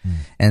issue.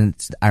 And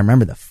I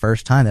remember the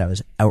first time that I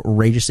was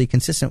outrageously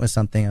consistent with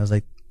something, I was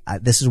like,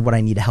 this is what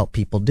I need to help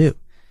people do.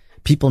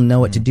 People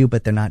know what to do,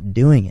 but they're not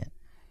doing it.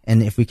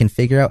 And if we can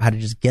figure out how to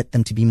just get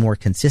them to be more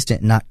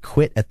consistent and not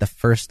quit at the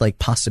first like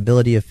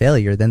possibility of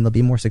failure, then they'll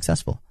be more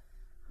successful.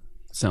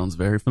 Sounds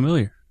very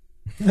familiar.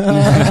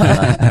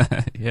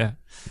 Yeah.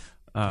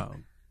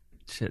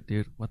 Shit,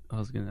 dude. What I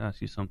was going to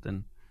ask you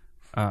something.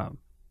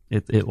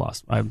 It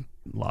lost. I'm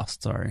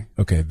lost. Sorry.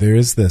 Okay, there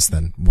is this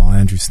then. While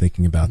Andrew's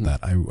thinking about that,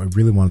 I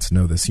really wanted to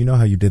know this. You know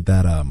how you did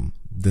that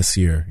this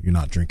year? You're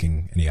not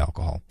drinking any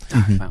alcohol.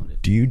 I found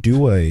it. Do you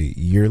do a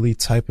yearly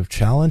type of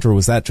challenge, or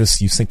was that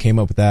just you came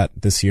up with that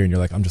this year and you're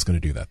like, I'm just going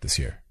to do that this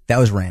year? That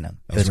was random.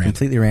 It was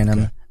completely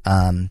random.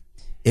 Okay.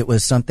 It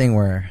was something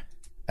where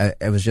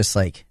it was just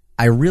like,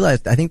 I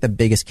realized, I think the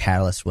biggest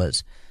catalyst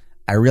was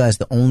I realized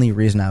the only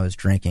reason I was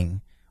drinking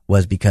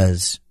was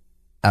because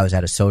I was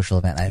at a social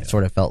event. I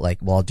sort of felt like,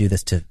 well, I'll do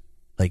this to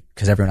like,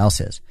 cause everyone else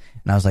is.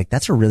 And I was like,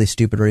 that's a really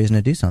stupid reason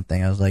to do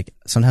something. I was like,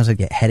 sometimes I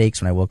get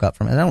headaches when I woke up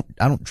from it.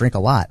 I don't drink a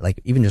lot. Like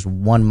even just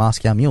one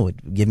Moscow Mule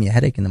would give me a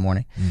headache in the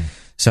morning.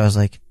 So I was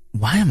like,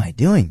 why am I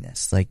doing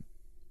this? Like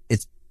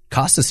it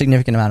costs a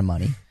significant amount of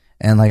money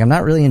and like, I'm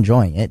not really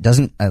enjoying it.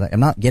 I'm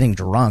not getting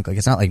drunk. Like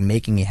it's not like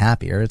making me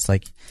happier. It's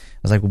like,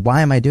 I was like,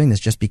 why am I doing this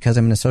just because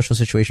I'm in a social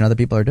situation? Other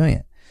people are doing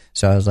it.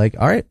 So I was like,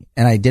 all right.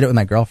 And I did it with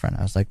my girlfriend.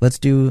 I was like, let's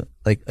do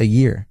like a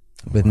year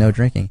with no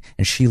drinking.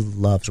 And she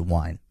loves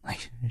wine.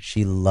 Like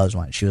she loves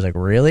wine. She was like,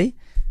 really?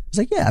 I was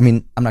like, yeah, I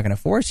mean, I'm not going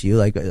to force you,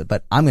 like,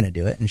 but I'm going to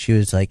do it. And she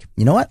was like,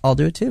 you know what? I'll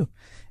do it too.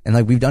 And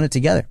like, we've done it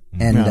together.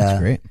 And, that's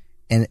great.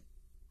 And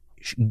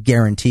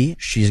guarantee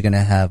she's going to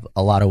have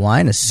a lot of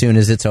wine as soon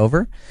as it's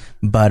over.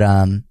 But,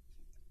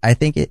 I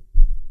think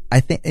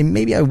and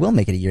maybe I will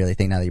make it a yearly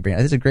thing now that you bring it.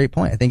 That's a great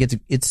point. I think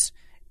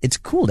it's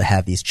cool to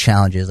have these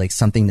challenges, like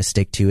something to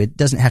stick to. It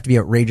doesn't have to be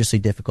outrageously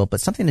difficult,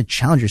 but something to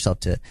challenge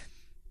yourself to.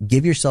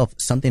 Give yourself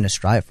something to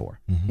strive for,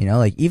 you know,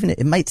 like even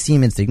it might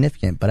seem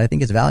insignificant, but I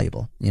think it's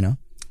valuable, you know?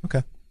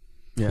 Okay.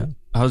 Yeah.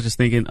 I was just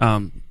thinking,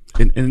 and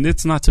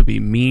it's not to be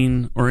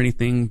mean or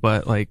anything,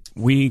 but like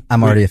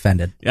I'm already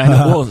offended. I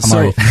know.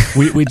 Well,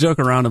 we joke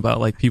around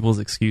about like people's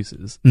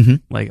excuses.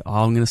 Like,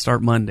 oh, I'm going to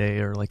start Monday,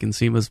 or like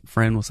Nsima's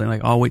friend was saying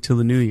like, I'll wait till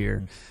the new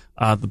year.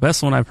 The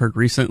best one I've heard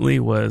recently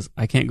was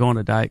I can't go on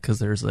a diet because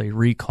there's a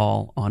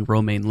recall on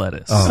romaine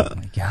lettuce. Oh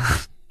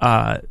my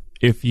God.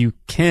 If you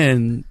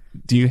can,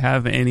 do you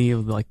have any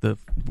of the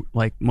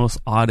most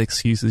odd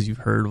excuses you've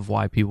heard of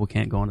why people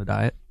can't go on a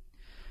diet?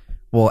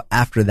 Well,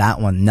 after that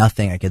one,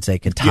 nothing I could say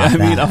could top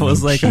that. I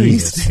was like, are you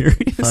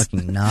serious?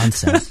 Fucking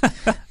nonsense.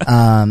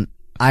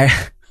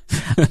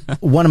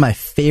 One of my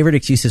favorite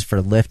excuses for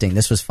lifting,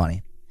 this was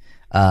funny.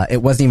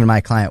 It wasn't even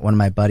my client. One of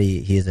my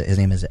buddy, his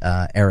name is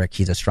Eric.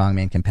 He's a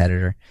strongman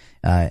competitor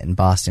in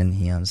Boston.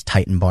 He owns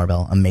Titan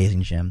Barbell,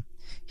 amazing gym.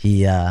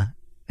 We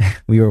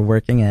were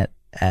working at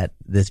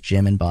this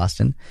gym in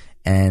Boston,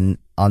 and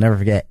I'll never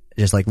forget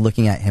just like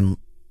looking at him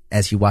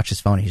as he watched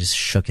his phone. He just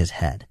shook his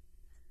head.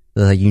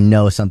 Like, you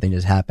know, something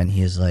just happened.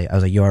 I was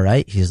like, you all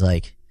right? He's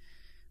like,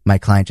 my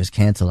client just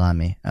canceled on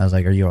me. I was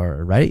like, are you all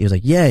right? He was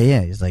like, yeah.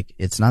 He's like,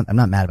 I'm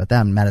not mad about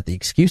that. I'm mad at the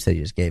excuse that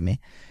he just gave me.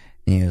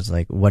 And he was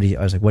like, I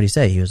was like, what do you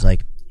say? He was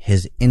like,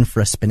 his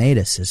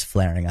infraspinatus is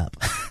flaring up.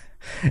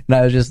 And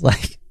I was just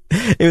like,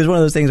 it was one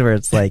of those things where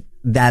it's like,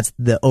 that's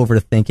the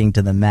overthinking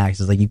to the max.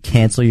 It's like you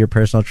cancel your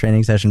personal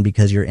training session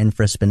because your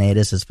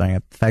infraspinatus is flaring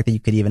up. The fact that you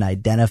could even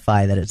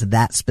identify that it's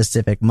that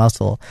specific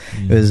muscle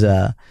is,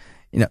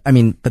 you know, I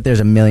mean, but there's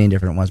a million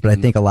different ones, but I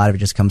think a lot of it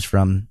just comes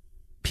from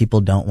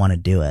people don't want to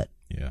do it.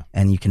 Yeah.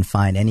 And you can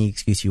find any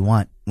excuse you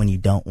want when you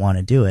don't want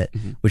to do it,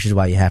 which is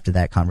why you have to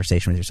that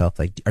conversation with yourself.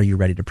 Like, are you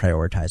ready to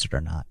prioritize it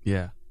or not?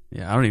 Yeah.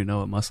 Yeah. I don't even know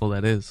what muscle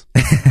that is.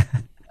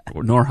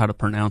 Nor how to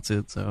pronounce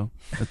it. So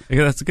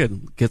that's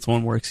good. Gets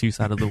one more excuse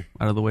out of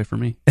the way for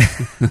me.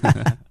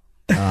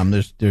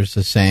 There's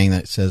a saying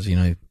that says, you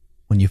know,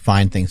 when you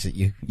find things that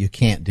you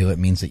can't do, it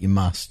means that you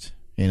must.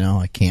 You know,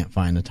 I can't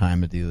find the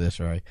time to do this,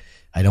 or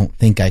I don't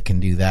think I can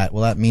do that.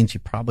 Well, that means you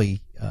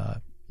probably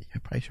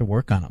should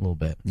work on it a little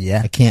bit.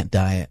 Yeah. I can't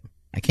diet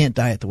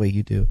the way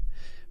you do.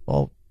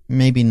 Well,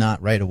 maybe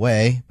not right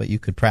away, but you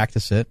could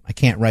practice it. I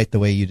can't write the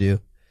way you do.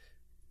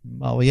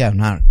 Well, yeah,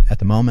 not at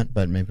the moment,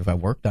 but maybe if I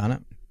worked on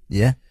it.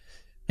 Yeah.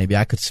 Maybe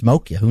I could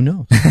smoke you. Who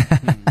knows?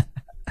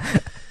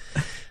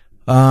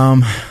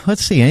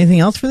 Let's see. Anything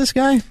else for this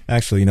guy?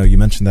 Actually, you know, you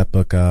mentioned that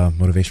book,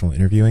 Motivational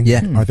Interviewing.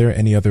 Yeah. Are there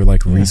any other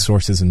like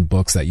resources and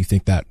books that you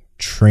think that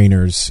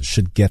trainers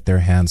should get their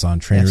hands on,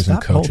 trainers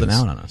and coaches? Holding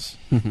out on us.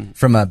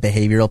 From a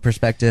behavioral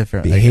perspective?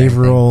 Or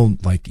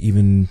behavioral, like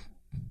even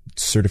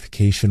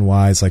certification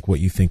wise, like what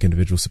you think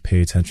individuals should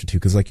pay attention to?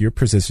 Because like you're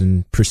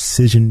precision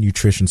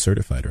nutrition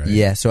certified, right?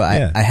 Yeah. So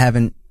I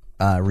haven't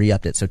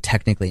re-upped it. So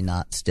technically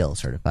not still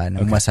certified. And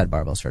I'm Westside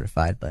Barbell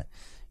certified, but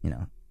you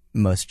know,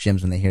 most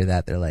gyms, when they hear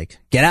that, they're like,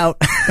 get out.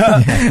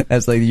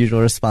 That's like the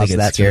usual response to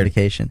that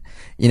certification.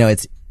 You know,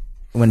 it's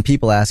when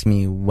people ask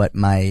me what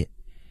my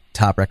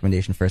top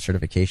recommendation for a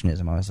certification is,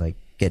 I'm always like,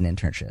 get an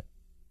internship.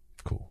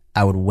 Cool.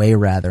 I would way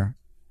rather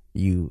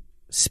you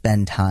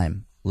spend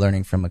time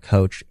learning from a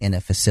coach in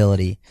a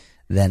facility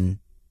than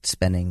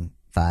spending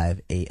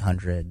 $500,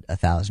 $800,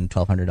 $1,000,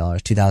 $1,200,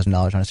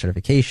 $2,000 on a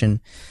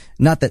certification.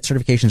 Not that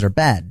certifications are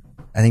bad,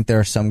 I think there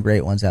are some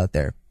great ones out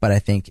there, but I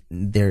think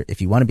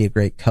if you want to be a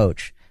great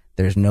coach,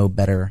 there's no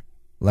better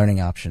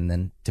learning option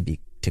than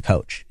to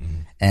coach.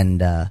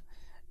 And,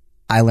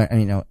 I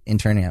learned,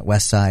 interning at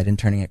Westside,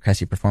 interning at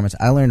Cressy Performance,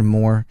 I learned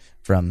more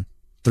from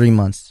 3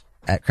 months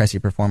at Cressy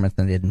Performance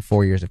than I did in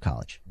 4 years of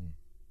college.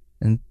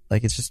 And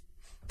like, it's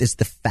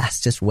the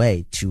fastest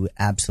way to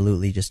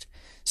absolutely just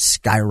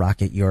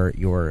skyrocket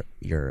your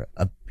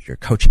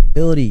coaching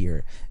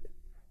ability.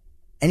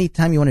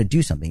 Anytime you want to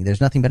do something, there's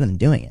nothing better than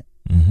doing it.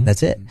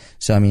 That's it.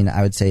 So, I mean,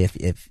 I would say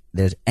if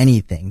there's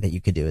anything that you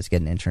could do is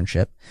get an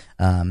internship.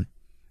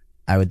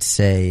 I would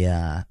say,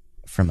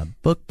 from a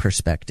book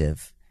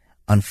perspective,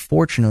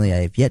 unfortunately, I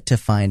have yet to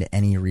find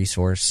any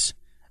resource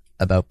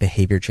about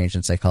behavior change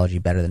in psychology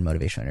better than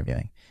motivational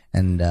interviewing.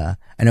 And I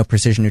know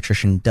Precision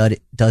Nutrition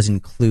does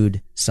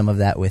include some of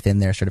that within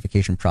their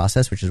certification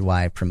process, which is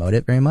why I promote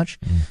it very much.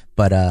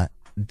 But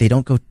they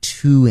don't go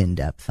too in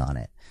depth on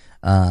it,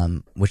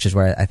 which is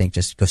where I think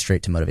just go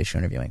straight to motivational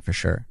interviewing for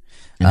sure.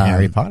 And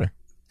Harry Potter.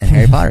 And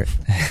Harry Potter.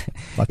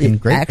 Fucking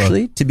great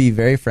Actually, book. to be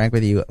very frank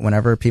with you,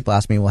 whenever people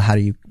ask me, well, how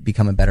do you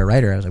become a better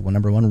writer? I was like, well,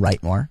 number one,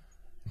 write more.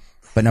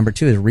 But number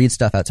two is read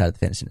stuff outside of the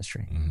fitness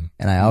industry.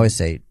 And I always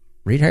say,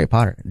 read Harry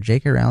Potter.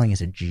 J.K. Rowling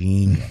is a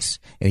genius.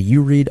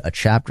 You read a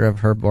chapter of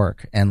her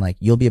work and like,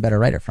 you'll be a better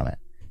writer from it.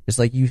 It's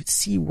like you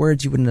see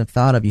words you wouldn't have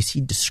thought of. You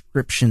see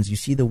descriptions. You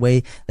see the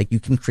way like you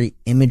can create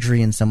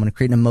imagery in someone,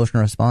 create an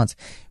emotional response.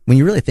 When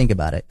you really think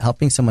about it,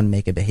 helping someone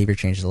make a behavior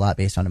change is a lot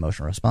based on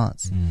emotional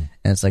response. And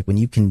it's like when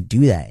you can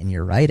do that in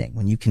your writing,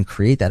 when you can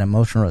create that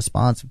emotional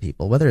response with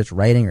people, whether it's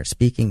writing or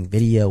speaking,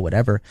 video,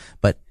 whatever,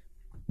 but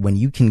when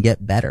you can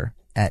get better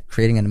at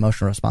creating an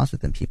emotional response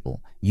within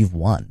people, you've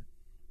won.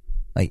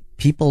 Like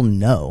people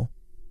know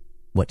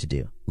what to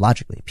do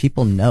logically.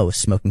 People know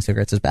smoking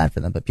cigarettes is bad for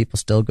them, but people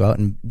still go out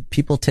and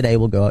people today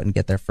will go out and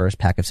get their first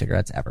pack of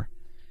cigarettes ever,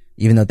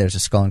 even though there's a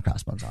skull and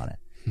crossbones on it.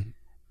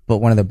 But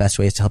one of the best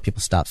ways to help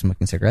people stop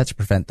smoking cigarettes or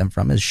prevent them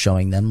from is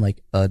showing them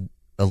like a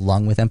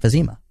lung with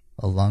emphysema,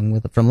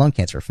 from lung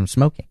cancer, from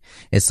smoking.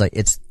 It's like,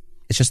 it's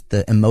just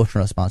the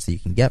emotional response that you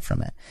can get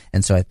from it.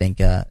 And so I think,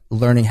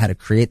 learning how to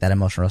create that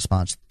emotional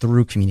response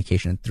through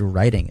communication and through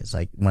writing is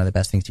like one of the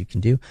best things you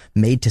can do.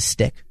 Made to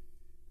Stick.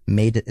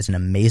 Made is an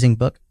amazing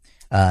book.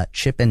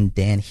 Chip and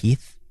Dan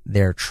Heath,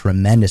 they're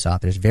tremendous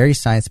authors, very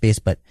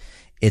science-based, but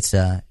it's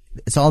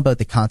all about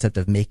the concept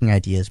of making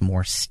ideas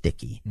more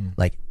sticky.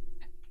 Like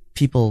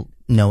people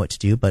know what to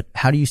do, but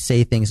how do you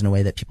say things in a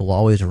way that people will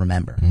always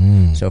remember?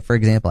 So for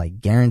example, I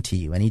guarantee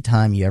you,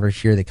 anytime you ever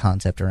hear the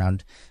concept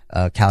around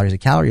calories a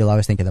calorie, you'll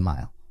always think of the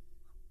mile.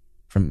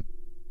 From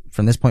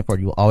this point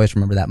forward, you will always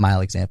remember that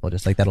mile example,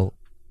 just like that'll,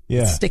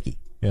 it's sticky.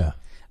 Yeah.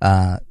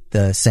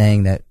 The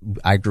saying that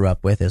I grew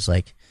up with is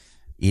like,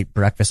 eat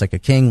breakfast like a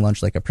king,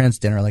 lunch like a prince,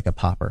 dinner like a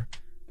pauper.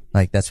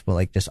 Like that's what,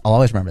 like, just, I'll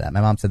always remember that.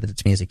 My mom said that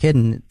to me as a kid,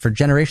 and for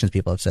generations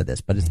people have said this,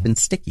 but it's been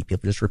sticky.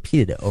 People just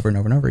repeated it over and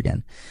over and over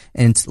again.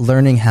 And it's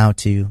learning how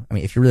to, I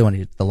mean, if you really want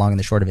to, the long and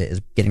the short of it is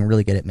getting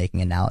really good at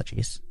making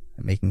analogies,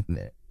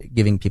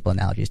 giving people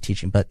analogies,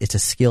 teaching, but it's a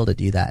skill to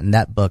do that. And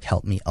that book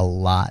helped me a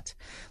lot,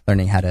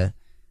 learning how to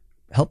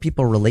help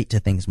people relate to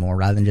things more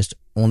rather than just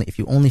if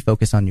you only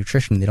focus on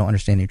nutrition, they don't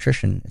understand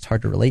nutrition, it's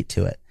hard to relate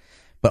to it.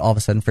 But all of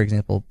a sudden, for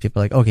example,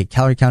 people are like, okay,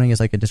 calorie counting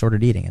is like a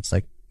disordered eating. It's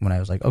like, when I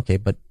was like, okay,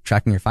 but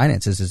tracking your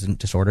finances isn't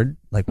disordered.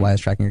 Like, why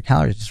is tracking your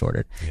calories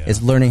disordered? Yeah.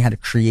 It's learning how to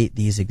create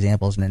these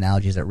examples and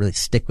analogies that really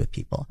stick with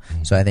people.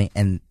 So I think,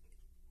 and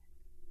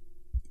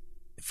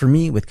for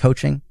me with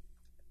coaching,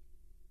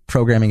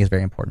 programming is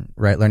very important,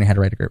 right? Learning how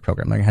to write a great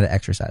program, learning how to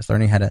exercise,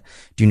 learning how to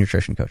do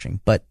nutrition coaching.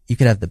 But you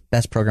could have the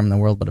best program in the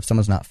world, but if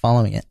someone's not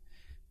following it,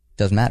 it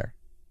doesn't matter.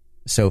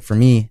 So for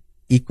me,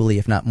 equally,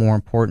 if not more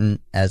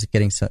important, as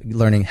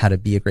learning how to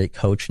be a great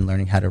coach and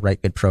learning how to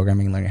write good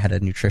programming, learning how to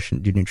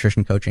do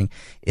nutrition coaching,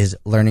 is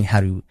learning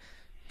how to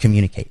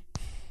communicate.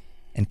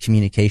 And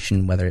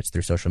communication, whether it's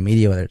through social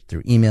media, whether it's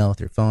through email,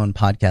 through phone,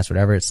 podcast,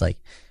 whatever, it's like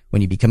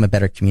when you become a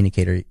better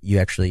communicator, you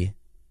actually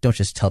don't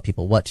just tell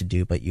people what to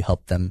do, but you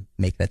help them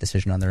make that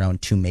decision on their own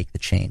to make the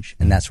change.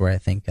 And that's where I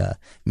think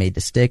Made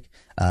to Stick.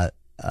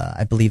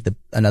 I believe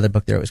another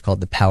book there was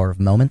called The Power of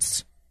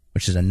Moments,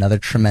 which is another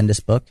tremendous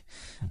book.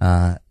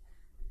 A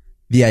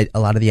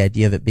lot of the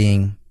idea of it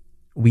being,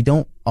 we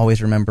don't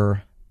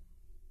remember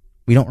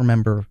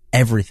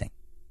everything.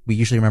 We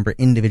usually remember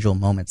individual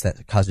moments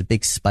that cause a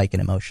big spike in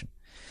emotion.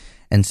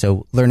 And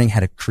so learning how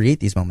to create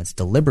these moments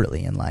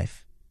deliberately in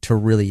life to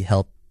really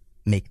help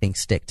make things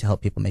stick, to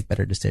help people make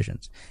better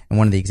decisions. And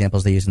one of the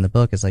examples they use in the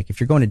book is like, if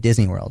you're going to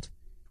Disney World,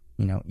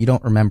 you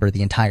don't remember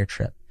the entire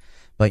trip,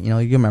 but you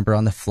remember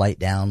on the flight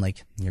down,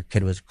 like your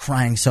kid was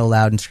crying so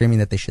loud and screaming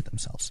that they shit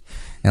themselves.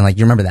 And like,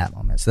 you remember that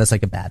moment. So that's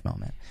like a bad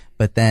moment.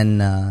 But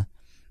then,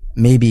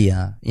 maybe,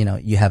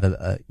 you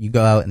have you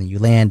go out and then you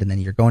land and then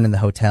you're going in the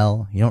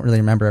hotel. You don't really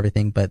remember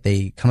everything, but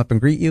they come up and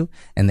greet you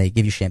and they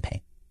give you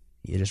champagne.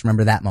 You just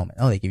remember that moment.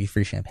 Oh, they give you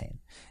free champagne.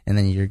 And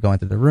then you're going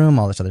through the room,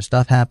 all this other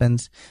stuff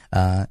happens.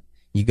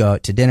 You go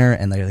out to dinner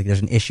and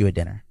there's an issue at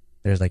dinner.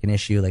 There's like an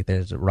issue, like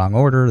there's a wrong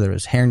order, there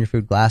was hair in your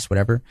food, glass,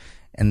 whatever.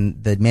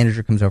 And the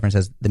manager comes over and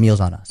says, the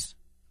meal's on us.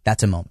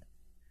 that's a moment.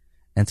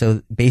 And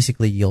so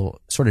basically you'll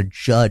sort of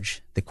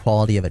judge the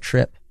quality of a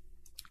trip,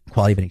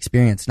 quality of an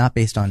experience, not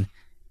based on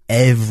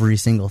every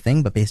single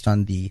thing, but based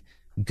on the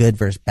good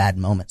versus bad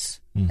moments.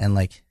 And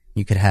like,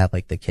 you could have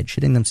like the kid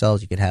shitting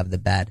themselves. You could have the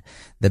bad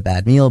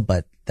meal,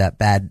 but that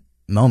bad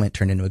moment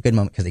turned into a good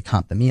moment because they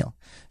comped the meal.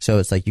 So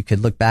it's like, you could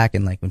look back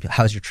and like,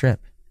 how's your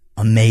trip?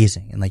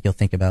 Amazing. And like, you'll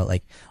think about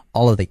like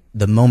all of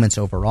the moments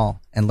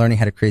overall, and learning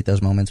how to create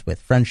those moments with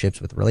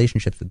friendships, with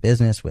relationships, with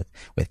business, with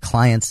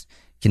clients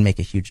can make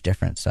a huge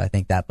difference. So I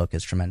think that book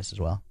is tremendous as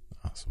well.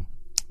 Awesome.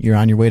 You're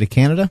on your way to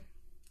Canada?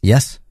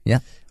 Yes. Yeah.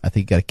 I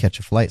think you got to catch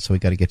a flight, so we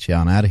got to get you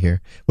on out of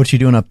here. What you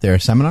doing up there? A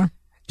seminar?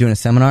 Doing a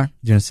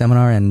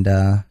seminar and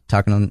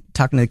talking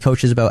to the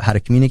coaches about how to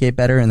communicate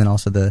better, and then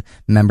also the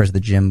members of the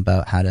gym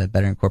about how to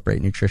better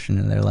incorporate nutrition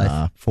in their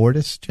life.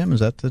 Fortis Gym, is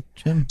that the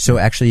gym? So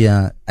actually,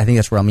 I think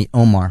that's where I'll meet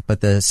Omar,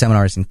 but the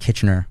seminar is in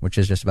Kitchener, which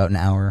is just about an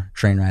hour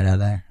train ride out of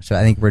there. So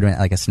I think we're doing it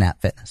like a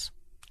Snap Fitness.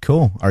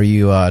 Cool. Are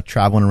you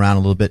traveling around a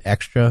little bit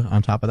extra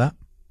on top of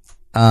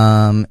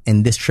that?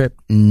 In this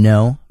trip,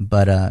 no,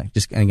 but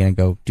just gonna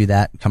go do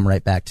that, come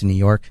right back to New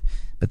York.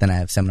 But then I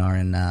have a seminar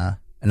in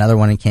another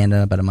one in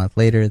Canada about a month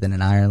later, then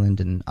in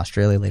Ireland and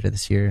Australia later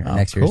this year,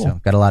 next year.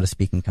 So got a lot of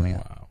speaking coming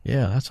up. Wow.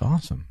 Yeah, that's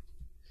awesome.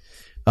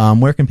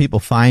 Where can people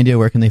find you?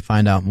 Where can they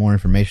find out more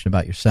information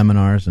about your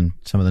seminars and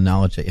some of the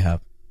knowledge that you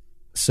have?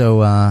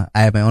 So I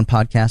have my own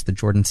podcast, the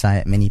Jordan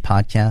Syatt Mini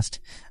Podcast,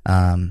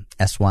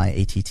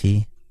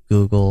 SYATT.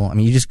 Google. I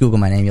mean, you just Google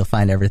my name, you'll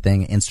find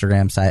everything.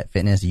 Instagram, Syatt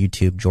Fitness,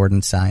 YouTube, Jordan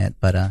Syatt.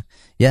 But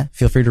yeah,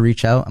 feel free to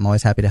reach out. I'm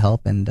always happy to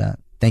help. And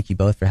thank you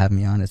both for having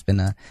me on. It's been,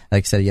 like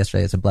I said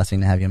yesterday, it's a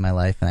blessing to have you in my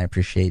life. And I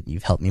appreciate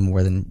you've helped me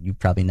more than you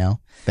probably know.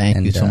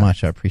 Thank you so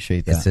much. I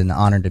appreciate that. It's an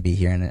honor to be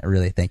here. And I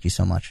really thank you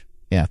so much.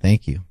 Yeah,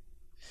 thank you.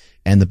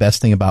 And the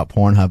best thing about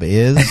Pornhub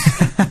is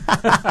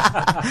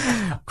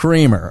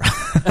creamer.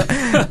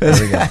 There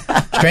we go.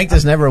 Strength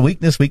is never a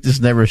weakness. Weakness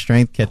is never a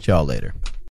strength. Catch y'all later.